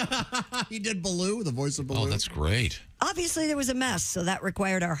 He did Baloo, the voice of Baloo. Oh, that's great. Obviously, there was a mess, so that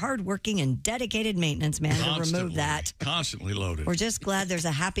required our hardworking and dedicated maintenance man to remove that. Constantly loaded. We're just glad there's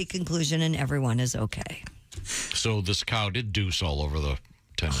a happy conclusion and everyone is okay. So this cow did deuce all over the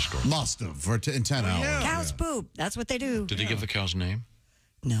tennis court. Must have in 10 hours. yeah. Cows poop. That's what they do. Did he give the cow's name?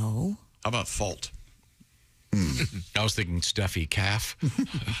 No. How about fault? I was thinking Steffi Calf.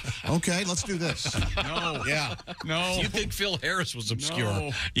 Okay, let's do this. No. Yeah. No. You think Phil Harris was obscure?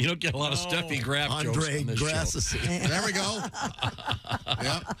 No. You don't get a lot of Steffi Graf jokes Andre on this show. Grasses. There we go.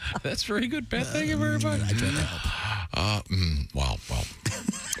 Yep. That's very good, Pat. Thank you very much. I tried to help. Well.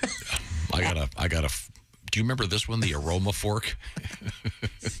 I gotta. Do you remember this one, the aroma fork?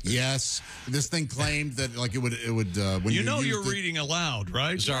 Yes. This thing claimed that like it would when You know used you're it, reading aloud,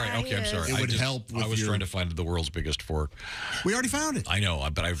 right? Sorry. Yeah, Okay, I'm sorry. It would help with I was your- trying to find the world's biggest fork. We already found it. I know,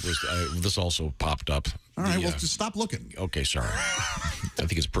 but this also popped up. All right, well, just stop looking. Okay, sorry. I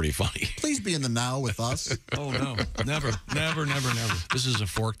think it's pretty funny. Please be in the now with us. Oh, no. Never. This is a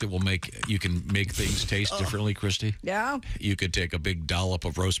fork that you can make things taste differently, Kristi. Yeah? You could take a big dollop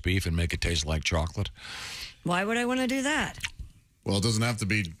of roast beef and make it taste like chocolate. Why would I want to do that? Well, it doesn't have to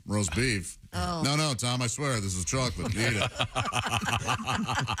be roast beef. Oh. No, Tom, I swear, this is chocolate. Eat it. That's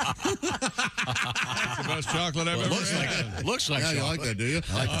the best chocolate I've ever had. Looks like Yeah, you chocolate. like that, do you?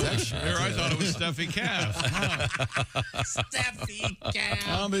 I like the texture. Here, I thought it was Steffi Calf. Steffi Calf.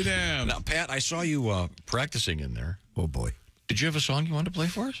 I'll be damned. Now, Pat, I saw you practicing in there. Oh, boy. Did you have a song you wanted to play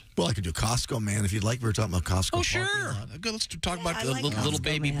for us? Well, I could do Costco, man, if you'd like. We were talking about Costco. Oh, parking sure. lot. Good. Let's talk about I the like little Costco,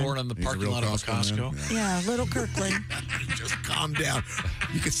 baby man. born on the He's a parking real lot of a Costco Costco. man. Yeah, little Kirkland. Just calm down.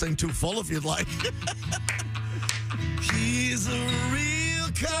 You could sing Too Full if you'd like. He's a real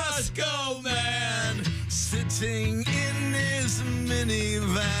Costco man, sitting in his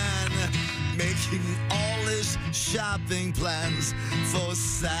minivan, making all his shopping plans for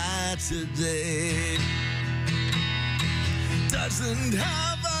Saturday. Doesn't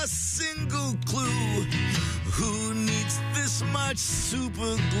have a single clue who needs this much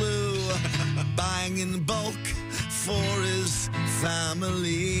super glue. Buying in bulk for his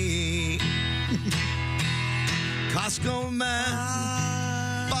family. Costco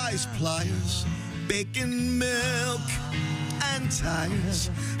man buys pliers, bacon, milk, and tires.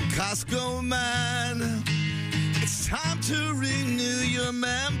 Costco man, it's time to renew your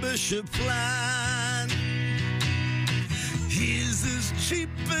membership plan. He's as cheap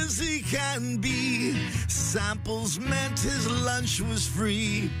as he can be. Samples meant his lunch was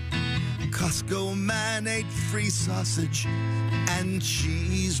free. Costco man ate free sausage and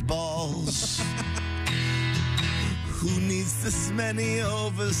cheese balls. Who needs this many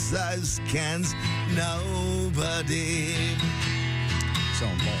oversized cans? Nobody. So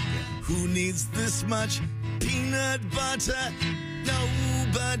bulk, yeah. Who needs this much peanut butter?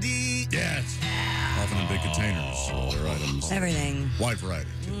 Nobody. Yes. Often in big containers. All their items. Everything. Wide variety.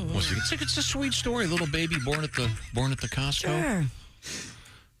 Well, see, it's a sweet story. A little baby born at the Costco. Sure.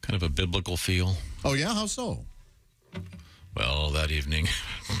 Kind of a biblical feel. Oh, yeah? How so? Well, that evening,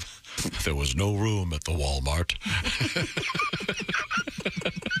 there was no room at the Walmart.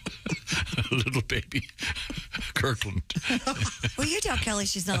 Little baby Kirkland. Will you tell Kelly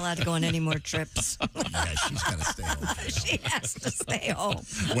she's not allowed to go on any more trips? Yeah, she's got to stay home. She has to stay home.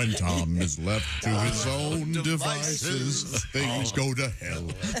 When Tom is left to his own devices, things go to hell.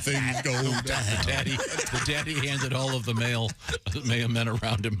 Things go to hell. The daddy handed all of the male men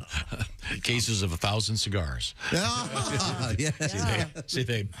around him cases of 1,000 cigars.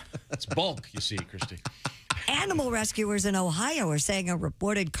 It's bulk, you see, Kristi. Animal rescuers in Ohio are saying a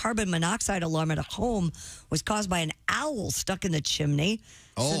reported carbon monoxide alarm at a home was caused by an owl stuck in the chimney.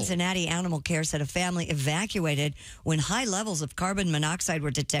 Cincinnati Animal Care said a family evacuated when high levels of carbon monoxide were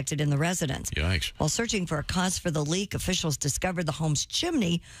detected in the residence. Yikes. While searching for a cause for the leak, officials discovered the home's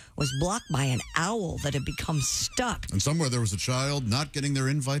chimney was blocked by an owl that had become stuck. And somewhere there was a child not getting their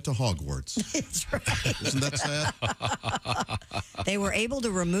invite to Hogwarts. That's right. Isn't that sad? They were able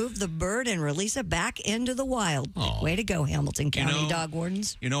to remove the bird and release it back into the wild. Way to go, Hamilton County dog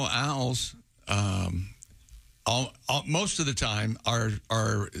wardens. You know, owls... most of the time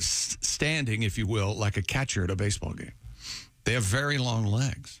are standing, if you will, like a catcher at a baseball game. They have very long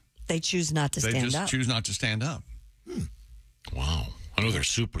legs. They choose not to stand up. They just choose not to stand up. Wow. I know they're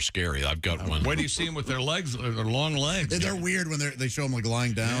super scary. I've got one. Where do you see them with their legs, their long legs? They're weird when they show them like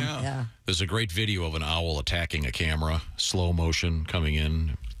lying down. Yeah. There's a great video of an owl attacking a camera, slow motion coming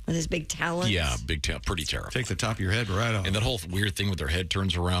in. With his big talons? Yeah, big tail. Pretty terrifying. Take the top of your head right off. And that whole weird thing with their head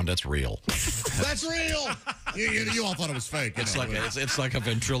turns around, that's real. That's real! You all thought it was fake. It's like a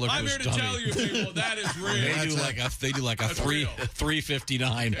ventriloquist I'm here to dummy. tell you, people, that is real. They do like a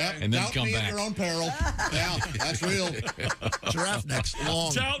 359 and then come back. At your own peril. Yeah, that's real. Giraffe necks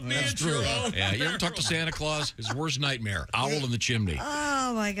long. Doubt me at your own Yeah, you ever talk to Santa Claus? His worst nightmare, owl in the chimney.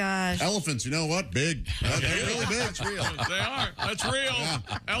 Oh, my gosh. Elephants, you know what? Big. They're really big. It's real. They are. That's real. Yeah.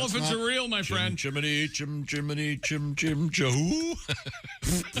 Elephants are real, my friend. Chimney, chim, choo.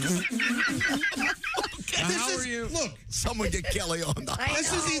 How are you? Look, someone get Kelly on the.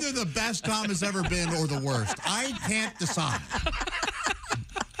 This is either the best Tom has ever been or the worst. I can't decide.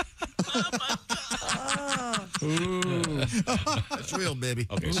 It's real, baby.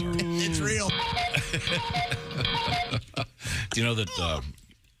 Okay, sorry. It's real. Do you know that...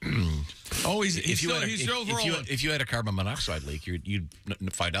 if you had a carbon monoxide leak, you'd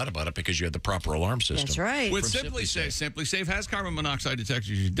find out about it because you had the proper alarm system. That's right. With Simply Safe has carbon monoxide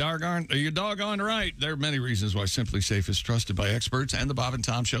detectors. You're doggone right. There are many reasons why Simply Safe is trusted by experts and the Bob and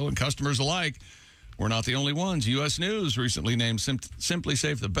Tom Show and customers alike. We're not the only ones. U.S. News recently named Simply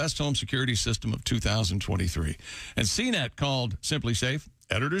Safe the best home security system of 2023. And CNET called Simply Safe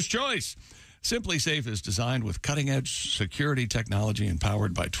Editor's Choice. Simply Safe is designed with cutting-edge security technology and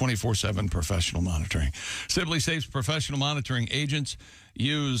powered by 24/7 professional monitoring. Simply Safe's professional monitoring agents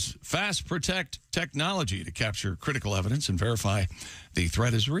use Fast Protect technology to capture critical evidence and verify the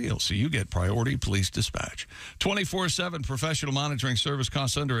threat is real, so you get priority police dispatch. 24/7 professional monitoring service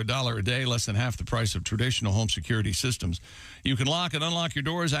costs under $1 a day, less than half the price of traditional home security systems. You can lock and unlock your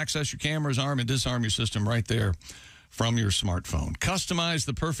doors, access your cameras, arm and disarm your system right there from your smartphone. Customize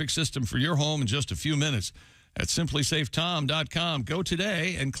the perfect system for your home in just a few minutes at simplysafetom.com. Go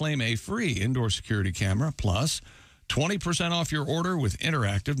today and claim a free indoor security camera plus 20% off your order with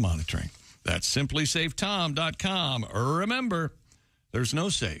interactive monitoring. That's simplysafetom.com. Remember, there's no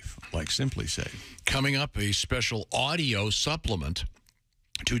safe like Simply Safe. Coming up, a special audio supplement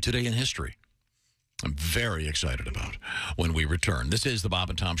to Today in History. I'm very excited about when we return. This is the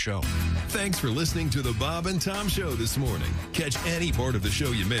Bob and Tom Show. Thanks for listening to the Bob and Tom Show this morning. Catch any part of the show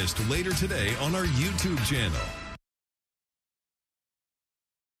you missed later today on our YouTube channel.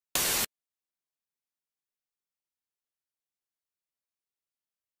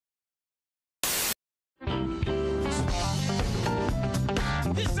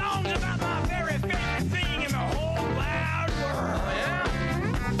 This song's about my very favorite thing in the whole wide world.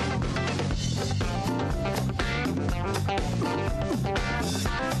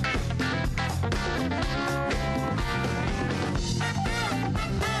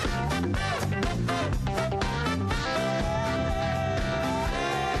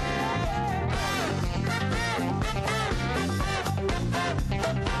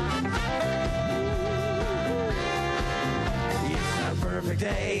 Perfect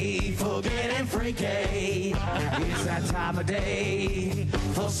day for getting freaky. It's that time of day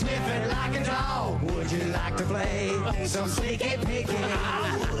for sniffing like a dog. Would you like to play some sneaky picky?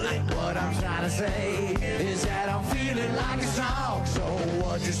 What I'm trying to say is that I'm feeling like a song. So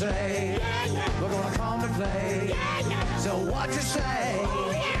what you say? We're gonna come to play. So what you say?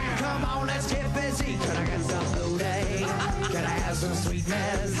 Come on, let's get busy. Can I get some booty? Can I have some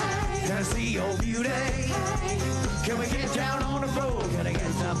sweetness? Can I see your beauty? Can we get down on the floor? Can I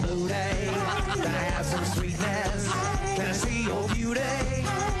get some booty? Can I have some sweetness? Can I see your beauty?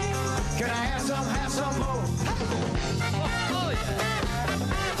 Can I have some more? Oh,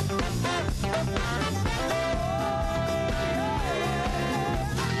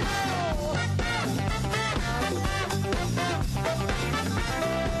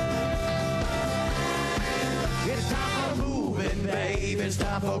 It's time for moving, baby. It's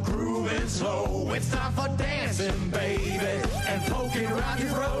time for grooving slow. It's time for dancing, baby, and poking around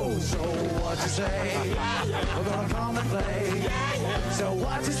your road. So what you say? We're gonna come and play. So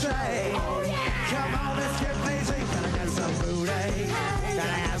what you say? Come on, let's get busy. Can I get some booty? Can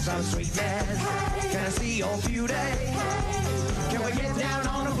I have some sweetness? Can I see your beauty? Can we get down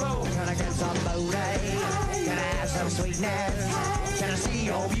on the floor? Can I get some booty? Can I have some sweetness? Can I see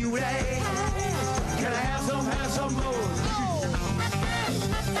your beauty? Can I have some more?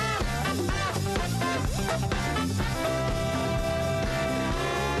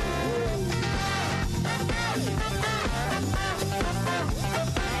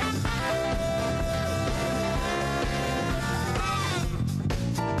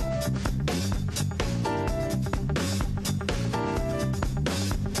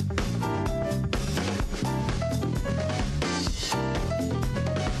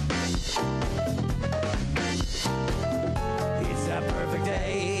 It's that perfect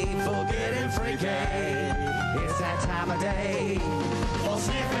day for getting freaky. It's that time of day for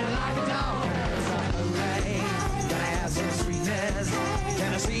sniffing like a dog. Can I have some booty? Can I have some sweetness?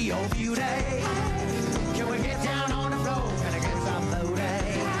 Can I see your beauty? Can we get down on the floor? Can I get some booty?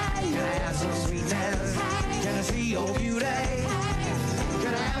 Can I have some sweetness? Can I see your beauty?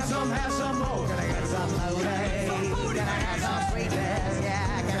 Can I have some more? Can I get some booty? Can I have some sweetness?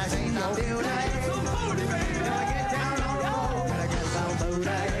 Yeah, can I see your beauty? Can I get down on the floor? Can I get some booty?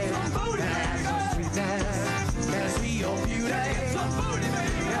 Can I have some sweetness? Can I see your beauty? Can I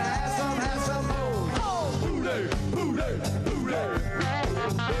have some more? Booty, booty, booty.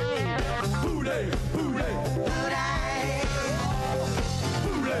 Booty, booty, booty. Booty,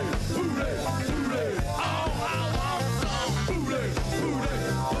 booty, booty. Oh, I want some booty, booty,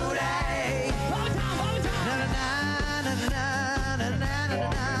 booty. Na na na na na na na na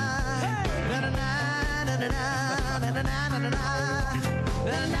na. Na na na na na na na na na na na.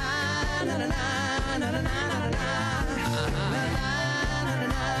 Na na na na na na na na na na.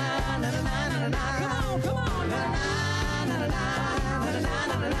 Come on.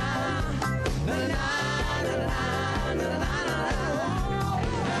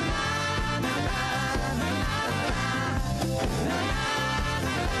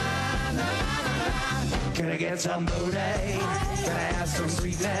 Can I get some booty? Can I have some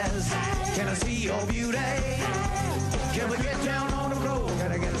sweetness? Can I see your beauty? Can we get down on the floor?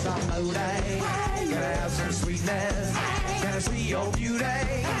 Can I get some booty? Can I have some sweetness? Can I see your beauty?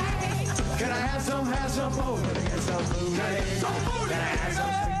 Can I have some more? Can I get some booty? Can I have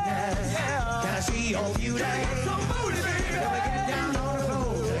some sweetness? Can I see your beauty? Can we get down on the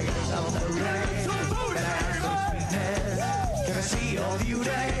floor? Can I get some booty? Can I have some sweetness? Can I see your beauty?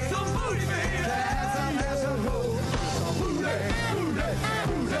 Can I have some more?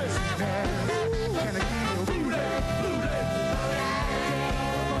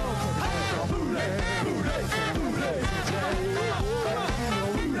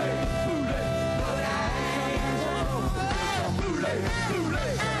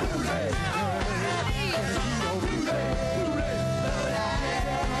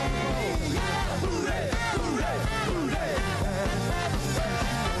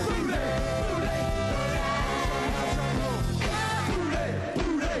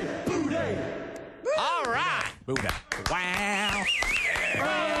 Wow.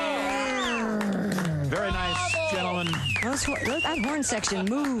 Very nice, gentlemen. That horn section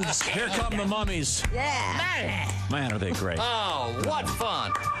moves. Here come the mummies. Yeah. Man, are they great. Oh, what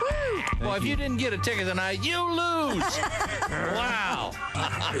fun. Well, if you didn't get a ticket tonight, you lose. Wow.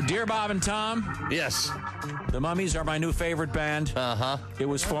 Dear Bob and Tom. Yes. The Mummies are my new favorite band. Uh-huh. It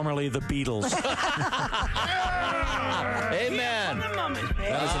was formerly the Beatles. Amen.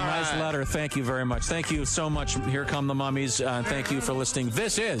 That is a nice letter. Thank you very much. Thank you so much. Here come the Mummies. Thank you for listening.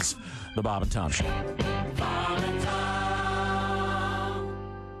 This is the Bob and Tom Show. Bob and Tom.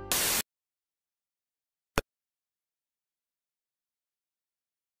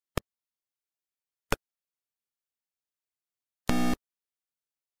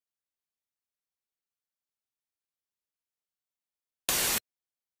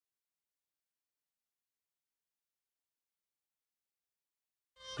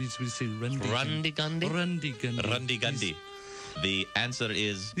 We say Rundy-gundy? Rundy-gundy. Rundy-gundy. The answer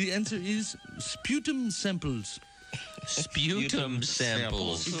is? The answer is sputum samples. Sputum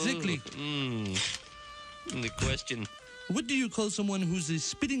samples. Exactly. The question. What do you call someone who's a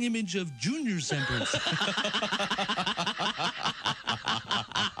spitting image of junior samples?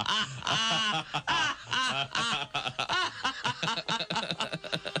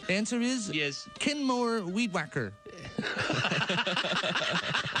 Answer is yes. Kenmore Weed Whacker.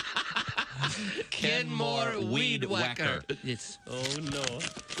 Kenmore Weed Whacker. Yes. Oh, no.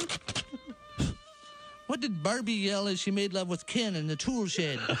 What did Barbie yell as she made love with Ken in the tool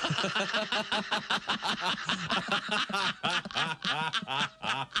shed?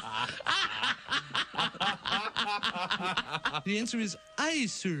 The answer is aye,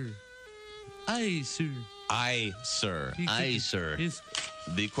 sir. Aye, sir. Aye, sir. Aye, sir. Yes.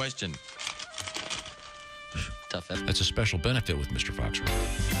 The question. Tough. That's a special benefit with Mr. Foxworth.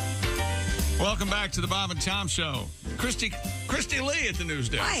 Welcome back to the Bob and Tom Show. Kristi Lee at the news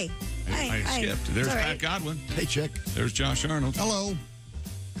desk. Hi. I skipped. There's All Pat right. Godwin. Hey, Chick. There's Josh Arnold. Hello.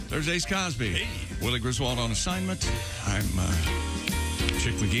 There's Ace Cosby. Hey. Willie Griswold on assignment. I'm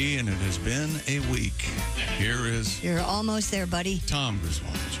Chick McGee, and it has been a week. Here is You're almost there, buddy. Tom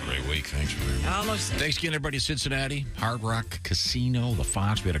Griswold. It's a great week. Thanks very much. Almost there. Thanks again, everybody, Cincinnati, Hard Rock Casino, the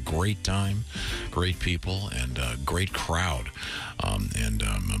Fox. We had a great time, great people, and a great crowd.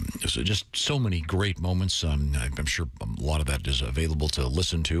 So just so many great moments. I'm sure a lot of that is available to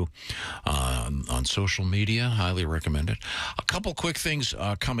listen to on social media. Highly recommend it. A couple quick things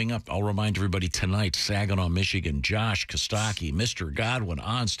coming up. I'll remind everybody tonight, Saginaw, Michigan, Josh Kostaki, Mr. Godwin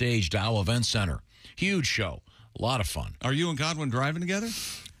on stage, Dow Event Center. Huge show. A lot of fun. Are you and Godwin driving together?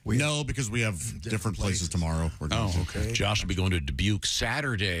 No, because we have different places tomorrow. Okay. Josh will be going to Dubuque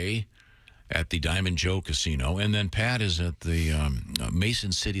Saturday at the Diamond Joe Casino, and then Pat is at the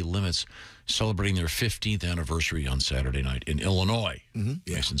Mason City Limits celebrating their 15th anniversary on Saturday night in Illinois.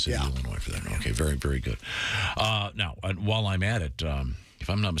 Mason City, Illinois for that. Okay, very, very good. Now, while I'm at it, if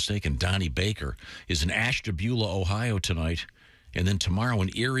I'm not mistaken, Donnie Baker is in Ashtabula, Ohio tonight, and then tomorrow in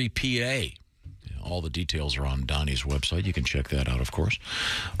Erie, PA. All the details are on Donnie's website. You can check that out, of course.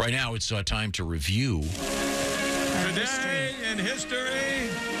 Right now, it's time to review. Today in history,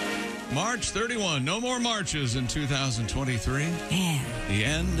 March 31. No more marches in 2023. Man. The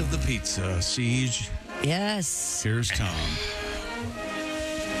end of the pizza siege. Yes. Here's Tom.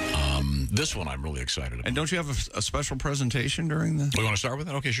 This one I'm really excited about. And don't you have a special presentation during the... We want to start with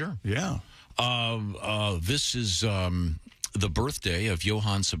that? Okay, sure. Yeah. This is the birthday of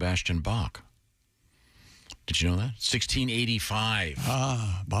Johann Sebastian Bach. Did you know that? 1685.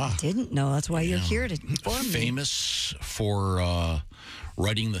 Ah, Bach. Didn't know. That's why you're here to inform me. Famous for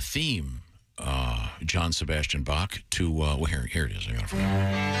writing the theme, John Sebastian Bach, to, well, here it is. I got it for you.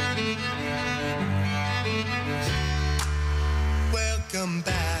 Welcome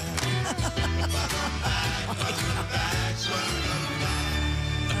back.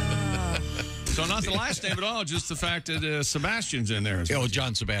 So not the last name at all, just the fact that Sebastian's in there. Oh,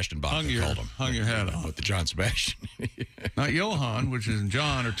 John Sebastian Bach, Hung your head off. With the John Sebastian. Not Johann, which is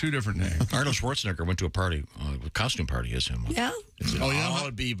John, are two different names. Arnold Schwarzenegger went to a party, a costume party as him. Yeah? I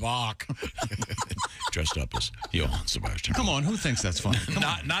would be Bach. Dressed up as Johann Sebastian. Come on, who thinks that's funny?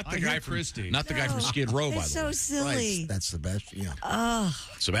 Not the guy from Kristi. Not the guy from Skid Row, by the way. It's so silly. Right, that's Sebastian. Yeah. Oh.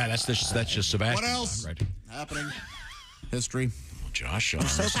 That's just Sebastian. What else? Right? Happening? History. Josh, We're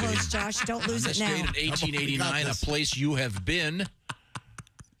so close, Josh. Don't lose it now. In 1889, a place you have been,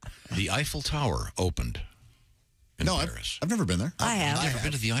 the Eiffel Tower opened in Paris. I've never been there. I have. You've never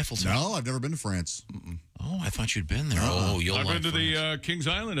been to the Eiffel Tower? No, I've never been to France. Oh, I thought you'd been there. Oh, you'll I've like been to the Kings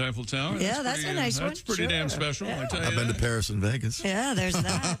Island Eiffel Tower. Yeah, that's a nice one. That's pretty damn special. Yeah. I tell you I've been to Paris and Vegas. Yeah, there's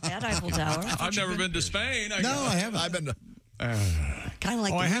that Eiffel Tower. I've never been to Spain. I haven't. I've been to... Kind of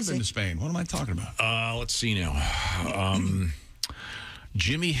like I have music. been to Spain. What am I talking about? Let's see now.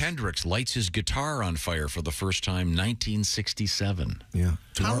 Jimi Hendrix lights his guitar on fire for the first time, 1967. Yeah.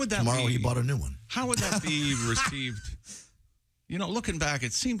 How would that tomorrow be? he bought a new one. How would that be received? You know, looking back,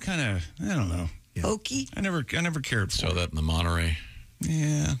 it seemed kind of, I don't know. Hokey? I never cared for Saw it. that in the Monterey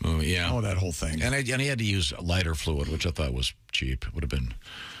Yeah. movie. Yeah. Oh, that whole thing. And he had to use lighter fluid, which I thought was cheap. It would have been...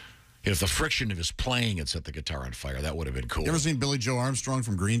 If the friction of his playing had set the guitar on fire, that would have been cool. You ever seen Billy Joe Armstrong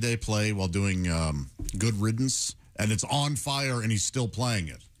from Green Day play while doing Good Riddance? And it's on fire and he's still playing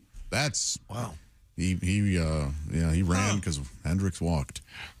it. That's... Wow. He ran because Hendrix walked.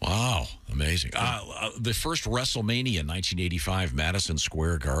 Wow. Amazing. The first WrestleMania in 1985, Madison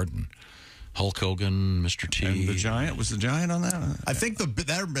Square Garden. Hulk Hogan, Mr. T. And the Giant? Was the Giant on that? I think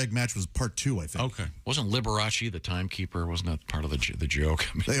that big match was part 2, I think. Okay. Wasn't Liberace the timekeeper? Wasn't that part of the joke?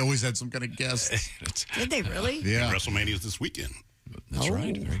 I mean, they always had some kind of guest. Did they really? Yeah. WrestleMania is this weekend. That's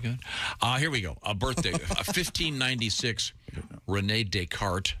right. Very good. Here we go. A birthday. 1596, Rene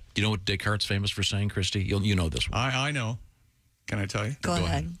Descartes. Do you know what Descartes is famous for saying, Kristi? You know this one. I know. Can I tell you? Go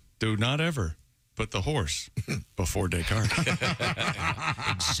ahead. Do not ever put the horse before Descartes.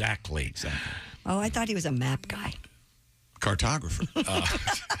 Exactly. Oh, I thought he was a map guy. Cartographer.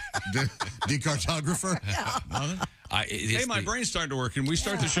 Decartographer? Yeah. Hey, my brain's starting to work. Can we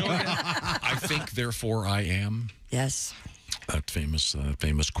start the show again? I think, therefore I am. Yes. That famous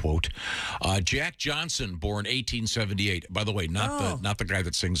quote. Jack Johnson, born 1878. By the way, not the guy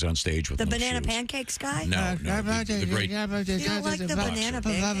that sings on stage with the no banana shoes. pancakes guy. No, the great. You don't like the banana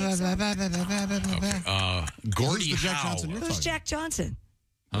pancakes? Gordie Howe. Who's Jack Johnson?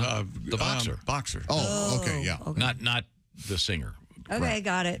 The boxer. Boxer. Oh, okay, yeah. Okay. Not the singer. Okay,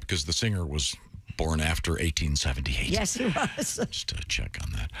 got it. Because the singer was born after 1878. Yes, he was. Just to check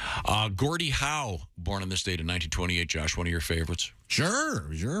on that. Gordie Howe, born on this date in 1928. Josh, one of your favorites? Sure.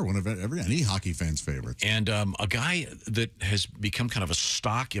 One of any hockey fan's favorites. And a guy that has become kind of a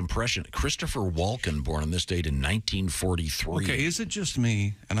stock impression, Christopher Walken, born on this date in 1943. Okay, is it just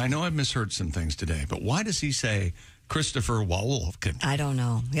me? And I know I've misheard some things today, but why does he say Christopher Walken? I don't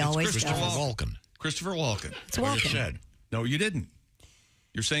know. He always Christopher does. Walken. Christopher Walken. It's Walken. You said. No, you didn't.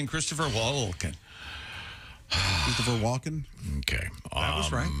 You're saying Christopher Walken. Christopher Walken? Okay. That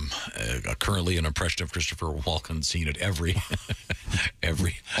was right. Currently an impression of Christopher Walken seen at every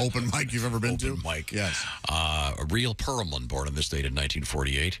open mic you've ever been to? Open mic. Yes. Real Perlman, born on this date in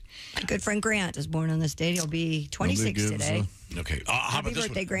 1948. My good friend Grant is born on this date. He'll be 26 today. Okay. How about this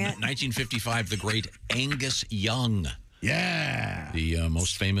birthday, one? Grant. 1955, the great Angus Young. Yeah. The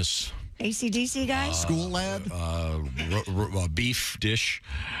most famous AC/DC guy? School lad? Beef dish.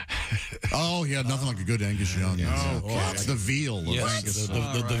 Oh, yeah, nothing like a good Angus Young. It's the veal of Angus.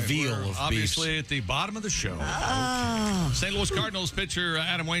 The veal of obviously at the bottom of the show. St. Louis Cardinals pitcher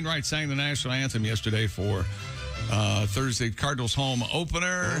Adam Wainwright sang the national anthem yesterday for Thursday Cardinals home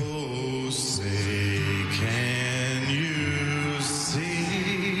opener. Oh, say, can you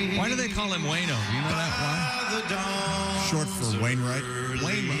see? Why do they call him Wayno? Do you know that? Why? Short for Wainwright. Oh,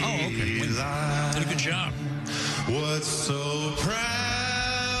 okay. Did a good job. What so proudly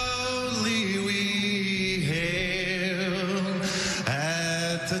we hail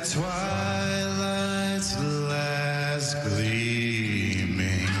at the twilight's last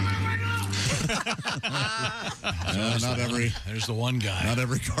gleaming. Not every. There's the one guy. Not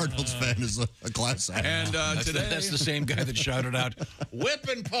every Cardinals fan is a class act. And today, that's the same guy that shouted out "Whip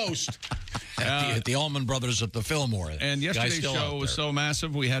and post" at the Allman Brothers at the Fillmore. And yesterday's show was so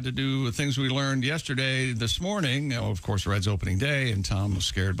massive, we had to do things we learned yesterday, this morning. Of course, Red's opening day, and Tom was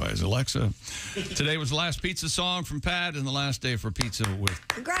scared by his Alexa. Today was the last pizza song from Pat, and the last day for pizza with.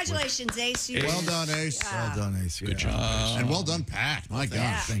 Congratulations, Ace. Well done, Ace. Yeah. Well done, Ace. Good job. And well done, Pat. My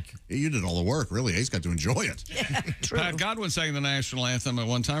gosh. Thank you. You did all the work, really. Ace got to enjoy it. Pat Godwin sang the national anthem at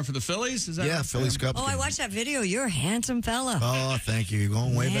one time for the Phillies. Is that right? Phillies Cubs. Oh, I watched that video. You're a handsome fella. Oh, thank you. You're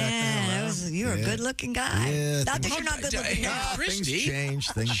going way back now. You're a good-looking guy. Yeah, Not that you're not good-looking now. Things change.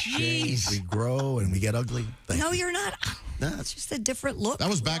 Things change. We grow and we get ugly. No, you're not. It's just a different look. That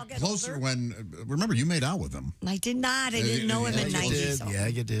was back closer when, remember, you made out with him. I did not. I didn't know him in 90s. Yeah,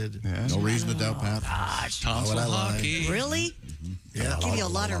 you did. Yeah, no reason to doubt Pat. Gosh. Tonsil hockey. Really? Yeah. I'll give you a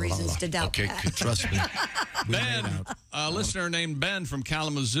lot of reasons to doubt Pat. Trust me. Ben, a listener named Ben from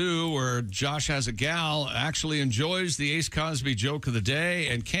Kalamazoo, where Josh has a gal, actually enjoys the Ace Cosby joke of the day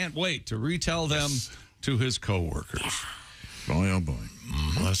and can't wait to retell them to his coworkers. Boy, oh boy.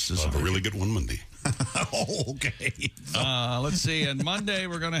 Bless his a really good one Monday. Oh, okay. Let's see. And Monday,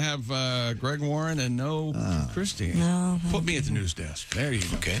 we're going to have Greg Warren and Kristi. No. Put me at the news desk. There you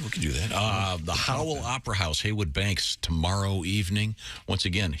go. Okay, we can do that. The Howell Opera House, Haywood Banks, tomorrow evening. Once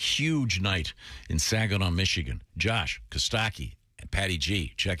again, huge night in Saginaw, Michigan. Josh, Kostaki, and Patty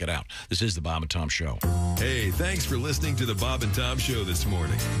G. Check it out. This is the Bob and Tom Show. Hey, thanks for listening to the Bob and Tom Show this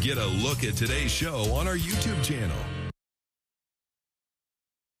morning. Get a look at today's show on our YouTube channel.